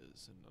somebody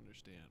is and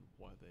understand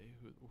why they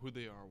who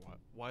they are,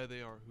 why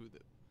they are who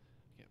they.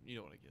 You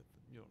know what I get.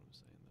 You know what I'm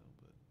saying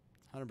though.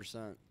 But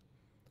 100%.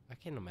 I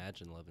can't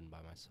imagine living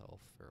by myself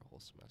for a whole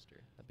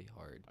semester. That'd be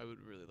hard. I would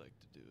really like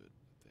to do it.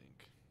 I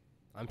think.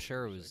 I'm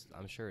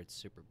sure it's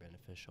super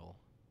beneficial.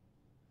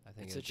 I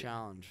think It's a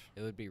challenge.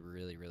 It would be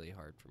really, really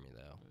hard for me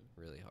though.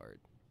 Really hard.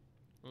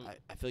 Well,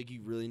 I feel like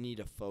you really need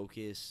to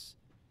focus.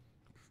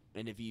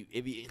 And if you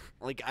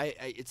like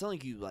it's not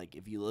like you like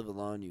if you live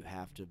alone you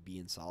have to be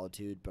in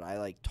solitude, but I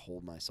like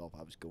told myself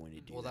I was going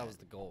to do Well, that. that was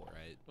the goal,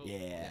 right? well,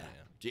 Yeah.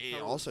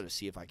 How Also was- to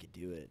see if I could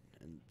do it.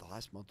 And the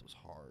last month was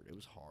hard. It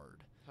was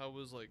hard. How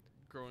was like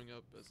growing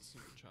up as a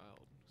single child?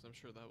 Because I'm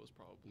sure that was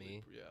probably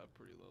Me?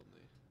 pretty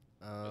lonely.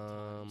 At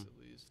times, at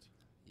least.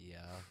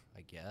 Yeah,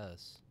 I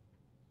guess.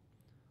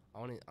 I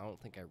don't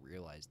think I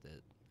realized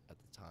it at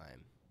the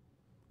time.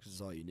 Because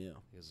it's all you knew.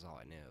 Because it's all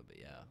I knew, but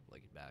yeah,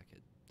 looking back,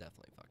 it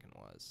definitely fucking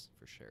was,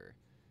 for sure.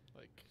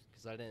 Like,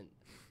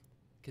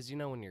 Because you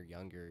know when you're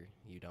younger,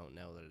 you don't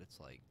know that it's,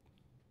 like,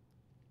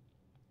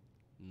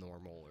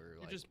 normal or,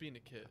 you're like... just being a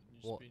kid.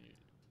 You're well, just being.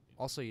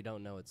 Also, you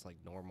don't know it's, like,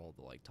 normal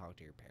to, like, talk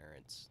to your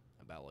parents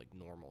about, like,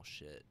 normal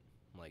shit.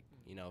 Like,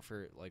 you know,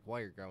 for, like, while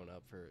you're growing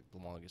up for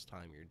the longest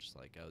time, you're just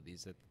like, oh,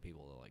 these are the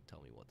people that, like,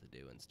 tell me what to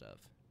do and stuff,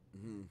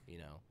 Mm-hmm. you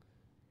know?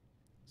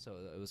 So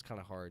it was kind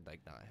of hard, like,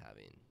 not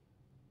having,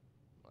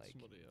 like...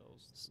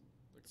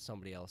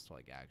 somebody else to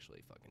like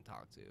actually fucking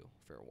talk to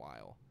for a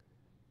while.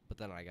 But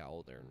then I got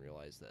older and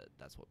realized that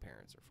that's what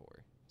parents are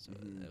for. So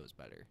it was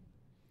better.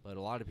 But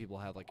a lot of people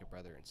have like a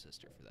brother and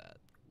sister for that,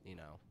 you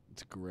know,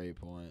 It's a great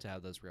point. to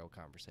have those real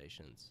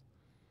conversations.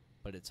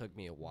 But it took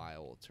me a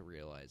while to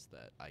realize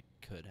that I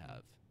could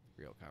have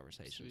real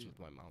conversations See. with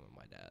my mom and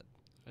my dad.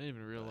 I didn't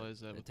even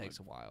realize that. It takes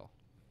a while.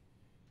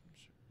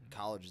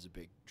 College is a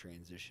big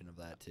transition of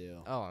that too.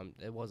 Oh,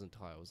 it wasn't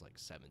until I was like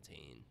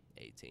 17,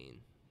 18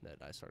 that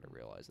I started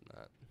realizing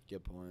that.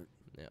 Good point.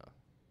 Yeah.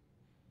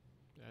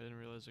 Yeah, I didn't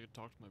realize I could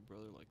talk to my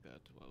brother like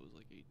that till I was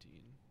like 18.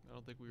 I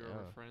don't think we were Yeah.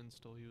 ever friends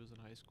till he was in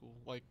high school.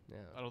 Like,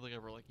 Yeah. I don't think I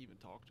ever like even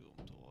talked to him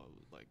until I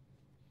was like,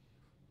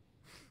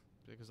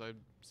 because I'd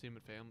see him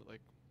at family.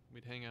 Like,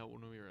 we'd hang out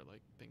when we were at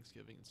like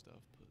Thanksgiving and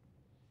stuff, but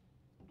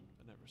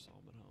I never saw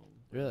him at home.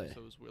 Really?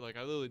 So it was weird. Like,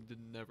 I literally did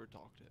never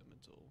talk to him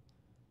until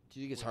Do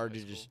you think it's We're in hard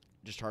high to school.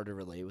 just hard to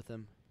relate with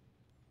him?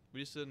 we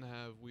just didn't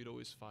have. We'd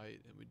always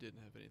fight, and we didn't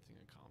have anything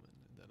in common.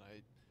 And then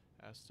I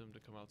asked him to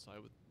come outside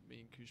with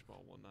me and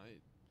Kushbal one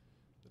night.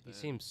 But He then-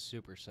 seems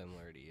super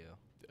similar to you.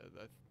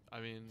 I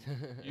mean,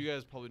 you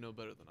guys probably know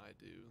better than I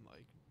do, and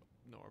like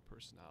know our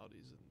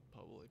personalities in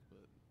public.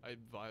 But I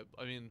vibe.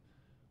 I mean,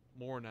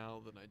 more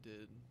now than I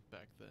did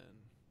back then.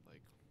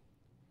 Like,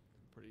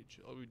 pretty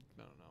chill. I don't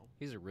know.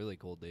 He's a really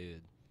cool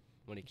dude.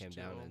 When he He's came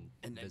down chill. and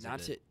And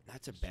visited.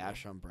 not to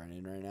bash on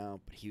Brennan right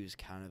now, but he was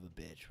kind of a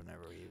bitch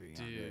whenever we were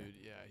younger. Dude,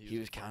 yeah, He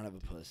was kind of a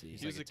pussy.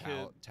 He's he was like a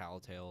a kid.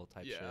 telltale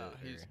type Yeah,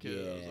 shit. he's a or-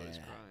 kid that was always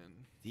Yeah.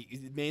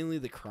 crying. Mainly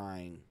the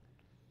crying.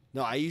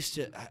 No, I used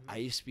to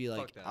be like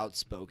Fuck that.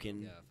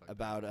 outspoken Yeah, fuck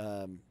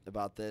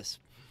about this.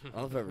 I don't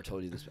know if I ever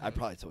told you this. I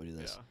probably told you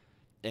this.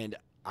 Yeah. And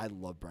I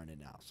love Brendan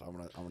now, so I'm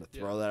gonna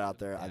throw that out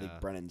there. I think Yeah.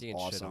 Brendan's You can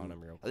shit awesome. on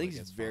him real I think quick, he's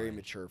it's very fine.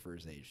 mature for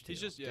his age too.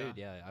 He's just Dude,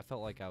 yeah, I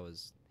felt like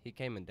he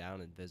came in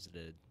down and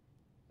visited.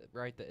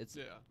 Right, it's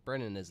Yeah.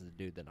 Brennan is the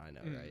dude that I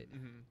know, right?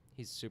 Mm-hmm.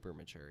 He's super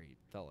mature. He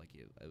felt like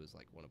it was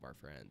like one of our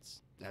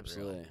friends. for real.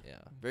 Absolutely. Yeah.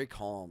 very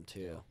calm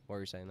too. What were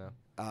you saying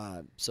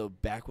though? So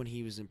back when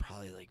he was in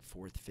probably like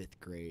 4th, 5th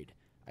grade,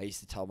 I used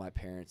to tell my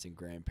parents and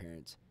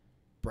grandparents,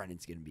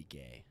 Brendan's gonna be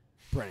gay.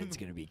 Brendan's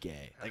gonna be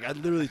gay. Like I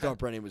literally thought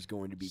Brendan was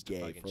going to be Just to gay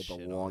fucking for shit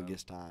the on him.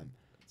 longest time.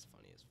 That's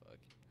funny as fuck.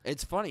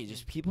 It's funny,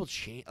 just people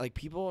change. Like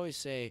people always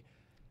say,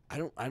 I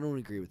don't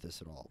agree with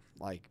this at all.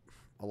 Like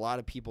a lot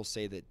of people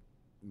say that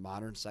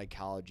modern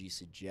psychology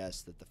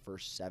suggests that the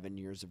first 7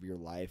 years of your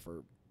life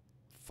are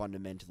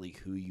fundamentally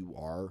who you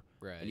are,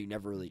 Right. and you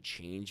never really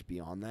change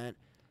beyond that.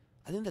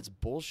 I think that's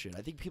bullshit.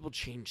 I think people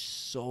change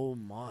so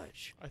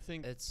much. I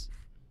think. It's.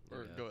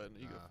 Or yeah, go ahead.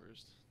 You go uh,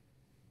 first.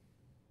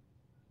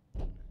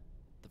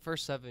 The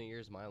first 7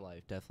 years of my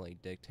life definitely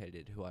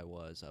dictated who I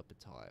was up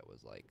until I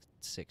was like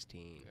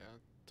 16. Yeah.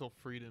 Till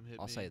freedom hit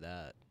I'll me. say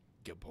that.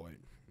 Good point.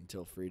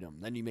 Until freedom.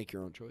 Then you make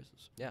your own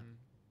choices. Yeah.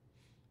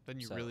 Then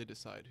you So- really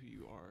decide who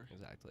you are.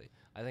 Exactly.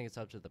 I think it's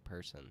up to the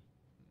person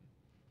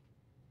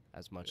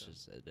as much Yeah.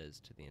 as it is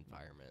to the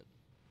environment.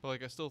 But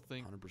like I still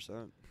think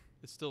 100%.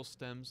 it still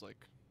stems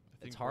like I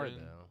think It's hard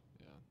Brennan- though.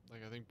 Yeah,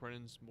 like I think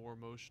Brennan's more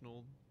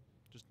emotional,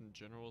 just in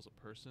general as a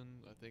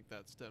person. I think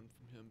that stemmed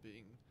from him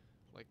being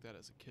like that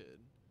as a kid.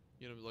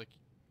 You know, like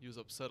he was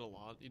upset a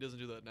lot. He doesn't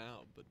do that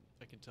now, but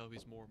I can tell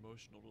he's more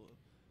emotional to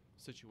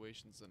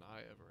situations than I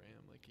ever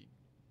am. Like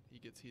he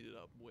gets heated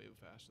up way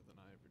faster than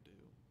I ever do.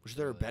 Which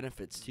there are Really?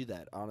 benefits to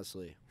that,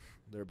 honestly.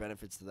 There are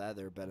benefits to that.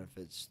 There are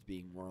benefits to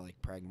being more like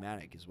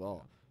pragmatic as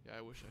well. Yeah,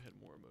 I wish I had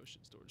more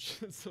emotions towards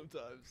shit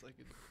sometimes. I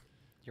could.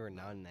 You're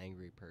not an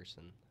angry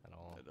person at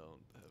all. I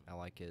don't have. I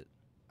like it.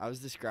 I was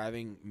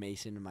describing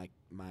Mason to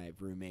my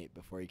roommate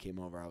before he came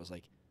over. I was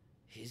like,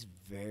 he's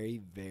very,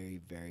 very,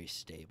 very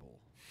stable.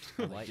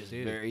 Like, Like, just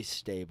dude. very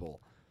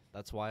stable.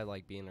 That's why I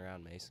like being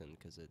around Mason,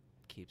 because it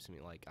keeps me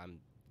like I'm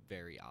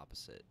very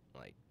opposite.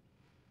 Like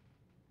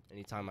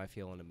anytime I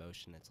feel an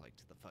emotion, it's like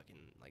to the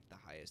fucking like the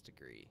highest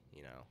degree,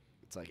 you know.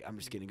 It's like, I'm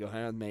just going to go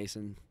hang out with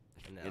Mason.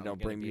 And And I'm don't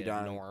gonna bring be me a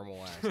down.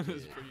 normal ass It's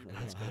dude, pretty and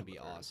it's gonna be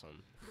normal.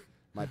 awesome.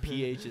 My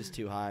pH is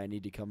too high. I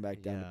need to come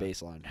back down to Yeah.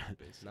 baseline.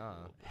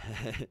 Nah,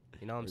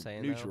 you know what I'm Or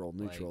saying? Neutral,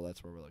 though? neutral. Like,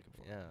 That's what we're looking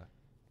for. yeah,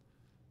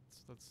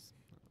 That's.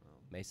 I don't know.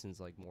 Mason's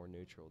like more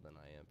neutral than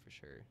I am for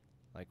sure.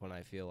 Like when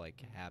I feel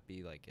like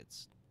happy, like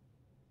it's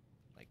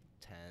like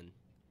 10. And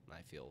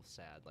I feel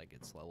sad, like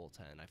it's level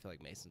 10. I feel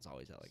like Mason's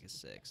always at like a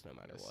 6, no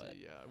matter I what.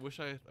 see, yeah, I wish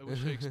I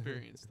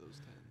experienced those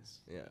tens.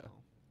 you Yeah. know.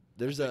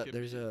 There's I a think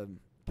it'd there's be-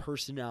 a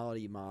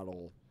personality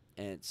model,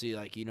 and see,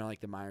 like, you know,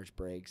 like the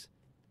Myers-Briggs.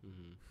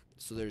 Mm-hmm.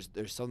 So there's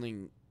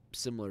something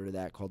similar to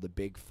that called the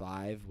Big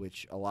Five,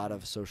 which a lot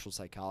of social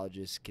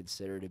psychologists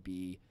consider to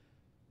be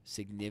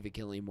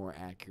significantly more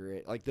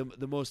accurate, like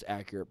the most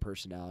accurate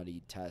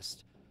personality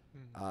test.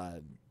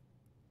 Mhm.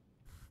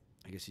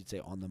 I guess you'd say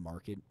on the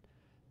market.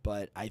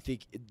 But I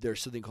think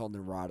there's something called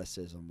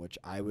neuroticism, which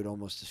I would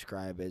almost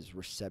describe as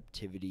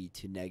receptivity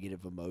to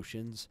negative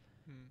emotions.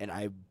 Mhm. And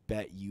I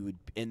bet you would,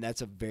 and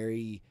that's a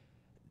very,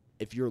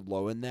 if you're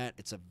low in that,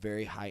 it's a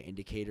very high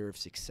indicator of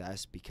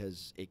success,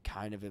 because it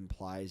kind of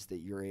implies that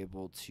you're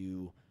able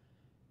to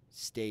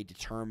stay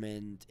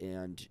determined,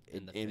 and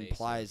In it the face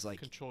implies of like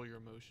Control your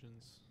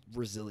emotions.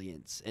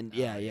 resilience, and Oh,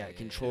 yeah, yeah,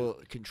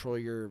 control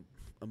your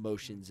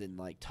emotions in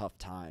like tough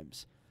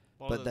times.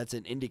 A lot But of that's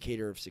an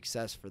indicator of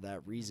success for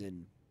that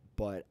reason.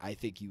 But I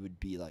think you would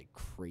be like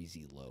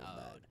crazy low in Oh,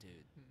 that.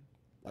 dude.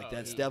 Like Oh,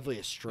 that's yeah. definitely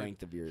a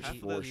strength of yours half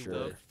of for that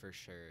sure. stuff- For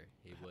sure.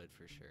 He would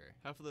for sure.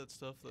 half of that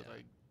stuff that Yeah.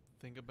 I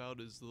think about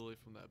is literally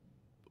from that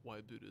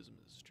Why Buddhism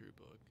is True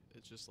book.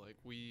 It's just like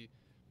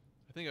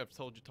I think I've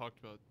talked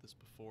about this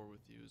before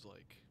with you, is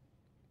like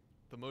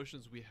the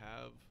emotions we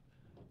have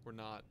were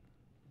not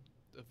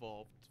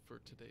evolved for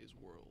today's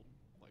world.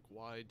 Like,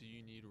 why do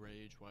you need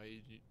rage?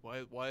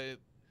 Why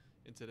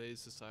in today's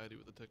society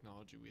with the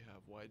technology we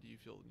have, why do you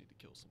feel the need to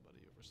kill somebody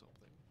over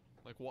something?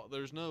 Like,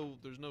 there's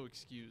no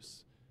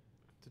excuse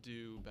to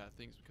do bad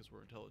things because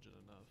we're intelligent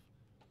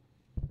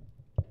enough.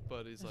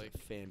 But he's That's like, a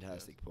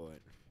fantastic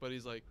point. but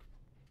he's like,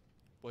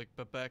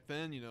 but back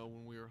then, you know,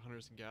 when we were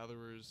hunters and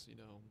gatherers, you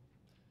know,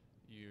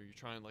 you're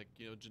trying, like,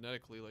 you know,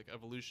 genetically, like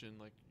evolution,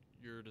 like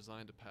you're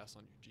designed to pass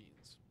on your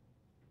genes.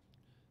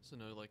 So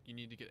no, like you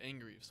need to get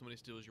angry if somebody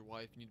steals your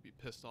wife. You need to be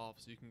pissed off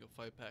so you can go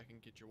fight back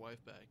and get your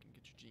wife back and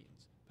get your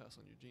genes, pass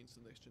on your genes to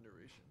the next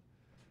generation.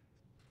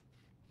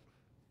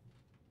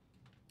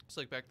 It's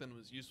like back then it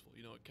was useful,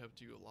 you know, it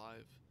kept you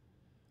alive.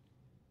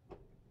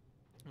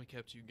 It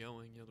kept you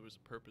going, you know, there was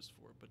a purpose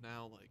for it. But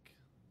now, like,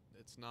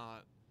 it's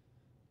not,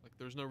 like,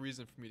 there's no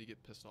reason for me to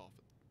get pissed off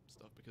at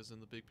stuff, because in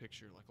the big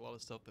picture, like, a lot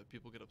of stuff that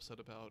people get upset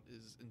about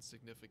is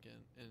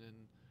insignificant, and in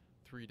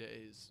 3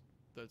 days,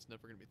 that's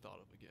never going to be thought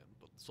of again.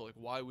 But so, like,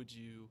 why would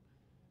you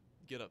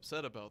get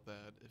upset about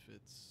that if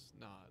it's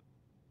not,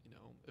 you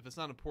know, if it's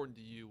not important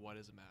to you? Why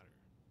does it matter?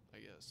 I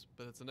guess.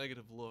 But it's a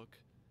negative look,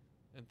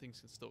 and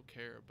things can still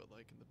care, but,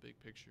 like, in the big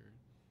picture,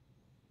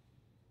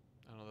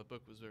 I don't know, that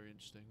book was very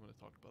interesting when it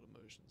talked about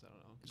emotions. I don't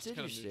know. It's just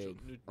interesting.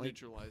 Kind of Like-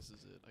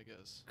 neutralizes it, I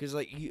guess. Because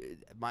like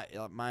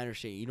my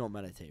understanding, you don't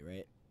meditate,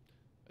 right?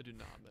 I do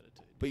not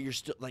meditate. But you're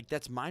still like,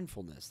 that's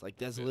mindfulness. Like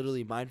that's It is.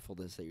 literally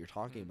mindfulness that you're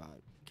talking Mm.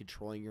 about,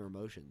 controlling your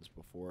emotions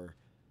before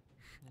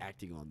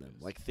acting on them,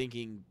 Yes. like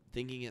thinking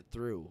it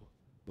through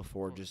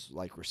before Or- just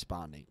like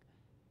responding.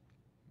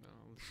 No,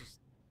 it's just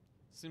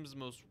seems the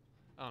most.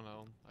 I don't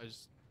know.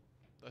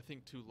 I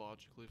think too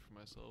logically for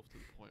myself to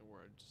the point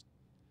where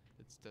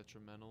it's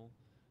detrimental.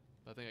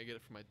 I think I get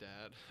it from my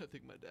dad. I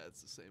think my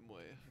dad's the same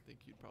way. I think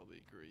you'd probably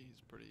agree.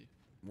 He's pretty.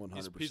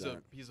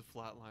 100%. He's a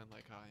flat line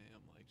like I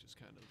am. Like just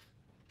kind of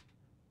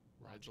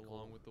rides Logical.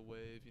 along with the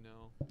wave. You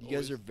know. You guys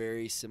Always- are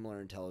very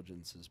similar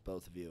intelligences,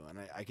 both of you, and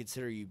I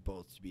consider you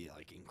both to be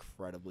like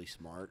incredibly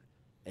smart,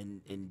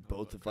 and in I'm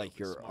both of like incredibly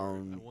your smart. I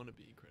own, want to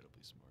be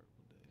incredibly smart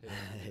one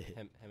day.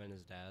 him and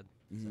his dad.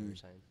 Is that what Mhm. you're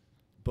saying?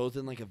 both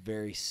in like a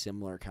very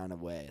similar kind of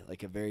way,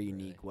 like a very Really?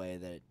 unique way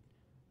that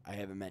I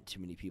haven't met too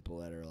many people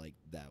that are like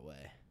that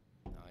way.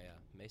 Oh yeah.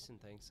 Mason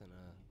thinks in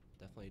a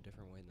definitely a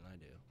different way than I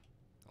do.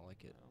 I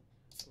like it.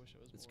 I wish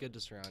I was It's more. good to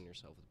surround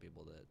yourself with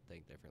people that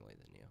think differently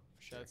than you.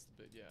 For sure. That's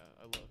the big, yeah.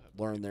 I love having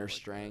Learn people their like that.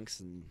 strengths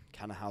and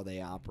kind of how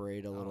they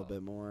operate a little Oh.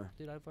 bit more.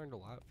 Dude, I've learned a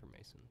lot from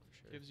Mason, for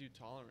sure. Gives you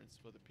tolerance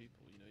of other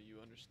people. You know,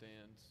 you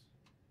understand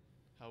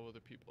how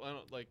other people. I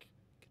don't like.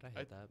 Could I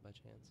hit that by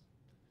chance?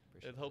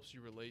 It helps you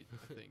relate.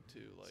 I think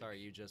too. Like, Sorry,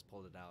 you just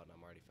pulled it out, and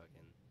I'm already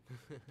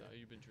fucking. no,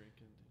 you've been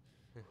drinking,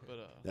 but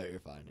No, you're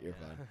fine. You're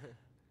Yeah. fine.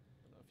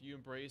 if you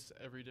embrace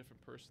every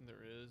different person there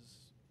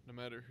is, no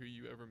matter who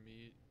you ever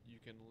meet, you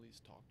can at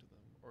least talk to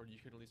them, or you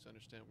can at least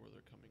understand where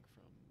they're coming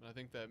from. And I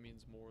think that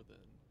means more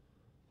than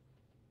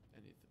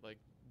anything. Like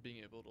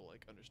being able to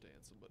like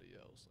understand somebody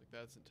else. Like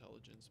that's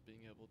intelligence.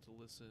 Being able to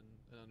listen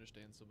and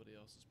understand somebody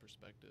else's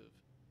perspective.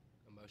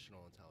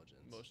 Emotional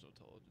intelligence. Emotional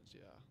intelligence,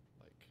 yeah.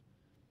 Like,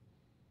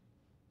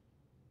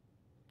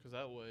 because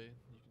that way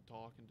you can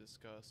talk and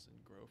discuss and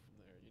grow from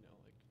there. You know,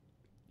 like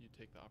you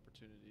take the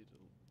opportunity to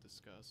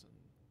discuss and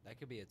That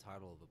could be a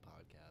title of a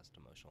podcast,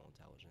 emotional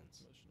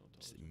intelligence. emotional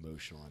Just intelligence.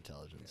 emotional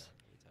intelligence.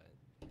 Yeah, pretty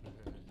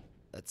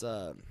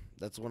tight.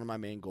 That's one of my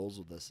main goals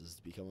with this is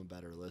to become a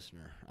better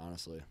listener,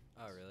 honestly.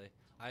 Oh, really?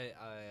 I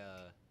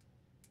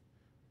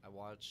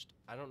watched.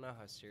 I don't know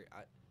how serious.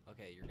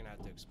 Okay, you're gonna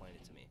have to explain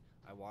it to me.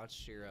 I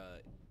watched your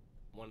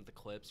one of the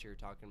clips you were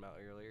talking about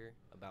earlier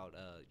about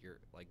your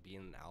like being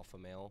an alpha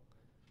male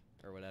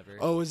or whatever.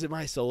 Oh, is it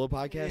my solo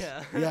podcast?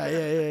 Yeah.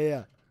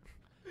 Yeah.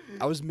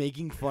 I was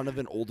making fun of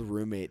an old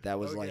roommate that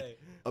was like Okay.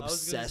 I was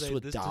gonna obsessed say,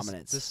 with this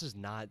dominance. This does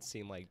not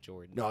seem like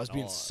Jordan. No, I was at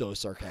being all. so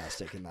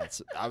sarcastic in that.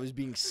 I was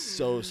being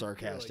so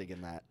sarcastic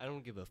in that. I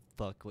don't give a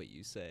fuck what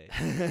you say.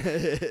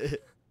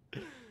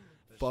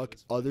 Fuck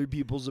other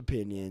people's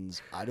opinions.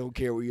 I don't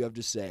care what you have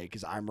to say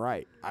because I'm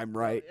right. I'm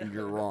right and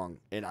you're wrong.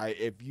 And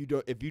if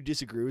you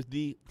disagree with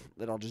me,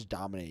 then I'll just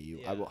dominate you.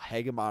 I Yeah. will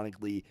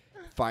hegemonically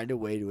find a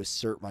way to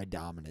assert my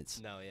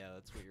dominance. No, yeah,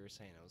 that's what you were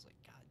saying. I was like,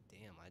 God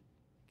damn, I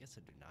guess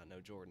I do not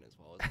know Jordan as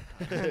well as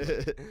I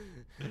thought.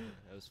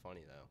 That was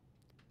funny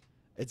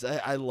though.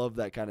 I love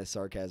that kind of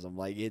sarcasm.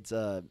 Like it's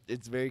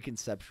very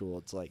conceptual.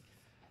 It's like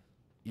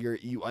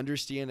you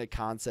understand a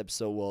concept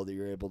so well that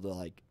you're able to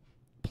like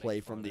play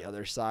Make from fun the of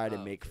other it. side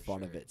and Oh, make for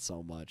fun of sure. it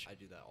so much. I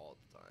do that all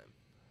the time.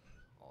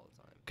 All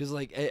the time. Cause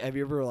like, have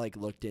you ever like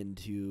looked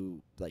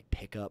into like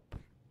picking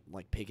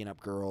up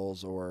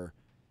girls, or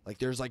like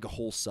there's like a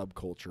whole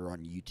subculture on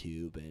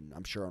YouTube and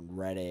I'm sure on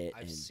Reddit.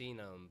 I've and seen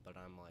them, but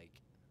I'm like,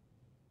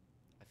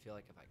 I feel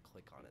like if I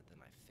click on it, then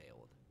I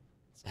failed.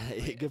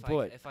 It's like, Good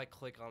point. If I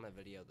click on a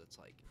video that's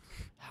like,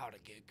 how to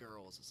get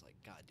girls, it's like,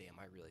 God damn,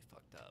 I really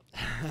fucked up.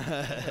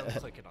 I'm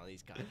clicking on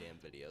these goddamn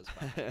videos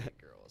about how to get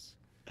girls.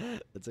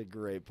 That's a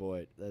great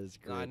point. That is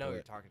a great. No, I know what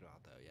you're point. talking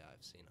about though. Yeah,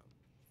 I've seen them.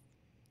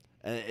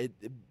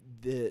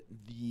 And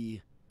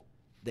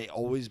they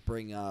always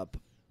bring up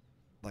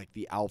like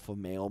the alpha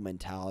male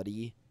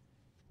mentality,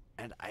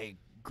 and I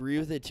agree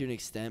with it to an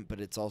extent,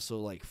 but it's also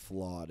like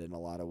flawed in a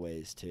lot of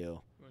ways too.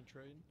 You want to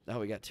trade? Oh,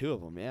 we got two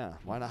of them. Yeah,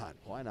 why not?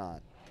 Why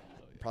not? Oh, yeah.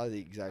 Probably the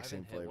I exact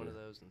same haven't hit one flavor.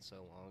 of those in so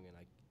long, and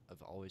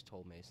I've always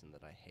told Mason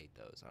that I hate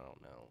those. I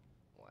don't know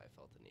why I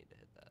felt the need to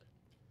hit that.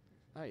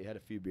 Oh, you had a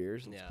few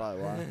beers. That's Yeah.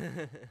 probably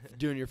why.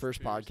 Doing your first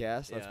Beers.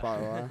 podcast. That's Yeah.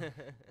 probably why.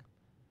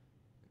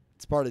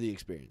 It's part of the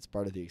experience.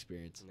 Part of the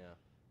experience. Yeah.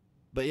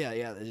 But yeah,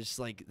 it's just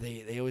like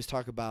they always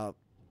talk about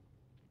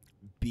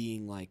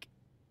being like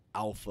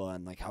alpha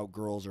and like how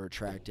girls are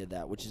attracted to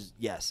that, which is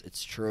yes,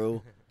 it's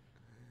true.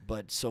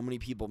 But so many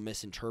people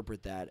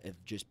misinterpret that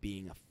of just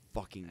being a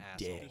fucking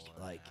dick, Asshole,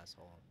 like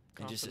asshole.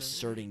 and just Confident.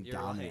 asserting You're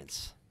like,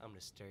 dominance. I'm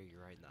gonna stare you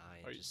right in the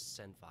eye Are and you- just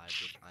send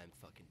vibes with I'm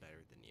fucking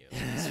better than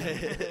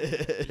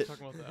you. You're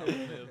talking about the alpha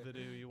male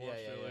video you watched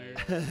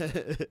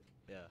earlier.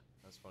 Yeah,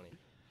 that's funny.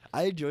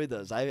 I enjoyed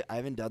those. I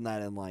haven't done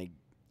that in like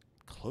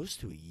close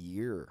to a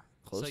year.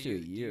 Close so to you, a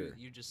year.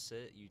 You just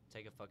sit, you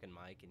take a fucking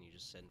mic, and you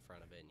just sit in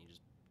front of it, and you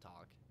just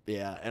talk.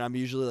 Yeah, and I'm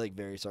usually like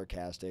very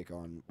sarcastic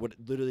on what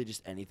literally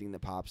just anything that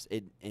pops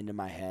into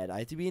my head. I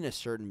have to be in a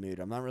certain mood.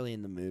 I'm not really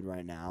in the mood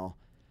right now,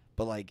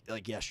 but like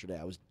yesterday,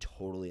 I was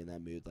totally in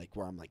that mood, like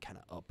where I'm like kind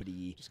of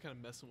uppity. Just kind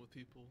of messing with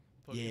people.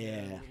 Poking at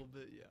 'em Yeah. a little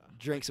bit, yeah.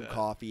 Drank like some that.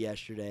 coffee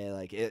yesterday.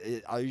 Like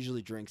I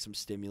usually drink some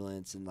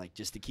stimulants and like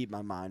just to keep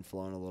my mind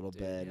flowing a little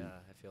Dude, bit. yeah,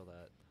 I feel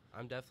that.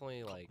 I'm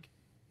definitely like,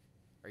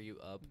 are you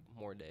up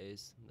more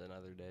days than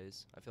other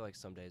days? I feel like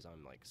some days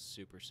I'm like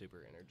super,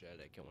 super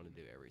energetic and want to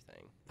do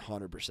everything.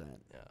 100%.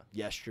 Yeah.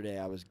 Yesterday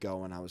I was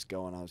going,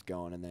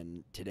 and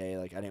then today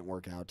like I didn't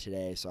work out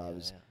today, so I Yeah,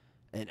 was.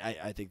 yeah. And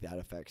I think that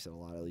affects it a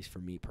lot, at least for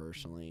me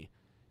personally.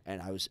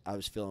 And I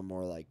was feeling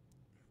more like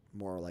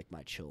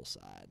my chill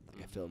side.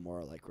 Like I feel Mhm.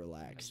 more like I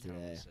relaxed just kinda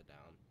wanna today. sit down.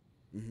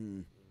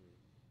 Mm-hmm.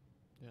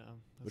 Yeah.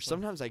 Which that's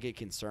sometimes I get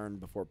concerned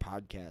before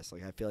podcasts.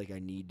 Like I feel like I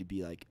need to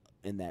be like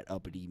in that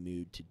uppity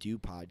mood to do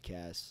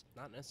podcasts.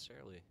 Not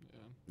necessarily.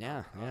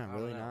 Yeah, I don't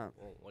really know. not.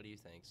 Well, what do you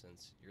think,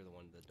 since you're the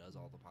one that does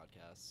all the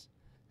podcasts?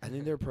 I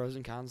think there are pros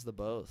and cons to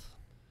both.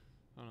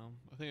 I don't know.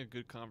 I think a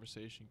good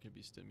conversation can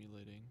be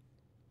stimulating.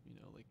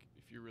 You know, like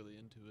if you're really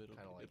into it,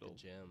 Kind of like the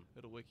gym.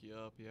 it'll wake you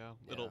up. Yeah.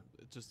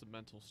 It's just a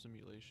mental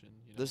stimulation.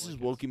 You know, This like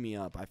is woken me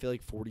up. I feel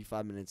like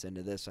 45 minutes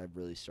into this, I've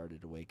really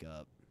started to wake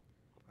up.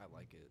 I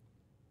like it.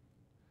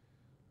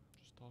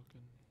 Just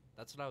talking.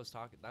 That's what I was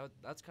talking.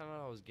 That's kind of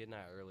what I was getting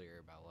at earlier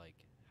about like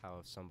how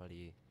if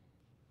somebody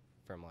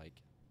from like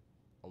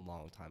a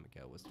long time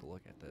ago was to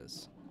look at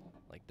this,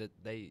 like that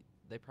they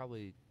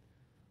probably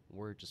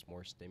were just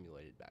more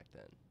stimulated back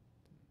then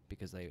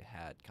because they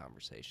had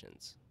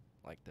conversations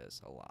like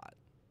this a lot.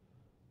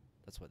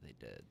 That's what they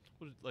did.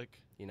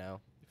 Like, you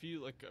know, if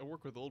you like, I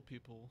work with old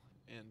people,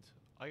 and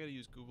I gotta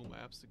use Google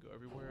Maps to go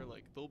everywhere.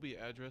 Like, there'll be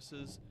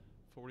addresses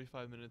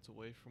 45 minutes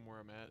away from where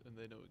I'm at, and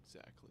they know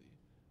exactly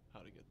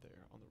how to get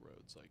there on the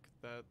roads. Like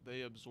that,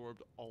 they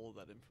absorbed all of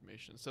that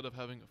information instead of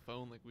having a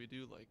phone like we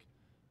do. Like,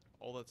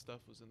 all that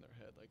stuff was in their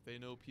head. Like, they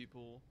know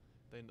people,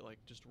 they know, like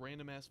just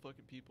random ass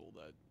fucking people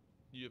that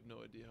you have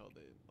no idea how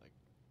they like,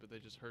 but they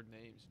just heard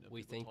names. You know,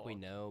 we people think we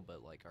talk. know,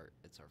 but like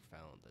it's our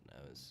phone that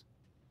knows.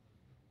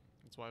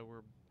 That's why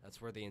we're. That's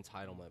where the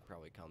entitlement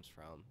probably comes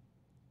from,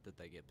 that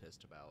they get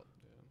pissed about.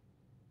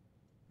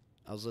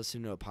 Yeah. I was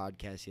listening to a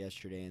podcast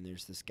yesterday, and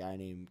there's this guy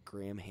named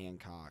Graham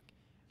Hancock,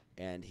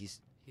 and he's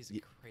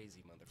a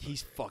crazy motherfucker.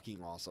 He's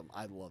fucking awesome.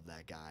 I love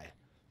that guy.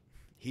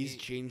 He's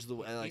changed the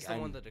way. Like, he's the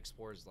one that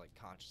explores like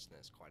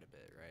consciousness quite a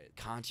bit, right?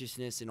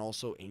 Consciousness and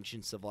also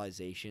ancient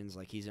civilizations.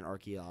 Like he's an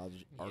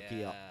archaeologist.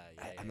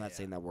 I'm not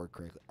saying that word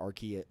correctly.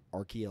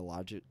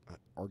 Archaeologist.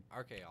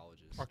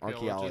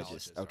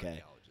 Archaeologist.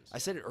 Okay. I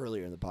said it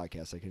earlier in the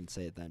podcast. I couldn't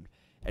say it then.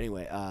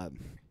 Anyway,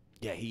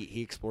 yeah,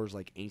 he explores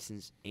like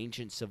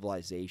ancient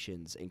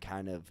civilizations and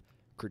kind of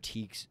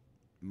critiques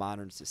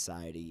modern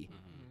society,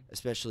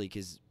 especially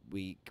because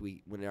we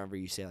whenever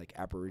you say like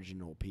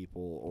Aboriginal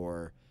people,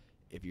 or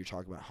if you're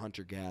talking about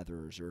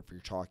hunter-gatherers, or if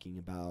you're talking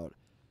about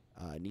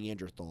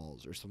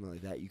Neanderthals or something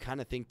like that, you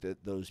kind of think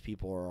that those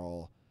people are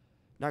all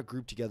not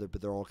grouped together,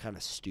 but they're all kind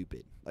of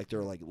stupid. Like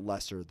they're like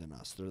lesser than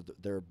us.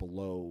 They're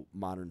below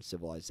modern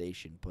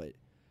civilization, but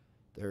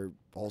they're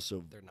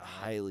also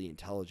highly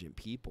intelligent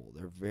people.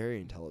 They're very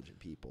intelligent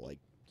people. Like,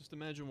 just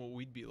imagine what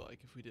we'd be like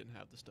if we didn't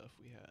have the stuff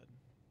we had.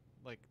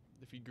 Like,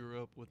 if you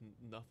grew up with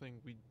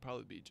nothing, we'd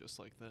probably be just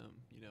like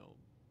them, you know,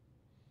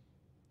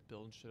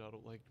 building shit out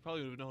of, like, you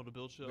probably would know how to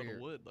build shit out of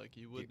wood. Like,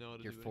 you would know how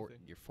to do anything.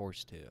 You're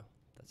forced to.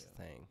 That's the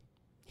thing.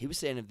 he was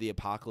saying if the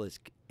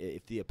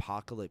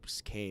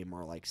apocalypse came,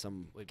 or like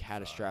some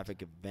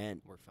catastrophic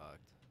event, we're fucked.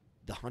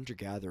 The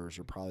hunter-gatherers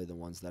are probably the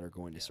ones that are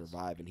going to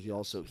survive. And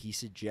he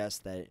suggests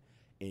that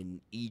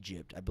in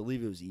Egypt, I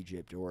believe it was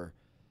Egypt, or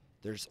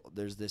there's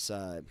this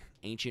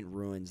ancient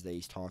ruins that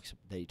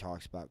he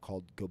talks about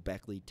called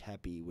Göbekli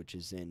Tepe, which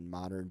is in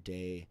modern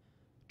day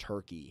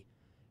Turkey,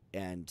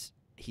 and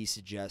he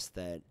suggests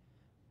that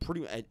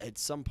pretty at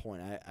some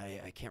point,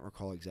 I can't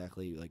recall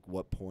exactly like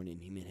what point in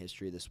human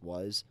history this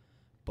was,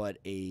 but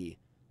an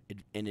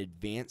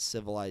advanced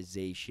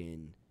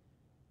civilization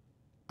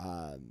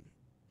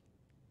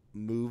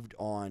moved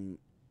on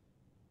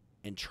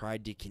and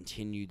tried to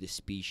continue the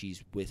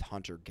species with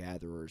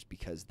hunter-gatherers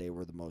because they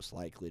were the most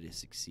likely to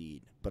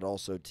succeed, but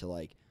also to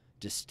like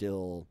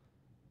distill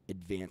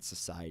advanced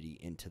society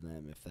into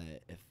them.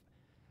 If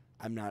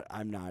I'm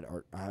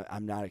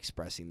not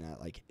expressing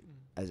that like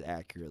as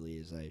accurately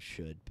as I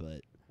should,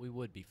 but we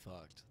would be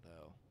fucked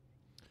though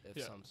if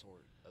Yeah. some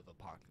sort of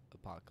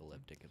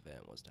apocalyptic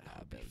event was to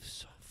happen.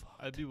 so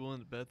fucked. I'd be willing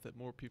to bet that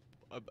more people,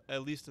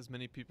 at least as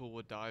many people,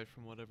 would die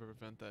from whatever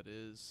event that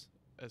is,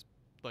 as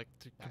like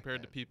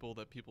compared to people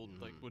that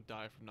like would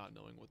die from not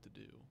knowing what to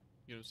do. You know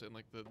what I'm saying?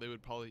 Like they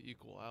would probably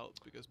equal out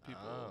because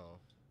people,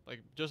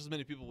 like just as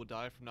many people would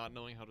die from not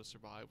knowing how to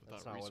survive without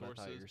That's not resources, what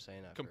I thought you were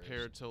saying at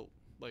compared to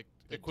like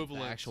The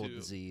equivalent actual to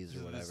disease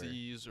or whatever.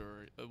 disease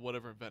or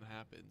whatever event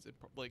happens. It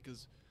like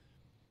because,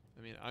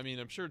 I mean,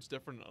 I'm sure it's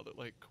different in other,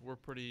 like, we're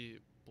pretty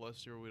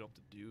blessed here. We don't have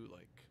to do,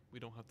 like, we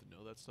don't have to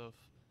know that stuff.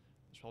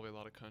 There's probably a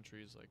lot of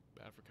countries like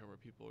Africa where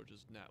people are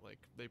just not, like,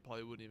 they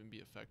probably wouldn't even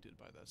be affected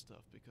by that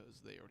stuff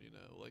because they already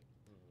know, like,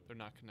 they're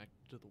not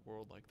connected to the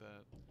world like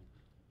that.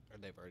 Or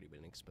they've already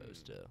been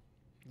exposed to.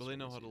 But they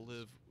know how to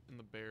live in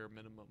the bare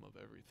minimum of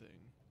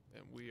everything,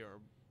 and we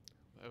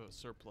have a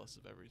surplus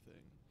of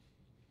everything.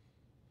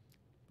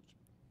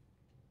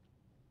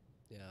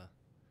 Yeah.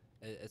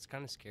 It's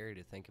kind of scary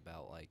to think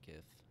about, like,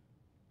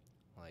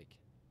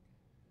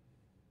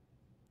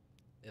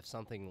 if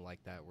something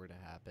like that were to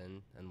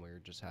happen and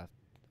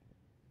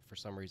for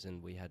some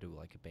reason we had to,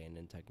 like,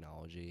 abandon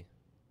technology,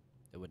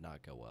 it would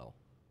not go well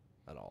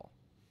at all.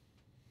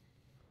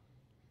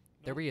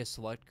 There'd be a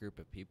select group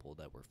of people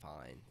that were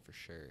fine, for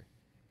sure.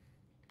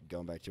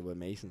 Going back to what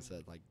Mason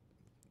said, like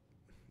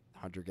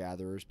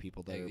hunter-gatherers,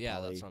 people that are yeah,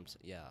 probably, that's what I'm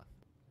saying. Yeah.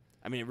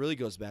 I mean, it really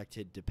goes back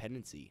to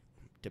dependency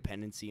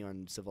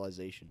on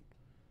civilization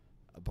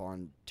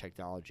upon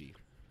technology.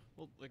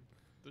 Well, like,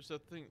 there's a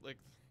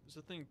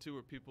thing too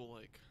where people,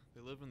 like,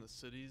 they live in the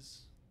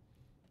cities,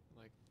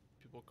 like,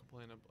 people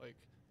complain of, like,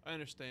 I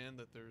understand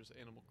that there's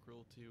animal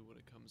cruelty when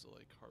it comes to,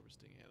 like,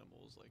 harvesting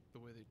animals, like, the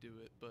way they do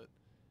it, but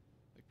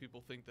like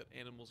people think that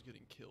animals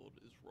getting killed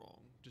is wrong,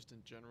 just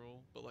in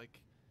general. But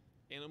like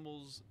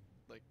animals,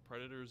 like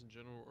predators in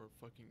general, are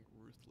fucking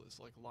ruthless.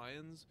 Like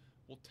lions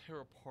will tear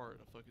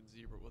apart a fucking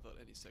zebra without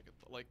any second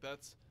thought. Like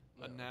that's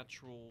a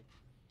natural.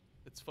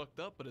 It's fucked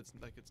up, but it's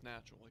like it's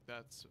natural. Like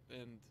that's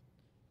and.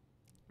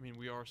 I mean,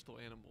 we are still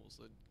animals.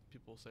 Like,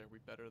 people say, are we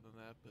better than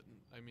that? But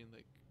I mean,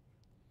 like,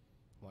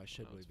 why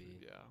should we be?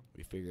 Yeah.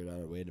 We figured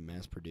out a way to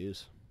mass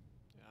produce.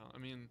 Yeah. I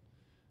mean,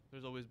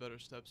 there's always better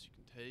steps you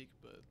can take,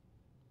 but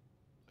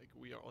like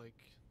we are like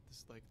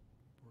this,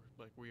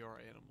 we are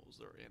animals.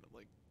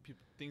 Like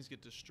things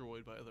get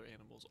destroyed by other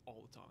animals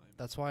all the time.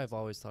 That's why I've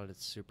always thought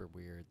it's super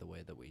weird the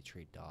way that we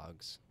treat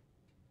dogs.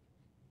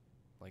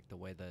 Like the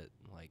way that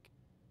like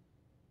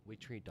we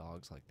treat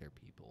dogs like they're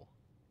people.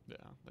 Yeah,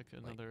 like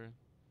another.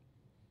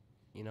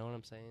 You know what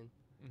I'm saying?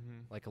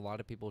 Mm-hmm. Like a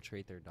lot of people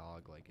treat their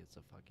dog like it's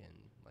a fucking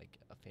like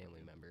a family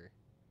member.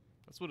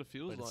 That's what it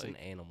feels but like. It's an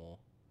animal.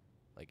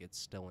 Like it's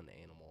still an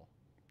animal.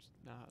 It's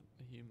not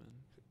a human.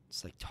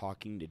 It's like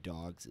talking to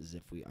dogs as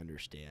if we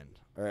understand,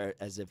 or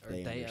as if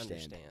they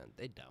understand.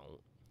 They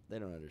don't. They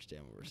don't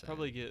understand what we're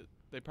saying.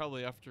 They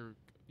probably after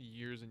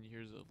years and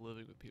years of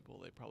living with people,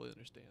 they probably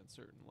understand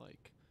certain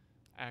like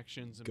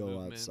actions and go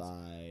movements.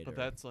 outside. But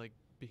that's like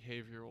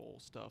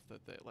behavioral stuff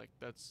that they like.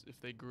 That's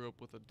if they grew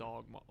up with a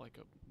dog,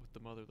 with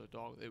the mother of their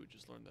dog, they would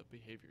just learn that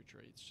behavior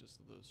traits just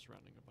of those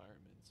surrounding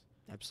environments.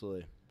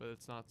 Absolutely. But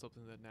it's not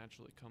something that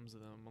naturally comes to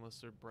them unless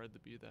they're bred to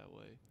be that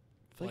way.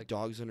 I feel like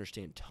dogs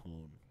understand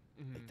tone.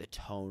 Mm-hmm. Like the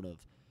tone of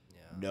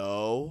Yeah.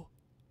 no.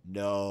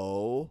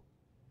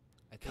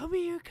 Come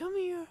here.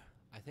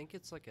 I think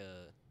it's like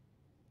I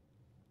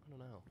don't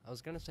know. I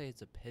was gonna say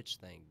it's a pitch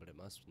thing, but it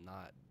must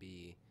not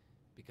be,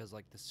 because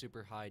like the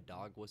super high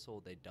dog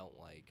whistle they don't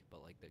like,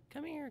 but like the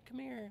come here,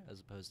 as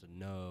opposed to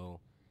no.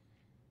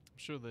 I'm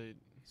sure they.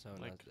 So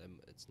like,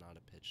 it's not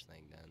a pitch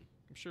thing then.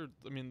 I'm sure.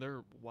 I mean,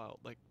 they're wild.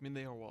 Like, I mean,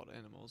 they are wild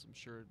animals. I'm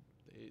sure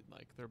they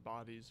like their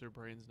bodies, their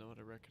brains know how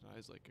to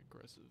recognize like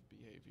aggressive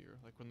behavior.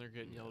 Like when they're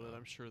getting yelled at,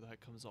 I'm sure that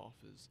comes off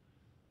as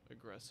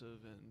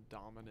aggressive and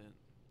dominant.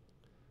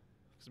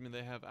 Because I mean,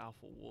 they have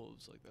alpha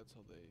wolves. Like that's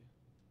how they,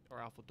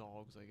 or alpha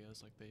dogs, I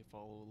guess. Like they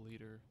follow a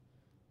leader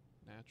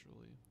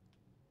naturally.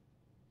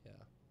 Yeah.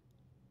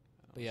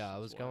 Know, But yeah, I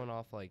it's was going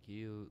off like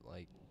you're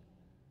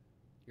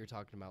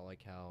talking about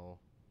like how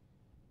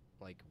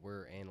like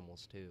we're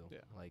animals too. Yeah.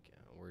 Like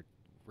we're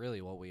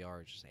really what we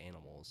are is just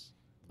animals.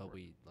 But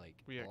we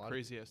got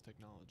crazy ass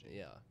technology.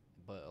 Yeah.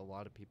 But a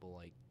lot of people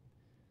like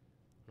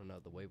I don't know,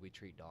 the way we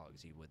treat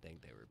dogs, you would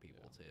think they were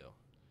people too.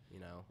 You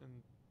know?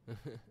 And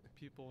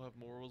people have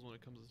morals when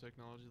it comes to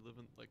technology, live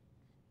in like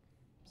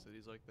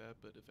cities like that,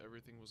 but if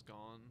everything was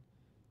gone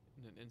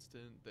in an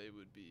instant, they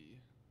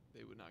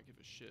would not give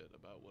a shit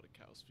about what a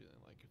cow's feeling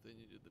like if they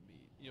needed the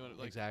meat. You know,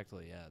 like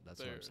exactly, yeah, that's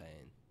what I'm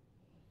saying.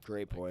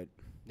 Great point.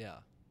 Yeah.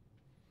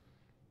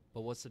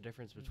 But what's the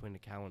difference between a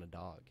cow and a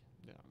dog?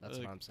 Yeah. That's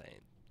what I'm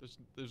saying.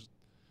 There's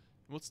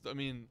I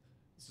mean,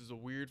 this is a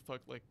weird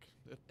it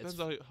depends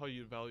on how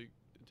you value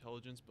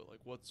intelligence, but like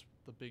what's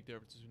the big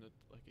difference between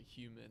a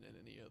human and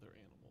any other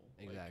animal?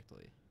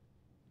 Exactly.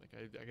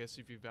 I guess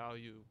if you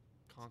value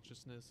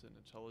consciousness and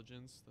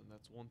intelligence, then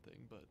that's one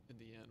thing, but in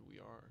the end we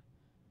are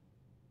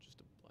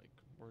just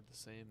we're the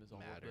same as all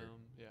of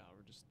them. Yeah,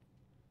 we're just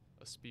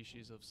a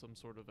species of some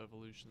sort of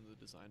evolution that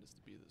designed us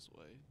to be this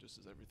way, just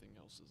as everything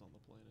else is on the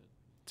planet.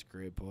 It's a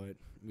great point.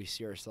 We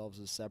see ourselves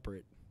as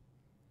separate.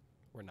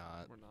 We're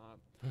not.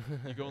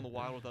 You go in the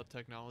wild without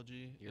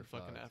technology You're in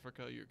fucking fucked.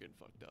 Africa, you're getting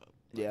fucked up.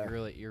 Yeah.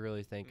 You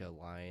really think a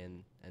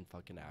lion in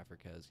fucking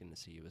Africa is gonna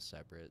see you as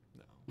separate?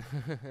 No.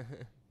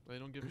 They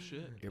don't give a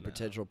shit. Your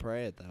potential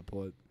prey at that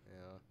point.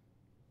 Yeah.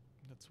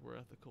 That's where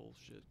ethical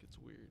shit gets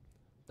weird.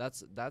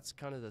 That's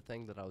kind of the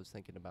thing that I was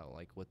thinking about,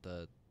 like with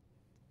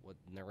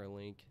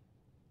Neuralink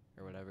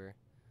or whatever.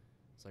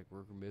 It's like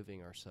we're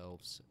removing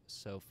ourselves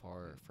so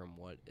far from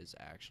what is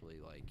actually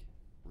like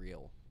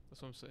real.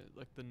 That's what I'm saying.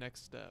 Like the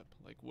next step,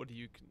 like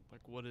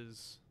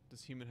does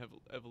human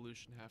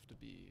evolution have to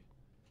be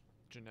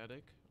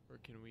genetic, or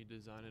can we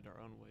design it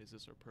our own ways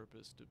as our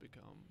purpose to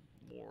become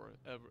more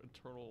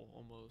eternal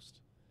almost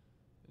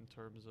in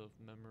terms of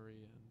memory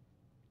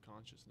and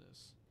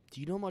consciousness? Do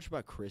you know much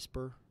about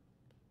CRISPR?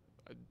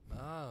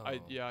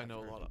 I know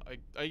a lot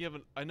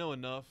of I know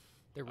enough.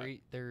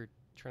 They're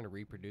trying to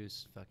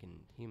reproduce fucking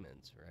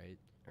humans, right?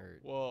 Or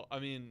well, I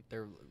mean,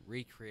 they're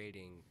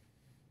recreating.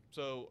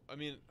 So I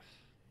mean,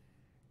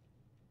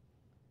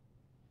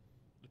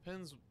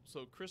 depends.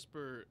 So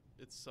CRISPR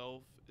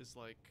itself is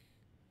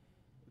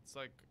it's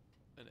like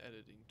an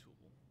editing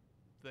tool.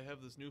 They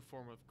have this new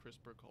form of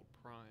CRISPR called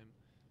Prime,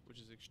 which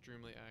is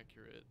extremely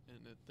accurate.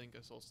 And I think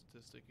I saw a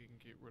statistic you can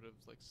get rid of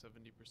like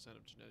 70%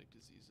 of genetic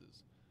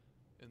diseases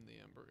in the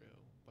embryo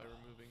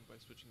by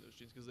switching those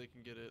genes, because they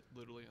can get it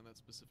literally on that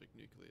specific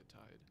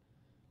nucleotide.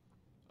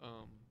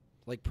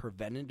 Like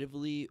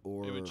preventatively,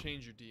 or it would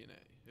change your DNA.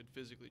 It'd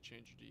physically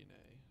change your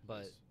DNA.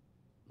 But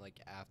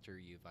like after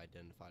you've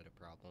identified a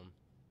problem.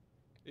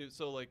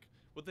 So like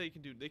what they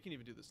can do, they can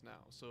even do this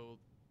now. So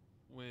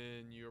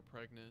when you're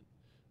pregnant,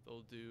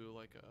 they'll do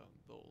like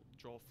they'll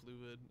draw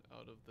fluid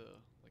out of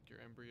your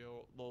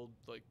embryo. They'll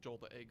like draw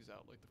the eggs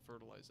out, like the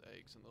fertilized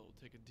eggs, and they'll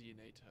take a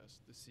DNA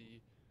test to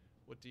see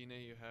what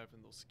DNA you have,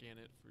 and they'll scan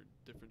it for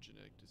different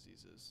genetic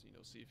diseases.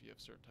 See if you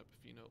have certain type of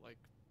phenotype, like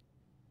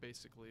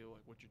basically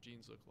like what your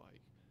genes look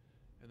like.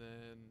 And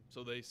then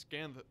so they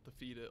scan the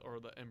fetus or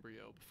the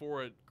embryo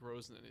before it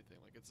grows into anything.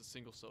 Like it's a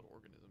single-celled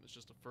organism. It's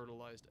just a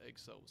fertilized egg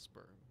cell with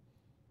sperm,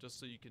 just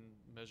so you can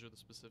measure the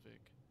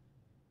specific.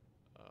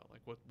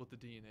 Like what the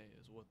DNA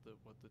is, what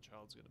the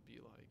child's gonna be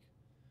like,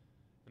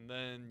 and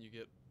then you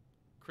get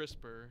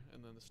CRISPR,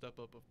 and then the step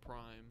up of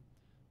Prime,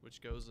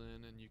 which goes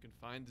in and you can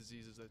find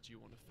diseases that you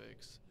want to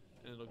fix,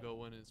 and it'll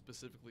go in and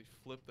specifically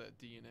flip that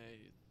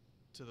DNA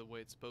to the way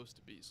it's supposed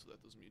to be, so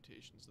that those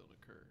mutations don't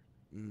occur.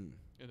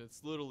 And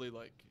it's literally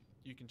like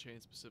you can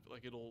change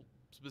like it'll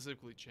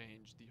specifically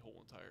change the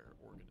whole entire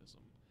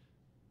organism.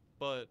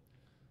 But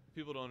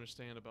people don't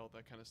understand about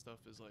that kind of stuff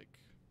is like.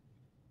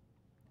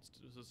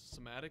 There's a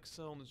somatic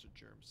cell and there's a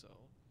germ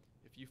cell.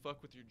 If you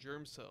fuck with your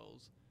germ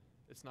cells,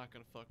 it's not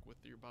gonna fuck with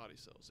your body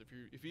cells.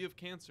 If you have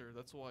cancer,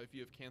 that's why if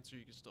you have cancer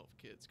you can still have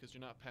kids, because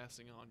you're not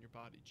passing on your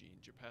body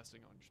genes, you're passing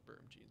on your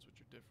sperm genes, which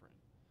are different,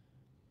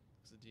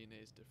 because the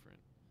DNA is different.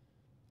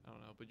 I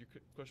don't know, but your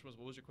question was,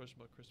 what was your question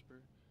about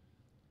CRISPR?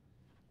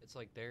 It's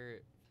like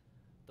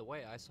the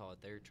way I saw it,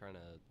 they're trying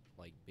to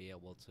like be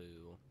able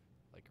to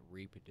like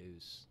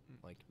reproduce,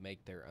 like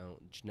make their own,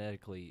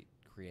 genetically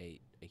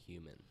create a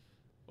human.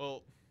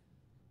 Well,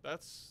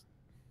 it's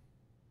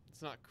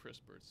not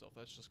CRISPR itself.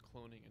 That's just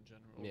cloning in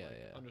general. Yeah, like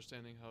yeah.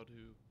 Understanding how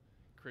to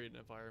create an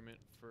environment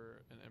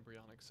for an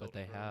embryonic cell. But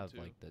they have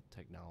to. like the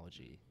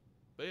technology.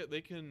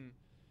 They can.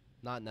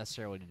 Not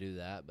necessarily to do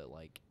that, but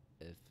like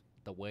if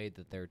the way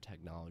that their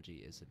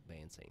technology is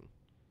advancing.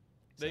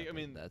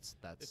 That's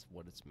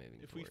what it's moving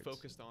If towards. we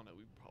focused on it,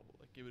 we probably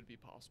it would be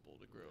possible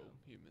to grow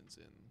humans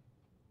in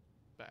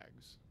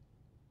bags.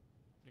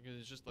 Because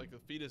it's just like a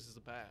fetus is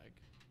a bag.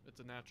 It's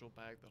a natural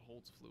bag that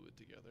holds fluid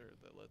together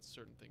that lets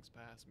certain things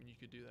pass. I mean, you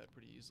could do that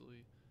pretty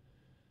easily.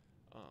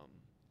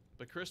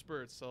 But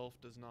CRISPR itself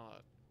does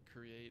not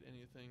create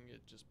anything.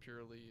 It just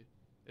purely,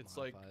 it's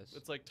like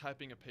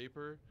typing a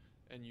paper,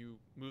 and you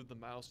move the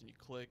mouse and you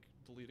click,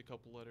 delete a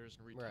couple letters,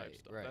 and retype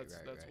stuff.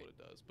 That's what it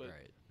does. But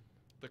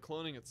the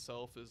cloning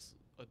itself is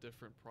a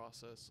different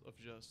process of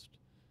just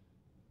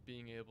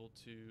being able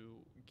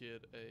to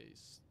get a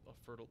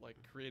fertile, like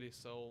create a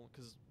cell,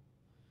 because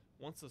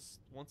once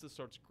it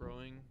starts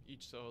growing,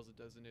 each cell has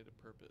a designated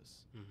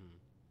purpose.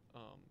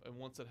 And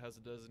once it has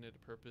a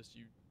designated purpose,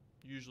 you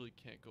usually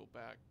can't go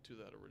back to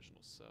that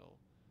original cell.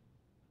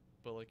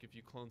 But like if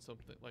you clone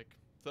something, like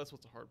that's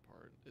what's the hard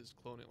part, is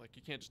cloning. Like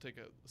you can't just take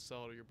a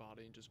cell out of your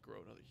body and just grow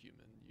another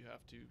human. You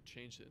have to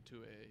change it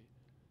into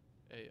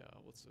a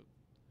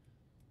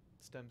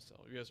stem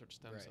cell. You guys heard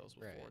stem cells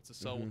before. It's a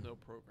cell with no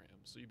program.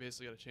 So you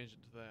basically got to change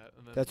it to that.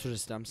 And then that's what a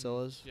stem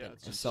cell is? Yeah,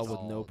 it's a just cell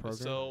with no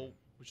program? A cell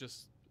which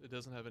just, it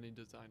doesn't have any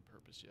design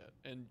purpose yet.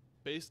 And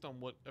based on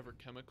whatever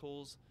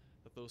chemicals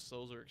that those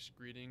cells are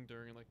excreting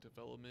during like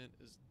development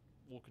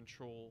will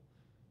control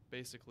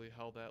basically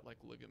how that like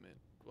ligament,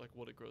 like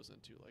what it grows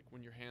into. Like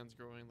when your hand's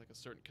growing, like a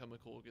certain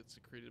chemical gets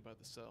secreted by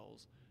the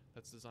cells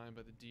that's designed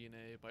by the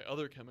DNA, by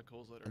other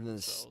chemicals that are in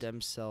the cells. And then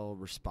the stem cell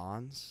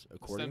responds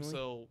accordingly? The stem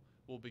cell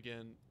will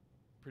begin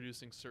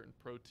producing certain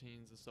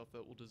proteins and stuff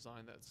that will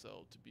design that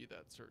cell to be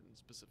that certain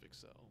specific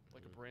cell,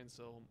 like a brain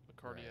cell, a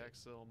cardiac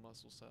cell,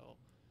 muscle cell,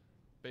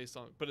 based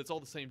on, but it's all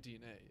the same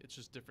DNA. It's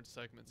just different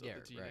segments of the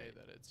DNA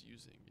that it's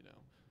using, you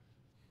know.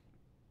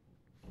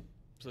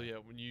 So yeah,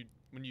 when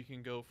you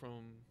can go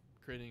from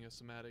creating a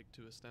somatic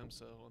to a stem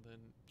cell and then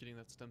getting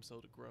that stem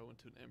cell to grow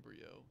into an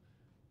embryo,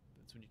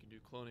 that's when you can do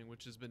cloning,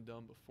 which has been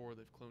done before.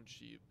 They've cloned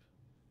sheep,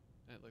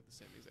 and like the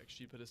same exact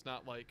sheep, but it's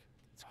not like.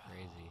 It's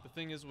crazy. The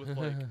thing is with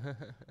like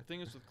the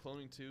thing is with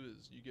cloning too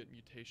is you get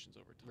mutations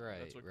over time. Right,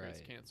 that's what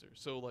creates cancer.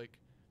 So like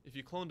if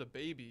you cloned a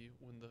baby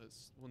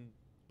when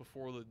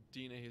before the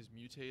DNA is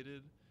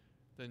mutated,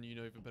 then you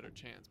know you have a better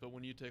chance. But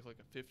when you take like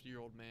a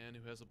 50-year-old man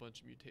who has a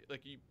bunch of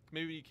like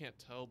maybe you can't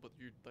tell, but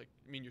you're like,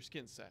 I mean, your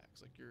skin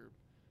sags, like your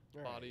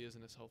body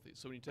isn't as healthy.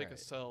 So when you take a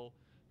cell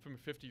from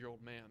a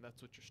 50-year-old man,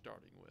 that's what you're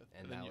starting with.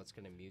 And now it's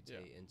going to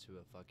mutate into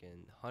a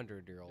fucking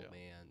 100-year-old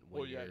man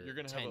when you're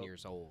gonna 10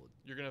 years old.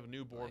 You're going to have a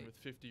newborn with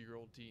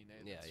 50-year-old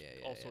DNA that's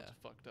all sorts of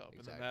fucked up.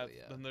 Exactly,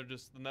 and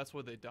then that's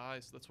why they die.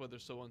 So that's why they're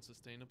so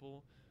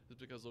unsustainable, is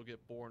because they'll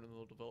get born and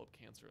they'll develop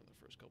cancer in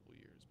the first couple of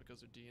years because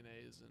their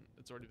DNA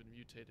it's already been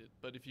mutated.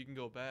 But if you can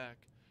go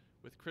back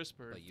with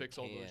CRISPR and fix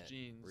all those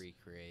genes.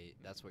 Recreate.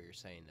 That's what you're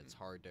saying. It's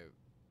hard to,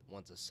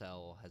 once a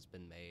cell has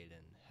been made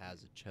and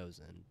has a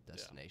chosen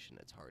destination,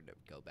 it's hard to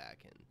go back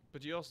and.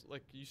 But you also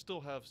you still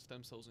have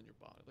stem cells in your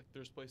body. Like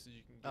there's places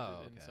you can get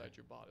it inside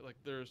your body. Like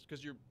there's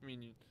because your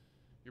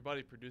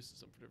body produces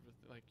them for different.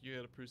 Like you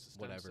got to produce a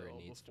stem whatever cell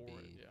it needs before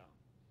to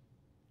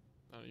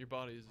be. Your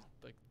body is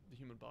like the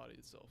human body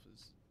itself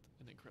is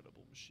an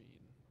incredible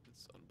machine.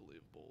 It's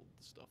unbelievable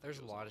the stuff. There's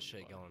a lot of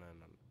shit going on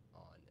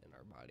in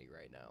our body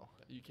right now.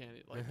 You can't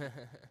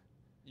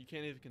you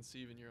can't even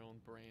conceive in your own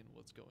brain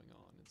what's going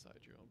on inside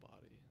your own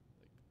body.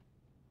 Like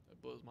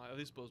at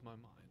least blows my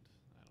mind.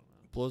 I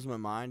don't know. Blows my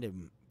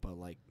mind, but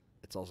like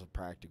it's also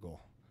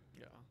practical.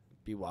 Yeah.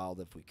 Be wild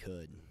if we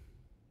could.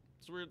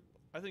 It's weird.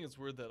 I think it's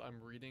weird that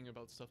I'm reading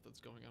about stuff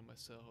that's going on in my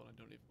cell, and I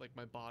don't even like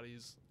my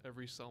body's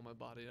every cell in my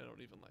body. I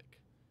don't even like.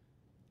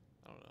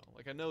 I don't know.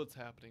 Like I know it's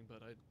happening,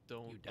 but I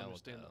don't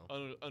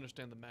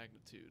understand the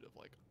magnitude of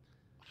like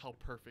how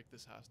perfect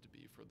this has to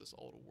be for this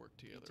all to work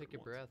together. You take a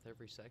breath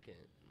every second.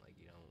 Like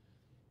you don't.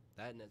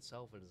 That in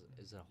itself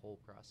is a whole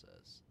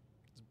process.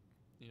 It's,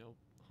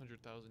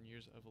 100,000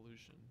 years of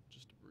evolution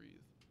just to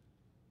breathe.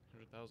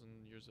 100,000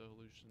 years of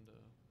evolution to,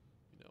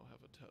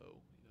 have a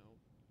toe.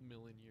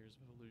 Million years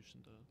of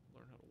evolution to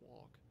learn how to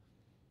walk.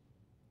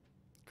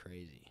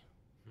 Crazy.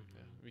 Mm-hmm.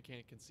 Yeah, we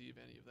can't conceive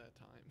any of that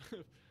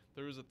time.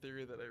 There was a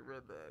theory that I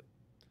read that.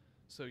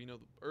 So the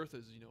Earth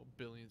is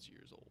billions of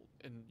years old,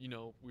 and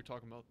we're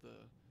talking about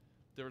the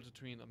difference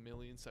between a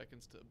million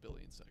seconds to a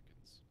billion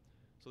seconds.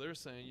 So they're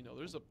saying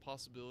there's a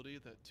possibility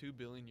that 2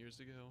 billion years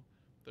ago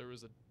there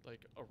was a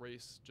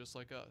race just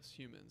like us,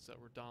 humans,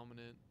 that were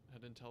dominant,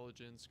 had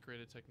intelligence,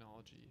 created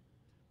technology.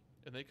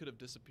 And they could have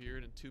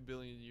disappeared, and 2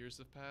 billion years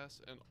have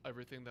passed, and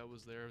everything that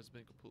was there has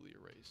been completely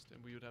erased,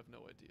 and we would have no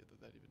idea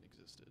that even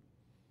existed.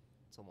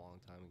 It's a long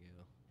time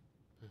ago.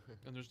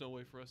 And there's no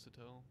way for us to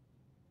tell.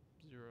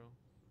 Zero.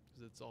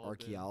 Because it's all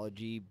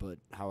archaeology, but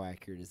how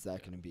accurate is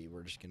that going to be?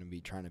 We're just going to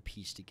be trying to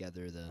piece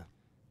together the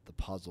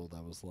puzzle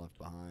that was left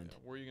behind. Yeah,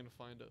 where are you going to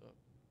find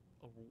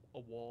a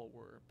wall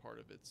where part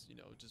of it's,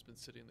 just been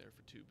sitting there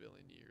for 2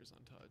 billion years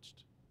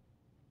untouched?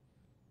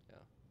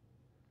 Yeah.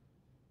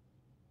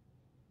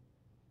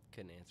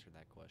 Couldn't answer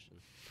that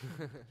question.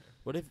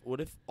 What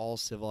if all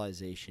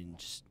civilization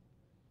just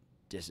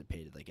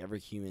dissipated? Like every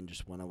human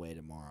just went away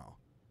tomorrow.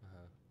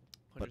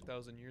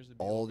 100,000 years would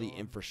be all the gone.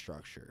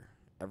 infrastructure,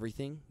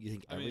 everything. You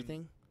think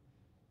everything?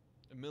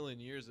 A million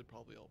years it'd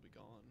probably all be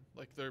gone.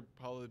 Like there'd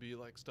probably be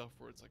like stuff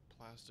where it's like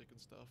plastic and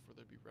stuff where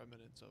there'd be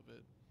remnants of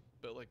it.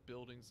 But like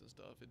buildings and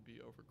stuff, it'd be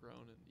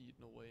overgrown and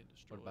eaten away and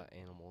destroyed. What about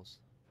animals?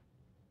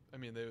 I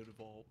mean, they would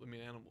evolve. I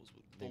mean, animals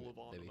they'll live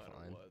on no matter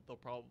fine. what. They'll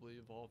probably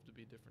evolve to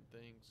be different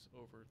things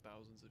over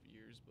thousands of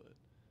years, but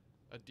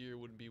a deer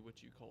wouldn't be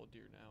what you call a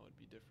deer now. It'd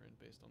be different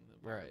based on the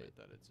environment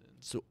that it's in.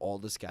 So all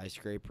the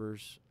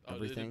skyscrapers,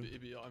 everything?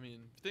 It'd be,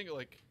 think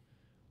about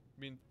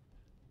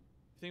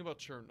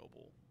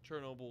Chernobyl.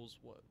 Chernobyl's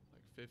what,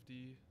 like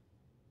 50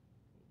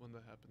 when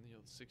that happened,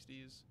 the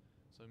 60s?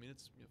 So,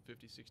 it's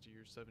 50, 60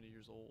 years, 70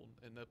 years old,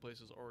 and that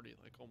place is already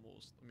like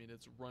almost,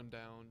 it's run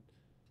down.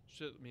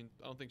 Shit, I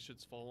don't think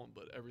shit's fallen,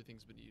 but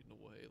everything's been eaten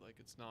away. Like,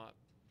 it's not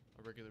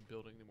a regular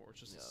building anymore. It's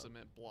just a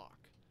cement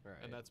block. Right.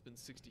 And that's been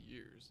 60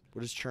 years.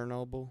 What is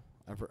Chernobyl?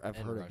 I've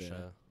heard Russia.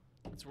 of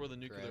it. It's where the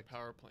nuclear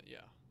power plant,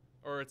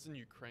 or it's in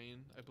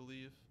Ukraine, I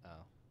believe.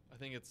 Oh. I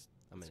think it's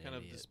kind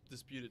of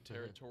disputed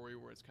territory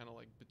where it's kind of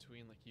like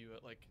between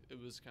it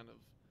was kind of,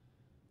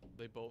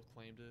 they both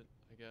claimed it,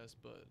 I guess,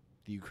 but.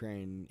 The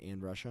Ukraine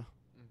and Russia?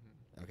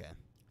 Mm-hmm. Okay. I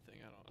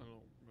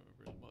don't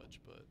remember as much,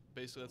 but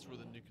basically that's where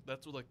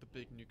the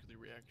big nuclear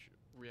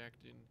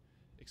reacting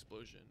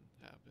explosion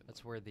happened.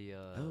 That's where the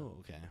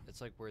okay.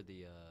 It's like where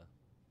the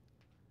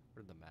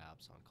what are the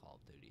maps on Call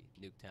of Duty?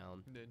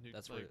 Nuketown.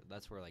 That's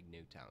where like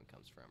Nuketown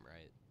comes from,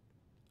 right?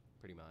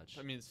 Pretty much.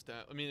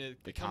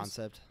 The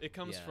concept. It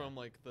comes from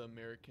like the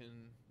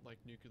American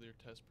like nuclear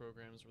test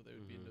programs where they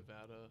would be in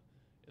Nevada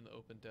in the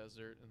open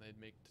desert, and they'd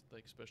make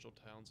like special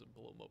towns and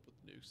blow them up with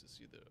nukes to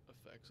see the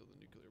effects of the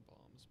nuclear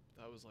bombs.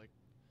 That was like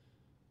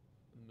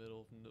in the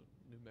middle of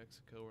New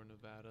Mexico or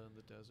Nevada in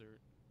the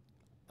desert.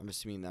 I'm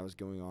assuming that was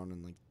going on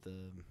in like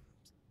the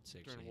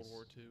 60s. During World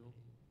War II.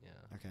 Yeah.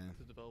 Okay.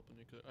 To develop a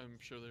nuclear,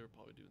 I'm sure they were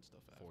probably doing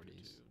stuff after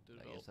 40s.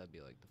 too. I guess that'd be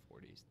like the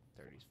 40s,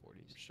 30s,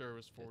 40s. I'm sure it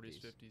was 40s,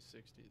 50s. 50s,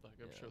 60s. Like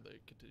I'm sure they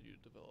continued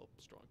to develop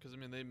strong. Because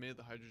they made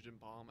the hydrogen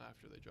bomb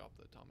after they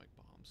dropped the atomic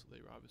bomb, so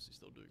they were obviously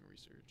still doing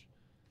research.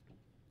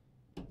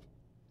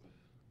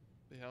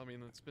 Yeah,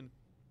 it's been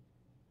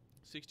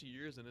 60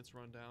 years and it's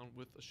run down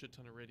with a shit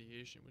ton of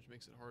radiation, which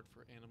makes it hard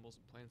for animals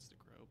and plants to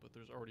grow. But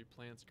there's already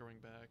plants growing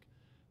back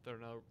that are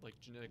now like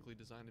genetically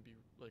designed to be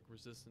like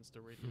resistant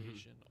to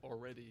radiation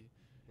already,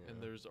 and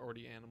there's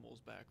already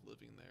animals back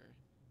living there.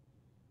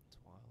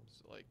 It's wild.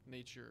 So like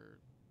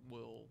nature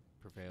will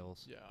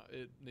prevails. Yeah,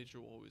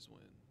 nature will always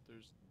win.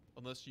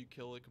 Unless you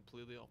kill it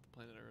completely off the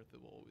planet Earth,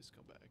 it will always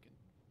come back and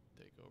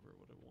take over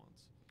what it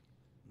wants.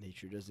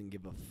 Nature doesn't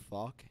give a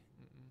fuck.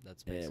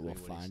 That's And basically it will what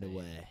he's find a saying.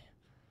 way.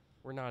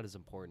 We're not as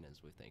important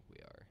as we think we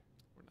are.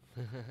 We're not.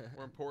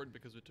 We're important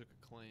because we took a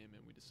claim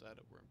and we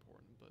decided we're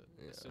important. But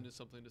as soon as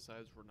something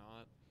decides we're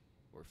not,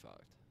 we're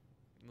fucked.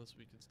 Unless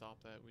we can stop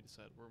that, we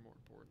decide we're more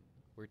important.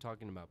 We were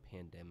talking about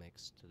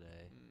pandemics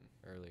today,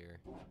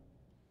 earlier,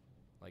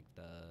 like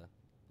a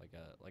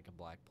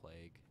black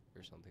plague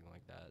or something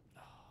like that.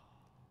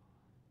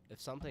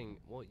 If something,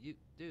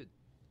 the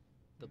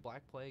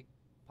black plague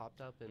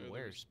popped up in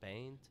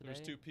Spain today?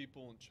 There's 2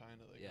 people in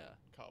China that got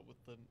caught with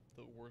the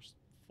worst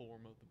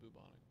form of the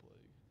bubonic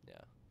plague.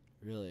 Yeah.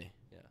 Really?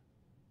 Yeah.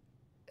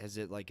 Has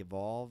it like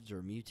evolved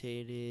or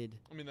mutated?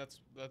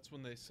 That's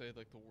when they say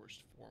like the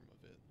worst form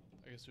of it.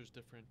 I guess there's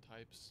different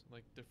types,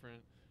 like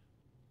different.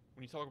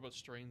 When you talk about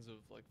strains of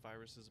like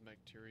viruses and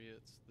bacteria,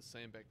 it's the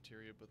same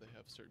bacteria, but they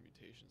have certain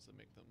mutations that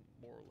make them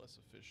more or less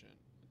efficient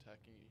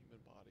attacking a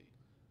human body.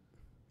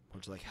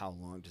 Which, like, how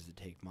long does it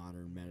take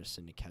modern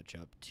medicine to catch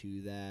up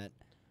to that?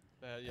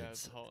 Yeah,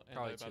 It's it's how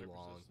probably too antibiotic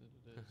long. resistant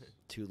it is.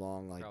 Too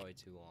long, like, Probably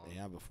too long.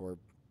 yeah, before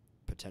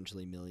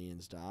potentially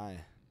millions die.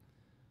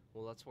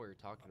 Well, that's what you're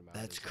talking about.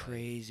 That's is, like,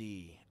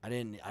 crazy. I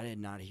did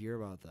not hear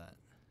about that.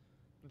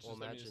 It's well,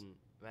 just, I mean, it's-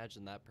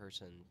 imagine that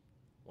person,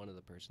 one of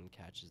the person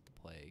catches the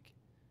plague,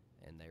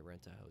 and they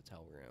rent a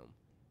hotel room,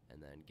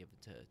 and then give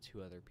it to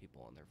 2 other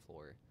people on their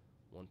floor.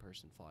 One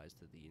person flies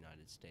to the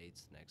United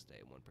States the next day.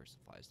 One person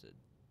flies to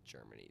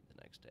Germany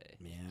the next day.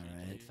 Yeah, GG.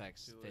 right.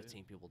 Infects Too late.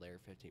 15 people there.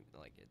 15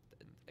 like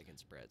it can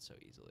spread so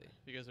easily.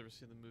 Have you guys ever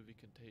seen the movie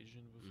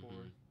Contagion before?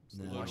 Mhm. It's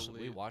No.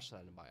 literally- We watched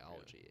that in yeah,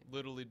 biology.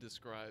 literally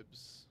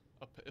describes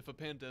if a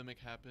pandemic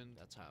happened,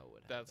 That's how it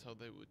would. that's happen.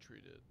 how they would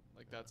treat it.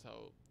 Like Yeah. that's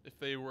how if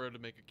they were to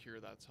make a cure,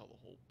 that's how the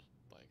whole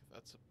like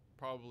that's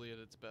probably at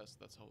its best.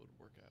 That's how it would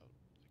work out.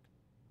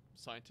 Like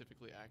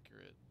scientifically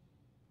accurate.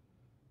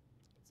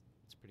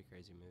 It's a pretty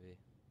crazy movie.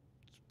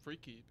 It's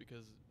freaky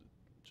because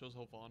it shows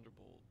how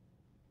vulnerable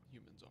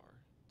humans are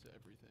to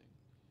everything.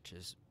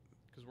 Just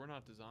Because we're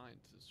not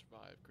designed to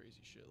survive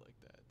crazy shit like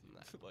that, dude.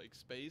 Nah. Like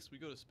space, we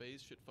go to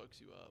space, shit fucks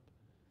you up.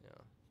 Yeah.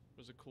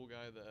 There's a cool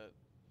guy that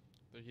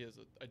he has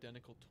an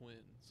identical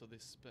twin, so they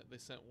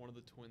sent one of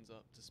the twins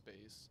up to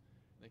space,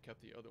 and they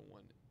kept the other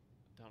one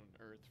down on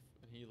Earth,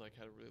 and he like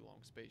had a really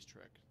long space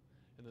trek,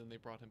 and then they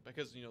brought him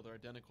because they're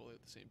identical, they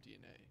have the same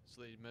DNA,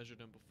 so they measured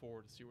him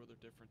before to see where their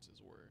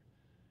differences were,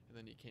 and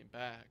then he came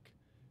back,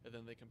 and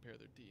then they compared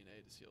their DNA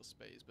to see how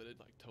space, but it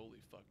like totally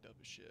fucked up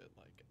his shit,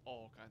 like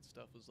all kinds of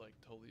stuff was like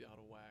totally out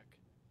of whack.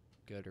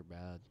 Good or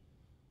bad?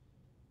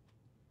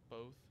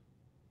 Both.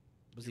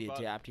 was Your he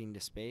body- adapting to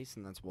space,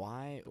 and that's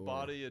why? The or?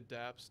 body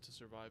adapts to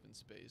survive in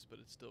space, but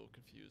it's still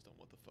confused on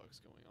what the fuck's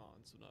going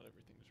on, so not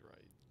everything's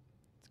right.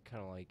 It's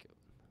kind of like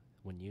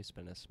when you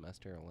spend a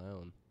semester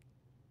alone.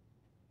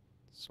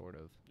 Sort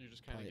of. You're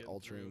just kind Probably of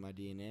altering my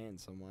DNA in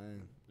some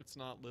way. It's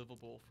not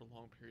livable for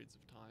long periods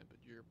of time, but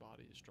your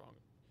body is strong.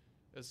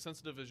 As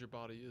sensitive as your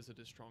body is, it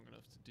is strong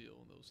enough to deal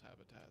in those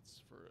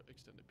habitats for an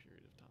extended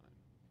period of time.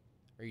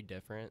 Are you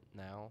different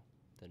now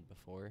than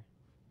before?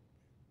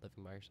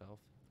 Living by yourself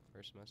for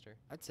a semester?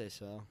 I'd say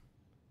so.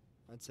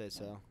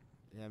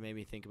 Yeah, it made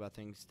me think about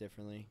things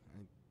differently.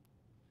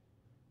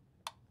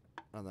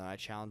 I don't know. I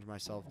challenge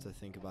myself to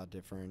think about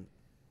different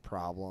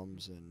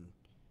problems and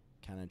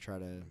kind of try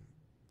to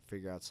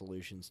figure out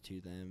solutions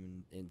to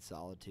them in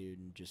solitude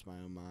and just my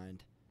own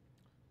mind.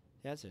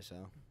 Yeah, I'd say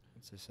so.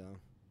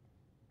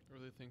 I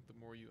really think the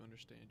more you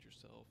understand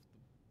yourself,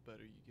 the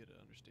better you get at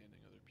understanding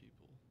other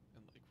people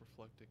and like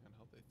reflecting on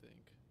how they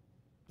think.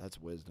 That's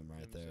wisdom You know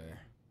right what I'm saying? there.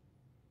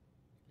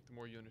 Like the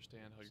more you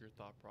understand how your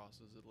thought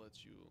process, it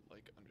lets you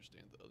like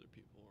understand that other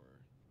people are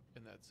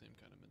in that same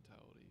kind of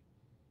mentality.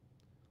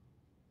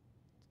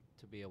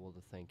 To be able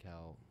to think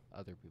how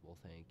other people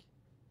think,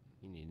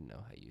 you need to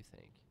know how you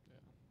think. Yeah,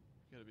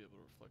 you gotta be able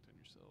to reflect on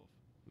yourself.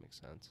 Makes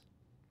sense.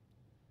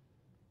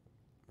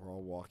 We're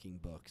all walking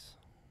books.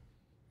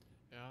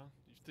 Yeah,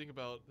 you think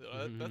about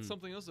that's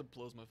something else that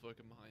blows my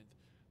fucking mind.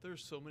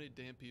 There's so many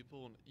damn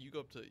people, and you go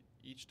up to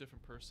each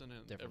different person,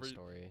 and Different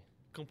story.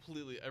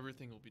 completely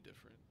everything will be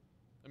different.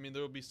 I mean,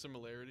 there will be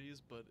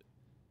similarities, but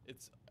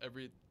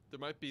there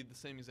might be the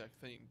same exact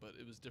thing, but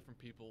it was different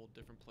people,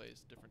 different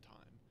place, different time.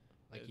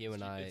 Like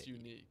It's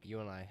unique. You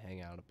and I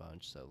hang out a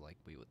bunch, so like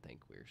we would think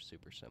we're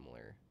super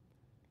similar.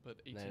 But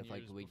 18 And then if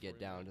like years we before get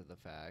down you to the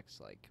facts,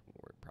 like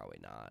we're probably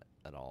not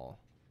at all.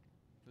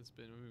 it's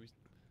been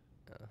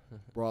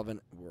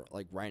We're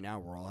like right now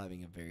we're all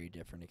having a very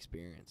different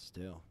experience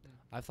too.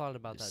 I've thought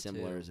about As that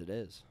similar too. as it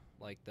is.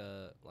 Like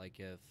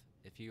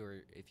if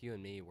you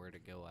and me were to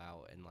go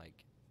out and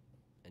like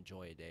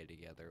enjoy a day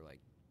together,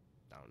 like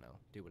I don't know,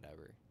 do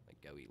whatever,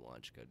 like go eat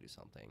lunch, go do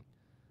something.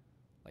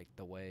 Like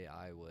the way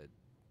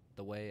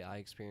I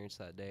experienced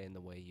that day and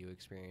the way you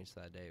experienced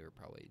that day were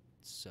probably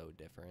so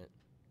different.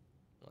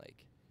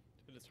 Like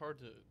and it's hard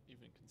to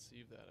even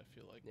conceive that, I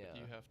feel like. Yeah. But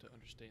you have to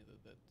understand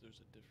that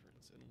there's a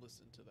difference and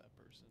listen to that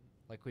person.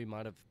 like we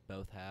might have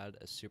both had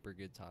a super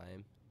good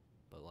time,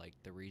 but like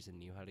the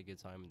reason you had a good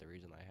time and the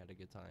reason I had a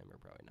good time are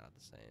probably not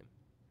the same.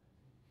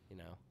 You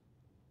know?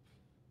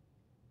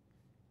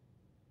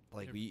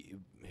 Like Every-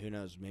 who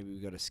knows, maybe we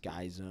go to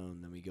Sky Zone,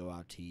 then we go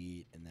out to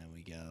eat, and then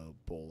we go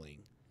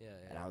bowling. Yeah,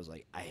 yeah. And I was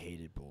like, I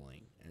hated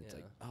bowling. And it's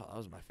like, Yeah. oh, that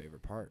was my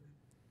favorite part.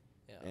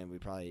 yeah. And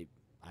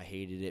I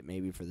hated it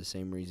maybe for the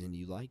same reason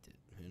you liked it.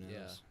 Who knows?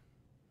 Yeah.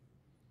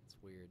 It's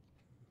weird.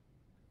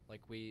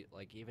 Like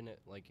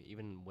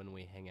even when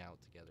we hang out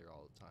together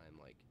all the time,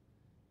 like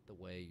the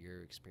way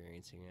you're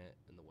experiencing it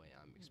and the way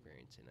I'm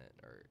experiencing it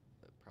are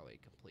probably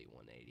a complete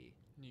 180.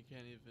 And you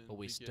can't even. But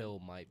we begin- still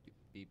might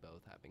be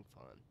both having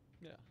fun.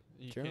 Yeah.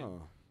 You Sure.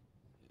 can't.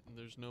 And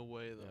there's no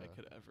way that I Yeah.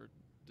 could ever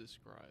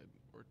describe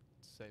or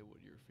say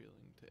what you're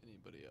feeling to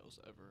anybody else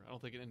ever. I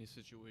don't think in any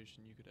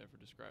situation you could ever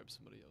describe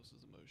somebody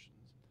else's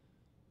emotions.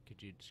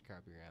 could you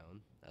describe your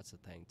own? That's the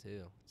thing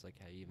too. It's like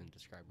how you even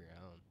describe your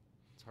own.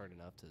 It's hard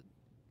enough to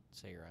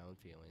say your own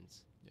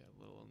feelings. Yeah,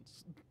 little on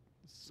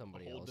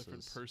Somebody a whole else's.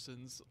 different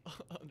person's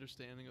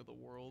understanding of the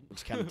world.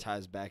 Which kind of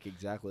ties back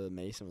exactly what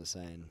Mason was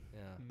saying.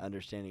 Yeah.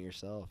 Understanding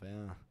yourself,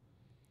 yeah.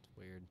 It's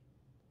weird.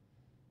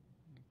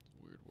 It's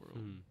a weird world.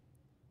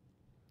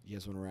 You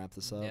guys want to wrap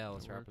this up? Yeah,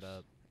 let's wrap it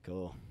up.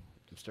 Cool.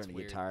 I'm starting It's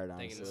to get weird tired,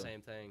 thinking honestly. the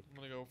same thing. I'm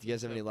gonna go. Do you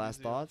guys have any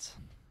last thoughts?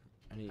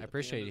 I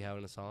appreciate you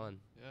having us on.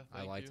 Yeah,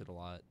 I liked it a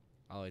lot.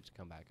 I'd like to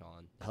come back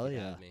on. If Hell you'd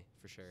yeah. have me,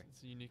 for sure.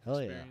 It's a unique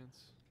Hell yeah.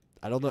 experience.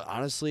 I don't know.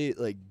 Honestly,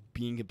 like,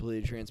 being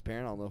completely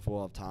transparent, I don't know if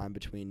we'll have time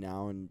between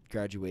now and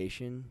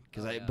graduation.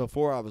 Because Oh, yeah.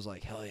 before I was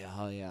like, hell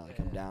yeah, like,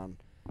 I'm down.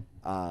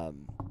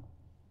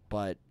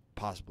 But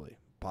possibly.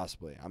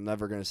 I'm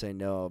never going to say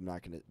no. I'm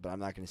not going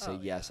to say Oh,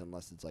 yes yeah.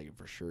 unless it's, like, a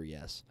for sure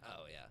yes.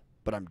 Oh, yeah.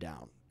 But I'm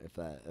down, if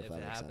that If it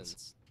makes happens,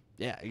 sense.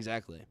 Yeah,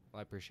 exactly. well,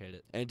 I appreciate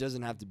it. And it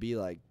doesn't have to be,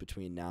 like,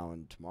 between now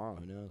and tomorrow.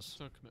 Who knows?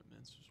 There's no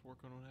commitments. Just work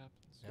on what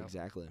happens. Yep.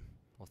 Exactly.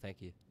 Well,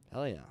 thank you.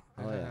 Hell yeah.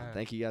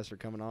 Thank you guys for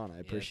coming on. I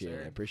appreciate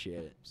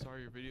sir. it.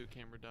 Sorry your video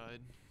camera died.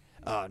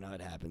 Oh, no,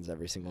 it happens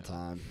every single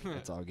time.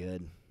 It's all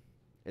good.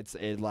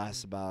 It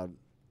lasts about,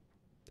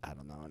 I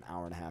don't know, an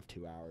hour and a half,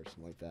 2 hours,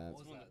 something like that.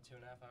 What was that,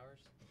 2.5 hours?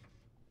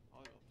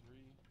 Oh, 3.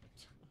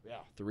 Yeah.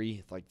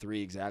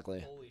 Three exactly.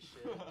 Holy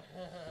shit.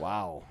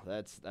 Wow,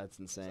 that's insane.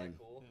 Is that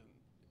cool?